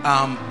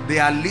 they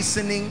are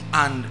listening,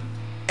 and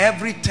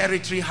every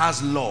territory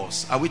has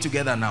laws. Are we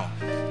together now?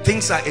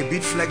 Things are a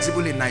bit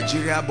flexible in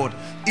Nigeria, but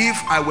if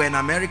I were in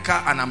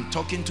America and I'm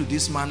talking to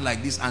this man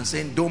like this and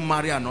saying don't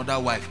marry another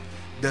wife,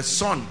 the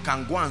son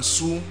can go and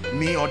sue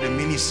me or the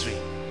ministry.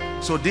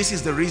 So this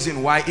is the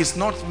reason why. It's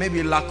not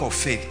maybe lack of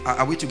faith.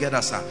 Are we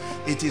together, sir?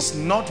 It is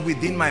not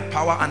within my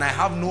power, and I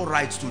have no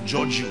rights to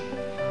judge you.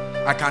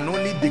 I can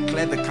only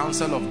declare the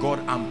counsel of God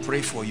and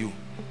pray for you.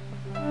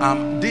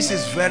 This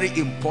is very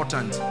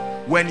important.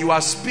 When you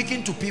are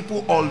speaking to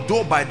people,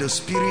 although by the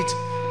Spirit,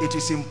 it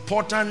is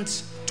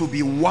important to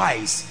be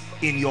wise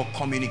in your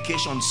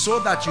communication,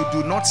 so that you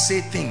do not say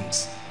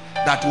things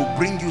that will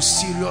bring you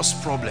serious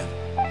problem.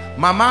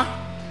 Mama,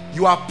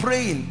 you are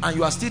praying and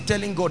you are still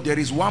telling God there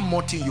is one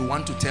more thing you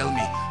want to tell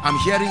me. I'm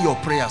hearing your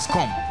prayers.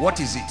 Come, what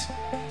is it?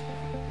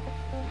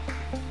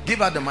 Give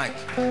her the mic.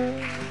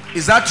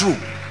 Is that true?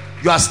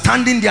 You are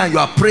standing there and you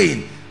are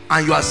praying,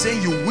 and you are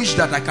saying you wish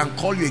that I can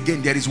call you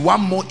again, there is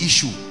one more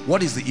issue.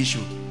 What is the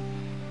issue?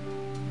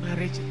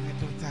 Marriage with my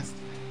daughters.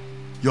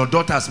 Your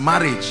daughter's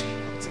marriage.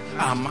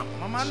 Mama,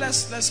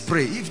 let's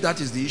pray. If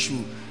that is the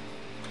issue,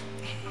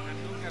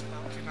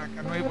 I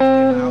cannot even get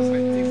the house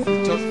like this.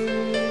 It's just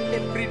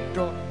every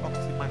door up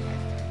to my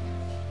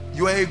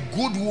life. you are a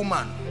good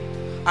woman.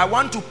 I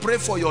want to pray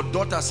for your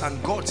daughters,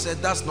 and God said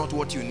that's not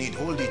what you need.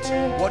 Hold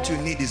it. What you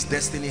need is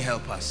destiny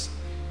helpers.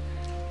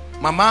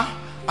 Mama,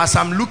 as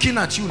I'm looking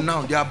at you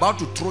now, they're about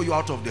to throw you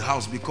out of the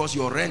house because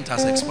your rent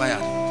has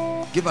expired.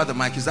 Give her the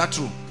mic. Is that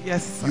true?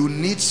 Yes, sir. You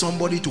need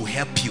somebody to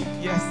help you.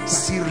 Yes,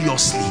 sir.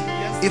 Seriously.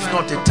 Yes, if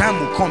not, a time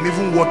will come,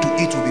 even what to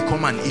eat will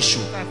become an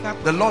issue.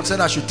 The Lord said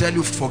I should tell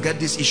you, forget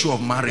this issue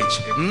of marriage.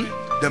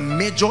 The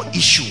major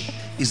issue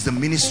is the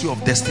ministry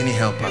of destiny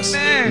helpers.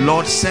 Amen.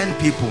 Lord, send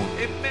people.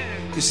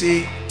 Amen. You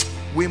see,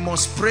 we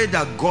must pray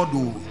that God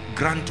will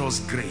grant us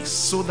grace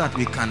so that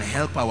we can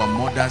help our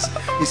mothers.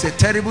 It's a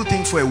terrible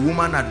thing for a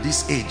woman at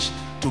this age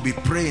to be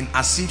praying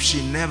as if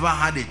she never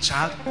had a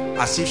child,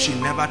 as if she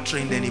never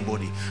trained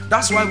anybody.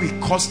 That's why we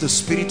cause the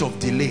spirit of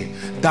delay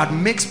that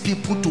makes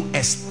people to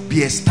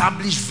be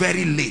established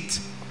very late.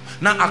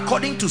 Now,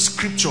 according to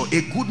scripture,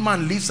 a good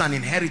man leaves an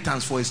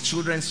inheritance for his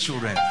children's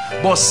children.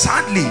 But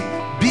sadly,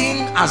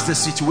 being as the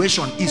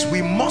situation is,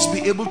 we must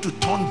be able to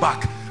turn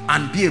back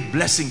and be a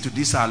blessing to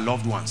these our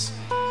loved ones.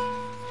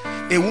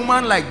 A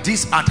woman like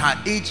this at her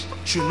age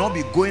should not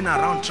be going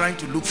around trying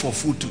to look for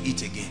food to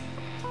eat again.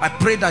 I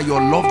pray that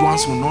your loved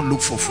ones will not look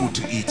for food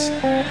to eat.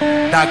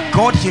 That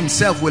God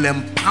himself will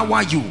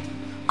empower you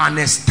and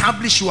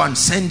establish you and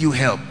send you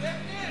help.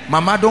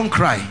 Mama, don't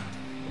cry.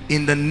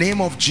 In the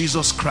name of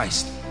Jesus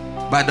Christ,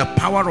 by the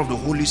power of the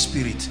Holy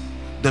Spirit,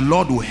 the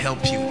Lord will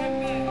help you.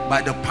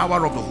 By the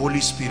power of the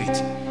Holy Spirit,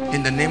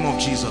 in the name of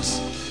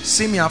Jesus.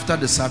 See me after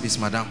the service,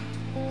 madam.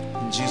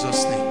 In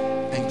Jesus'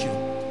 name. Thank you.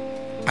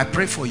 I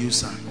pray for you,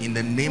 sir. In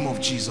the name of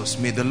Jesus,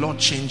 may the Lord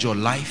change your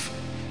life,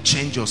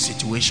 change your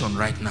situation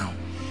right now.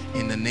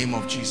 In the name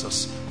of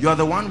Jesus. You are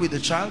the one with the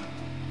child?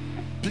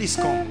 Please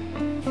come.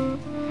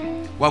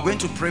 We are going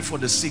to pray for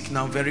the sick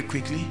now very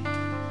quickly.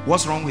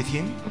 What's wrong with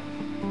him?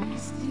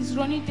 He's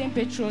running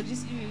temperature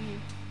this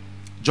evening.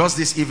 Just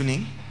this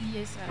evening?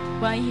 Yes, sir.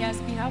 But he has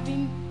been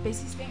having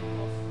persistent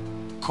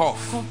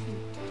cough. Coughing.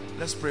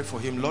 Let's pray for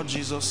him. Lord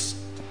Jesus,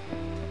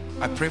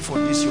 I pray for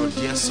this your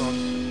dear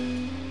son.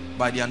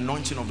 By the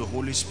anointing of the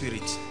Holy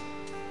Spirit,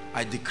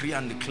 I decree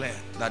and declare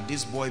that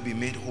this boy be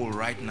made whole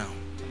right now.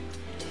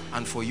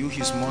 And for you,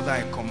 his mother,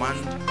 I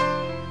command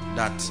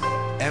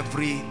that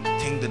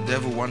everything the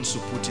devil wants to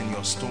put in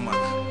your stomach,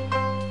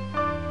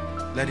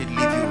 let it leave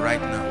you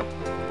right now.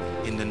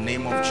 In the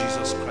name of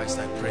Jesus Christ,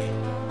 I pray.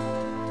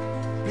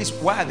 Please,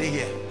 why are they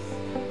here?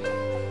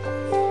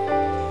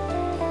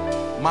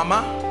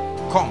 Mama,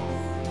 come.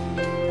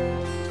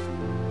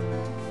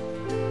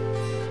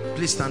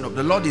 Please stand up.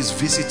 The Lord is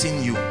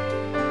visiting you.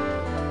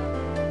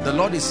 The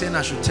Lord is saying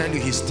I should tell you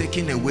he's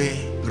taking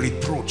away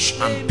reproach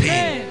and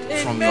pain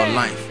from your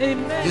life.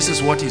 This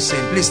is what he's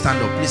saying. Please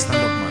stand up. Please stand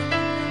up,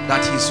 man.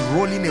 That he's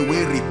rolling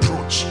away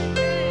reproach.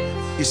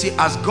 You see,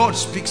 as God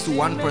speaks to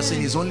one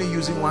person, he's only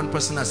using one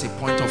person as a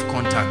point of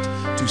contact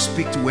to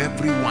speak to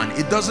everyone.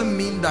 It doesn't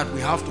mean that we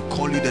have to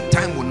call you. The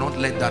time will not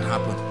let that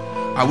happen.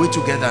 Are we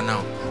together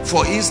now?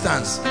 For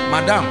instance,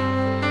 madam,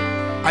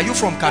 are you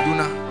from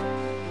Kaduna?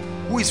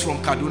 Who is from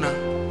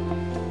Kaduna?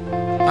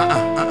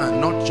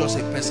 Not just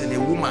a person, a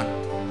woman.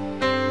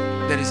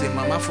 There is a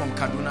mama from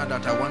Kaduna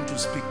that I want to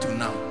speak to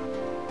now.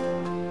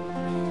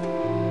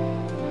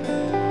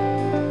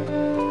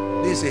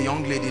 This is a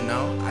young lady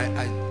now,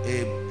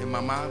 a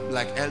mama,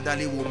 like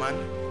elderly woman.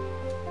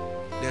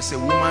 There's a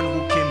woman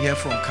who came here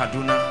from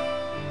Kaduna.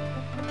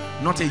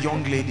 Not a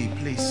young lady,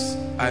 please.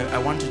 I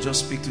want to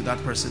just speak to that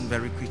person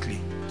very quickly.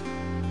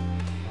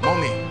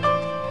 Mommy,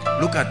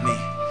 look at me.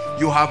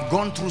 You have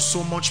gone through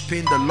so much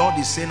pain. The Lord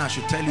is saying I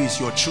should tell you it's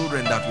your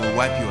children that will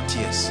wipe your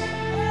tears.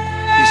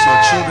 It's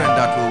your children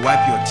that will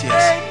wipe your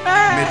tears.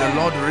 May the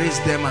Lord raise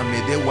them and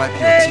may they wipe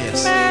your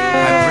tears. I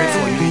pray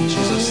for you in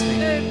Jesus'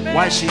 name.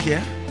 Why is she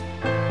here?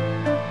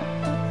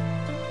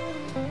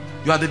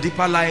 You are the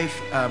Deeper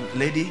Life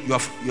lady.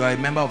 You are a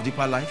member of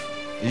Deeper Life.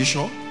 Are you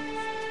sure?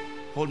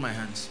 Hold my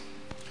hands.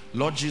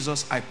 Lord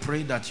Jesus, I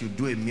pray that you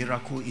do a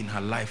miracle in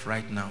her life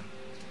right now.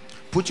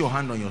 Put your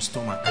hand on your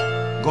stomach.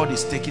 God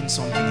is taking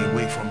something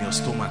away from your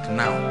stomach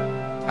now.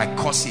 I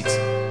curse it.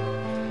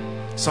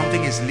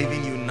 Something is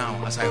leaving you now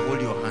as I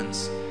hold your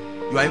hands.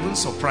 You are even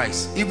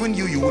surprised. Even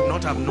you would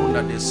not have known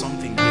that there's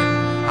something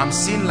here. I'm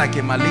seeing like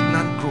a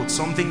malignant growth,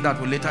 something that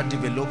will later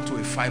develop to a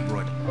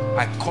fibroid.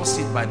 I curse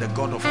it by the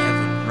God of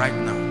heaven right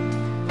now.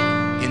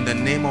 In the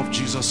name of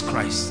Jesus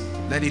Christ.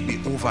 Let it be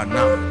over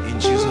now in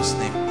Jesus'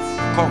 name.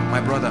 Come, my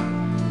brother.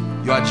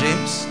 You are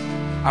James.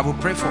 I will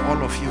pray for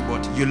all of you,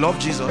 but you love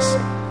Jesus.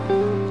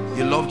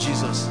 You love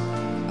Jesus.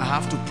 I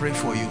have to pray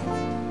for you.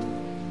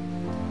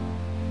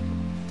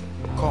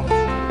 Come.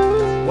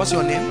 What's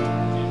your name?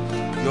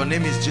 Your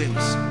name is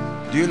James.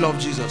 Do you love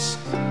Jesus?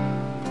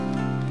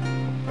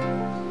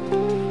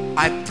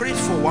 I prayed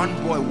for one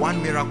boy,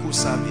 one miracle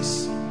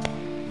service.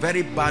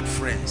 very bad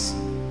friends,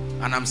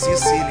 and I'm still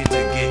seeing it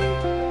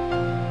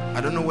again. I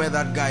don't know where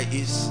that guy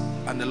is,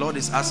 and the Lord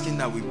is asking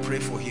that we pray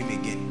for him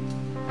again.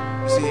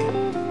 You see,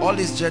 all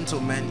these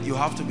gentlemen, you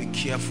have to be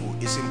careful.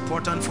 It's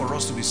important for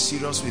us to be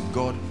serious with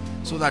God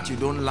so that you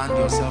don't land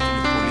yourself in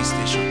a police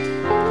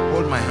station.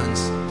 Hold my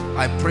hands.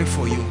 I pray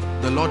for you.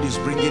 The Lord is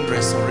bringing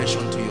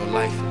restoration to your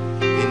life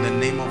in the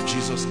name of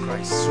Jesus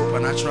Christ.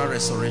 Supernatural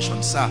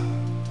restoration. Sir,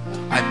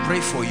 I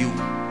pray for you.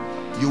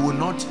 You will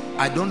not,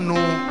 I don't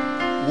know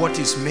what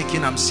is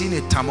making, I'm seeing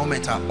a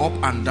thermometer up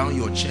and down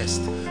your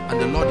chest, and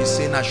the Lord is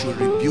saying I should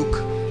rebuke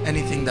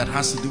anything that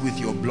has to do with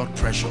your blood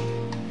pressure.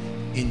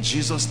 In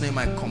Jesus' name,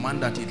 I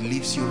command that it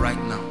leaves you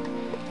right now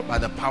by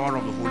the power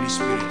of the Holy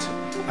Spirit.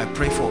 I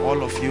pray for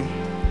all of you.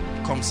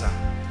 Come, sir.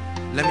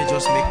 Let me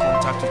just make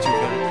contact with you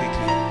very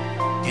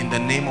quickly. In the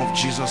name of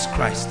Jesus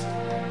Christ.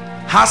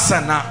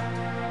 Hasana.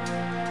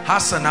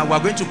 Hasana. We're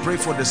going to pray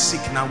for the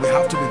sick now. We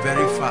have to be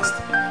very fast.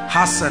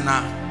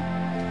 Hasana.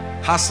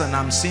 Hasana.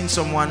 I'm seeing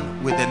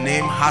someone with the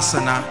name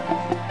Hasana.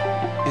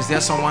 Is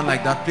there someone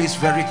like that? Please,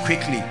 very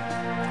quickly.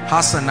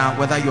 Hasana,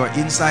 whether you're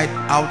inside,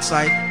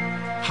 outside.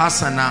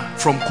 Hasana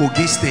from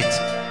Kogi State.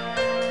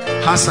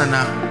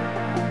 Hasana.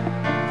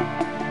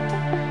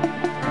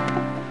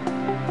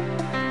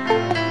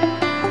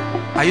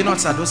 Are you not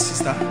Sado's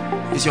sister?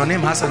 Is your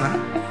name Hasana?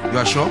 You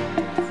are sure?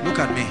 Look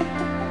at me.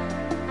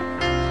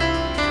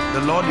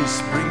 The Lord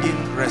is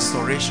bringing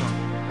restoration.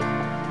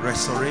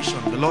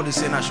 Restoration. The Lord is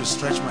saying I should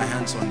stretch my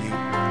hands on you.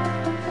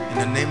 In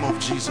the name of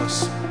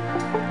Jesus,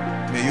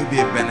 may you be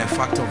a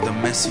benefactor of the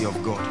mercy of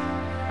God.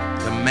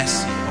 The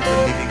mercy of the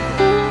living God.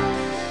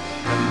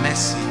 The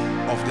mercy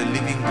of the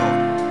living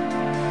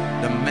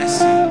God. The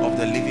mercy of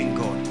the living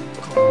God.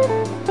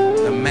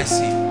 Come. The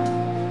mercy.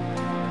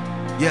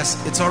 Yes,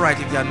 it's all right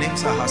if their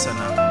names are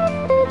Hasana.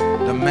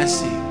 The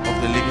mercy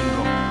of the living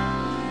God.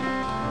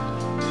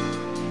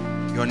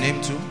 Your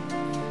name too?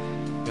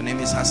 Your name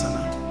is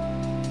Hasana.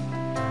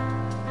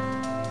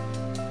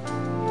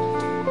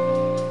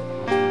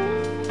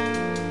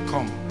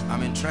 Come.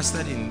 I'm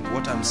interested in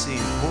what I'm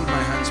seeing. Hold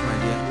my hands, my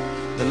dear.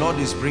 The Lord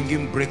is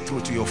bringing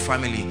breakthrough to your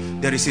family.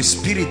 There is a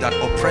spirit that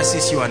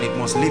oppresses you and it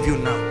must leave you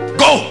now.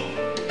 Go!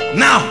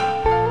 Now!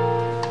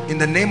 In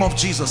the name of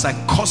Jesus, I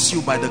curse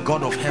you by the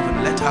God of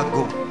heaven. Let her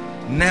go.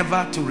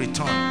 Never to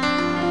return.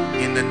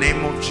 In the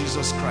name of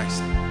Jesus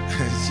Christ.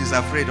 She's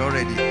afraid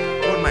already.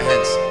 Hold my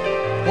hands.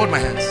 Hold my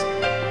hands.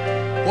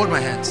 Hold my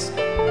hands.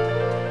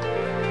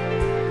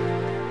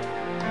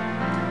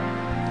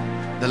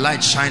 The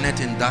light shineth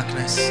in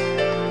darkness,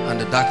 and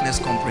the darkness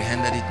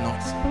comprehended it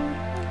not.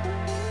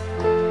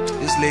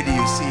 This lady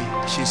you see,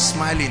 she's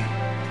smiling,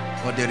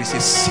 but there is a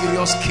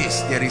serious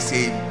case. There is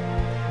a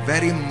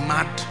very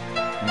mad,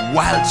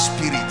 wild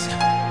spirit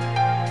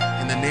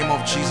in the name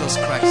of Jesus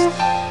Christ.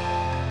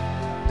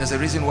 There's a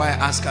reason why I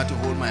ask her to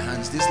hold my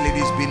hands. This lady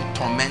is being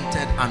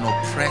tormented and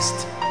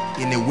oppressed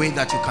in a way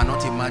that you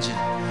cannot imagine.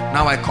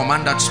 Now I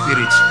command that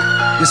spirit.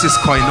 This is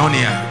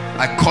koinonia.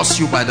 I curse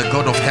you by the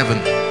God of heaven.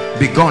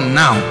 Be gone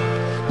now.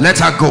 Let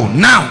her go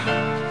now.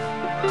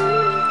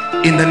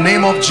 In the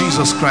name of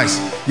Jesus Christ.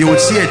 You would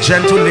see a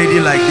gentle lady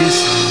like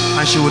this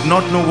and she would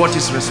not know what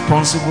is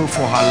responsible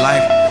for her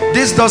life.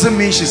 This doesn't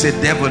mean she's a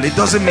devil. It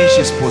doesn't mean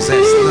she's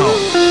possessed. No.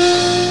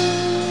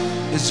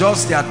 It's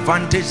just the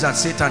advantage that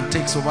Satan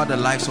takes over the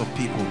lives of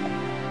people.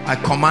 I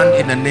command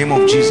in the name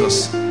of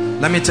Jesus.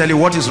 Let me tell you,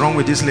 what is wrong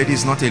with this lady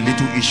is not a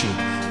little issue.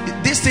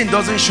 This thing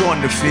doesn't show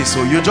on the face,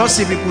 so you just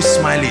see people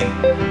smiling,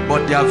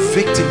 but they are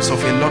victims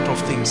of a lot of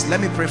things. Let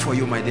me pray for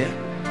you, my dear.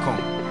 Come,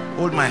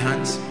 hold my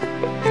hands.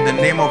 In the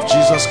name of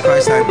Jesus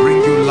Christ, I bring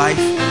you life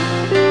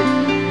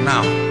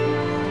now.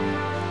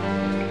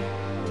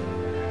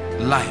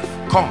 Life.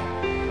 Come.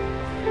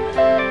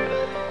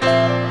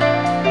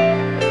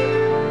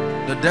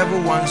 The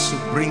devil wants to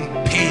bring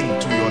pain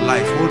to your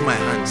life. Hold my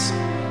hands.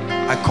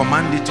 I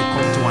command it to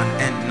come to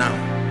an end now.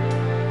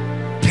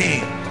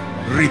 Pain,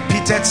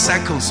 repeated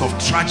cycles of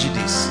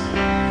tragedies,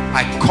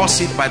 I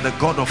curse it by the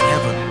God of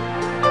heaven.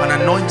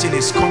 An anointing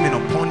is coming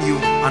upon you,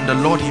 and the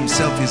Lord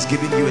himself is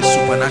giving you a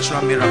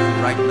supernatural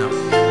miracle right now.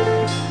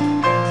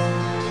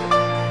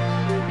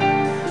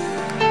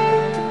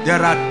 There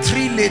are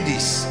 3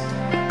 ladies.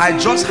 I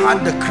just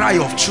heard the cry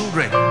of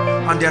children,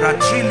 and there are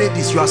 3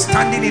 ladies. You are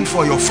standing in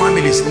for your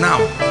families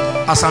now.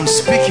 As I'm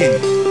speaking,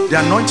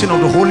 the anointing of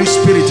the Holy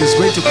Spirit is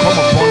going to come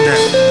upon them.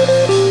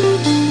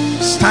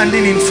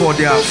 Standing in for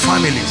their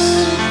families.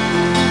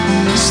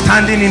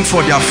 Standing in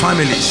for their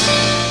families.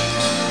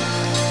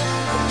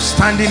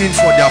 Standing in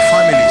for their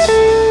families.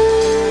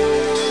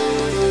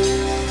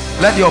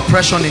 Let the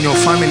oppression in your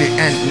family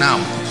end now.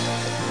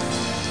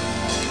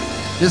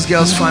 This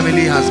girl's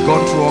family has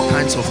gone through all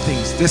kinds of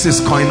things. This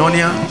is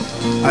koinonia.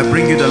 I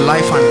bring you the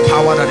life and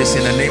power that is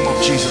in the name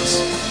of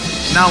Jesus.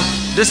 Now,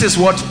 this is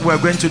what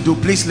we're going to do.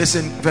 Please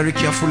listen very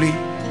carefully.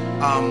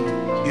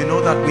 You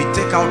know that we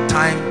take out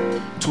time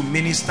to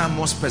minister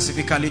more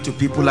specifically to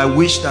people. I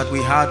wish that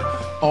we had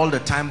all the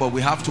time, but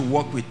we have to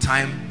work with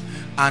time.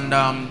 And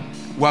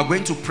we are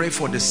going to pray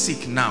for the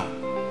sick now.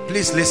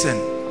 Please listen.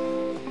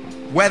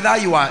 whether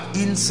you are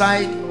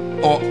inside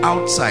or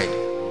outside,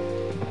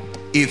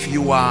 if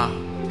you are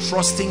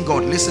trusting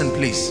God, listen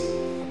please,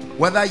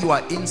 whether you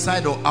are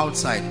inside or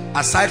outside,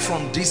 aside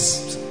from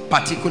these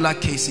particular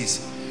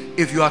cases,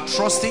 if you are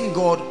trusting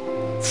God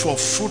for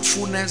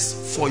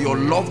fruitfulness for your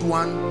loved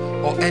one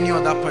or any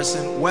other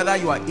person, whether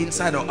you are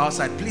inside or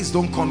outside, please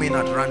don't come in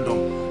at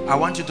random. I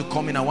want you to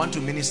come in. I want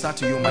to minister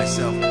to you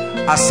myself.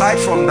 Aside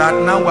from that,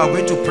 now we are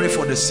going to pray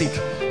for the sick.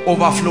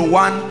 Overflow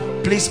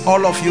 1, please,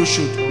 all of you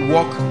should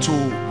walk to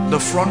the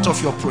front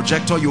of your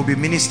projector. You'll be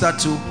ministered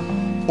to.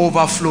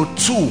 Overflow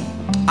 2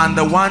 and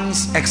the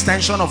one's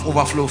extension of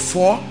overflow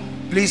 4,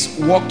 please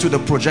walk to the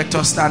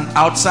projector stand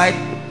outside.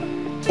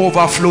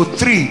 Overflow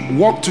 3,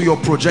 walk to your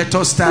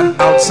projector stand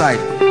outside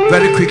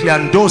very quickly.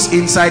 And those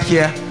inside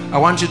here, I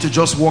want you to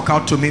just walk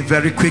out to me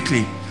very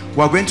quickly.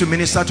 We're going to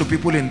minister to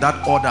people in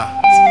that order.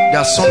 There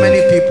are so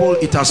many people.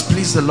 It has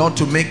pleased the Lord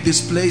to make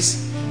this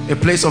place a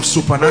place of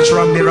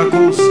supernatural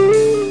miracles.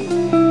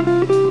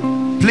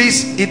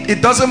 Please,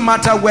 it doesn't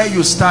matter where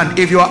you stand.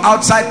 If you're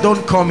outside,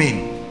 don't come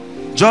in.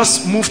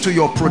 Just move to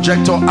your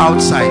projector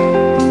outside.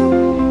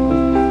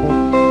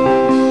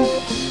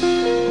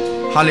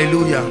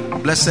 Hallelujah.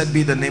 Blessed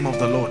be the name of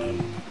the Lord.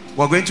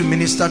 We're going to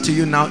minister to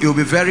you now. It will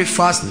be very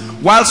fast.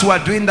 Whilst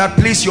we're doing that,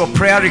 please, your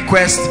prayer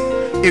request,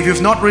 if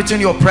you've not written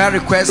your prayer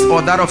request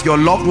or that of your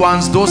loved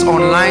ones, those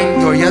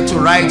online, you're yet to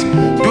write,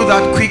 do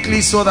that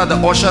quickly so that the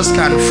ushers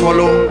can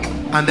follow,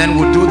 and then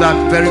we'll do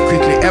that very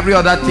quickly. Every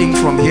other thing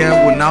from here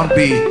will now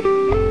be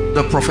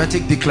the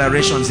prophetic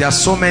declarations. There are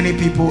so many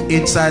people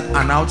inside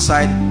and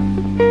outside.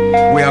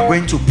 We are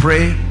going to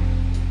pray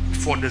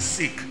for the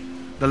sick.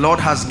 The Lord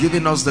has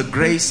given us the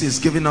grace. He's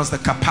given us the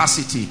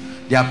capacity.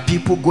 There are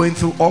people going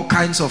through all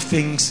kinds of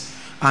things,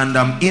 and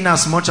in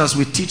as much as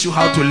we teach you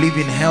how to live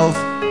in health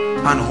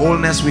and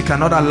wholeness, we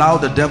cannot allow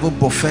the devil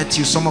buffet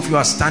you. Some of you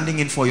are standing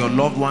in for your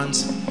loved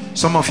ones.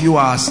 Some of you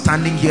are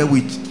standing here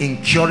with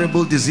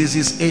incurable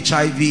diseases,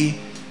 HIV.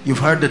 You've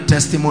heard the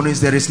testimonies.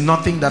 There is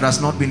nothing that has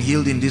not been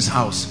healed in this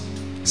house.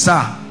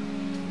 Sir,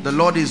 the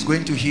Lord is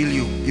going to heal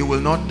you. You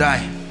will not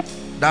die.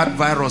 That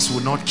virus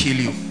will not kill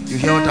you. You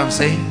hear what I'm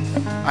saying?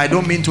 I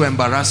don't mean to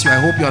embarrass you. I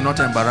hope you are not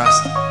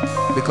embarrassed,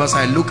 because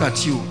I look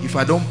at you. If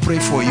I don't pray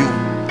for you,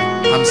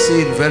 I'm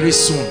saying very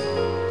soon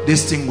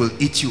this thing will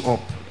eat you up.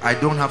 I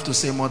don't have to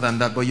say more than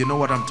that, but you know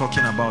what I'm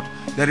talking about.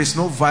 There is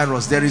no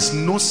virus. There is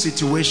no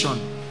situation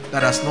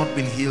that has not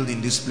been healed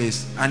in this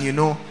place. And you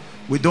know,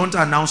 we don't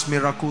announce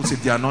miracles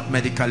if they are not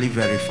medically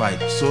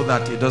verified, so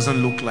that it doesn't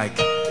look like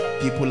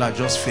people are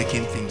just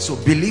faking things. So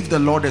believe the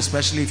Lord,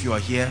 especially if you are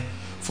here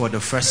for the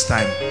first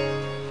time.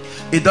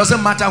 It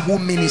doesn't matter who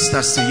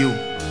ministers to you.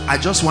 I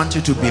just want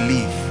you to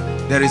believe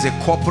there is a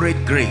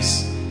corporate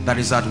grace that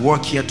is at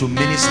work here to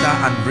minister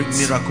and bring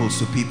miracles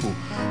to people.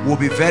 We'll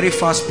be very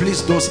fast.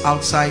 Please, those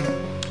outside,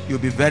 you'll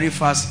be very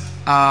fast.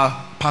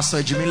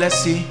 Pastor Jimmy, let's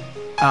see.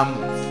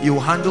 You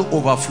handle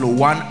overflow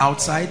 1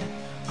 outside.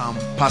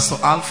 Pastor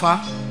Alpha,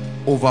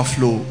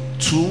 overflow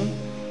 2.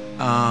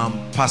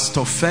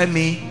 Pastor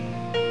Femi,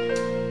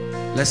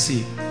 let's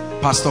see.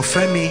 Pastor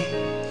Femi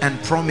and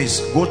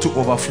Promise, go to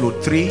overflow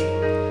 3.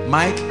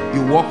 Mike,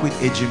 you walk with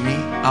Ejimi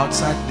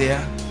outside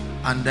there.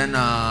 And then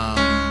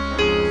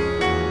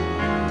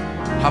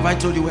have I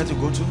told you where to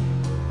go to?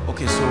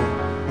 Okay, so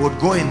we'll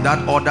go in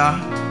that order.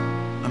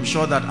 I'm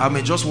sure that I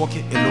may just walk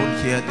alone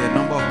here. There are a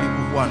number of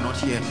people who are not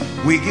here.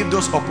 We give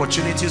those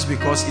opportunities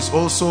because it's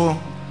also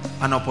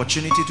an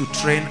opportunity to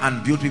train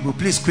and build people.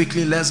 Please,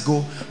 quickly, let's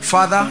go.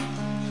 Father,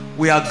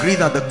 we agree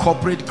that the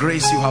corporate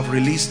grace you have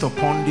released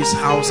upon this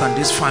house and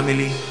this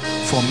family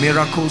for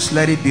miracles,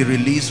 let it be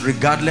released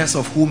regardless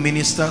of who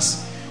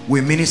ministers.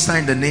 We minister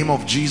in the name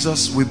of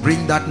Jesus. We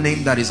bring that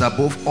name that is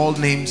above all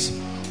names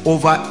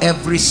over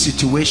every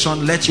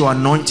situation. Let your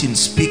anointing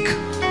speak.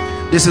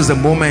 This is the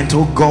moment,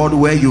 oh God,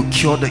 where you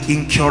cure the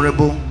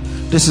incurable.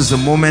 This is the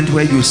moment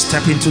where you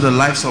step into the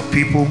lives of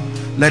people.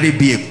 Let it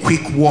be a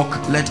quick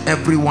walk. Let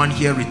everyone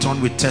here return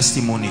with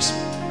testimonies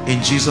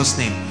in Jesus'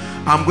 name.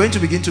 I'm going to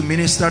begin to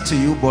minister to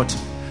you, but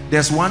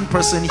there's one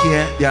person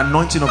here, the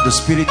anointing of the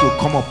Spirit will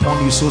come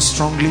upon you so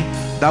strongly.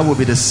 That will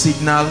be the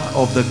signal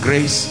of the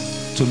grace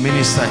to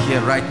minister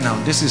here right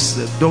now. This is,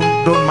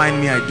 don't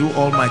mind me, I do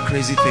all my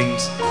crazy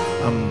things.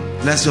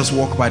 Let's just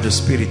walk by the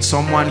Spirit.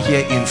 Someone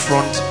here in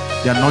front,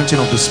 the anointing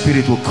of the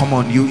Spirit will come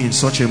on you in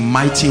such a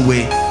mighty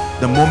way.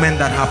 The moment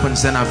that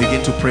happens, then I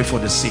begin to pray for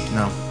the sick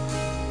now.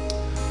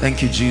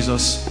 Thank you,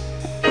 Jesus,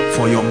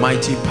 for your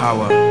mighty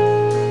power.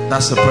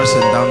 That's the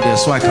person down there,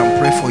 so I can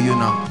pray for you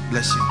now.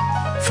 Bless you.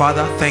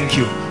 Father, thank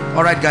you.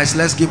 All right, guys,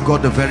 let's give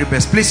God the very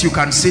best. Please, you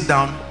can sit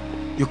down.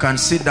 You can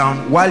sit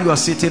down. While you are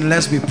sitting,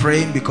 let's be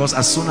praying, because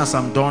as soon as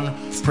I'm done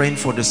praying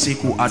for the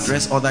sick, we'll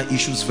address other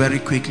issues very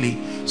quickly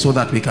so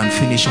that we can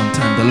finish on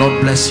time. The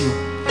Lord bless you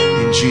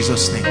in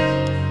Jesus' name.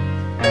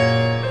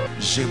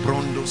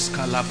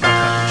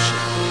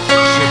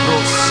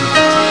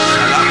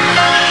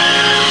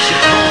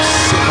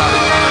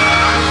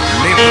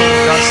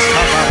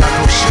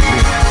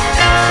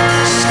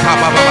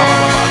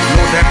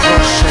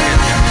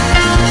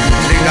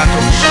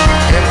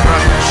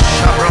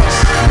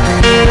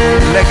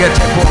 Please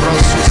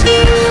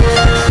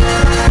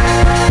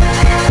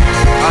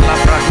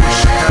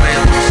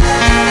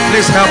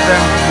help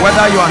them,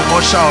 whether you are an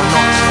usher or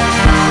not.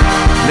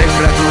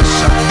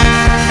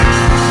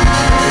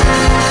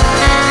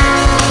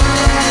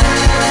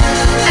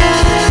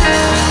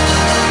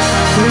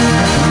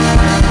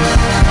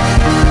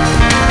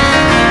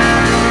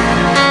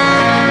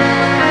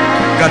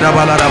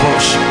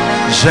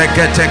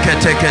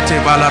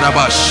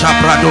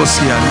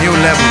 New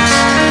levels.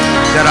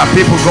 There are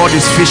people God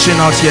is fishing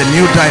out here,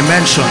 new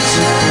dimensions.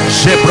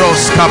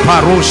 Jebros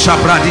kaparo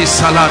shabradi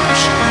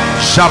saladush.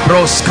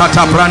 Jabros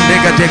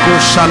katabrandega dego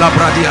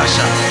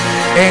shalabradiasha.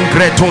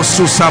 Engreto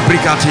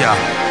susabrigatia.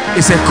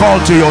 It's a call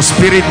to your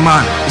spirit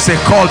man. It's a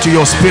call to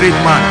your spirit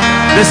man.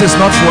 This is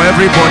not for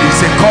everybody.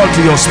 It's a call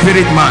to your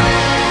spirit man.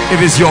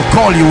 If it's your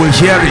call, you will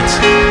hear it.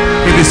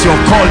 If it's your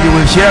call, you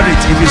will hear it.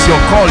 If it's your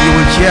call, you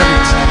will hear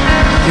it.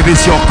 If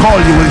it's your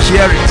call, you will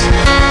hear it.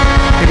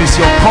 If it's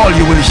your call,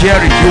 you will hear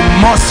it. You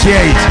must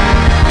hear it.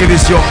 If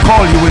it's your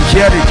call, you will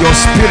hear it. Your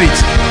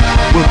spirit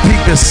will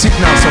pick the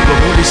signals of the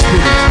Holy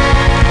Spirit.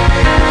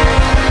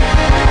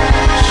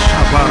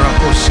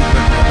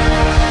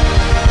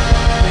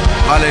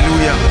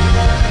 Hallelujah.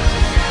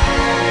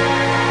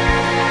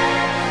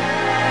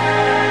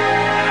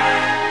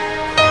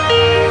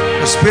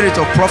 The spirit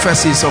of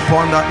prophecy is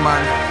upon that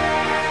man.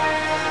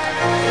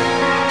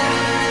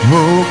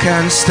 Who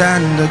can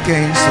stand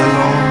against the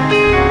Lord?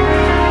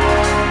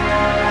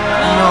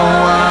 No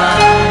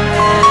one.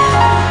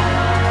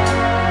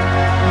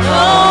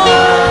 No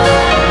one.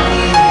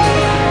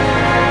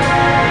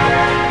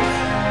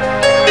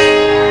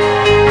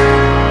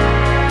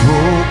 Who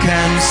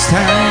can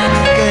stand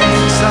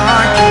against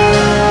our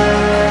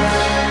King?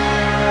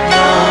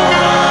 No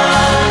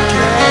one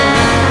can.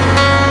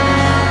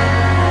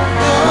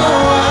 No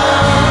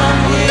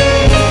one will.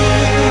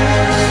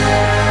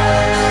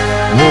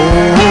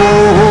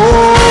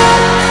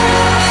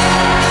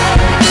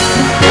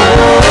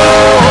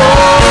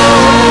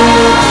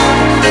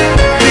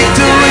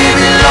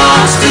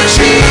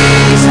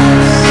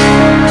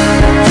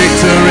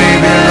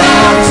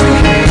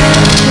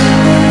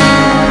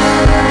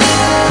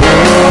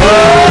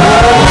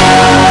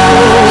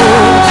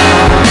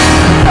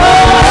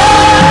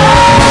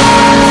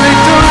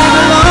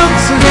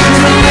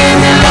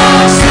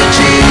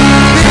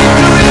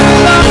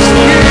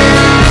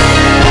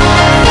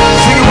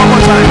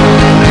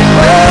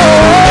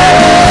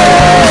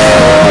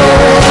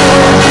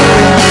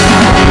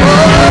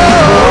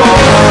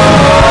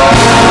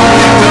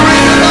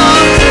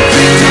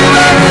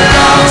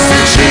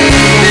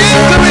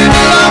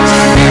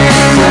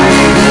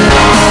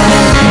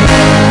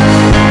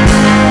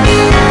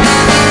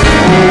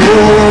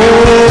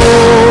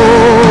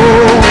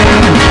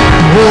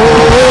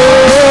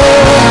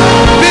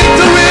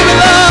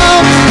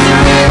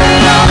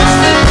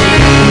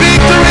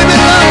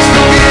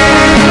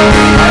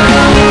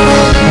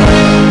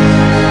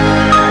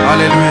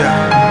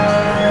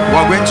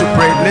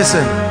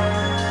 Listen,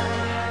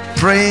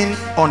 praying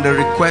on the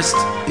request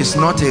is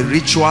not a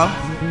ritual.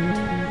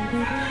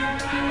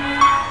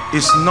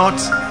 It's not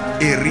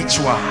a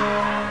ritual.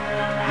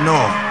 No.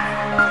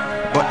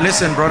 But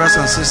listen, brothers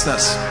and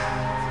sisters,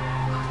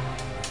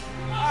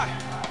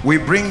 we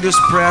bring this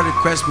prayer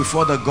request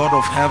before the God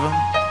of heaven,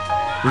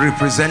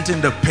 representing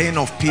the pain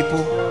of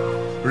people,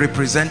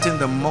 representing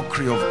the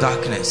mockery of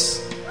darkness.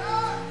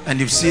 And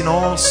you've seen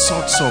all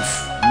sorts of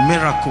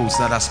miracles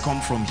that has come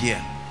from here.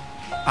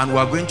 And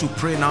we're going to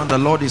pray now. The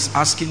Lord is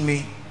asking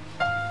me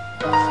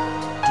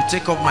to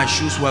take off my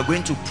shoes. We're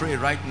going to pray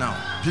right now.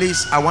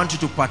 Please, I want you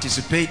to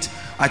participate.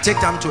 I take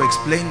time to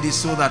explain this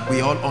so that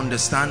we all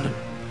understand.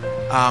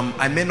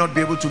 I may not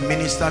be able to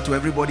minister to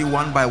everybody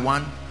one by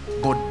one,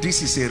 but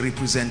this is a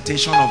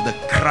representation of the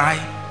cry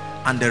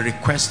and the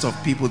request of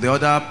people. The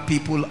other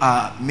people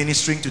are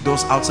ministering to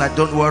those outside.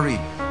 Don't worry.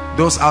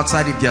 Those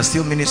outside, if they are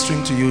still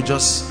ministering to you,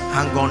 just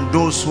hang on.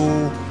 Those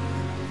who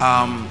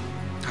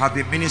have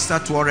been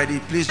ministered to already,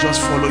 please just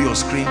follow your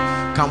screen.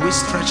 Can we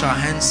stretch our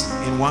hands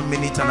in 1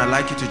 minute? And I'd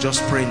like you to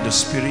just pray in the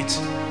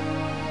spirit.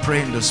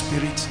 Pray in the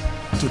spirit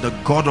to the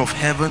God of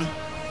heaven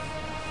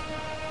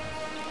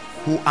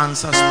who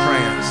answers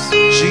prayers.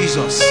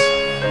 Jesus,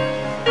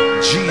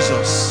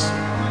 Jesus,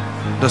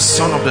 the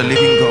Son of the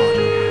living God.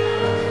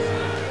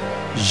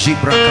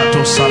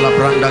 Jibrakato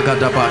salabranda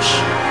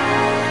gadabash.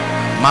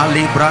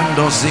 Mali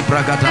brando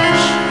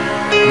zibragadash.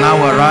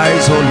 Now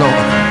arise, O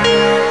Lord.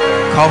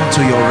 Come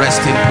to your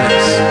resting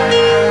place.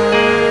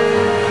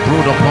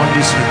 Brood upon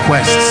these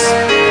requests.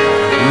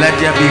 Let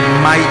there be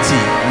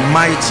mighty,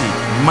 mighty,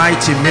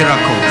 mighty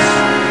miracles.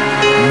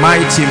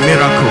 Mighty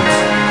miracles.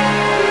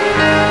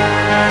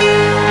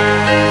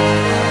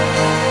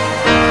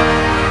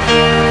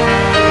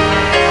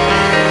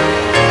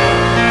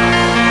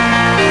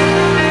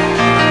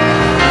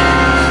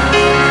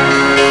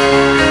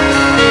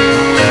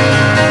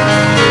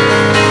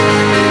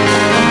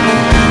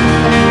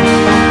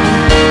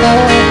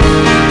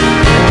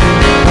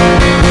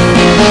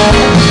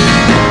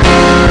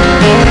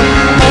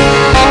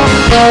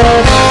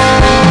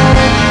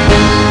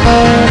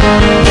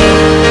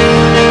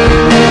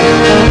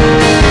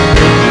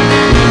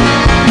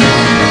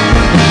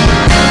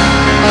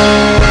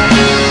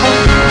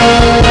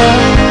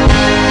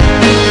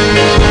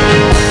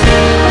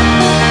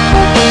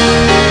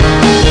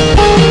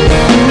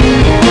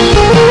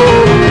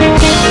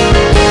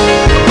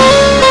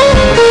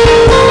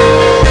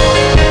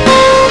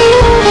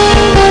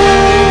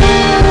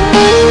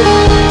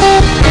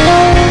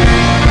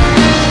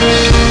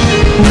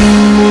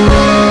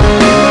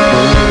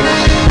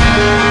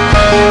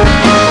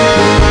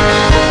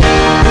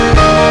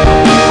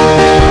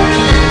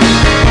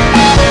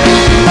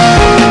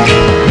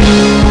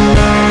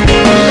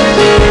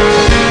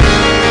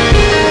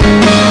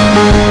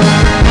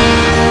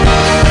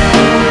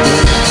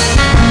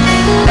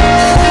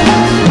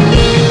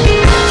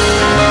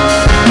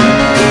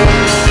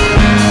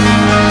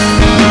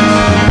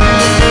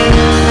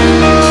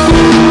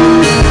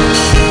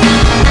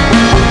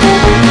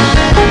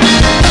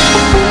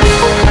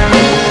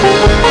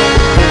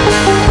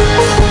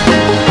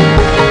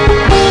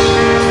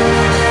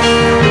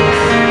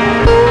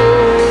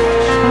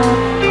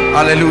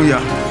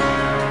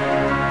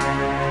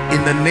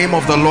 In the name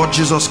of the Lord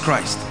Jesus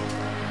Christ,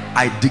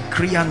 I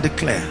decree and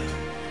declare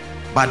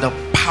by the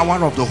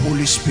power of the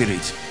Holy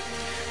Spirit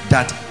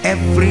that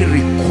every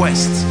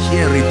request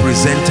here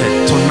represented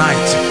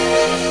tonight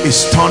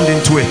is turned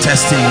into a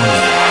testimony.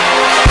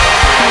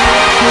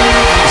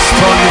 It's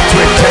turned into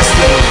a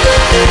testimony.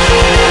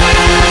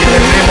 In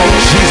the name of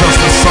Jesus,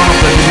 the Son of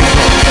the living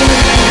God,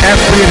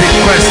 every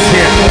request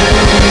here,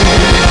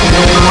 no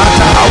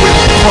matter how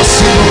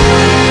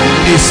impossible,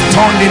 is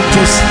turned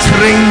into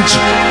strange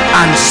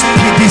and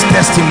speedy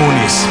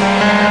testimonies.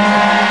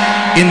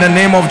 In the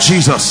name of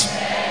Jesus,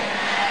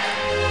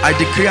 I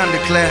decree and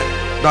declare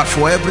that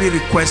for every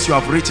request you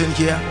have written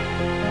here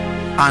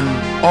and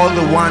all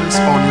the ones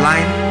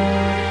online,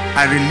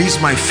 I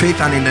release my faith,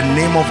 and in the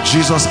name of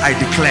Jesus I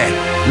declare,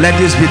 let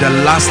this be the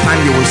last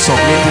time you will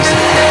submit this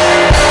request.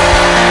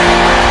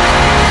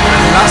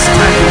 The last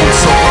time you will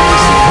submit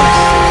this request.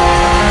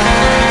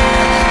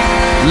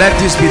 Let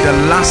this be the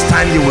last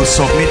time you will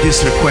submit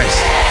this request.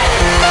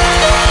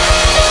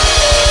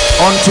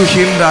 Unto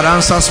him that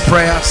answers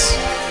prayers,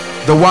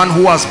 the one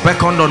who has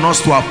beckoned on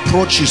us to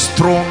approach his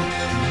throne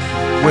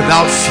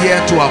without fear,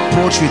 to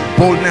approach with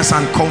boldness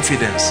and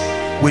confidence,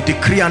 we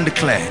decree and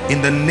declare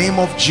in the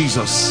name of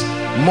Jesus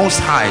Most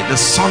High, the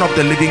Son of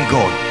the living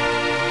God,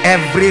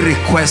 every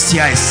request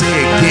here, I say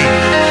again,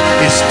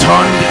 is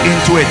turned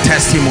into a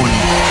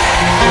testimony.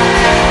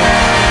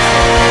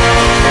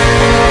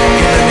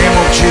 In the name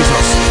of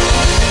Jesus,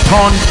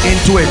 turned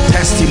into a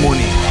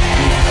testimony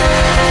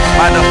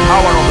by the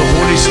power of the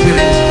Holy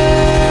Spirit.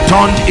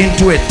 Turned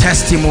into a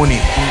testimony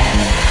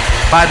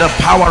by the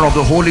power of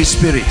the Holy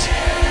Spirit.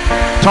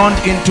 Turned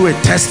into a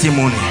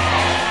testimony.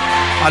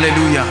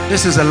 Hallelujah.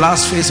 This is the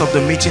last phase of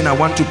the meeting. I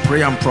want to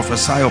pray and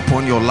prophesy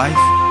upon your life.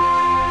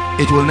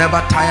 It will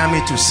never tire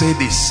me to say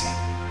this.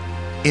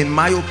 In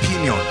my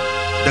opinion,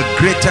 the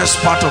greatest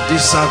part of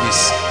this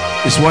service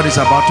is what is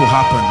about to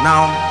happen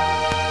now,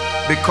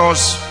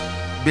 because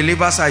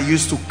believers are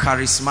used to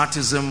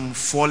charismatism,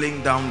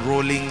 falling down,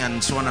 rolling,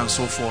 and so on and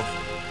so forth.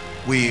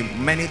 We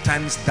many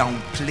times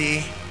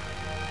downplay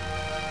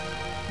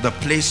the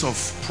place of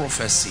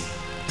prophecy.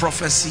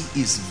 Prophecy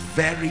is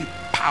very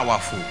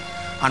powerful,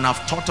 and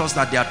I've taught us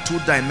that there are two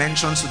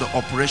dimensions to the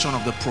operation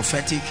of the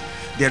prophetic.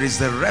 There is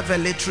the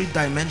revelatory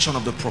dimension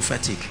of the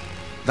prophetic,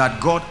 that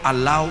God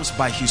allows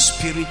by his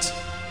Spirit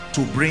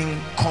to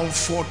bring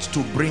comfort,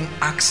 to bring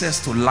access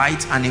to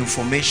light and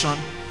information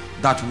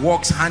that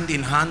works hand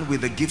in hand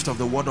with the gift of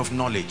the word of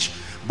knowledge.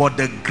 But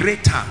the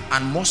greater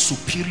and more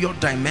superior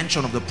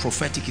dimension of the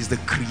prophetic is the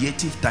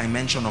creative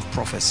dimension of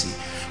prophecy,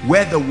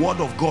 where the word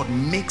of God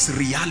makes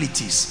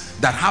realities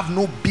that have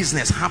no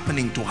business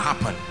happening to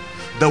happen.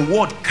 The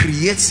word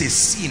creates a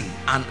scene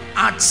and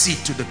adds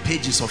it to the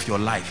pages of your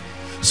life,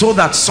 so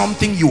that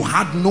something you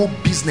had no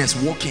business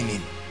walking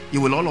in, you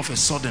will all of a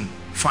sudden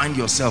find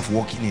yourself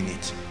walking in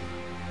it.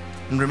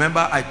 And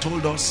remember, I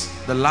told us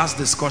the last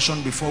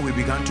discussion before we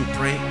began to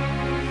pray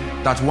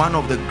that one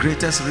of the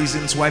greatest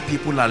reasons why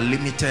people are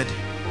limited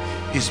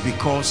is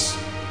because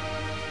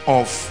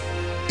of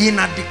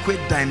inadequate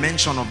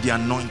dimension of the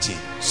anointing.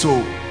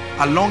 So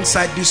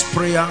alongside this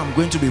prayer, I'm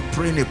going to be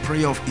praying a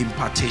prayer of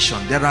impartation.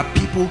 There are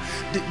people,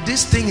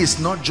 this thing is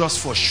not just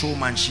for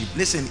showmanship.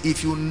 Listen,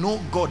 if you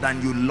know God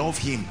and you love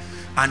him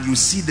and you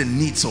see the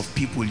needs of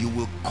people, you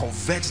will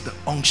covet the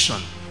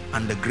unction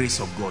and the grace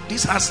of God.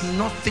 This has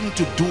nothing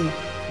to do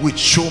with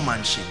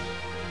showmanship.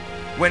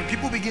 When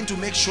people begin to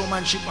make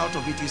showmanship out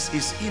of it,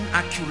 is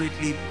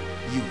inaccurately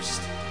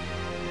used.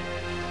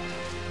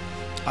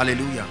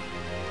 Hallelujah.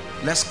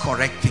 Let's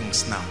correct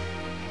things now.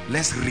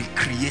 Let's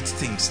recreate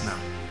things now.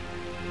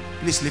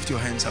 Please lift your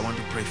hands. I want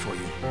to pray for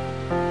you.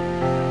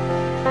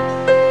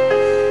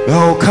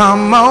 Oh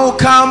come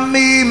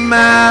Emmanuel,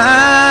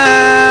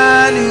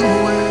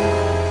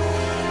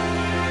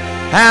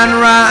 and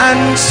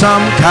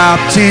ransom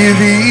captive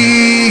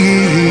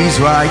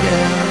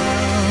Israel.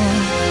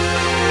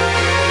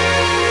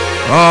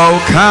 Oh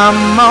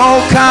come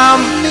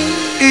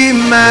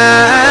Emmanuel,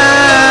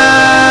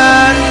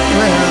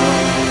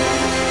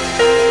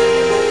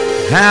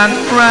 and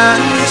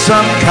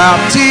ransom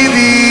captive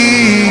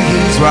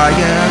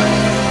Israel.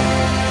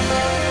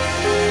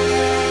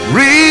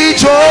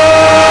 Rejoice,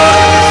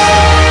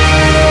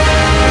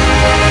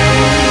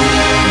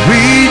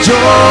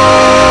 rejoice,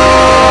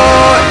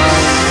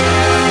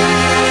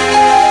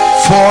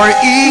 for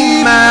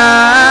Emmanuel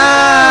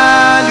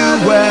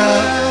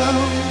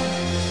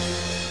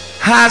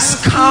has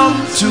come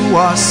to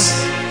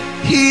us,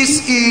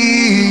 his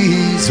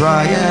Israel.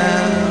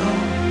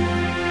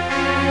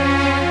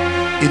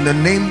 In the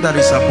name that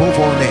is above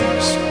all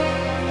names,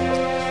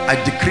 I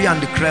decree and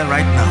declare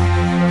right now,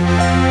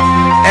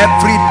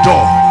 every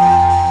door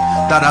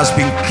that has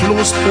been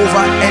closed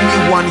over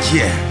anyone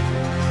here,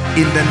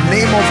 in the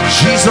name of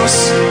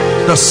Jesus,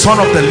 the Son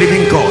of the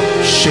living God,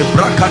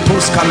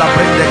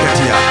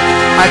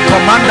 I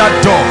command that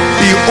door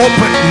be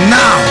open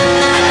now.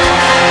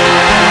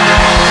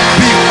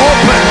 Be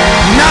open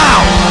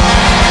now.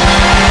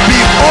 Be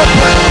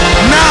open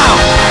now.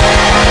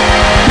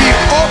 Be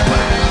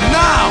open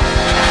now.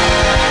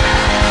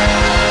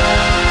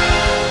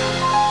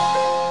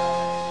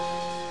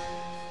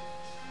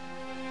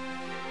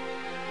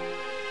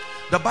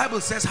 The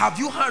Bible says, have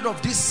you heard of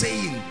this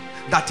saying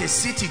that a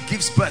city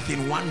gives birth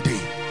in one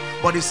day?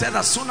 But it said,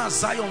 as soon as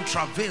Zion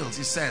travails,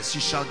 it says, she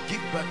shall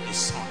give birth a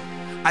son.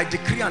 I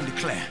decree and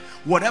declare,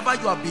 whatever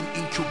you have been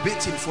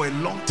incubating for a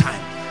long time,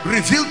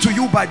 revealed to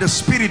you by the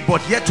Spirit but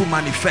yet to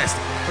manifest,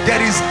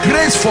 there is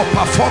grace for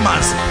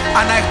performance,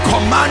 and I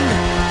command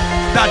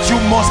that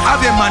you must have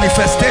a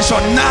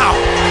manifestation now.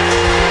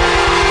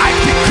 I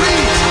decree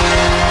it,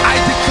 I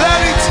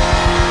declare it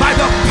by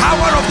the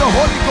power of the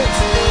Holy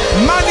Ghost.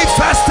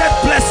 Manifested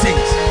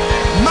blessings,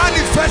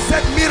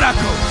 manifested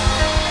miracles.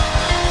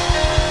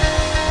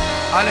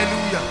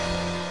 Hallelujah.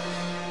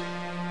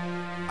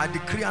 I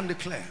decree and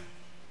declare,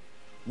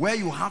 where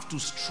you have to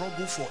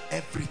struggle for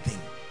everything,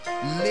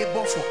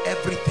 labor for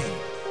everything,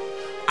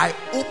 I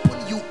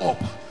open you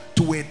up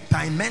to a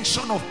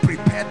dimension of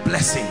prepared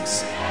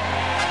blessings.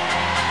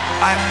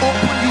 I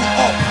open you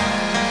up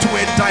to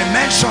a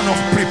dimension of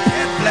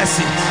prepared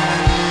blessings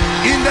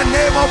in the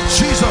name of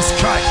Jesus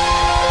Christ.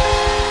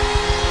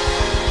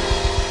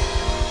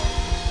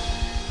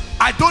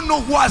 I don't know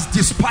who has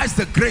despised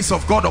the grace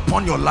of God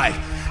upon your life.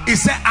 He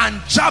said,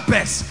 and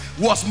Jabez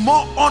was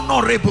more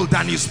honorable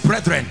than his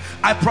brethren.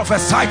 I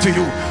prophesy to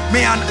you,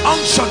 may an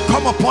unction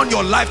come upon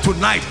your life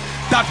tonight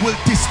that will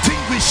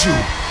distinguish you.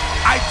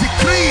 I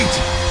decree it,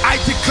 I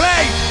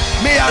declare it.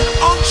 May an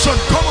unction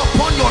come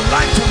upon your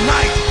life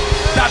tonight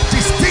that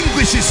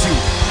distinguishes you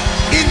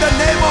in the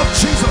name of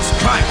Jesus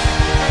Christ.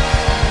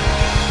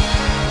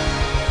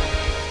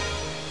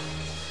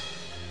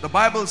 The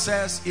Bible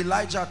says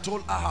Elijah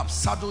told Ahab,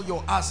 saddle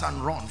your ass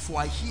and run, for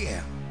I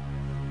hear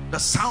the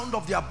sound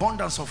of the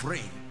abundance of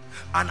rain.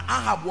 And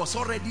Ahab was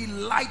already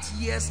light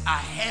years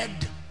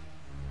ahead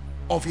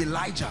of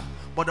Elijah,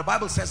 but the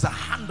Bible says the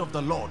hand of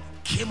the Lord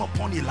came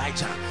upon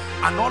Elijah,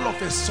 and all of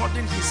a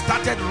sudden he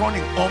started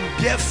running on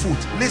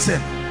barefoot.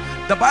 Listen,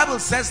 the Bible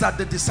says that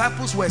the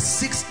disciples were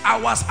 6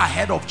 hours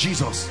ahead of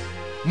Jesus,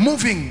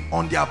 moving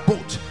on their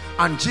boat,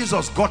 and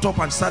Jesus got up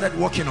and started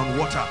walking on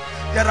water.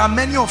 There are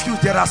many of you,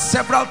 there are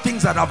several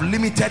things that have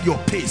limited your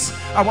pace.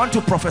 I want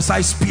to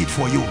prophesy speed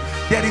for you.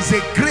 There is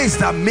a grace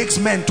that makes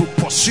men to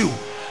pursue,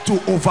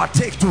 to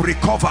overtake, to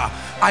recover.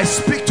 I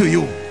speak to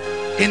you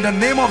in the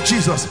name of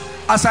Jesus.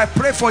 As I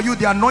pray for you,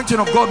 the anointing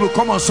of God will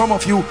come on some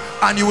of you,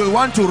 and you will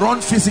want to run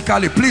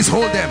physically. Please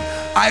hold them.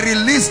 I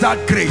release that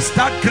grace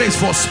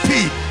for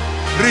speed.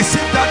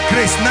 Receive that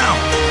grace now.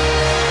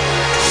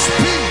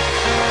 Speed,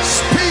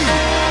 speed,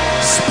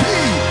 speed.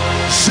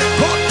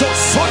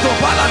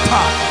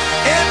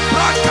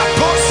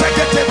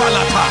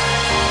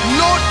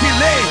 No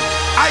delay.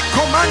 I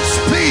command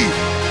speed,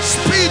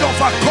 speed of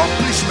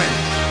accomplishment,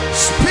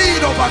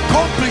 speed of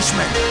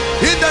accomplishment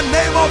in the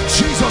name of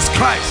Jesus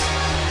Christ.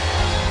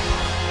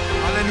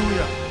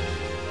 Hallelujah.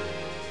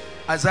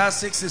 Isaiah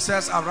 6, it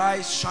says,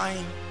 arise,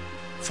 shine,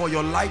 for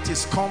your light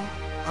is come,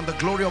 and the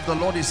glory of the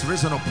Lord is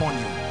risen upon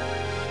you.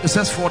 It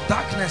says, for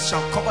darkness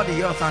shall cover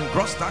the earth, and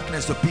gross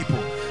darkness the people.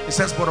 It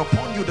says, but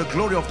upon you the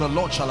glory of the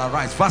Lord shall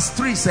arise. Verse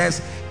 3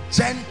 says,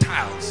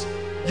 Gentiles,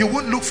 you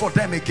won't look for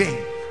them again.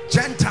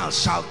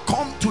 Gentiles shall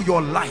come to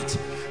your light,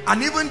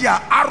 and even their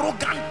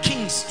arrogant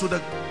kings to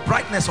the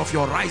brightness of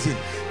your rising.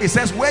 It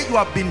says, where you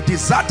have been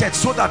deserted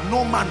so that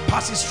no man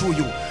passes through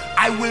you,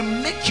 I will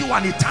make you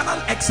an eternal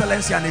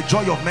excellency and a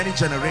joy of many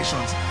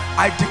generations.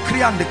 I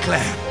decree and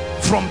declare,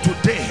 from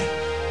today,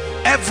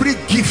 every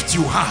gift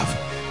you have,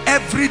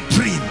 every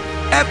dream,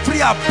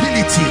 every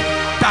ability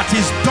that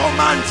is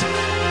dormant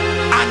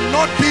and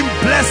not being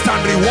blessed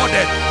and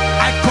rewarded,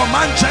 I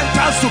command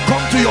Gentiles to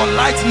come to your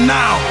light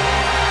now.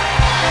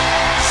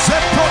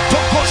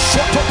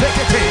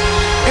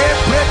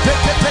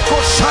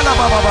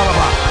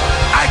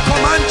 I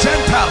command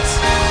Gentiles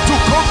to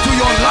come to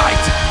your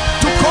light,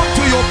 to come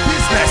to your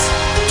business,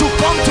 to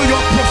come to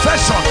your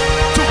profession,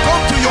 to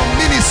come to your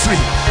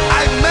ministry.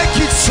 I make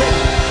it so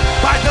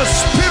by the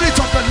Spirit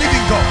of the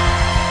living God.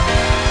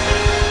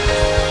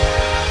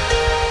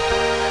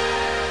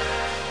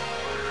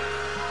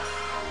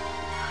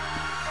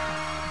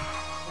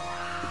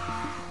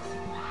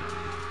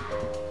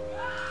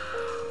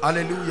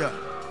 Hallelujah.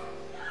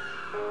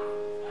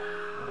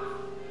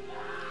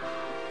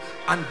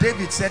 And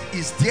David said,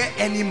 is there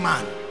any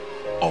man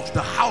of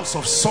the house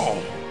of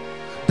Saul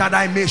that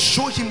I may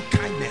show him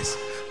kindness?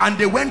 And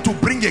they went to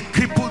bring a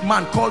crippled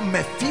man called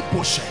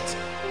Mephibosheth,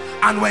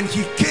 and when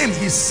he came,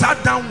 he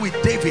sat down with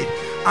David,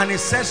 and he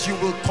says, you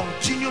will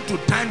continue to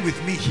dine with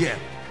me here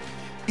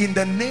in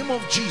the name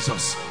of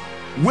Jesus.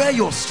 Where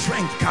your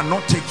strength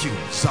cannot take you,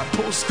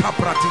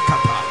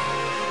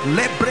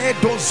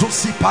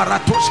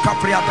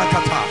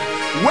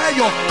 where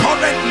your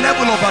current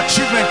level of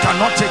achievement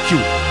cannot take you,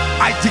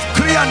 I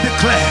decree and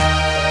declare,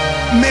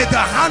 may the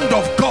hand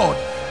of God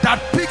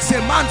that picks a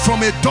man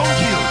from a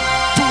dunghill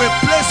to a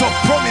place of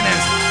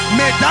prominence,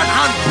 may that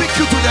hand pick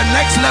you to the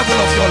next level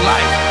of your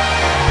life.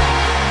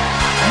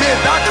 May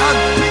that hand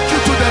pick you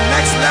to the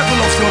next level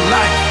of your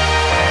life.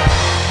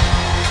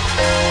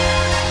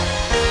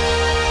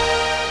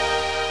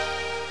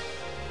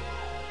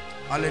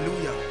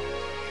 Hallelujah.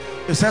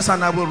 It says,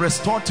 and I will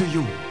restore to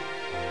you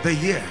the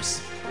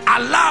years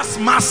Alas,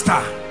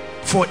 master,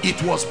 for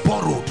it was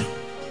borrowed.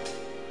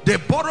 They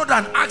borrowed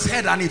an axe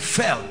head and it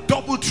fell.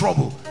 Double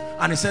trouble.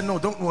 And he said, no,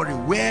 don't worry.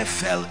 Where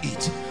fell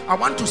it? I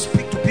want to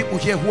speak to people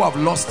here who have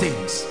lost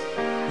things.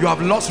 You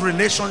have lost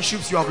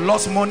relationships, you have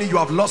lost money, you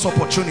have lost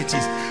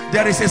opportunities.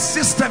 There is a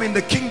system in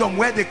the kingdom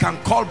where they can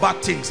call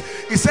back things.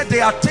 He said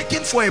they are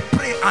taken for a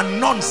prey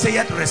and none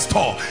sayeth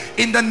restore.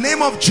 In the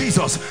name of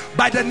Jesus,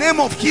 by the name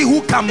of he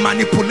who can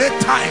manipulate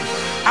time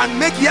and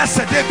make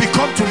yesterday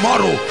become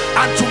tomorrow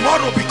and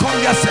tomorrow become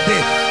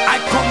yesterday, I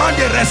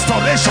command a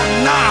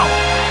restoration now.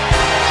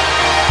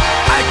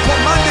 I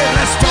command a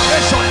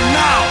restoration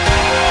now.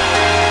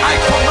 I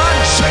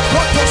command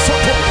Shekoto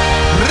Soto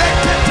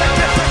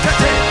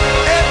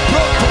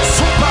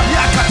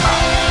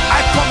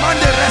I command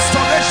a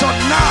restoration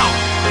now.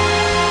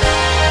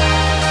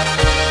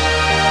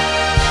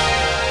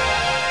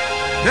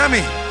 Hear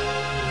me.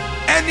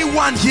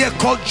 Anyone here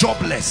called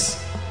jobless,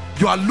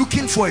 you are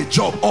looking for a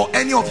job, or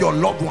any of your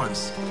loved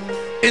ones.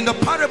 In the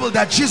parable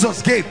that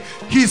Jesus gave,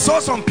 he saw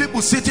some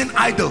people sitting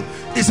idle.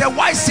 He said,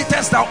 why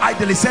sittest thou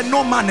idle? He said,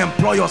 no man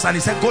employ us. And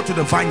he said, go to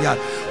the vineyard.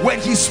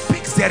 When he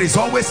speaks, there is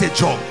always a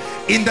job.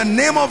 In the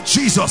name of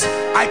Jesus,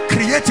 I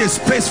create a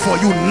space for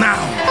you now.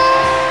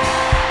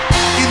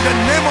 In the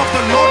name of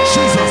the Lord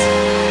Jesus,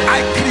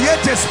 I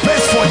create a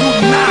space for you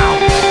now.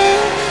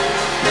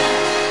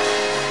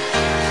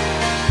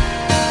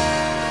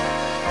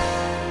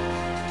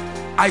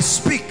 I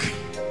speak,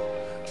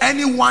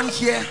 anyone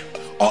here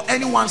or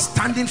anyone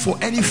standing for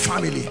any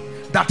family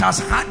that has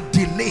had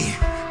delay,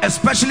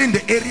 especially in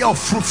the area of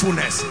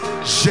fruitfulness, he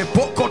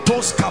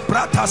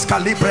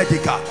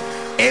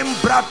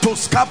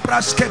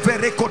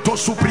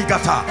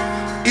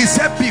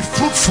said, be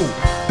fruitful.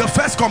 The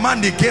first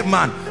command he gave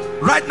man.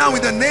 Right now,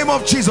 in the name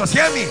of Jesus,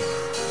 hear me.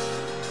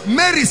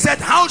 Mary said,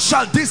 how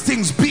shall these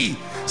things be,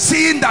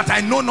 seeing that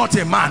I know not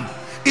a man?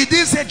 He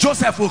didn't say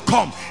Joseph will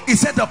come. He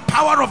said the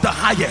power of the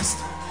highest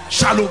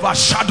shall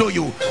overshadow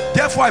you.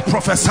 Therefore I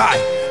prophesy,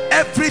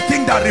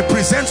 everything that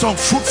represents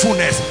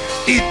unfruitfulness,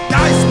 it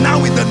dies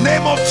now in the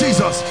name of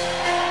Jesus.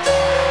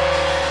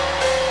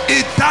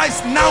 It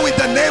dies now in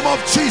the name of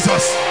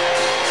Jesus.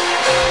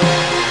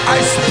 I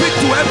speak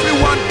to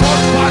everyone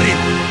born barren.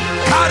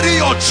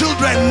 Carry your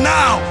children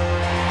now.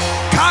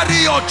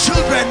 Carry your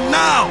children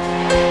now.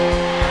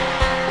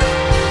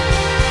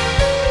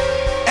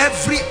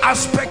 Every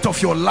aspect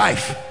of your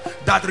life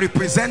that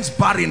represents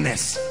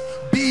barrenness,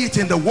 be it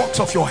in the works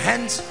of your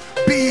hands,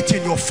 be it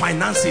in your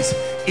finances,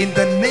 in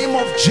the name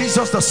of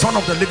Jesus, the Son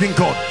of the living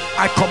God,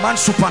 I command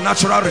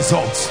supernatural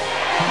results.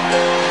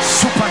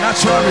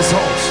 Supernatural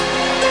results.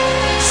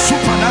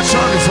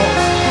 Supernatural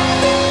results.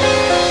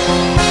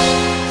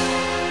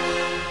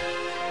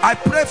 I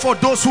pray for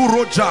those who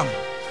wrote jam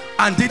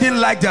and didn't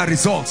like their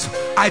results.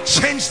 I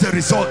change the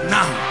result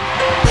now.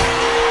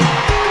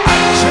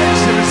 I change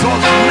the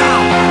results now.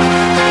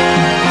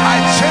 I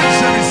change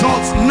the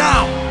results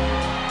now.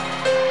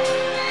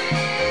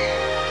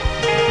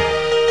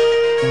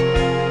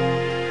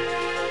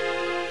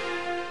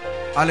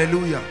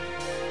 Hallelujah.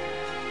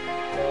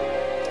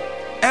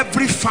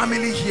 Every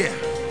family here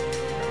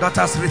that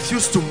has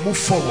refused to move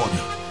forward,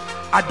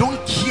 I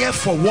don't care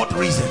for what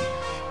reason,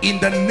 in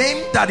the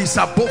name that is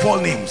above all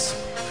names,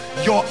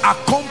 your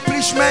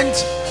accomplishment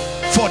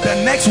for the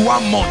next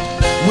 1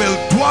 month will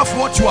dwarf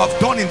what you have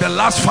done in the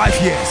last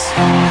 5 years.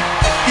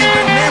 In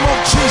the name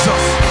of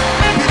Jesus,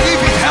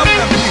 believe it. Help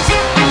them, please.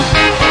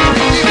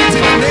 Believe it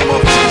in the name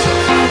of Jesus.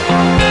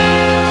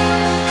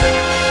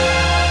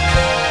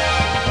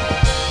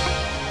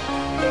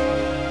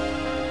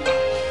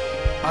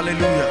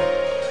 Hallelujah.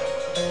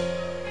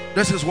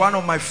 This is one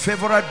of my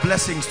favorite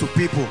blessings to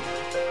people,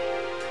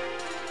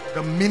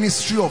 the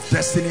ministry of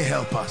destiny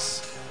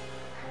helpers.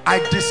 I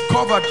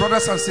discovered,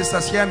 brothers and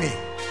sisters, hear me,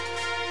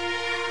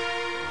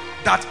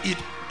 that it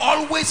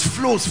always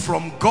flows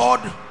from God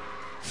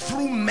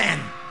through men.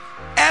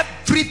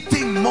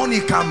 Everything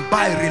money can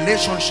buy,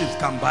 relationships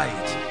can buy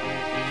it.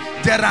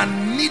 There are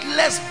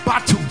needless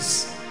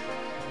battles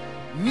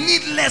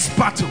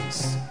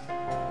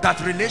that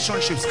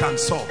relationships can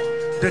solve.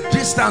 The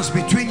distance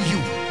between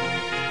you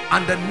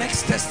and the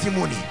next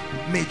testimony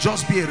may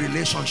just be a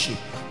relationship.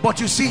 But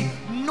you see,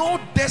 no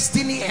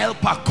destiny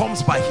helper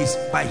comes by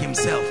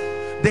himself.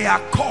 They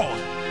are called.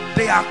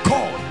 They are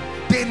called.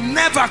 They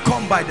never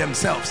come by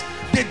themselves.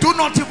 They do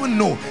not even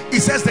know.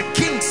 It says the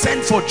king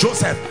sent for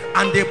Joseph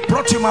and they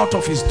brought him out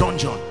of his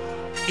dungeon.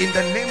 In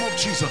the name of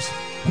Jesus,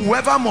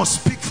 whoever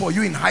must speak for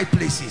you in high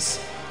places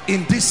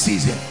in this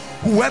season,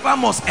 whoever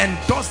must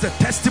endorse the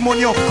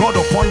testimony of God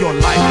upon your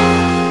life,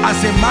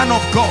 as a man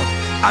of God,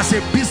 as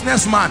a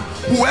businessman,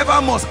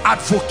 whoever must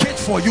advocate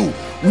for you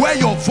where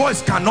your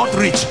voice cannot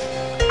reach,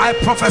 I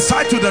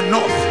prophesy to the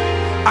north,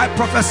 I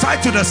prophesy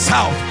to the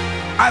south,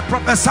 I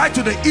prophesy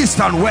to the east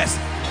and west,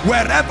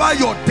 wherever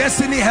your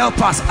destiny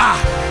helpers are,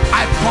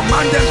 I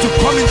command them to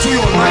come into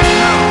your life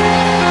now.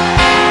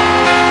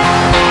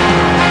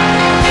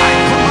 I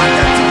command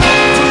them to come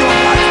into your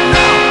life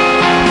now.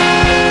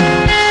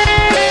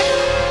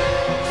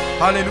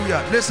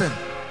 Hallelujah. Listen,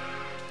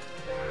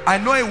 I I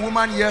know a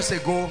woman years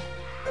ago,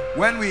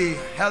 when we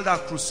held our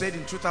crusade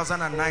in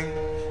 2009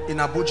 in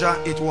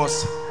Abuja, it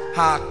was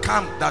her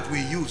camp that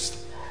we used.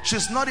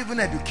 She's not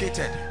even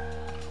educated,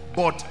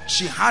 but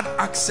she had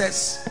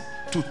access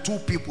to two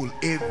people,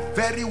 a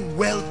very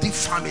wealthy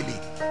family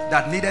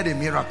that needed a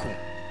miracle,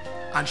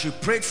 and she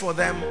prayed for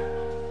them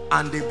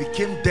and they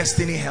became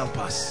destiny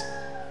helpers.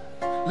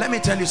 Let me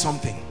tell you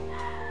something.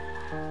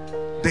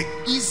 The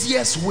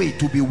easiest way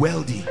to be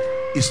wealthy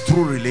is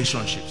through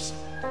relationships.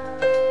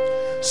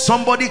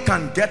 Somebody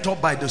can get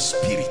up by the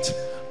Spirit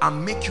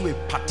and make you a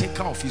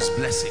partaker of his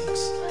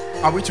blessings.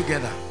 Are we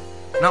together?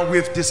 Now,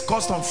 we've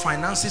discussed on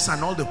finances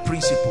and all the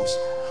principles,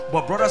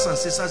 but brothers and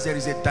sisters, there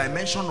is a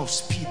dimension of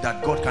speed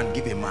that God can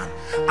give a man,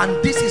 and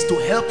this is to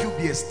help you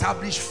be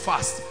established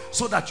fast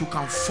so that you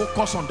can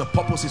focus on the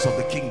purposes of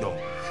the kingdom.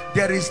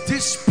 There is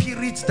this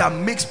spirit that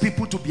makes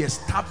people to be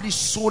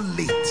established so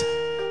late.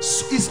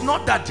 It's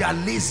not that they are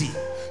lazy.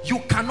 You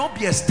cannot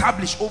be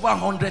established over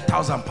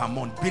 100,000 per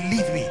month.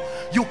 Believe me,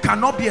 you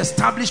cannot be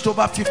established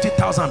over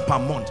 50,000 per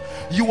month.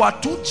 You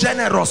are too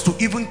generous to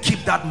even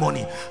keep that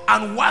money.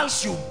 And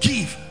whilst you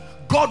give,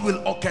 God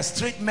will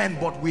orchestrate men,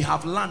 but we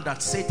have learned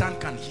that Satan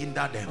can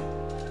hinder them.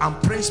 I'm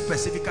praying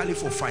specifically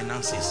for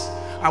finances.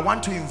 I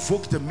want to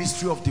invoke the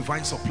mystery of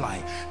divine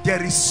supply.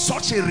 There is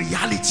such a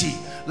reality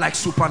like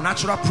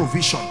supernatural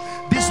provision.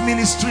 This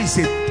ministry is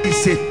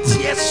a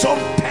tearsome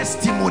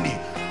testimony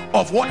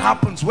of what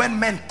happens when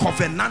men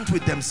covenant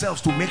with themselves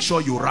to make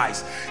sure you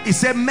rise. He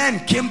said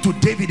men came to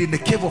David in the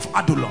cave of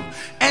Adullam,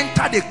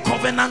 entered a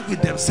covenant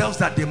with themselves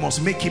that they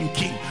must make him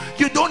king.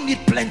 You don't need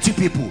plenty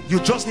people. You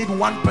just need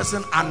one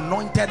person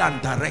anointed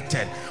and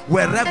directed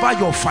wherever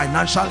your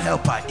financial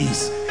helper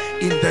is.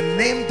 In the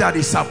name that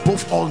is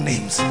above all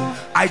names,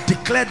 I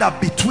declare that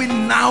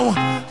between now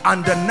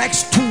and the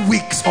next 2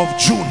 weeks of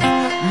June,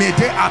 may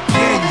they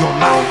appear in your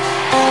life.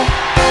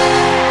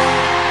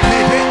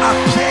 May they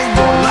appear in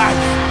your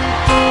life.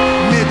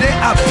 May they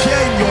appear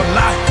in your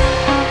life.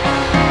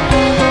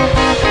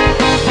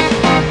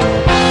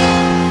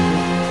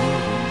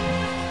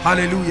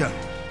 Hallelujah.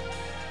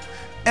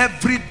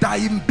 Every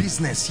dying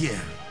business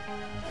here,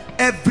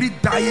 every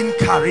dying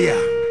career,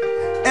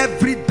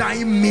 every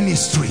dying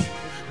ministry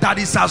that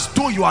is as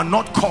though you are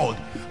not called,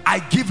 I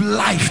give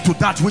life to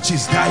that which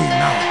is dying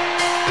now.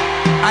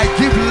 I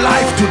give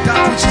life to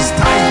that which is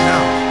dying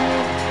now.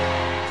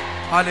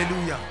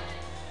 Hallelujah.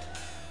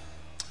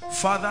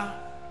 Father,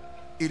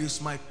 it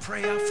is my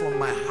prayer from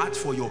my heart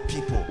for your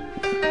people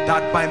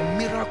that by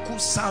miracle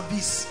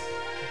service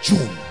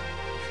June,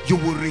 you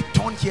will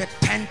return here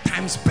 10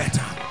 times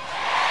better.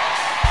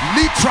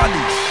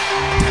 Literally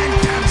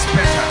 10 times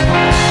better.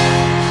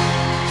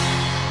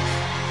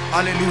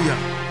 Hallelujah.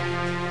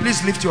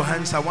 Please lift your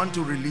hands. I want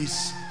to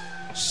release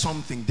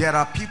something. There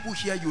are people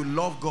here, you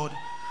love God.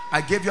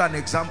 I gave you an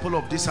example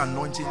of this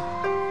anointing.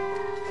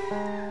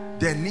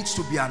 There needs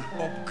to be an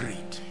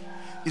upgrade.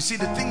 You see,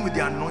 the thing with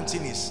the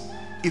anointing is,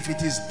 if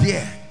it is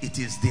there, it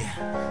is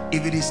there.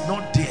 If it is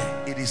not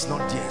there, it is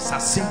not there. It's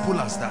as simple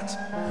as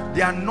that.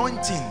 The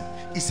anointing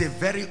is a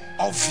very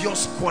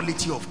obvious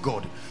quality of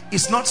God.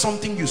 It's not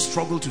something you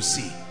struggle to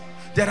see.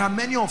 There are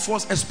many of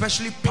us,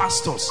 especially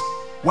pastors,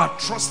 who are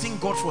trusting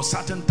God for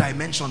certain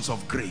dimensions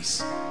of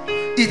grace.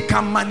 It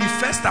can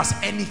manifest as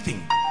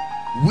anything: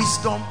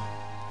 wisdom,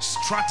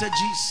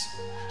 strategies,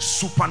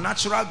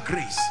 supernatural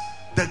grace,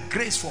 the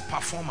grace for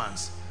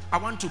performance. I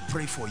want to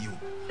pray for you.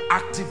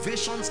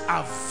 Activations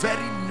are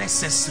very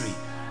necessary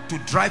to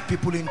drive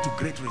people into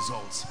great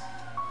results.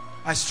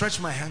 I stretch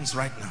my hands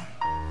right now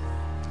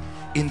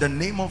in the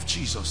name of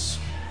Jesus.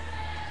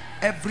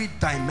 Every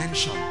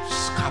dimension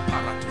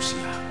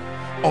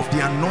of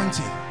the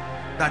anointing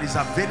that is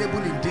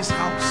available in this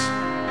house,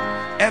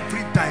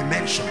 every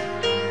dimension,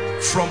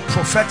 from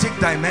prophetic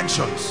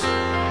dimensions,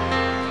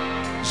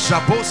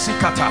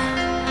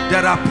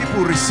 there are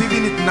people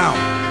receiving it now.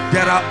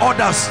 There are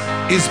others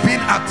is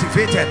being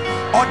activated,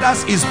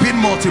 others is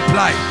being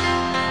multiplied.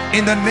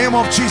 In the name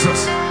of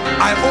Jesus,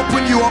 I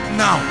open you up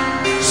now.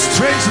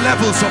 Strange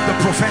levels of the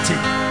prophetic,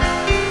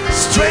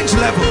 strange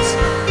levels,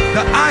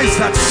 the eyes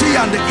that see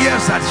and the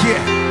ears that hear,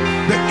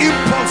 the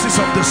impulses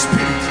of the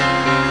Spirit.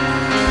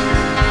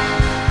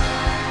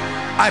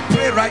 I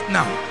pray right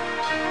now,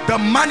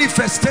 the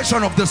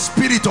manifestation of the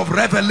spirit of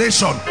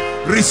revelation,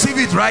 receive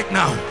it right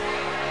now.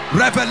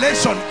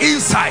 Revelation,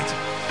 insight,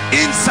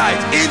 insight,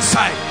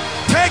 insight.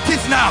 Take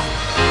it now.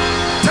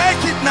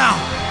 Take it now.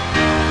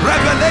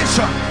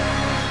 Revelation,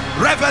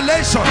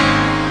 revelation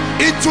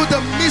into the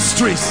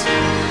mysteries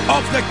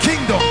of the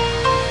kingdom.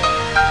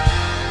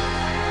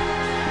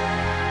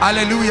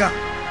 Hallelujah.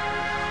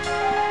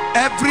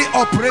 Every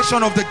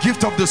operation of the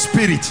gift of the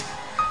Spirit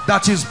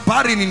that is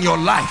barren in your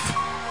life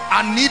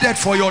and needed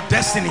for your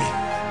destiny,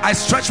 I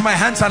stretch my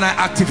hands and I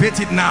activate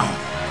it now.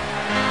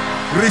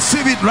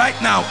 Receive it right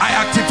now. I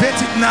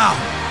activate it now.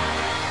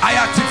 I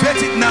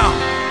activate it now.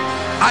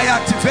 I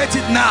activate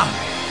it now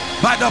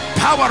by the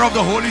power of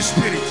the Holy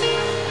Spirit.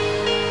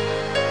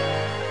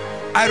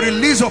 I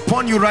release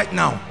upon you right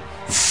now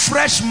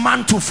fresh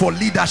mantle for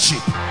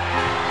leadership,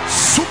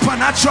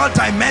 supernatural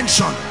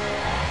dimension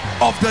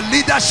of the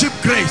leadership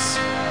grace.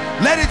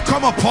 Let it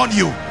come upon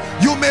you.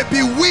 You may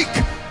be weak,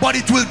 but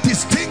it will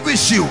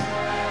distinguish you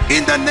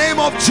in the name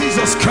of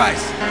Jesus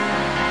Christ.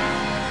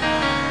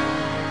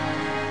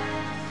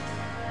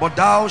 But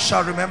thou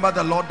shalt remember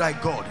the Lord thy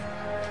God.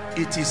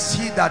 It is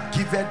he that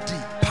giveth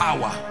thee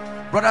power.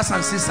 Brothers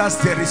and sisters,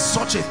 there is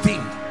such a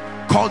thing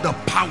called the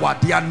power,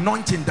 the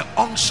anointing, the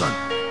unction,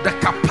 the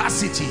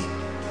capacity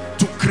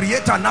to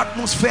create an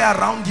atmosphere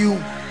around you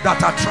that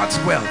attracts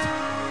wealth.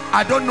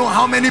 I don't know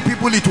how many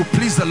people it will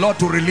please the Lord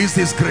to release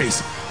this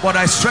grace, but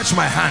I stretch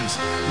my hands.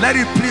 Let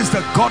it please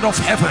the God of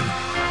heaven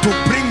to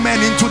bring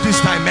men into this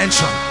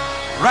dimension.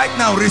 Right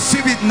now,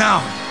 receive it now.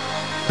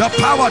 The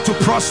power to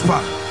prosper.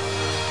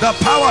 The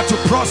power to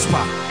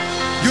prosper.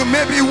 You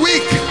may be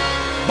weak,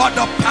 but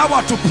the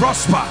power to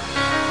prosper.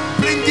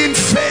 Bringing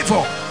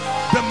favor,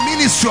 the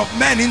ministry of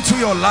men into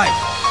your life.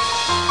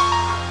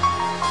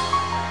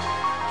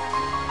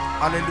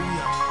 Hallelujah.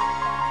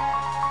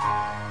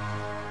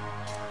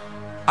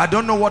 I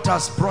don't know what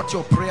has brought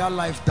your prayer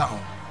life down,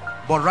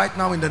 but right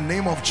now in the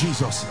name of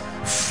Jesus,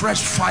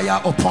 fresh fire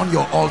upon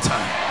your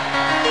altar.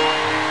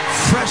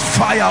 Fresh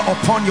fire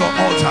upon your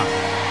altar.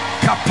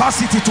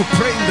 Capacity to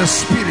pray in the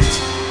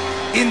spirit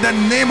in the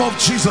name of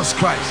Jesus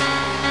Christ.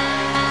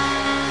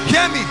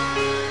 Hear me.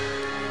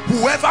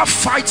 Whoever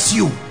fights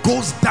you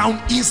goes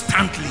down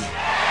instantly.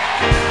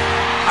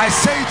 I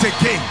say it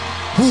again.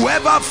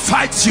 Whoever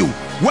fights you,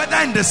 whether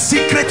in the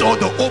secret or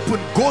the open,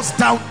 goes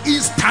down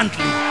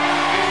instantly.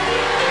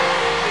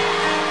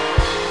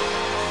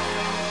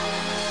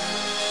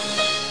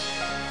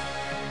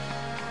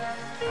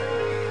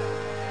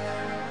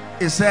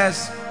 It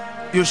says,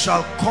 you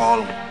shall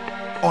call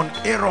on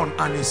Aaron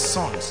and his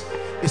sons.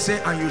 It says,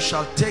 and you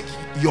shall take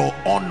your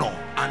honor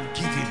and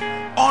give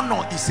him.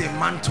 Honor is a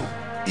mantle.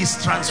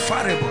 It's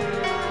transferable.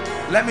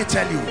 Let me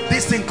tell you,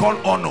 this thing called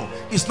honor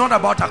is not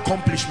about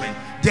accomplishment.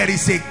 There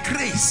is a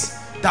grace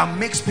that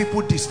makes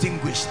people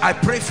distinguished. I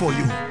pray for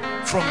you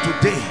from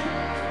today,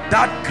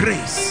 that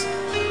grace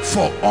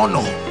for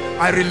honor,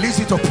 I release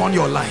it upon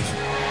your life.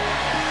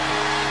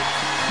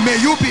 May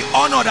you be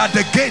honored at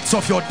the gates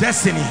of your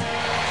destiny.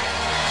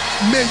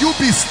 May you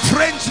be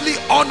strangely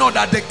honored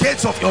at the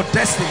gates of your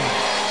destiny.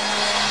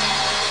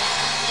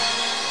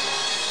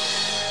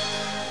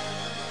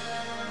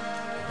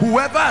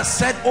 Whoever has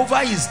said over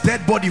his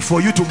dead body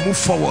for you to move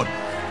forward,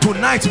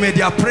 tonight may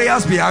their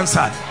prayers be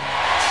answered.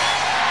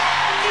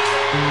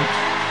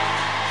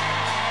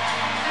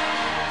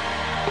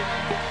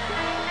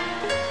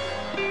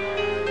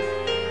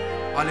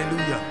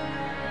 Hallelujah.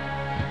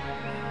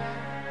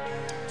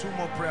 2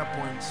 more prayer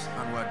points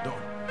and we're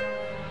done.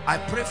 I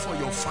pray for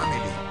your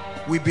family.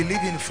 We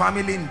believe in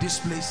family in this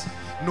place.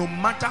 No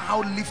matter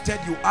how lifted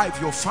you are, if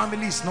your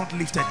family is not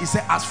lifted, he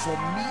said, as for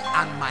me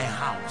and my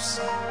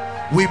house.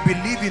 We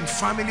believe in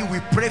family. We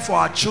pray for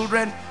our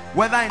children,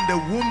 whether in the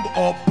womb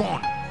or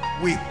born.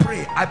 We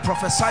pray. I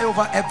prophesy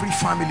over every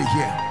family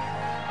here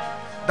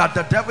that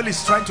the devil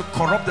is trying to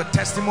corrupt the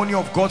testimony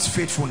of God's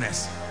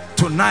faithfulness.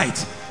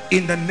 Tonight,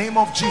 in the name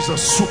of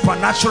Jesus,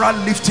 supernatural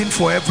lifting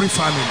for every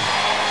family.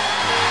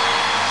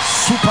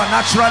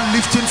 Supernatural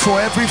lifting for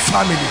every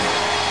family.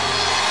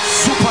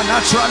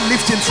 Supernatural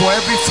lifting for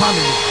every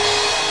family.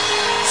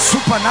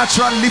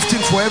 Supernatural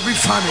lifting for every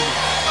family.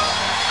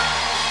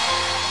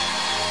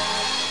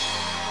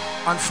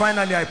 And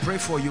finally, I pray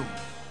for you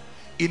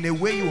in a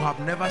way you have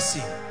never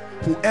seen.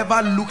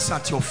 Whoever looks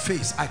at your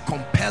face, I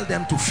compel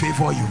them to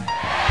favor you.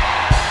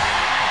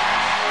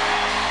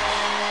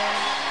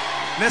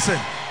 Listen,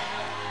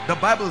 the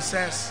Bible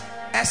says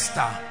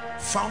Esther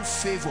found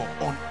favor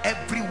on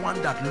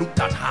everyone that looked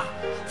at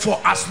her.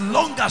 For as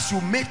long as you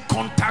made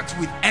contact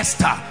with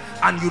Esther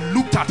and you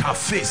looked at her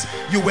face,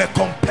 you were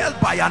compelled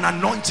by an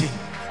anointing.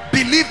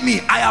 Believe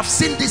me, I have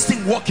seen this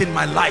thing work in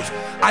my life.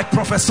 I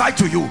prophesy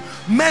to you,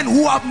 men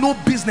who have no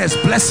business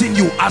blessing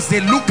you, as they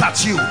look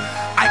at you,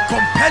 I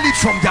compel it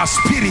from their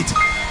spirit.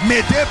 May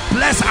they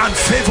bless and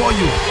favor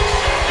you.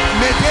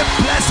 May they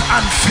bless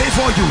and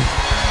favor you.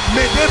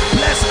 May they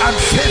bless and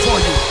favor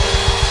you.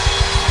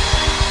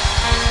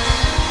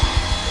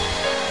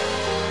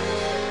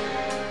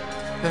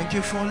 Thank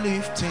you for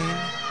lifting.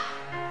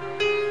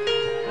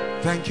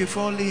 Thank you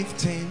for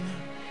lifting.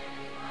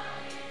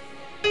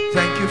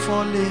 Thank you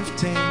for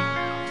lifting.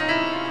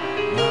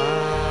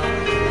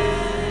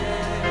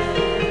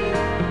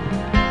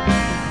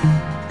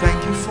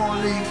 Thank you for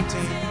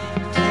lifting.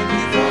 Thank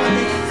you for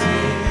lifting.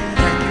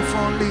 Thank you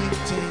for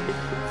lifting.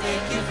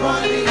 Thank you for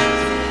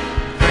lifting.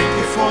 Thank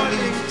you for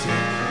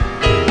lifting.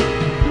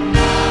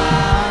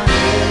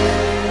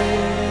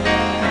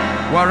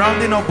 We're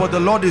rounding up, but the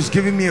Lord is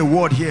giving me a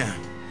word here.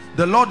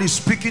 The Lord is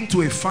speaking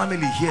to a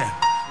family here,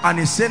 and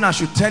he's saying I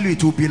should tell you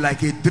it will be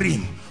like a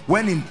dream,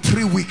 when in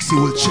 3 weeks he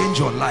will change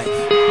your life.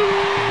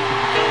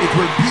 It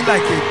will be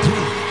like a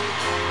dream.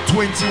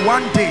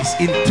 21 days,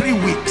 in 3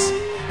 weeks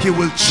he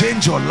will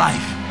change your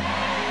life.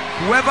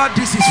 Whoever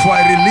this is for,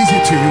 I release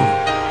it to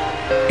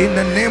you in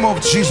the name of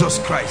Jesus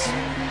Christ.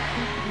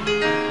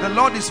 The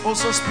Lord is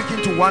also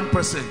speaking to one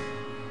person.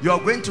 You are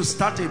going to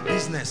start a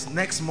business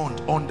next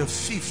month on the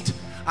 5th,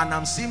 and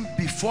I'm seeing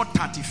before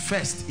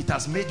 31st it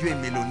has made you a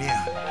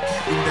millionaire.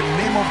 In the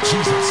name of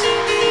Jesus.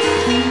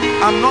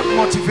 I'm not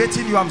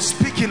motivating you, I'm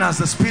speaking as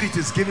the Spirit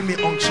is giving me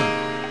unction.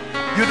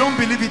 You don't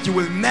believe it, you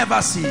will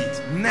never see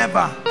it.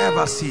 Never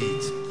ever see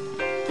it.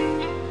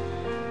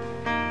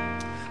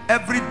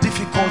 Every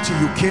difficulty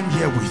you came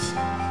here with,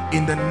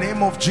 in the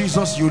name of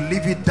Jesus, you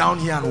leave it down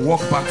here and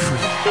walk back free.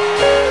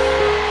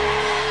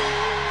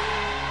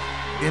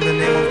 In the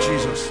name of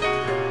Jesus.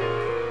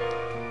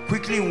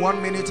 Quickly, in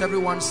 1 minute,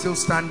 everyone still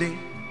standing.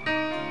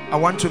 I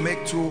want to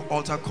make 2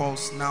 altar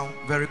calls now,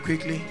 very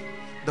quickly.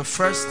 The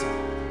first,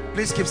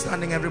 please keep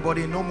standing,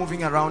 everybody. No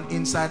moving around,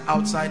 inside,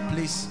 outside,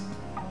 please.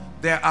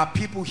 There are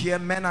people here,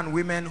 men and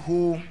women,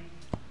 who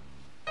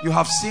you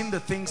have seen the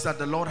things that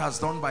the Lord has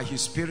done by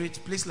His Spirit.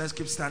 Please, let's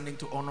keep standing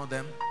to honor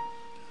them.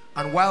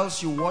 And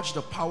whilst you watch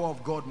the power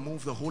of God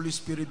move, the Holy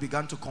Spirit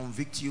began to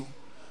convict you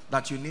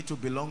that you need to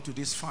belong to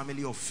this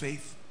family of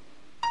faith,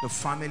 the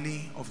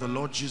family of the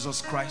Lord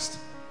Jesus Christ.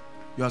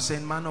 You are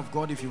saying, man of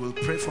God, if you will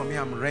pray for me,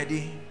 I'm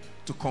ready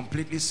to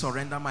completely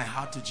surrender my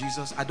heart to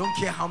Jesus. I don't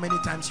care how many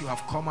times you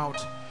have come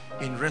out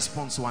in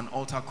response to an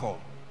altar call.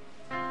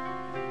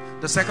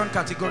 The second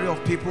category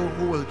of people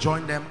who will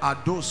join them are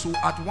those who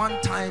at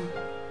one time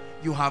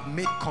you have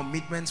made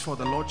commitments for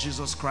the Lord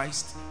Jesus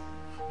Christ,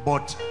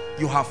 but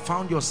you have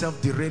found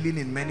yourself derailing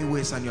in many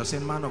ways, and you're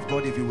saying, man of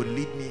God, if you will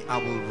lead me, I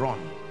will run.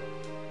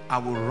 I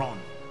will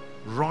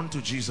run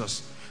to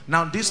Jesus.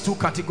 Now, these 2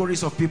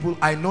 categories of people,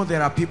 I know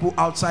there are people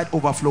outside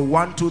overflow.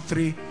 1, 2,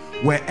 3,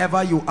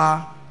 wherever you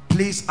are,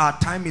 please, our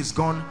time is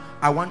gone.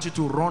 I want you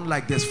to run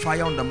like there's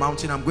fire on the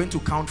mountain. I'm going to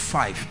count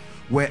 5.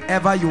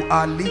 Wherever you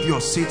are, leave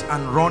your seat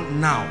and run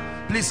now.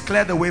 Please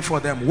clear the way for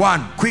them.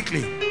 1,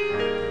 quickly,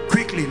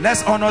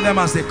 let's honor them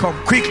as they come.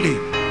 Quickly,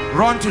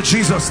 run to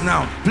Jesus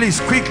now, please.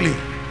 Quickly,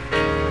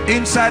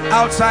 inside,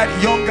 outside,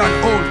 young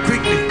and old.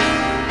 Quickly.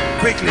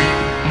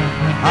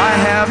 I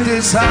have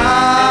decided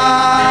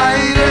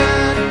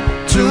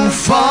to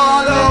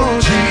follow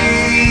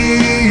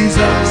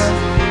Jesus,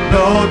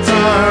 no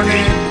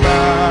turning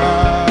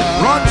back.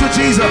 Run to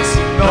Jesus,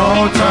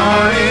 no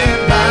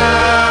turning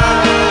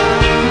back.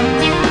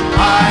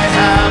 I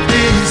have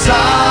decided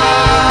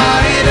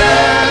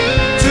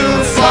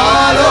to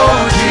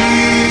follow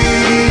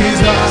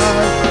Jesus,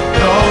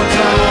 no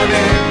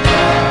turning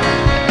back,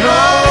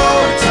 no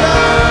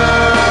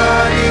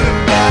turning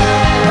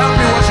back. Help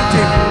me worship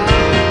Him.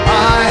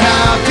 I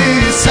have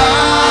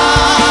decided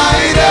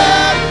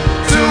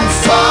to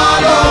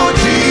follow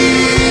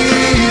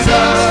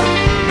Jesus,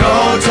 no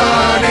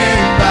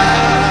turning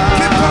back.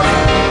 Keep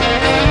coming.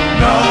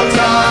 No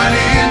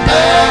turning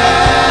back.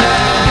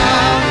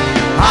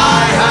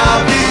 I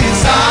have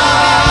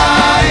decided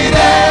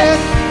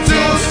to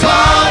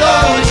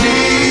follow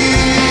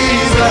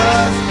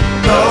Jesus,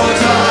 no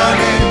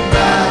turning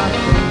back,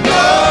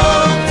 no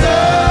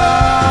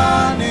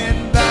turning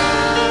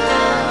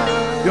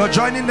back. You're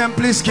joining them,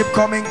 please keep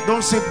coming.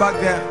 Don't sit back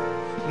there.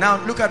 Now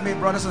look at me,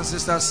 brothers and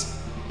sisters.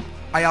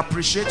 I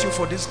appreciate you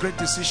for this great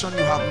decision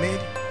you have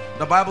made.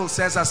 The Bible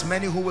says, as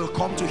many who will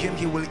come to Him,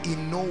 He will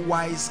in no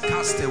wise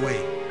cast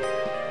away.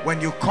 When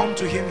you come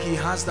to Him, He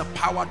has the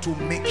power to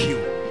make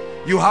you.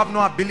 You have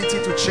no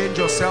ability to change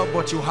yourself,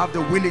 but you have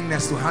the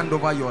willingness to hand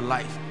over your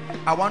life.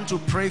 I want to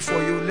pray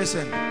for you.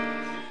 Listen,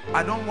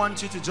 I don't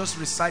want you to just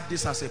recite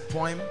this as a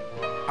poem.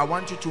 I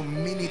want you to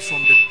mean it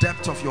from the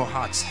depth of your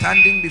heart.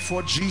 Standing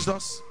before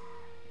Jesus,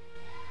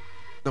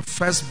 the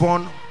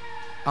firstborn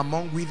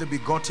among we the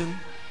begotten,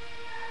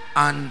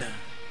 and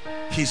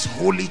His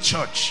holy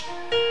church.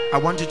 I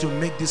want you to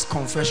make this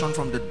confession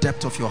from the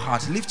depth of your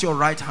heart. Lift your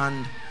right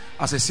hand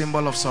as a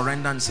symbol of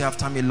surrender and say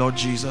after me, Lord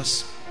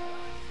Jesus.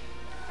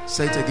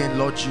 Say it again,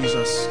 Lord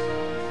Jesus,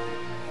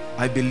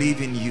 I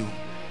believe in you,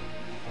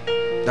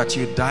 that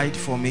you died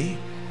for me,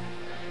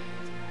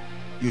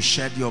 you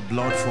shed your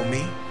blood for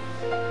me,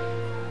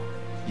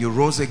 you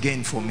rose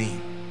again for me.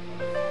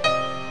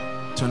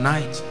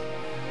 Tonight,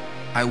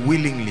 I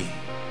willingly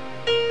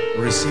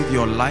receive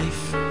your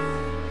life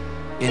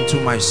into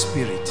my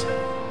spirit.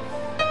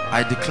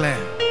 I declare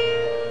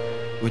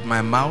with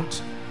my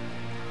mouth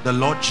the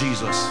Lord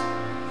Jesus,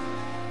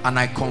 and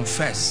I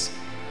confess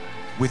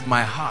with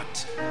my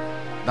heart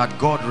that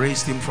God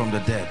raised him from the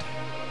dead.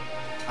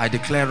 I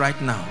declare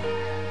right now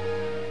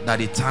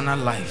that eternal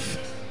life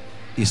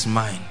is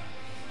mine.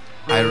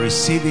 I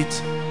receive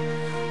it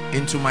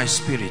into my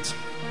spirit.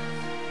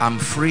 I'm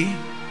free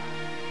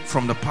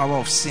from the power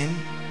of sin,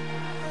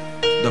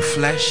 the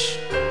flesh,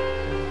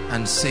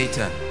 and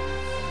Satan.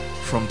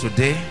 From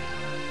today,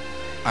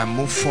 I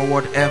move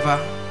forward ever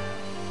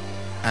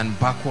and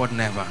backward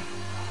never.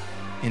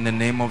 In the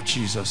name of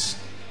Jesus.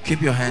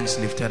 Keep your hands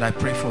lifted. I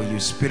pray for you.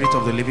 Spirit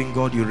of the living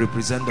God, you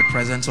represent the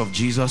presence of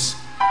Jesus.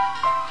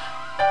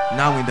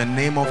 Now in the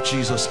name of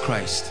Jesus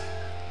Christ,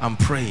 I'm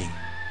praying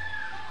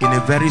in a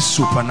very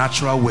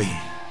supernatural way.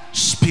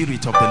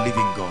 Spirit of the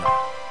living God,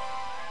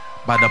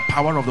 by the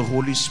power of the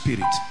Holy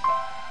Spirit,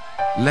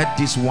 let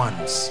these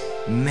ones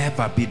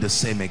never be the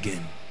same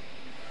again.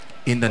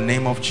 In the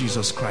name of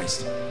Jesus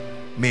Christ.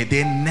 may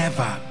they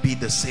never be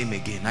the same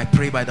again. I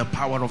pray by the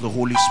power of the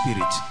Holy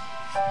Spirit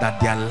that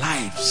their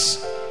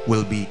lives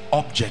will be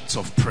objects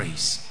of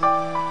praise.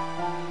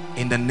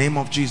 In the name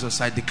of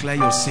Jesus, I declare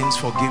your sins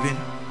forgiven.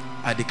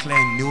 I declare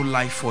a new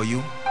life for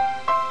you.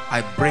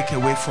 I break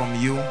away from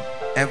you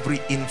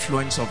every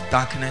influence of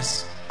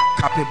darkness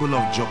capable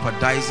of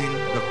jeopardizing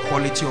the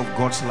quality of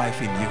God's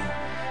life in you.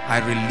 I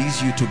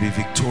release you to be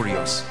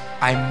victorious.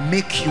 I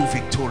make you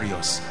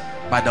victorious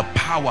by the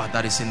power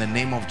that is in the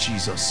name of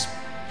Jesus.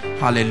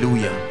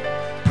 Hallelujah.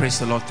 Praise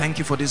the Lord. Thank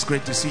you for this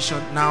great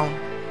decision. Now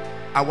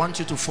I want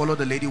you to follow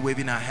the lady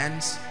waving her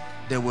hands.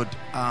 They would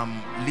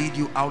lead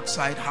you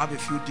outside, have a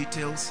few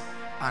details,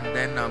 and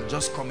then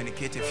just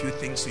communicate a few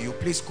things to you.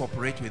 Please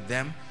cooperate with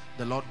them.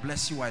 The Lord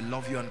bless you. I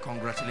love you and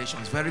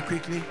congratulations. Very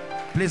quickly,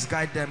 please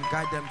guide them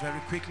very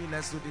quickly.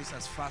 Let's do this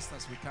as fast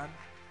as we can.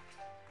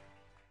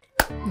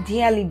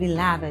 Dearly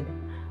beloved,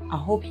 I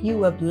hope you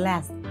were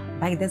blessed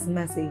by this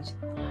message.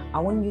 I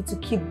want you to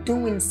keep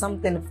doing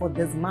something for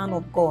this man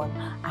of God,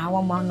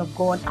 our man of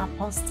God,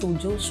 Apostle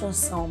Joshua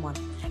Selman.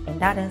 And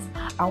that is,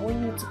 I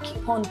want you to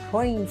keep on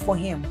praying for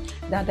him,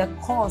 that the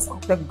cause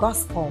of the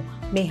gospel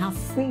may have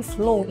free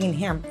flow in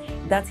him,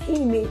 that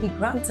he may be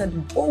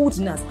granted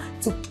boldness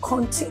to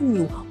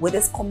continue with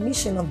this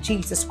commission of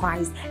Jesus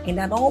Christ, and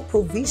that all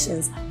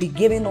provisions be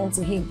given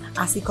unto him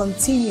as he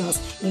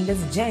continues in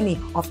this journey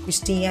of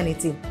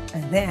Christianity.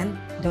 And then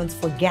don't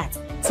forget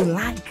to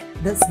like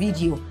this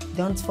video.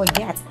 Don't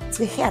forget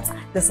to hit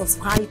the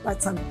subscribe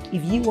button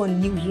if you are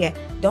new here.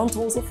 Don't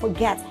also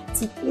forget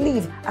to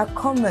leave a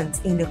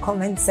comment in the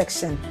comment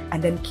section,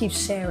 and then keep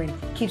sharing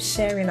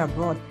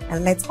abroad,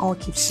 and let's all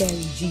keep sharing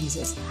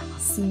Jesus. I'll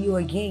see you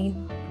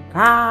again.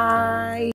 Bye.